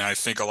worker. And I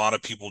think a lot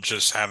of people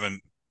just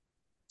haven't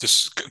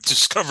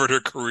discovered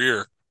her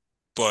career.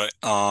 But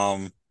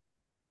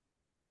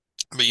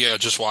but yeah,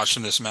 just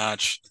watching this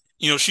match,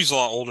 she's a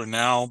lot older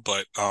now,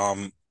 but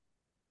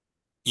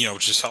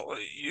just how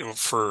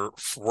for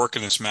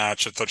working this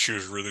match, I thought she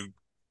was really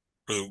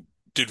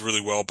did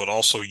really well. But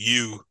also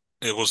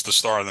it was the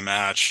star of the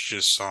match,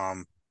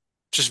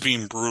 just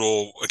being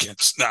brutal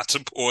against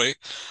Natsupoi.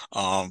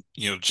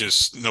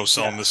 Just no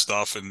selling Yeah. the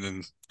stuff, and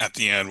then at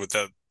the end with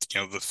that,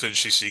 the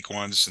finishing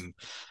sequence and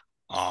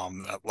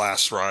that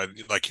last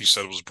ride, like you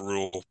said, was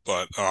brutal.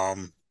 But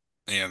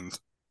and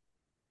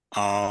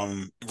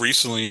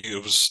recently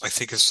it was, I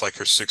think it's like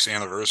her sixth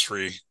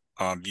anniversary,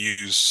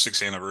 Yu's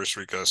sixth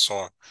anniversary, because I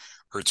saw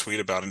her tweet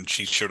about it, and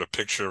she showed a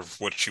picture of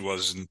what she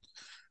was in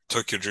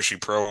Tokyo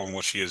Joshi Pro and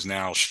what she is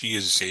now. She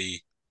is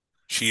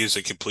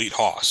a complete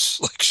hoss.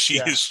 Like she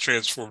Yeah. has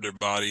transformed her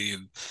body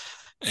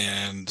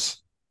and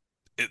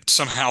it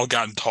somehow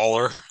gotten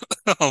taller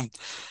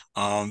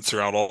um,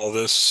 throughout all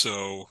this.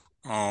 So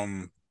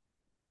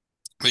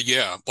but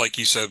yeah, like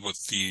you said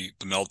with the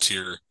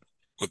Meltier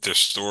with their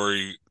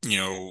story,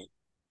 it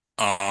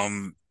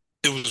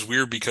was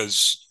weird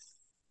because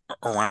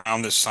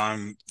around this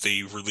time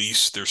they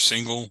released their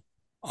single.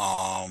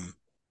 Um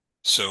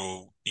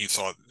so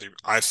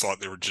I thought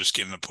they were just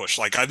getting a push.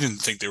 Like I didn't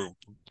think they would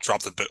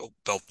drop the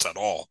belts at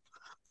all.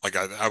 Like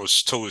I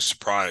was totally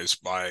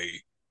surprised by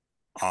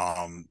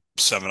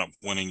 7 Up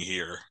winning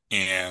here.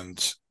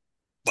 And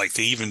like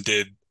they even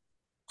did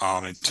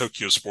in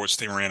Tokyo Sports,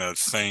 they ran a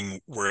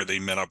thing where they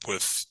met up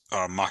with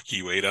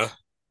Maki Ueda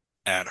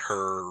at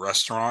her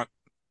restaurant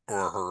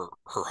or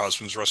her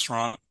husband's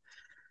restaurant.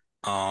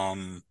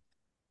 Um,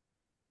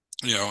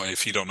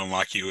 if you don't know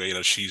Maki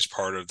Ueda, she's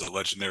part of the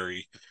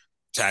legendary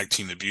tag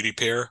team, the Beauty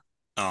Pair.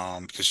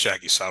 Because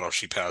Jackie Sato,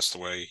 she passed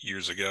away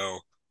years ago.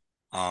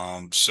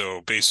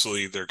 So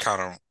basically they're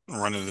kind of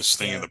running this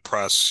thing in Yeah. the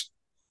press,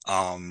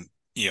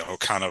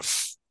 kind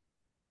of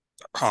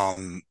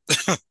um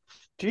then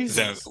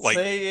Jesus. like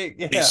They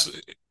yeah.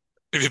 basically,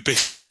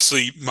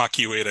 basically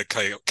Maki Ueda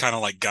kind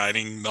of like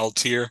guiding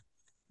Meltier.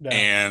 Yeah.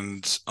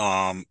 And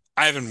I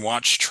haven't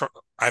watched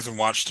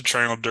the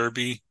Triangle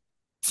Derby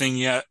thing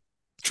yet,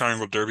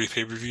 Triangle Derby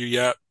pay-per-view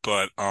yet,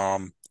 but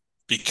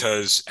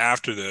because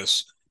after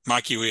this,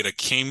 Maki Ueda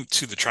came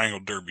to the Triangle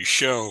Derby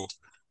show,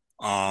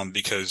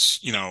 because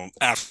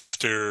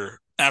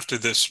after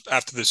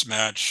this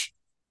match,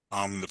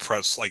 the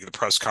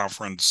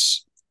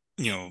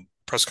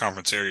press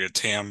conference area,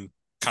 Tam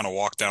kind of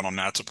walked down on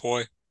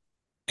Natsupoi,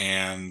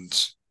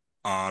 and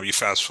you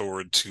fast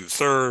forward to the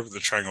third, the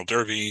Triangle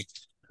Derby.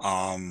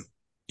 Um,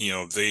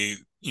 they,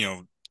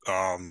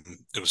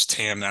 it was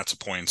Tam,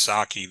 Natsupoi, and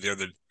Saki. They're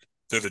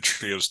the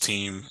trios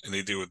team, and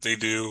they do what they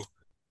do.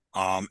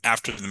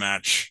 After the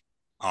match,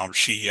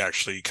 she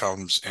actually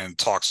comes and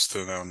talks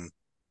to them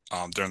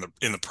during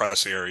in the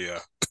press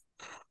area.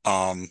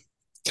 Um,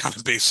 Kind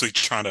of basically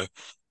trying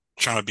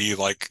to be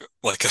like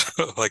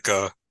a like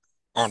a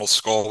Arnold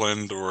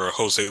Scotland or a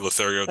Jose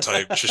Lothario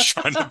type, just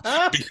trying to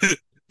be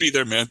be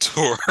their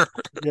mentor.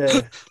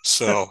 Yeah.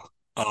 So,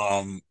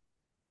 um,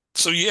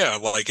 so yeah,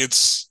 like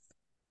it's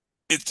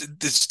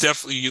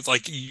definitely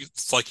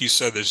like you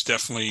said, there's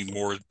definitely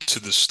more to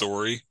the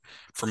story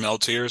for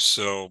Meltier.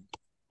 So,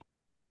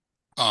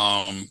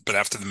 but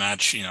after the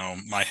match,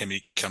 my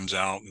Hemi comes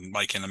out and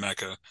Mike and the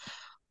Mecca.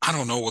 I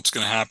don't know what's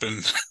gonna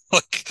happen.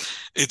 Like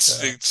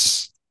Yeah.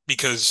 it's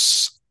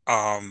because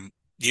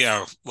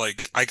yeah,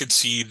 like I could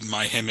see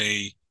my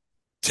Hemi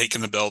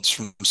taking the belts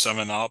from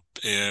 7 Up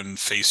and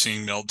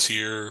facing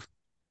Meltier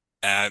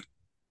at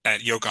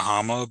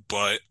Yokohama,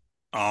 but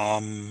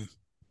um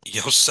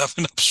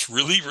 7 Up's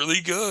really,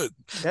 really good.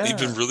 They've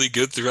been Yeah. really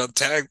good throughout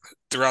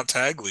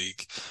tag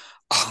league.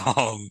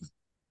 Um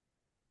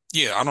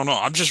Yeah, I don't know.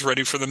 I'm just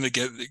ready for them to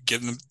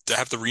get them to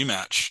have the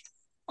rematch.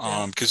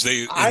 Yeah. Because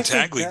they in I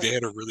tag think league that, they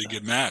had a really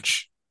good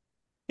match.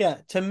 yeah,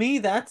 to me,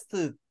 that's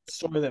the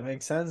story that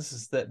makes sense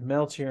is that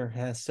Melchior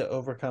has to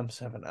overcome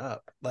Seven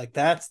Up. Like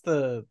that's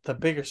the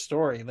bigger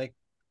story. Like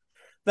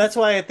that's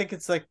why I think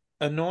it's like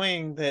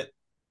annoying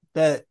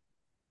that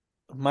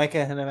Micah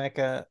and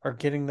Emeka are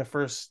getting the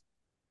first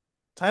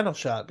title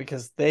shot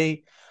because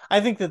I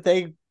think that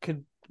they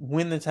could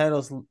win the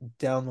titles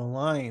down the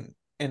line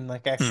and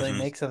like actually Hmm.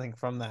 make something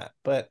from that.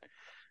 But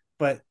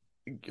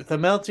the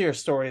Meltier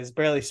story is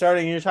barely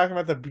starting. You're talking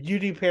about the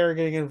beauty pair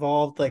getting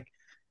involved, like,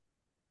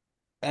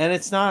 and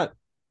it's not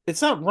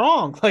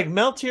wrong. Like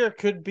Meltier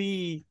could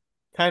be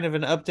kind of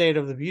an update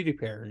of the beauty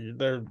pair.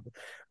 They're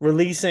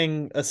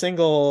releasing a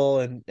single,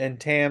 and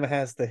Tam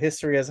has the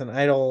history as an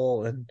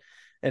idol, and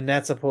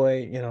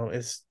Natsupoi,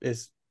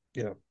 is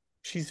you know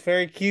she's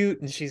very cute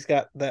and she's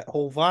got that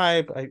whole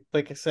vibe.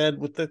 Like I said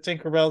with the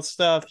Tinkerbell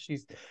stuff,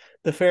 she's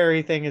the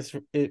fairy thing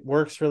it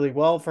works really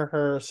well for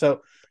her.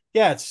 So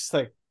yeah, it's just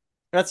like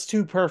that's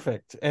too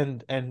perfect.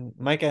 And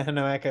Micah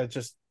Hanamaka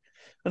just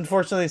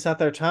unfortunately it's not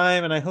their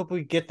time, and I hope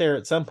we get there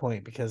at some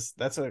point because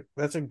that's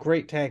a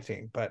great tag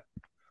team. But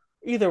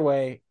either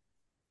way,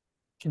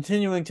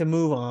 continuing to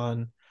move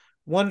on.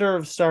 Wonder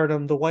of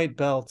Stardom, the white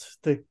belt,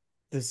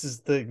 this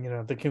is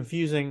the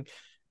confusing.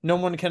 No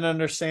one can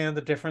understand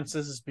the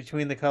differences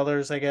between the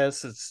colors, I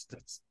guess. It's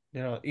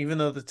even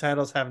though the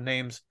titles have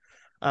names.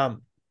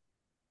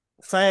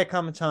 Saya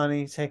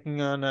Kamatani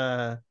taking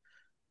on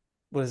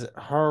what is it?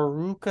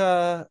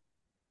 Haruka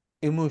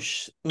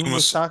Umas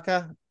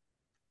Umasaka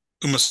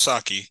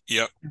Umasaki.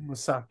 Yep.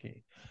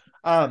 Umasaki.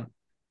 Um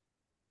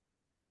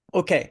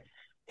okay.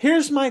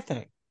 Here's my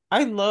thing.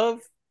 I love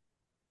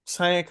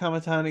Saya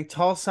Kamatani.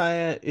 Tall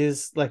Saya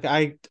is like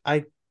I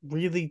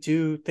really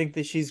do think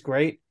that she's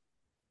great.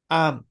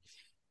 Um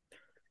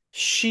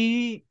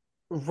she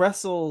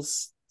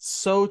wrestles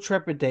so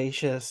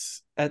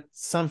trepidatious at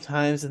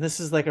sometimes, and this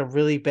is like a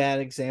really bad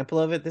example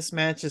of it. This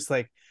match is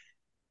like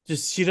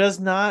just she does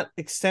not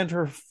extend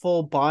her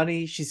full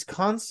body.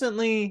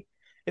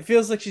 It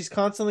feels like she's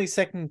constantly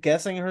second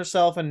guessing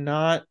herself and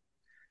not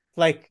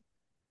like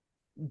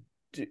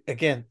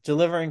again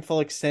delivering full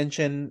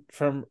extension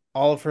from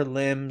all of her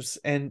limbs,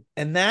 and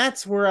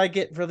that's where I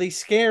get really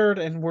scared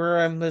and where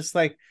I'm just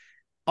like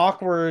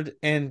awkward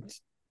and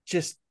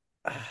just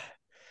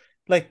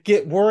like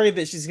get worried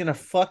that she's gonna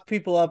fuck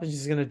people up and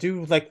she's gonna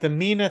do like the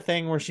Mina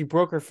thing where she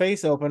broke her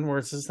face open, where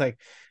it's just like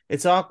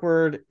it's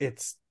awkward,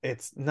 it's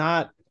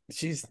not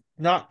she's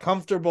not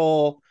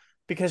comfortable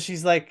because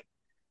she's like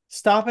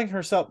stopping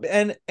herself,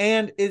 and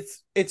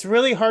it's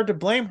really hard to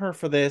blame her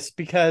for this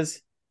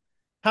because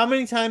how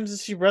many times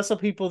does she wrestle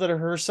people that are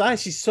her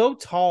size? She's so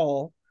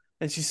tall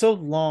and she's so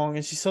long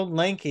and she's so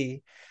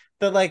lanky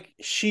that like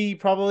she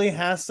probably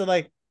has to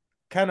like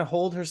kind of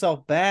hold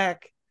herself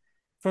back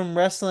from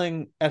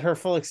wrestling at her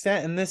full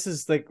extent. And this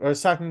is like I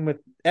was talking with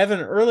Evan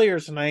earlier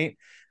tonight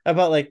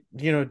about like,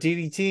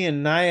 DDT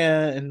and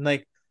Naya and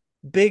like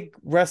big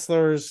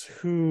wrestlers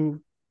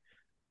who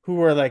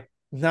are like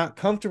not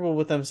comfortable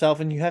with themselves,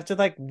 and you have to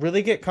like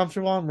really get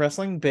comfortable on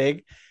wrestling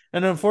big.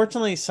 And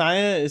unfortunately,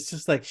 Saya is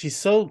just like she's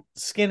so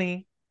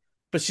skinny,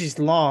 but she's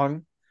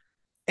long,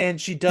 and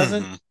she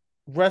doesn't Hmm.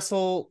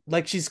 wrestle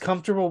like she's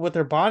comfortable with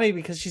her body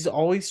because she's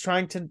always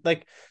trying to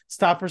like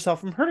stop herself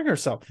from hurting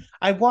herself.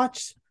 I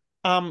watched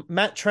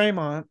Matt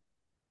Tremont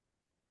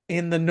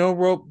in the no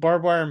rope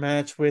barbed wire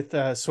match with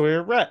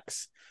Sawyer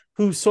Rex,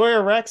 who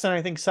Sawyer Rex and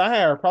I think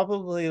Saya are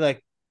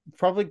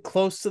probably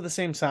close to the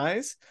same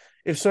size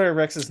if Sawyer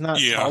Rex is not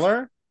Yeah.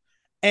 taller.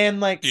 And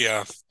like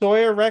Yeah.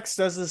 Sawyer Rex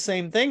does the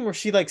same thing where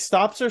she like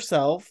stops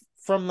herself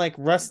from like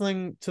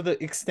wrestling to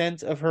the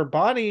extent of her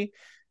body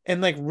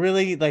and like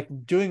really like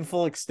doing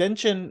full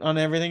extension on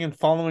everything and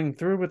following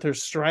through with her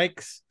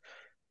strikes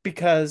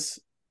because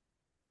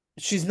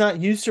she's not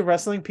used to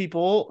wrestling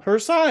people her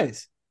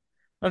size,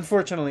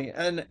 unfortunately.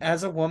 And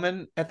as a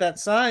woman at that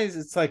size,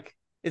 it's like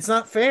it's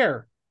not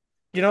fair.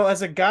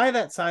 As a guy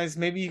that size,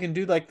 maybe you can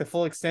do like the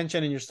full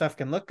extension and your stuff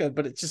can look good,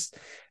 but it's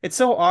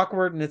so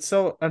awkward and it's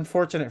so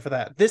unfortunate for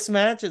that. This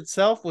match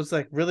itself was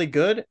like really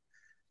good,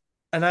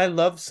 and I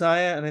love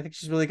Saya and I think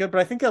she's really good,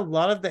 but I think a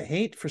lot of the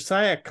hate for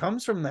Saya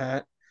comes from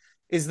that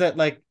is that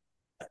like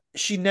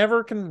she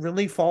never can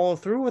really follow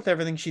through with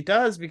everything she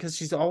does because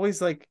she's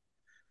always like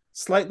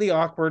slightly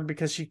awkward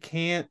because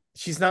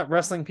she's not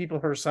wrestling people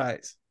her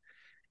size.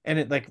 And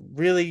it like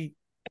really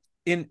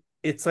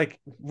it's like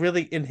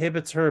really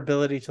inhibits her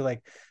ability to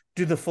like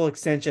do the full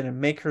extension and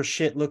make her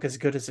shit look as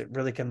good as it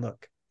really can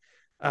look.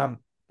 Um,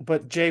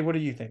 but Jay, what do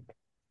you think?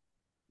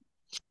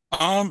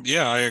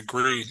 Yeah, I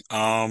agree.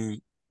 Well,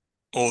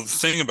 the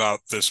thing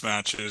about this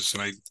match is,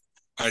 and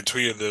I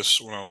tweeted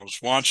this when I was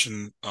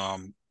watching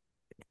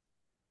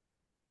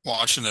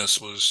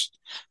this was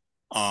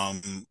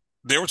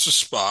there was a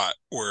spot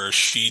where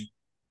she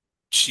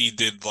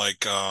did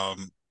like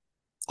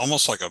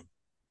almost like a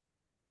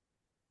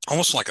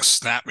almost like a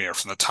snapmare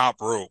from the top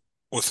rope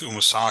with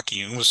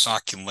Umasaki, and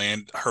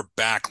Umasaki her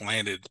back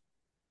landed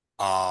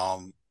at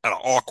an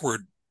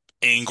awkward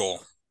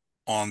angle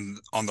on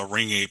the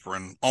ring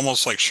apron,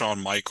 almost like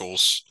Shawn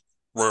Michaels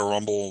Royal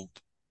Rumble.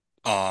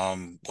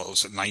 What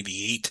was it,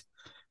 98?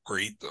 Where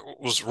he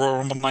was Royal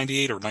Rumble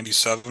 98 or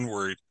 97,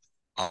 where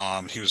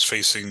he was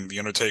facing the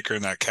Undertaker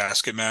in that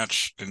casket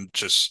match, and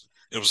just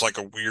it was like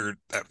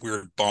that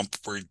weird bump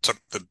where he took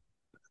the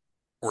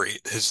where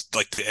his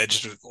like the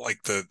edge of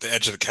the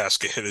edge of the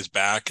casket hit his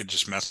back and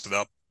just messed it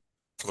up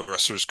for the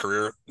rest of his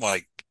career.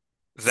 Like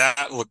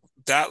that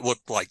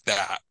looked like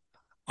that.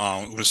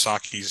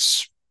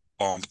 Umasaki's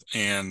bump,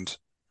 and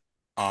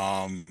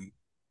um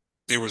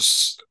there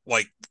was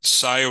like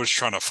Saya was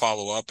trying to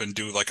follow up and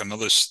do like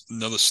another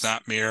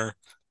snapmare,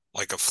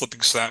 like a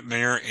flipping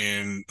snapmare,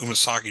 and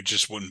Umasaki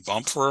just wouldn't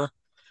bump for her.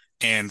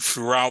 And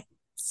throughout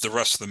the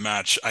rest of the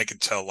match, I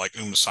could tell like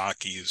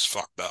Umasaki is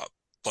fucked up.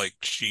 Like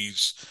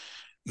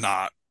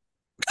not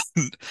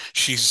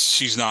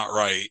she's not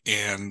right,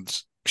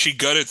 and she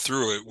gutted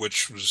through it,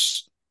 which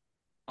was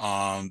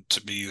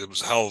to me it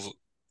was a hell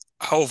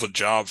of a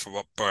job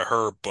by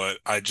her. But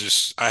I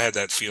had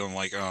that feeling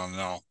like, oh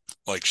no,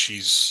 like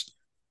she's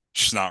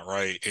not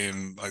right.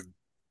 And I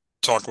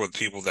talked with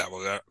people that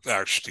were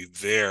actually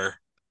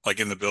there, like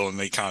in the building,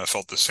 they kind of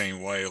felt the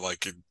same way,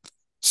 like it,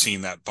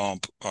 seeing that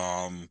bump.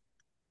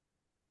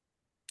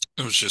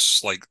 It was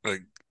just like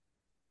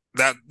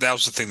that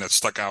was the thing that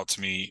stuck out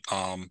to me.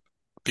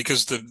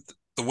 Because the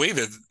way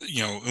that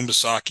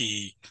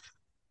Umasaki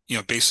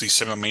basically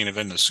said on main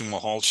event in the Sumo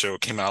Hall show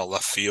came out of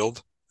left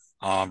field.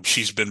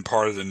 She's been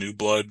part of the New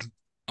Blood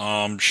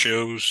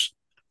shows,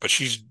 but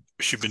she's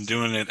been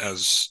doing it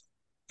as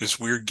this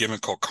weird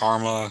gimmick called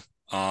Karma.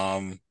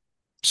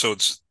 So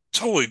it's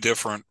totally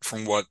different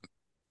from what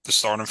the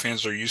Stardom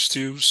fans are used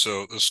to.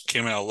 So this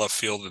came out of left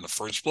field in the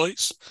first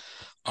place.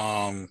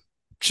 Um,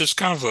 just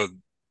kind of a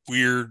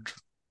weird,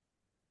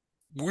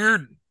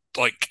 weird,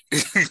 like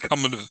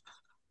coming to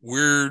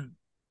weird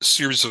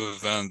series of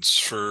events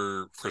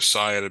for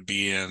Saya to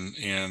be in,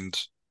 and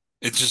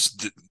it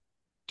just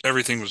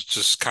everything was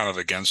just kind of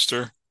against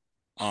her.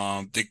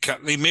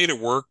 They made it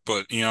work,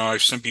 but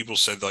I've seen people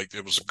said like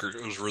it was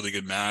a really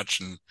good match,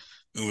 and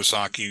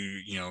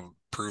Iwasaki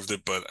proved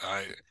it, but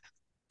I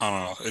don't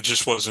know, it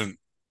just wasn't.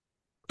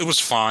 It was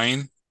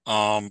fine.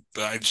 But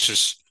I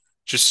just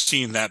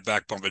seeing that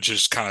back bump, it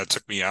just kind of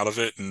took me out of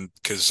it, and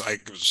because I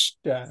was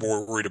Yeah.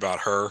 more worried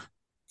about her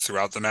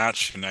throughout the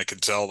match, and I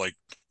could tell like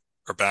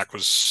her back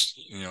was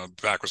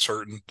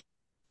hurting,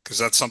 because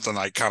that's something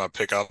I kind of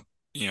pick up.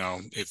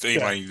 If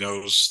Yeah. anybody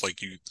knows,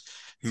 like you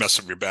mess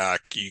up your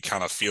back, you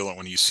kind of feel it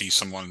when you see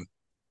someone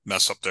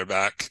mess up their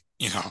back.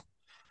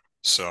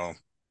 So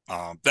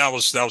that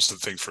was the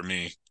thing for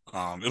me.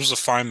 It was a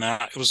fine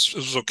match. It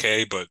was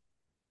okay, but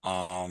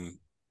um,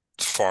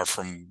 far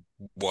from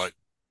what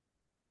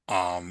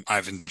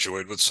I've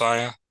enjoyed with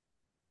Saya.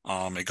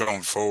 And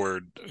going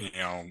forward,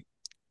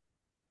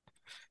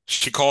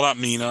 she called out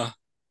Mina,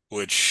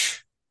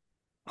 which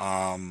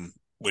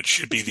which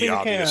should be Which the Mina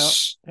came out.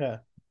 obvious. Yeah.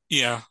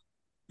 Yeah,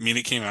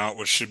 Mina came out,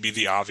 which should be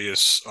the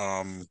obvious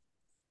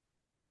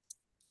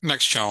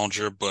next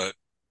challenger, but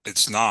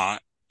it's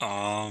not.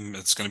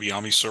 It's going to be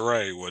Ami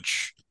Sourei,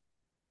 which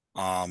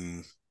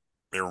um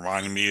it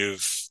reminded me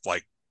of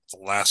like the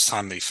last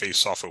time they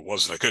faced off. It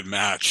wasn't a good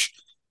match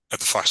at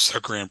the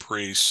Five-Star Grand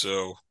Prix,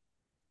 so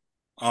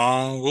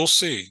we'll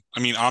see. I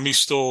mean, Ami's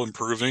still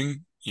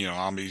improving.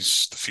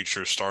 Ami's the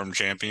future Stardom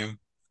champion,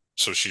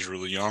 so she's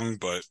really young,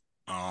 but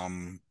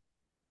um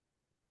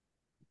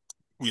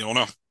we don't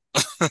know.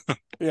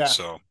 Yeah.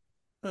 So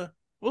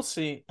We'll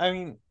see. I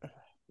mean,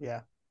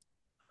 yeah.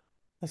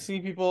 I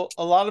see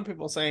a lot of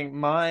people saying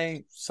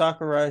my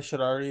Sakurai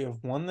should already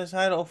have won the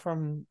title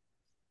from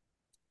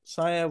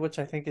Saya, which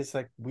I think is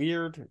like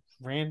weird,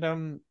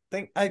 random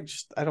thing. I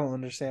don't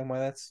understand why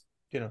that's,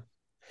 you know,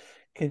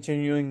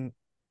 continually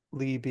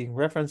being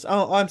referenced.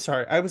 Oh, I'm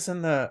sorry. I was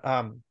in the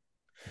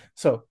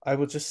so I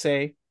will just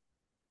say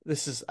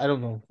this is I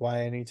don't know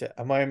why I need to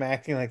am I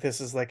acting like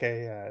this is like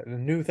a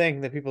new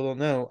thing that people don't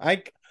know.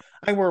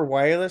 I wear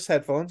wireless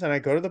headphones and I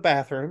go to the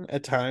bathroom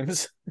at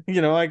times.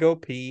 I go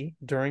pee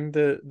during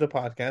the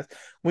podcast.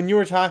 When you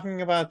were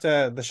talking about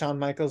the Shawn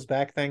Michaels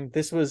back thing,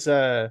 this was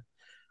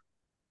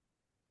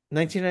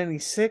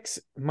 1996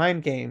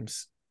 Mind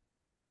Games,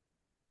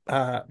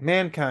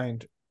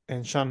 Mankind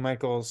and Shawn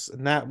Michaels,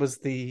 and that was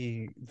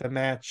the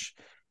match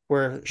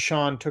where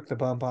Shawn took the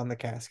bump on the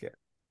casket.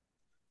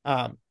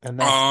 And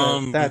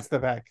um that's the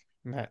back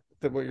Matt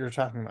that what you're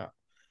talking about.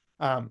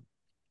 Um,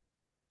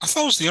 I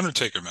thought it was the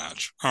Undertaker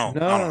match. Oh,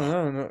 I no, don't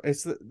know. no, no.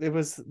 It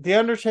was the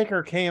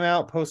Undertaker came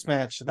out post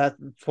match. That's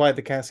why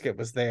the casket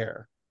was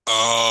there.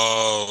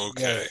 Oh,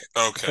 Yeah, okay.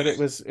 but Okay.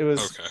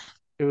 Okay.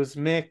 it was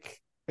Mick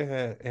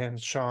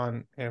and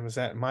Sean. It was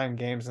at Mind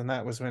Games, and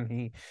that was when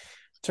he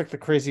took the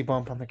crazy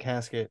bump on the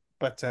casket.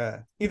 But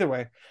either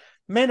way,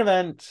 main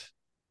event: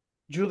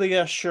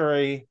 Julia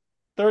Shuri,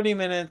 30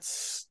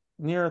 minutes,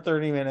 near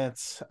 30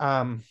 minutes.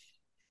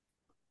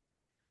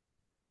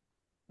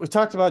 We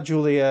talked about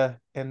Julia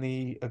and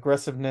the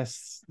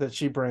aggressiveness that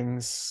she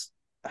brings.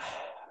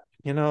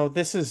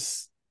 This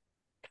is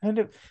kind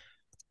of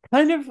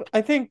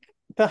I think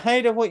the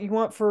height of what you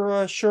want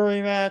for a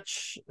Shuri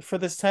match for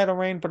this title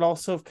reign, but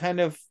also kind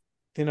of,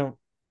 you know,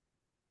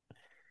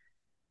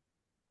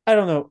 I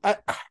don't know.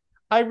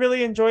 I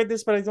really enjoyed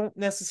this, but I don't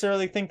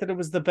necessarily think that it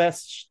was the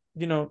best,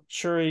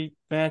 Shuri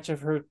match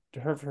of her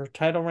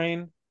title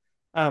reign.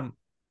 Um,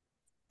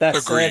 that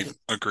Agreed. said,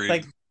 Agreed.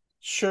 like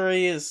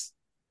Shuri is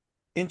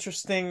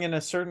interesting in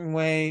a certain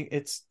way.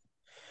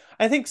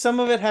 I think some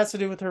of it has to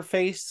do with her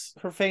face.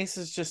 Her face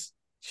is just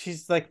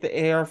she's like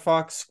the AR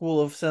Fox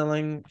school of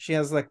selling. She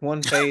has like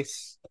one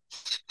face.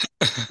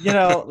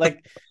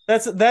 Like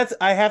that's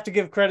I have to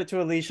give credit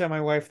to Alicia,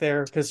 my wife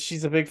there, because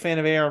she's a big fan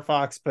of AR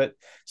Fox, but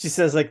she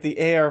says like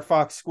the AR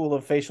Fox school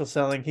of facial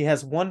selling. He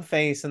has one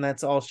face and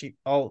that's all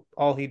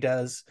he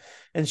does.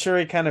 And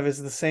Shuri kind of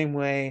is the same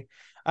way.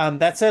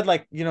 That said,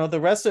 like, the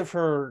rest of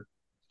her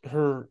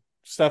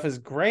stuff is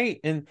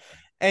great.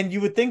 And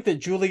you would think that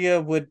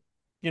Julia would,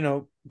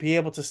 be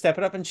able to step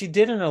it up, and she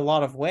did in a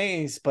lot of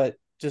ways, but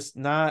just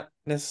not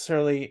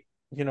necessarily,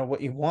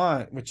 what you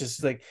want, which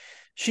is like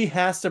she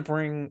has to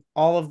bring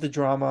all of the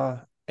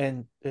drama,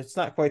 and it's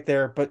not quite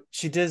there, but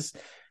she does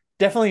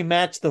definitely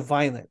match the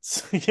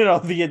violence,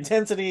 the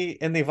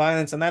intensity and the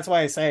violence. And that's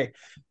why I say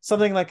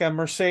something like a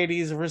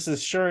Mercedes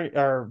versus Shuri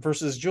or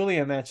versus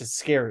Julia match is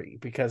scary,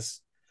 because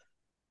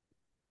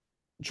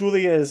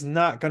Julia is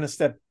not going to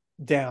step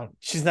down.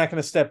 She's not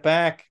going to step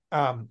back.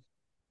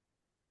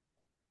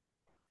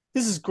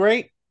 This is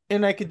great.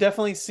 And I could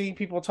definitely see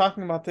people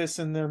talking about this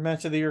in their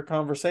match of the year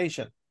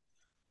conversation.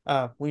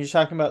 When you're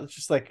talking about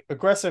just like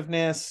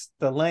aggressiveness,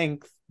 the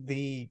length,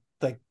 the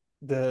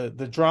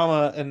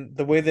drama, and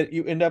the way that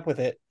you end up with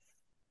it.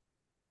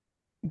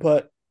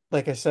 But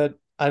like I said,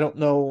 I don't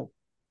know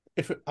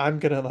if I'm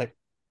gonna like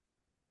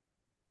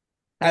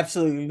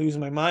absolutely lose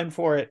my mind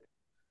for it.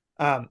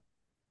 Um,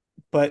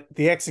 but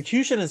the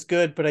execution is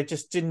good, but I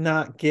just did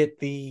not get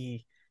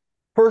the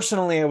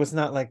personally, I was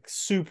not like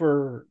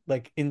super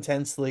like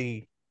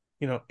intensely,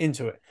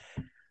 into it.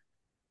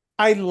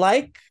 I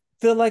like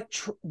the like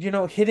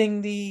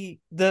hitting the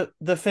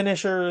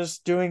finishers,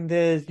 doing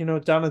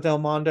the Donna Del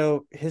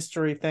Mondo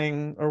history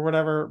thing or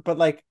whatever, but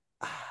like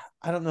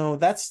I don't know,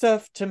 that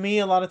stuff to me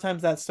a lot of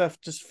times that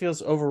stuff just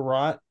feels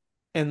overwrought,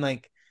 and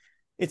like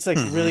it's like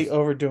Hmm. really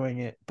overdoing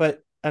it.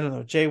 But I don't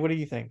know, Jay, what do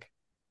you think?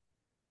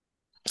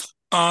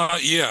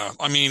 Yeah.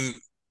 I mean,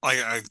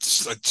 I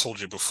told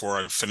you before,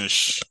 I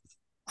finished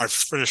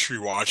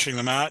rewatching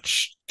the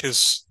match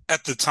because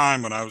at the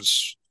time when I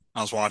was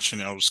watching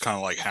it, I was kind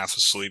of like half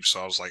asleep,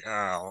 so I was like,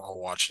 I'll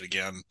watch it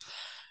again.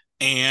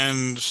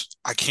 And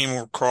I came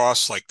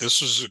across like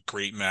this was a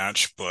great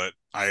match, but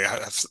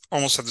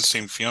almost had the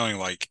same feeling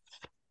like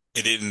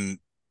it didn't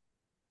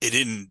it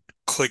didn't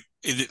click.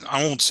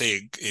 I won't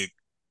say it,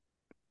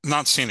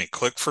 not saying it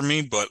clicked for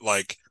me, but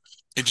like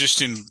it just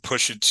didn't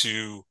push it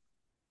to,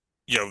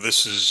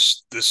 this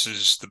is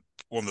the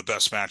one of the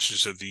best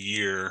matches of the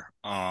year.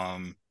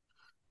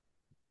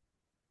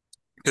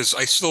 Because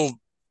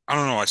I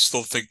don't know, I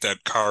still think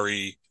that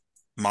Kari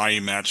Mai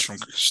match from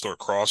Historic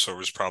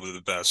Crossover is probably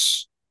the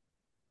best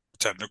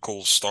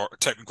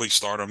technically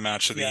Stardom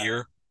match of the Yeah.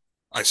 year.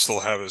 I still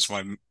have it as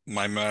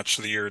my match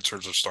of the year in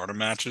terms of Stardom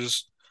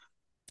matches,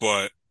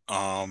 but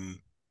in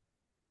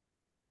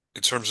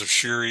terms of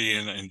Shuri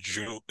and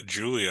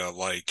Julia,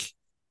 like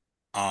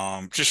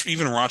just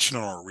even watching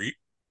a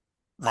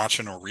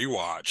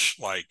rewatch,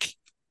 like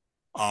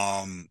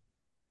um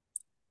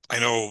I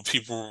know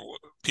people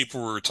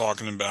were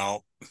talking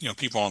about,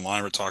 people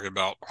online were talking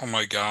about, oh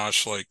my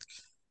gosh, like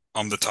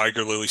the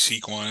Tiger Lily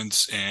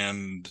sequence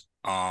and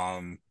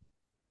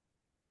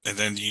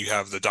then you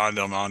have the Don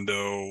Del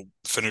Mondo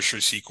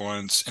finisher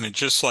sequence, and it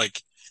just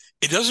like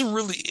it doesn't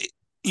really,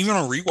 even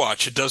on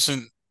rewatch, it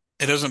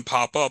doesn't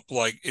pop up,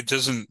 like it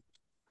doesn't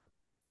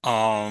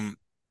um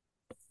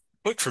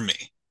click for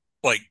me.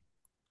 Like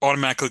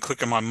automatically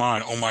click in my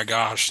mind, oh my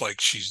gosh, like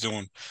she's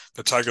doing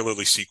the Tiger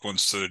Lily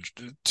sequence to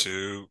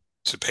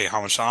to pay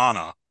homage to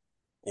Anna,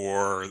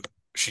 or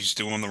she's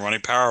doing the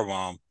running power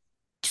bomb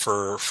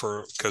for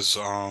because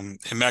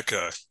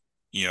Himeka,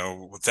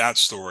 with that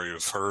story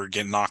of her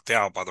getting knocked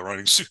out by the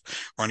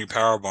running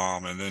power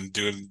bomb, and then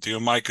doing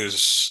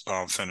Micah's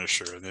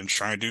finisher, and then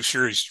trying to do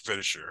Shuri's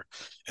finisher,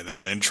 and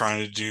then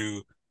trying to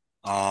do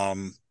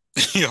um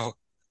you know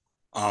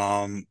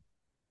um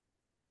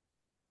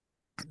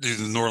do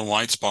the Northern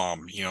Lights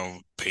bomb,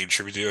 paying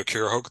tribute to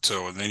Akira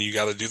Hokuto, and then you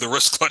got to do the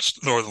wrist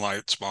clutch Northern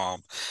Lights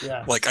bomb.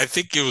 Like, Yes. I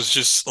think it was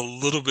just a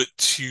little bit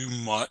too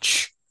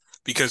much,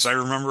 because I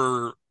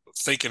remember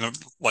thinking of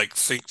like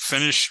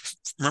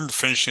remember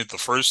finishing it the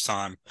first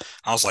time.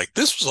 I was like,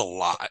 this was a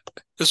lot.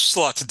 This was a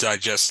lot to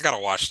digest. I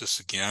gotta watch this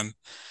again.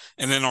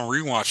 And then on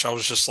rewatch, I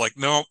was just like,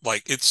 no,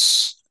 like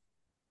it's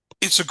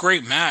a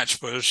great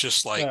match, but it's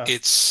just like Yeah.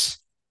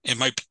 it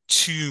might be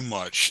too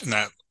much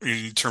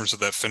in terms of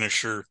that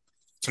finisher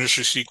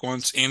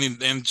sequence,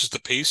 and just the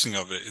pacing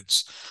of it.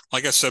 It's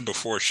like I said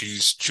before,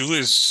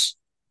 Julia's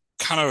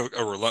kind of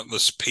a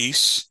relentless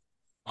pace.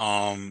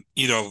 I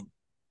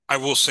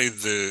will say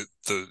the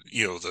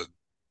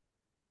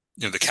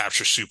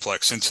capture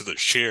suplex into the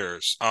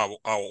chairs. I'll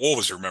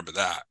always remember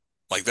that.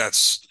 Like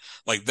that's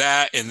like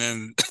that, and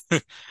then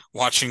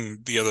watching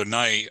the other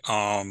night,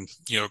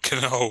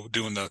 Kano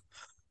doing the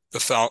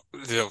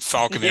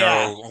Falcon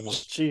Yeah. Arrow,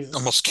 Jesus.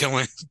 almost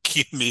killing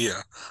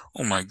Kiyomiya.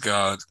 Oh my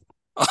God.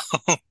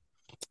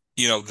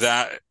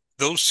 That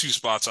those two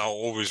spots I'll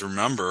always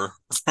remember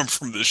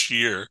from this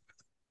year,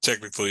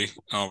 technically,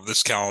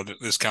 this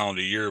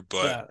calendar year,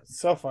 but Yeah.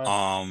 So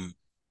fun.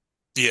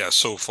 yeah,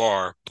 so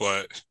far,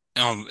 but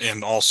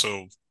and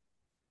also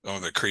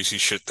the crazy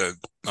shit that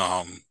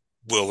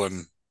Will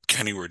and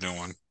Kenny were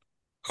doing.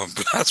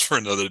 But that's for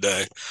another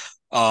day.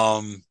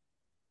 Um,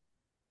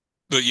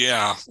 but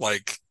yeah,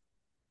 like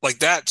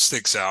that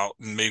sticks out,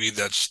 and maybe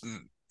that's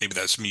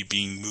me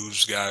being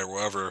moves guy or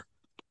whatever.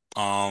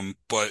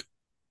 But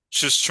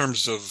just in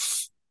terms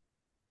of,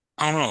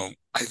 I don't know,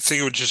 I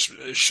think it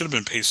should have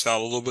been paced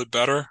out a little bit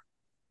better.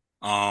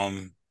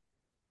 Um,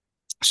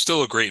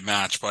 Still a great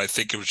match, but I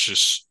think it was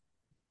just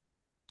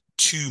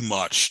too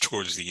much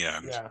towards the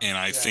end. Yeah. And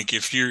I Yeah. think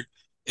if you're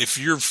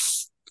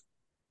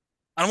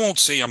I won't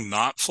say I'm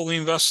not fully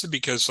invested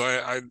because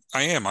I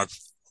am. I've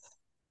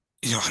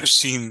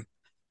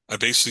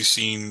basically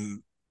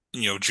seen,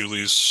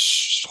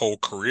 Julie's whole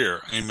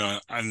career. I know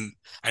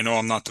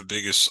I'm not the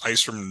biggest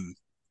Iceman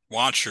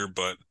watcher,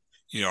 but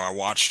I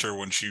watched her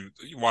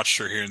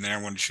here and there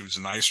when she was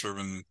in Iceman,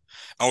 and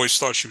I always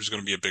thought she was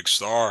going to be a big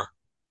star.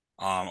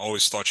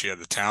 Always thought she had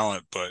the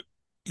talent, but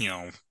you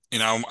know,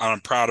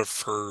 I'm proud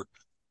of her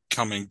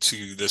coming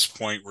to this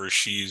point where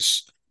she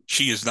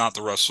is not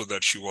the wrestler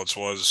that she once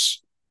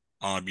was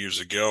years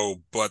ago,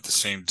 but at the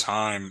same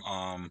time,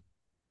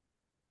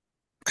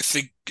 I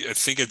think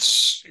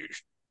it's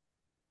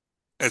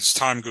as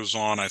time goes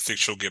on, I think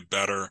she'll get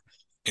better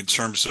in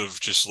terms of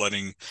just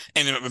letting,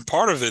 and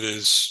part of it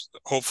is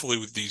hopefully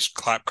with these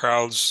clap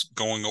crowds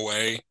going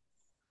away,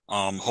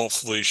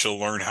 hopefully she'll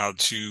learn how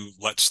to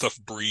let stuff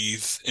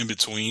breathe in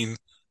between.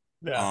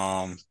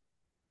 Yeah. Um,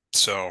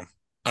 so,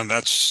 and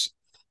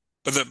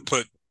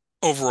but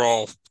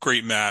overall,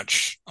 great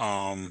match.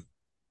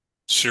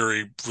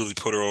 Siri really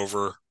put her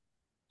over,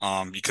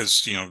 because,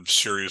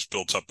 Siri is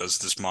built up as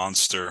this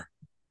monster,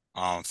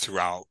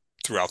 throughout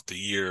the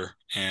year.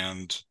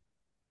 And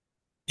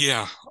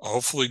yeah,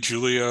 hopefully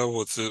Julia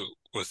with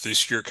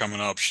this year coming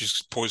up,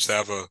 she's poised to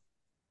have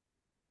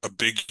a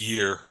big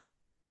year,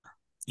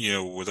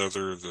 with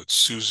the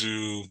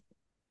Suzu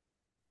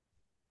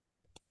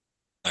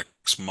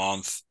next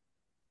month.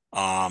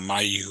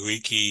 Mai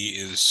Yuiki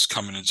is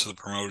coming into the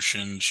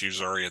promotion. She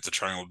was already at the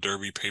Triangle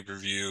Derby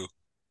pay-per-view.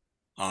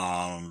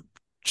 Um,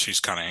 she's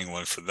kind of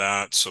angling for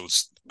that, so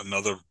it's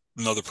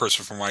another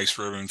person from Ice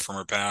Ribbon from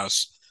her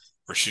past,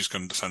 where she's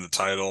going to defend the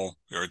title.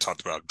 We already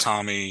talked about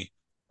Tommy.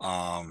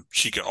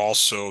 She could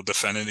also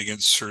defend it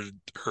against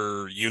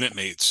her unit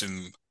mates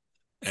and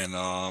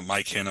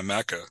Mike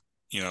Hanameka.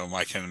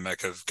 Mike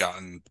Hanameka have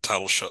gotten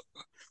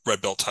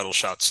red belt title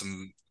shots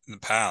in the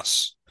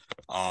past.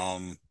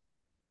 Um,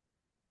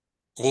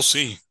 we'll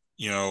see.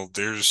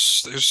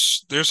 There's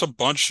a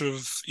bunch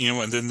of,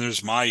 and then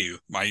there's Mayu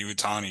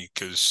Itani,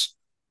 because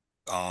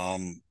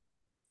um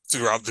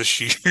throughout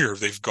this year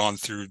they've gone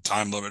through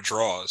time limit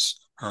draws,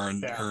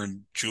 Yeah. her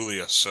and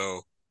Julia.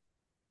 So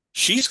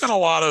she's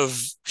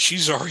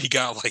already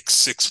got like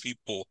six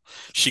people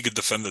she could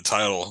defend the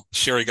title.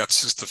 She already got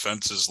six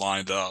defenses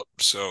lined up.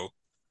 So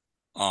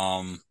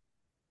um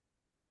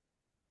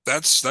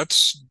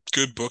that's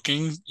good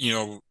booking,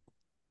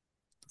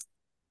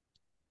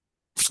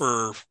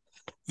 for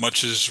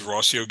much as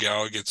Rossio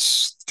Gal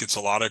gets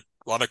a lot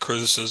of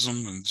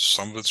criticism, and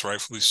some of it's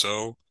rightfully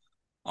so.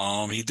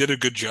 He did a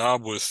good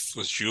job with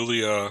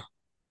Julia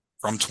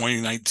from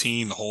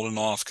 2019 holding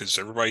off, because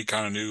everybody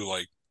kind of knew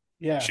like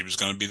Yeah. she was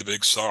going to be the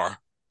big star,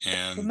 Well,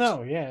 and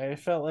no, yeah, it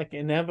felt like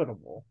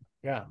inevitable.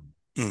 Yeah.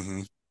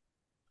 mhm.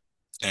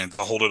 And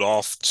to hold it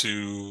off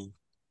to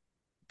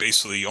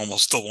basically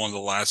almost still one of the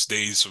last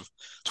days of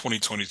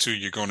 2022,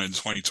 you're going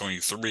into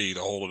 2023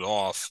 to hold it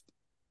off.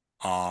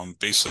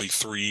 Basically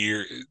 3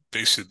 year,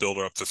 basically build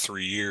her up to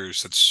 3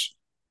 years. It's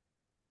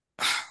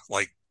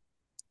like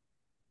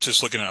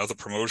just looking at other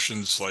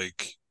promotions,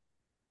 like,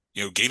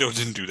 Gato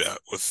didn't do that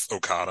with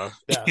Okada.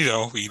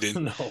 Yeah. He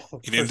didn't No, he for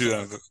didn't do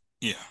that sure. with,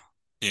 yeah.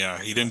 Yeah,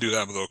 he didn't do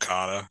that with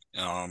Okada.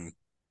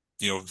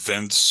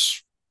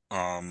 Vince,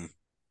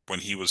 when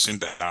he was in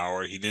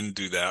power, he didn't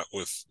do that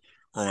with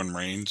Roman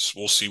Reigns.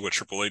 We'll see what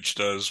Triple H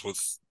does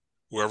with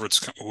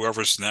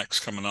whoever's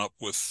next coming up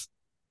with,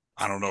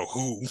 I don't know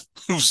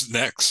who's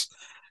next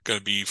going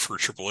to be for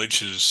Triple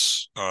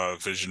H's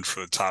vision for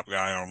the top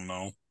guy. I don't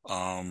know.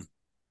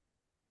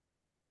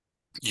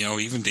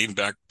 Even dating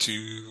back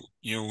to,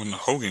 when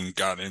Hogan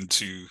got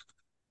into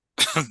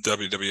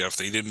WWF,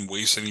 they didn't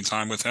waste any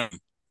time with him.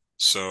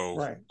 So,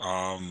 Right.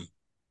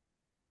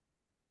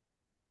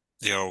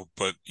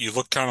 but you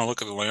look at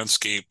the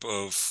landscape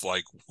of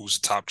like who's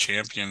the top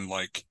champion,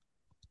 like,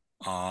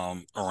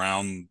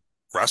 around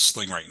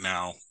wrestling right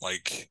now.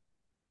 Like,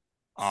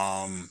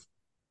 um,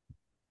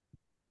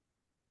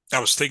 I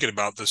was thinking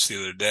about this the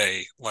other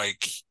day,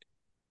 like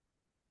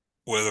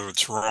whether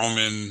it's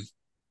Roman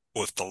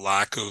with the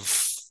lack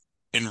of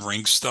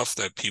in-ring stuff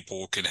that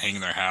people can hang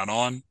their hat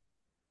on,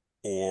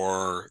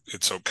 or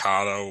it's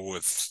Okada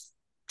with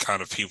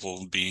kind of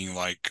people being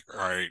like, all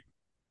right,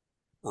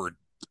 we're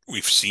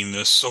we've seen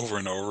this over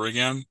and over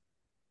again,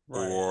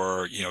 Right.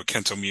 or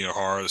Kento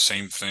Miyahara, the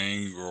same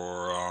thing,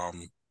 or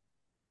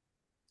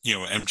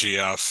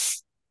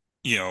MJF,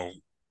 you know,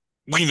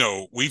 we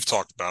know we've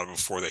talked about it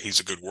before that he's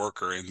a good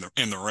worker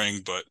in the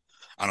ring, but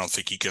I don't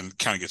think he can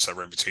kind of gets that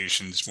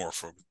reputation. He's more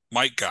of a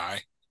mic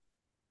guy.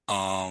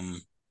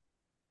 Um,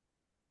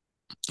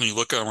 when you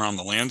look around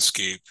the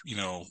landscape,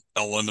 El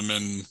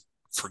Lindemann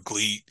for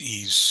GLEAT,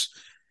 he's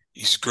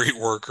a great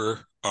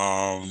worker.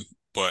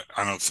 But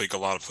I don't think a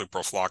lot of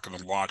people are flocking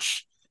to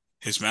watch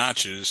his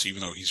matches,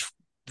 even though he's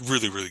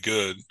really, really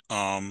good.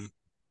 I'm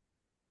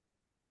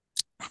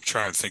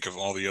trying to think of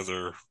all the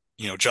other,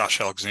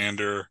 Josh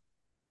Alexander,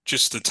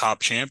 just the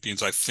top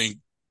champions. I think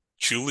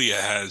Julia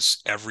has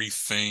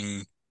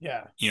everything.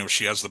 Yeah.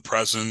 She has the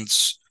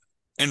presence,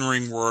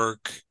 in-ring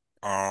work.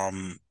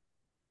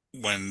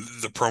 When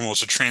the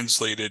promos are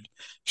translated,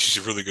 she's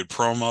a really good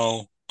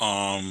promo.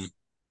 I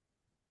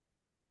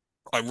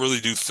really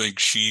do think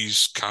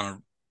she's kind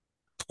of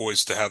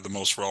poised to have the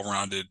most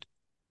well-rounded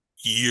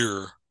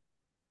year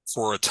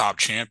for a top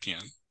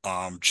champion.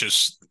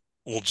 Just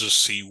we'll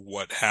just see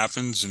what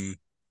happens, and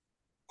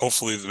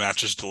hopefully the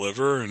matches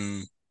deliver.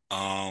 And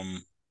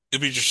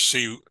it'll be just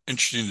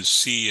interesting to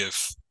see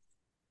if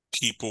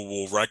people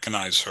will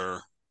recognize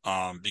her.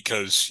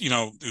 Because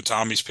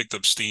Utami's picked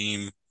up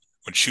steam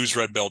when she was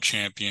red belt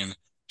champion.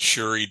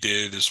 Shuri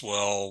did as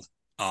well.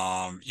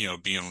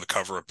 Being on the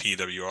cover of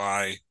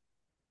PWI.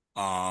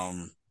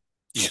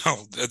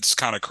 It's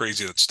kind of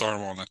crazy that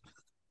Stardom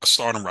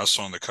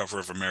wrestler on the cover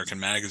of American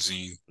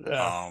Magazine.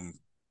 Yeah.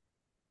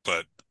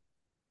 But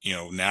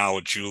now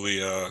with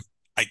Julia,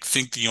 I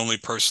think the only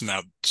person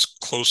that's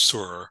close to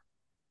her,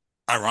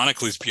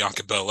 ironically, is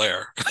Bianca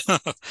Belair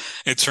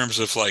in terms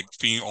of like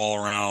being all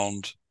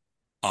around,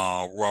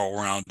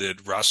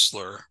 well-rounded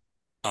wrestler.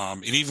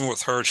 And even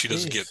with her, she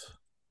doesn't get Jeez.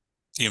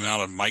 the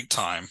amount of mic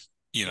time,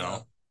 you Yeah.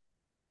 know.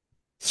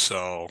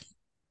 So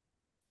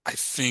I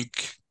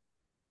think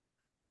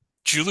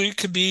Julia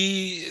could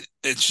be.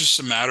 It's just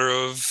a matter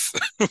of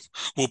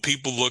will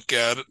people look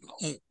at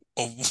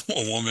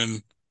a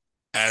woman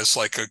as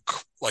like a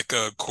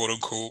quote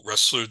unquote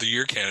wrestler of the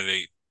year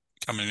candidate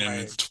coming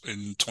Right.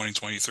 in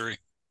 2023.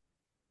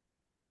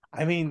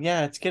 I mean,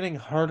 yeah, it's getting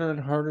harder and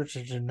harder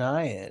to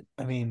deny it.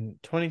 I mean,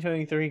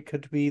 2023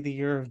 could be the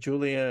year of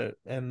Julia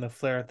and the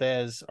Flair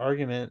Thez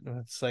argument.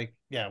 It's like,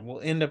 yeah,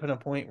 we'll end up in a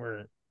point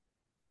where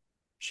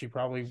she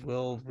probably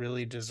will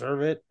really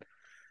deserve it.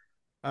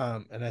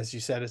 And as you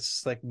said, it's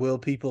just like, will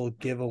people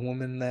give a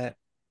woman that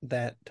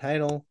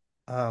title?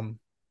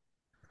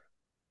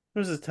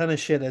 There's a ton of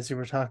shit as you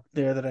were talking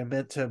there that I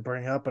meant to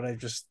bring up, but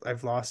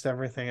I've lost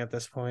everything at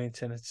this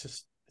point, and I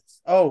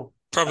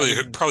Probably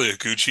mean, probably a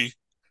Gucci,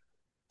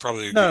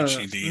 probably a no, no, no,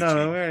 Gucci no,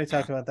 no, DDT. we already Yeah.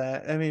 talked about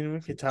that. I mean, we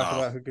could talk Oh,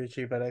 about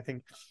Higuchi, but I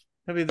think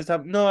maybe the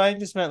top. No, I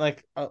just meant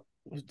like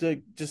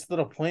just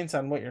little points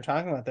on what you're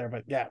talking about there.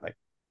 But yeah, like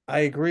I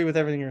agree with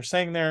everything you're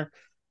saying there.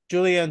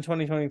 Julia in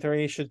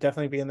 2023 should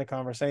definitely be in the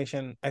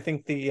conversation. I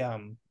think the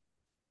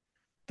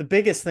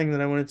biggest thing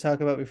that I want to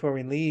talk about before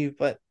we leave,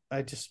 but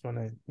I just want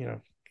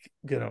to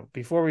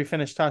before we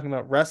finish talking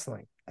about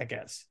wrestling, I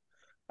guess.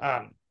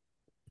 Um,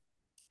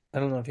 I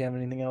don't know if you have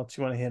anything else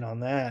you want to hit on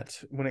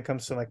that when it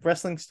comes to like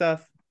wrestling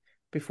stuff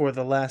before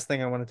the last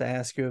thing I wanted to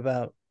ask you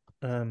about.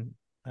 I don't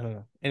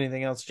know.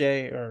 Anything else,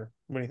 Jay, or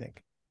what do you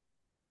think?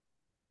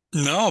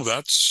 no,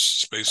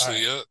 that's All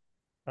basically right. it.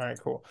 All right,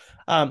 cool.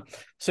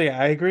 So yeah,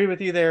 I agree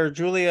with you there.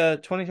 Julia,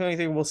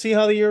 2023, we'll see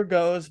how the year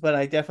goes, but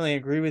I definitely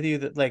agree with you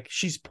that like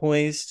she's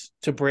poised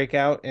to break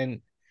out,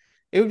 and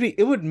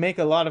it would make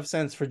a lot of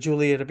sense for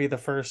Julia to be the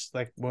first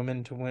like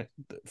woman to win,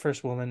 the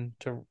first woman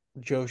to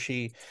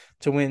Joshi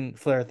to win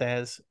Flair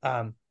Thez.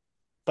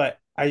 But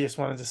I just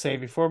wanted to say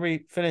before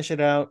we finish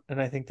it out,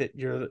 and I think that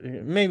you're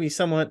maybe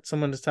somewhat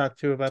someone to talk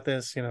to about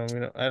this. I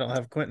don't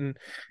have Quentin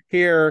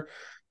here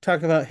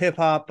talking about hip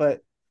hop,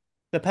 but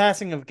the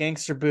passing of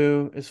Gangster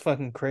Boo is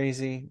fucking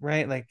crazy,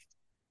 right? Like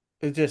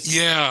it just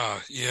Yeah,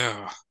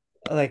 yeah.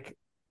 like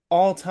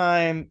all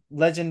time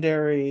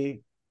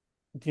legendary,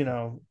 you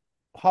know,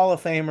 Hall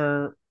of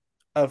Famer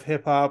of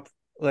hip hop.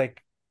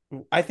 Like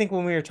I think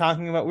when we were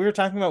talking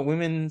about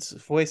women's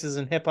voices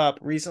in hip hop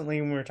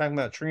recently when we were talking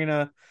about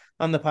Trina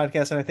on the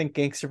podcast, and I think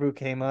Gangster Boo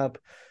came up.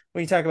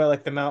 When you talk about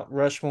like the Mount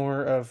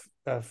Rushmore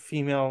of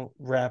female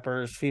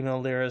rappers,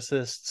 female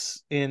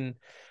lyricists in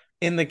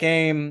the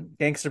game,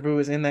 Gangster Boo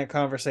was in that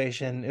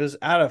conversation. It was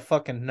out of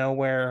fucking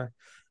nowhere.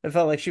 It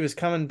felt like she was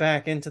coming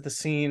back into the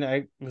scene.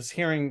 I was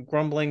hearing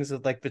grumblings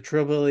that like the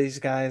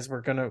Trillbillies guys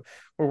were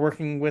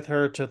working with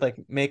her to like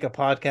make a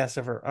podcast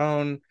of her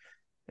own.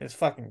 It's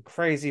fucking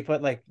crazy,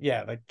 but like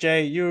yeah, like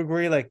Jay, you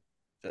agree like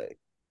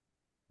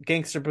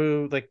Gangster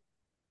Boo like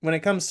when it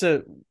comes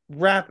to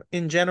rap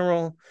in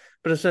general,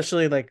 but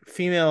especially like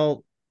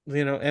female,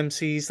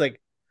 MCs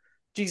like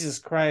Jesus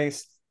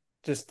Christ,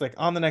 just like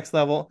on the next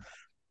level.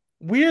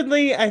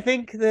 Weirdly, I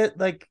think that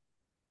like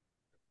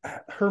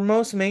her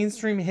most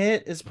mainstream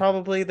hit is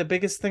probably the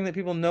biggest thing that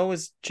people know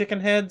is Chicken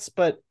Heads,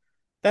 but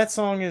that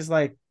song is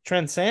like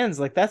transcends.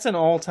 Like that's an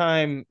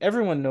all-time,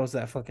 everyone knows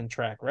that fucking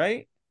track,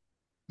 right?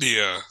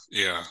 Yeah.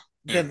 Yeah,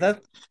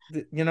 that,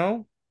 you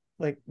know,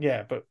 like,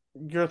 yeah, but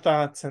your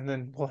thoughts and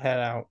then we'll head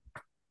out.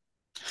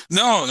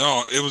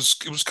 No, it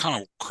was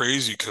kind of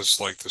crazy because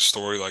like the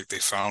story, like they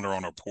found her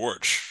on her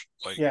porch.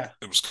 Like Yeah.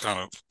 it was kind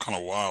of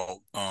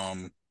wild.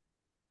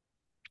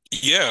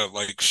 Yeah,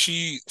 like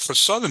she for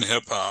Southern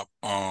hip hop,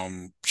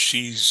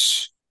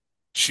 she's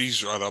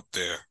right up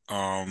there.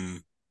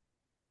 And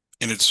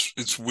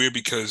it's weird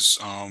because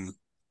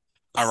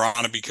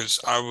ironic because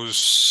I was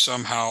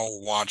somehow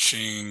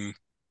watching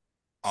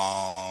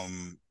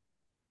um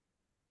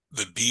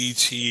the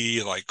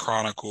BT like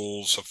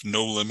Chronicles of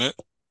No Limit,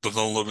 the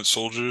No Limit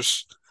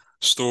Soldiers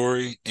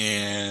story,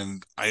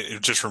 and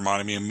it just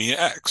reminded me of Mia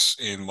X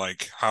and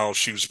like how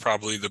she was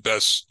probably the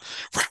best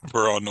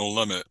rapper on No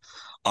Limit.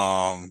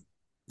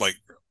 Like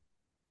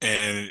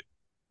and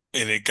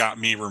it got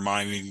me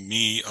reminding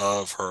me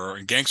of her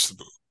in Gangsta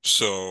Boo.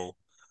 So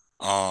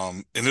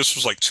and this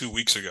was like 2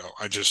 weeks ago.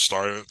 I just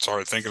started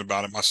thinking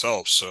about it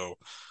myself. So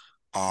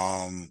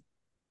um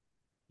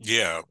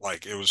yeah,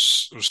 like it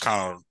was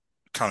kind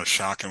of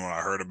shocking when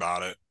I heard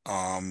about it.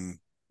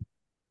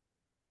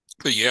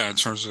 But yeah, in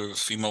terms of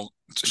female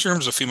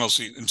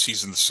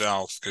MCs in the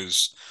South,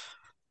 because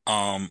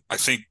I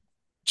think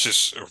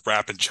just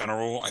rap in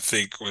general, I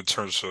think in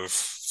terms of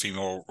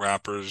female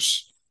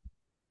rappers,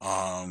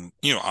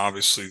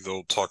 obviously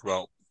they'll talk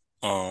about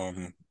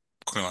Queen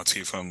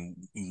Latifah and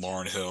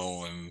Lauryn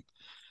Hill and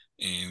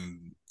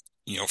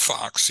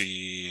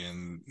Foxy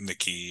and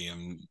Nicki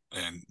and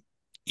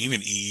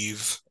even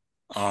Eve.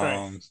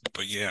 Right.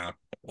 But yeah,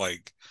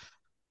 like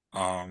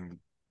um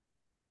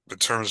in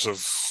terms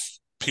of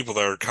people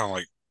that are kind of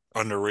like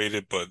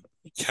underrated but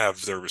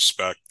have their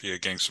respect, yeah,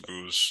 Gangsta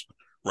Boo's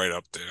right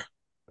up there.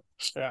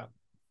 Yeah.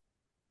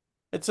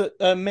 It's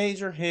a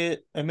major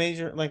hit, a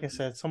major, like I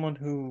said, someone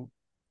who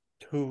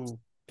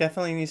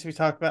definitely needs to be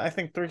talked about. I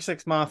think 3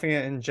 6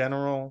 Mafia in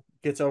general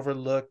gets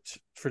overlooked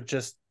for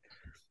just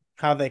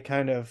how they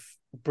kind of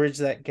bridge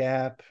that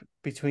gap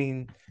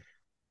between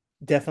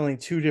definitely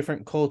two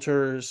different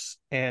cultures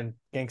and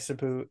Gangsta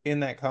Boo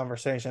in that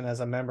conversation as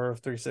a member of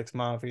 3 6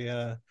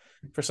 Mafia,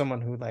 for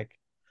someone who like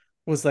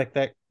was like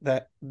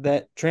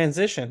that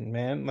transition,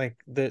 man. Like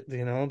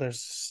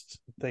there's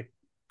like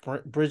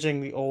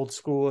bridging the old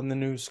school and the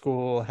new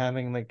school,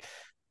 having like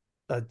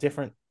a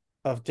different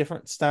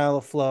style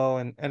of flow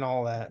and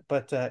all that.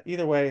 But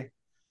either way,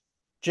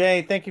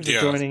 Jay, thank you for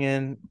Yeah. joining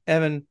in.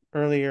 Evan,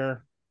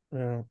 earlier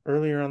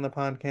on the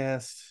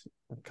podcast,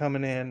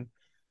 coming in.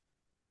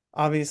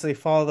 Obviously,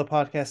 follow the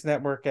podcast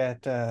network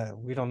at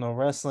We Don't Know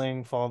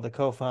Wrestling. Follow the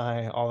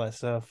Ko-Fi, all that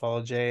stuff.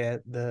 Follow Jay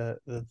at the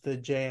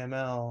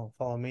JML.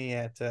 Follow me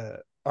at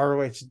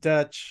ROH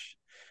Dutch.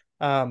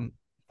 Follow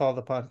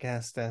the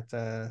podcast at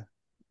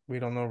We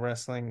Don't Know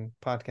Wrestling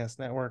Podcast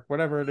Network,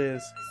 whatever it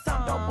is.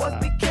 Some boys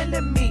be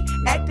killing me,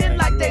 acting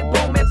like they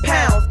booming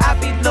pounds. I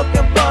be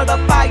looking for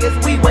the fires,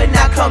 we when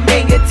I come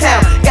in your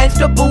town.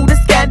 Gangsta Boo, the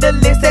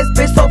scandalous, that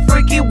bitch so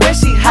freaky when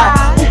she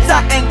high. Oops,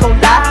 I ain't gon'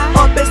 lie,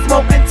 up and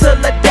smoking till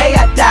the day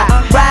I die.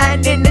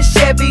 Riding in the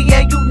Chevy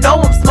and you know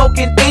I'm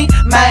smoking ink,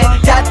 man.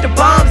 Got the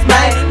bombs,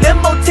 man,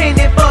 limo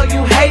tinted for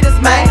you haters,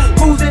 man.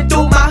 Cruising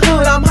through my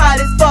hood, I'm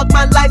hot as fuck,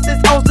 my license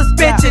on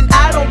suspension.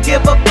 I don't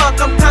give a fuck,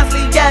 I'm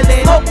constantly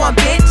yelling, smoke one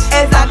bitch.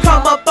 As I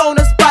come up on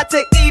the spot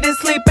to eat and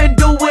sleep and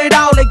do it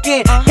all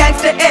again.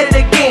 Gangsta at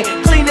it again,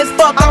 clean as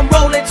fuck, I'm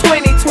rolling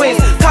 20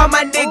 twins. Call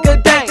my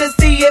nigga Dank to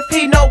see if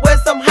he know where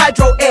some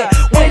hydro at.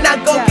 When I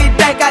go get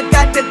Dank, I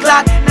got the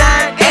Glock 9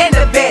 and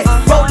the vest.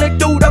 Rolling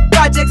through the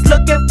projects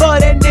looking for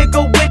that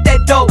nigga with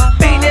that dope.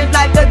 Feeling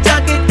like a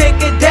junkie,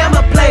 thinking damn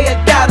a player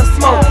gotta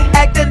smoke.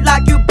 Acting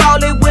like you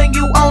ballin' when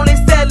you only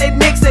selling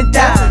nicks and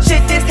dimes.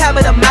 Shit, this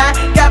habit of mine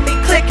got me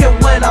clicking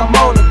when I'm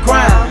on the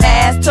grind.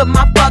 Ass to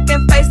my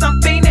fucking face,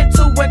 I'm fiending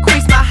to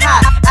increase my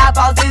high.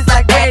 Eyeballs is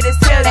like red as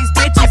hell, these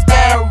bitches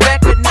better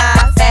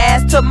recognize.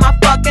 Ass to my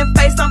fucking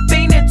face, I'm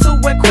fiending to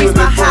increase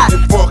my high.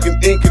 Fucking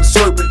ink and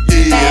serpent,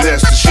 yeah,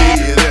 that's the shit,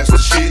 yeah, that's the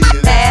shit.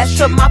 Ass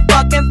to my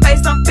fucking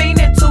face, I'm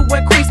fiending to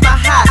increase my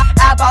high.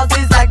 Eyeballs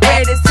is like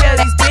red as hell,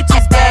 these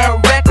bitches better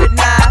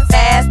recognize.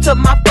 Ass to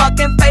my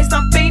fucking face,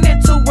 I'm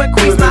fiending to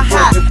increase my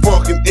high.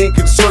 Fucking ink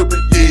and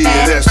serpent,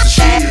 yeah, that's the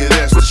shit, yeah,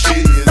 that's the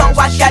shit. So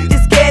I got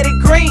this Getty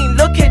green,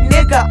 look at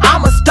nigga,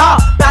 I'm a star.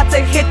 About to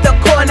hit the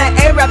corner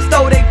A-Rap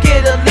store to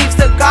get a leaf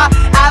cigar.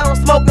 I don't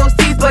smoke no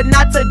seeds, but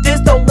not to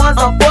diss the ones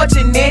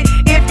unfortunate.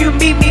 If you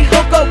meet me,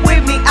 hook up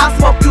with me, I'll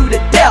smoke you to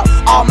death.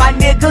 All my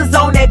niggas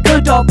on that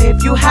good dope.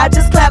 If you high,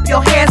 just clap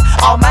your hands.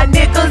 All my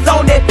niggas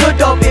on that good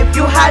dope. If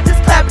you high,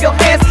 just clap your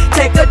hands.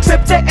 Take a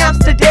trip to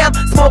Amsterdam,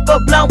 smoke a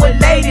blunt with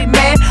Lady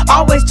Man.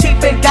 Always cheap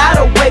and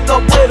gotta wake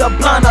up with a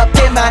blunt up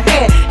in my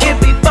hand. It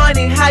be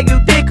funny how you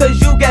think, cause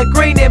you got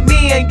green in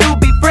me and you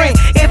be friends.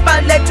 If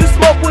I let you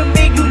smoke with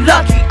me, you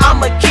lucky,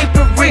 I'ma keep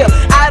it real.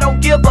 I don't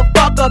give a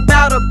fuck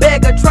about a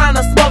beggar trying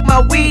to smoke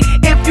my weed.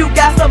 If you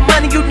got some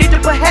money, you need to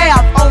put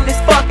half on this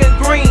fucking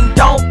green.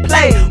 Don't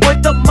play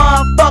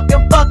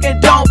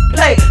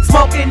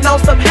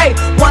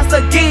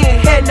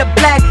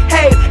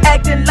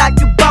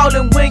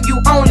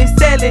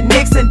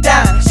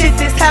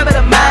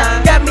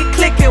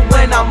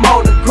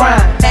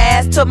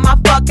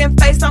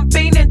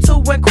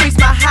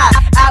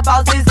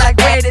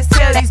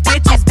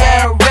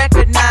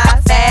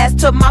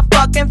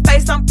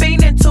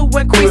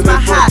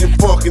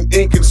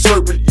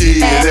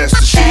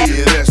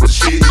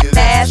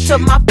to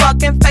my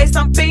fucking face.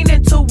 I'm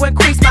fiending to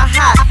increase my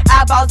high.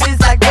 Eyeballs is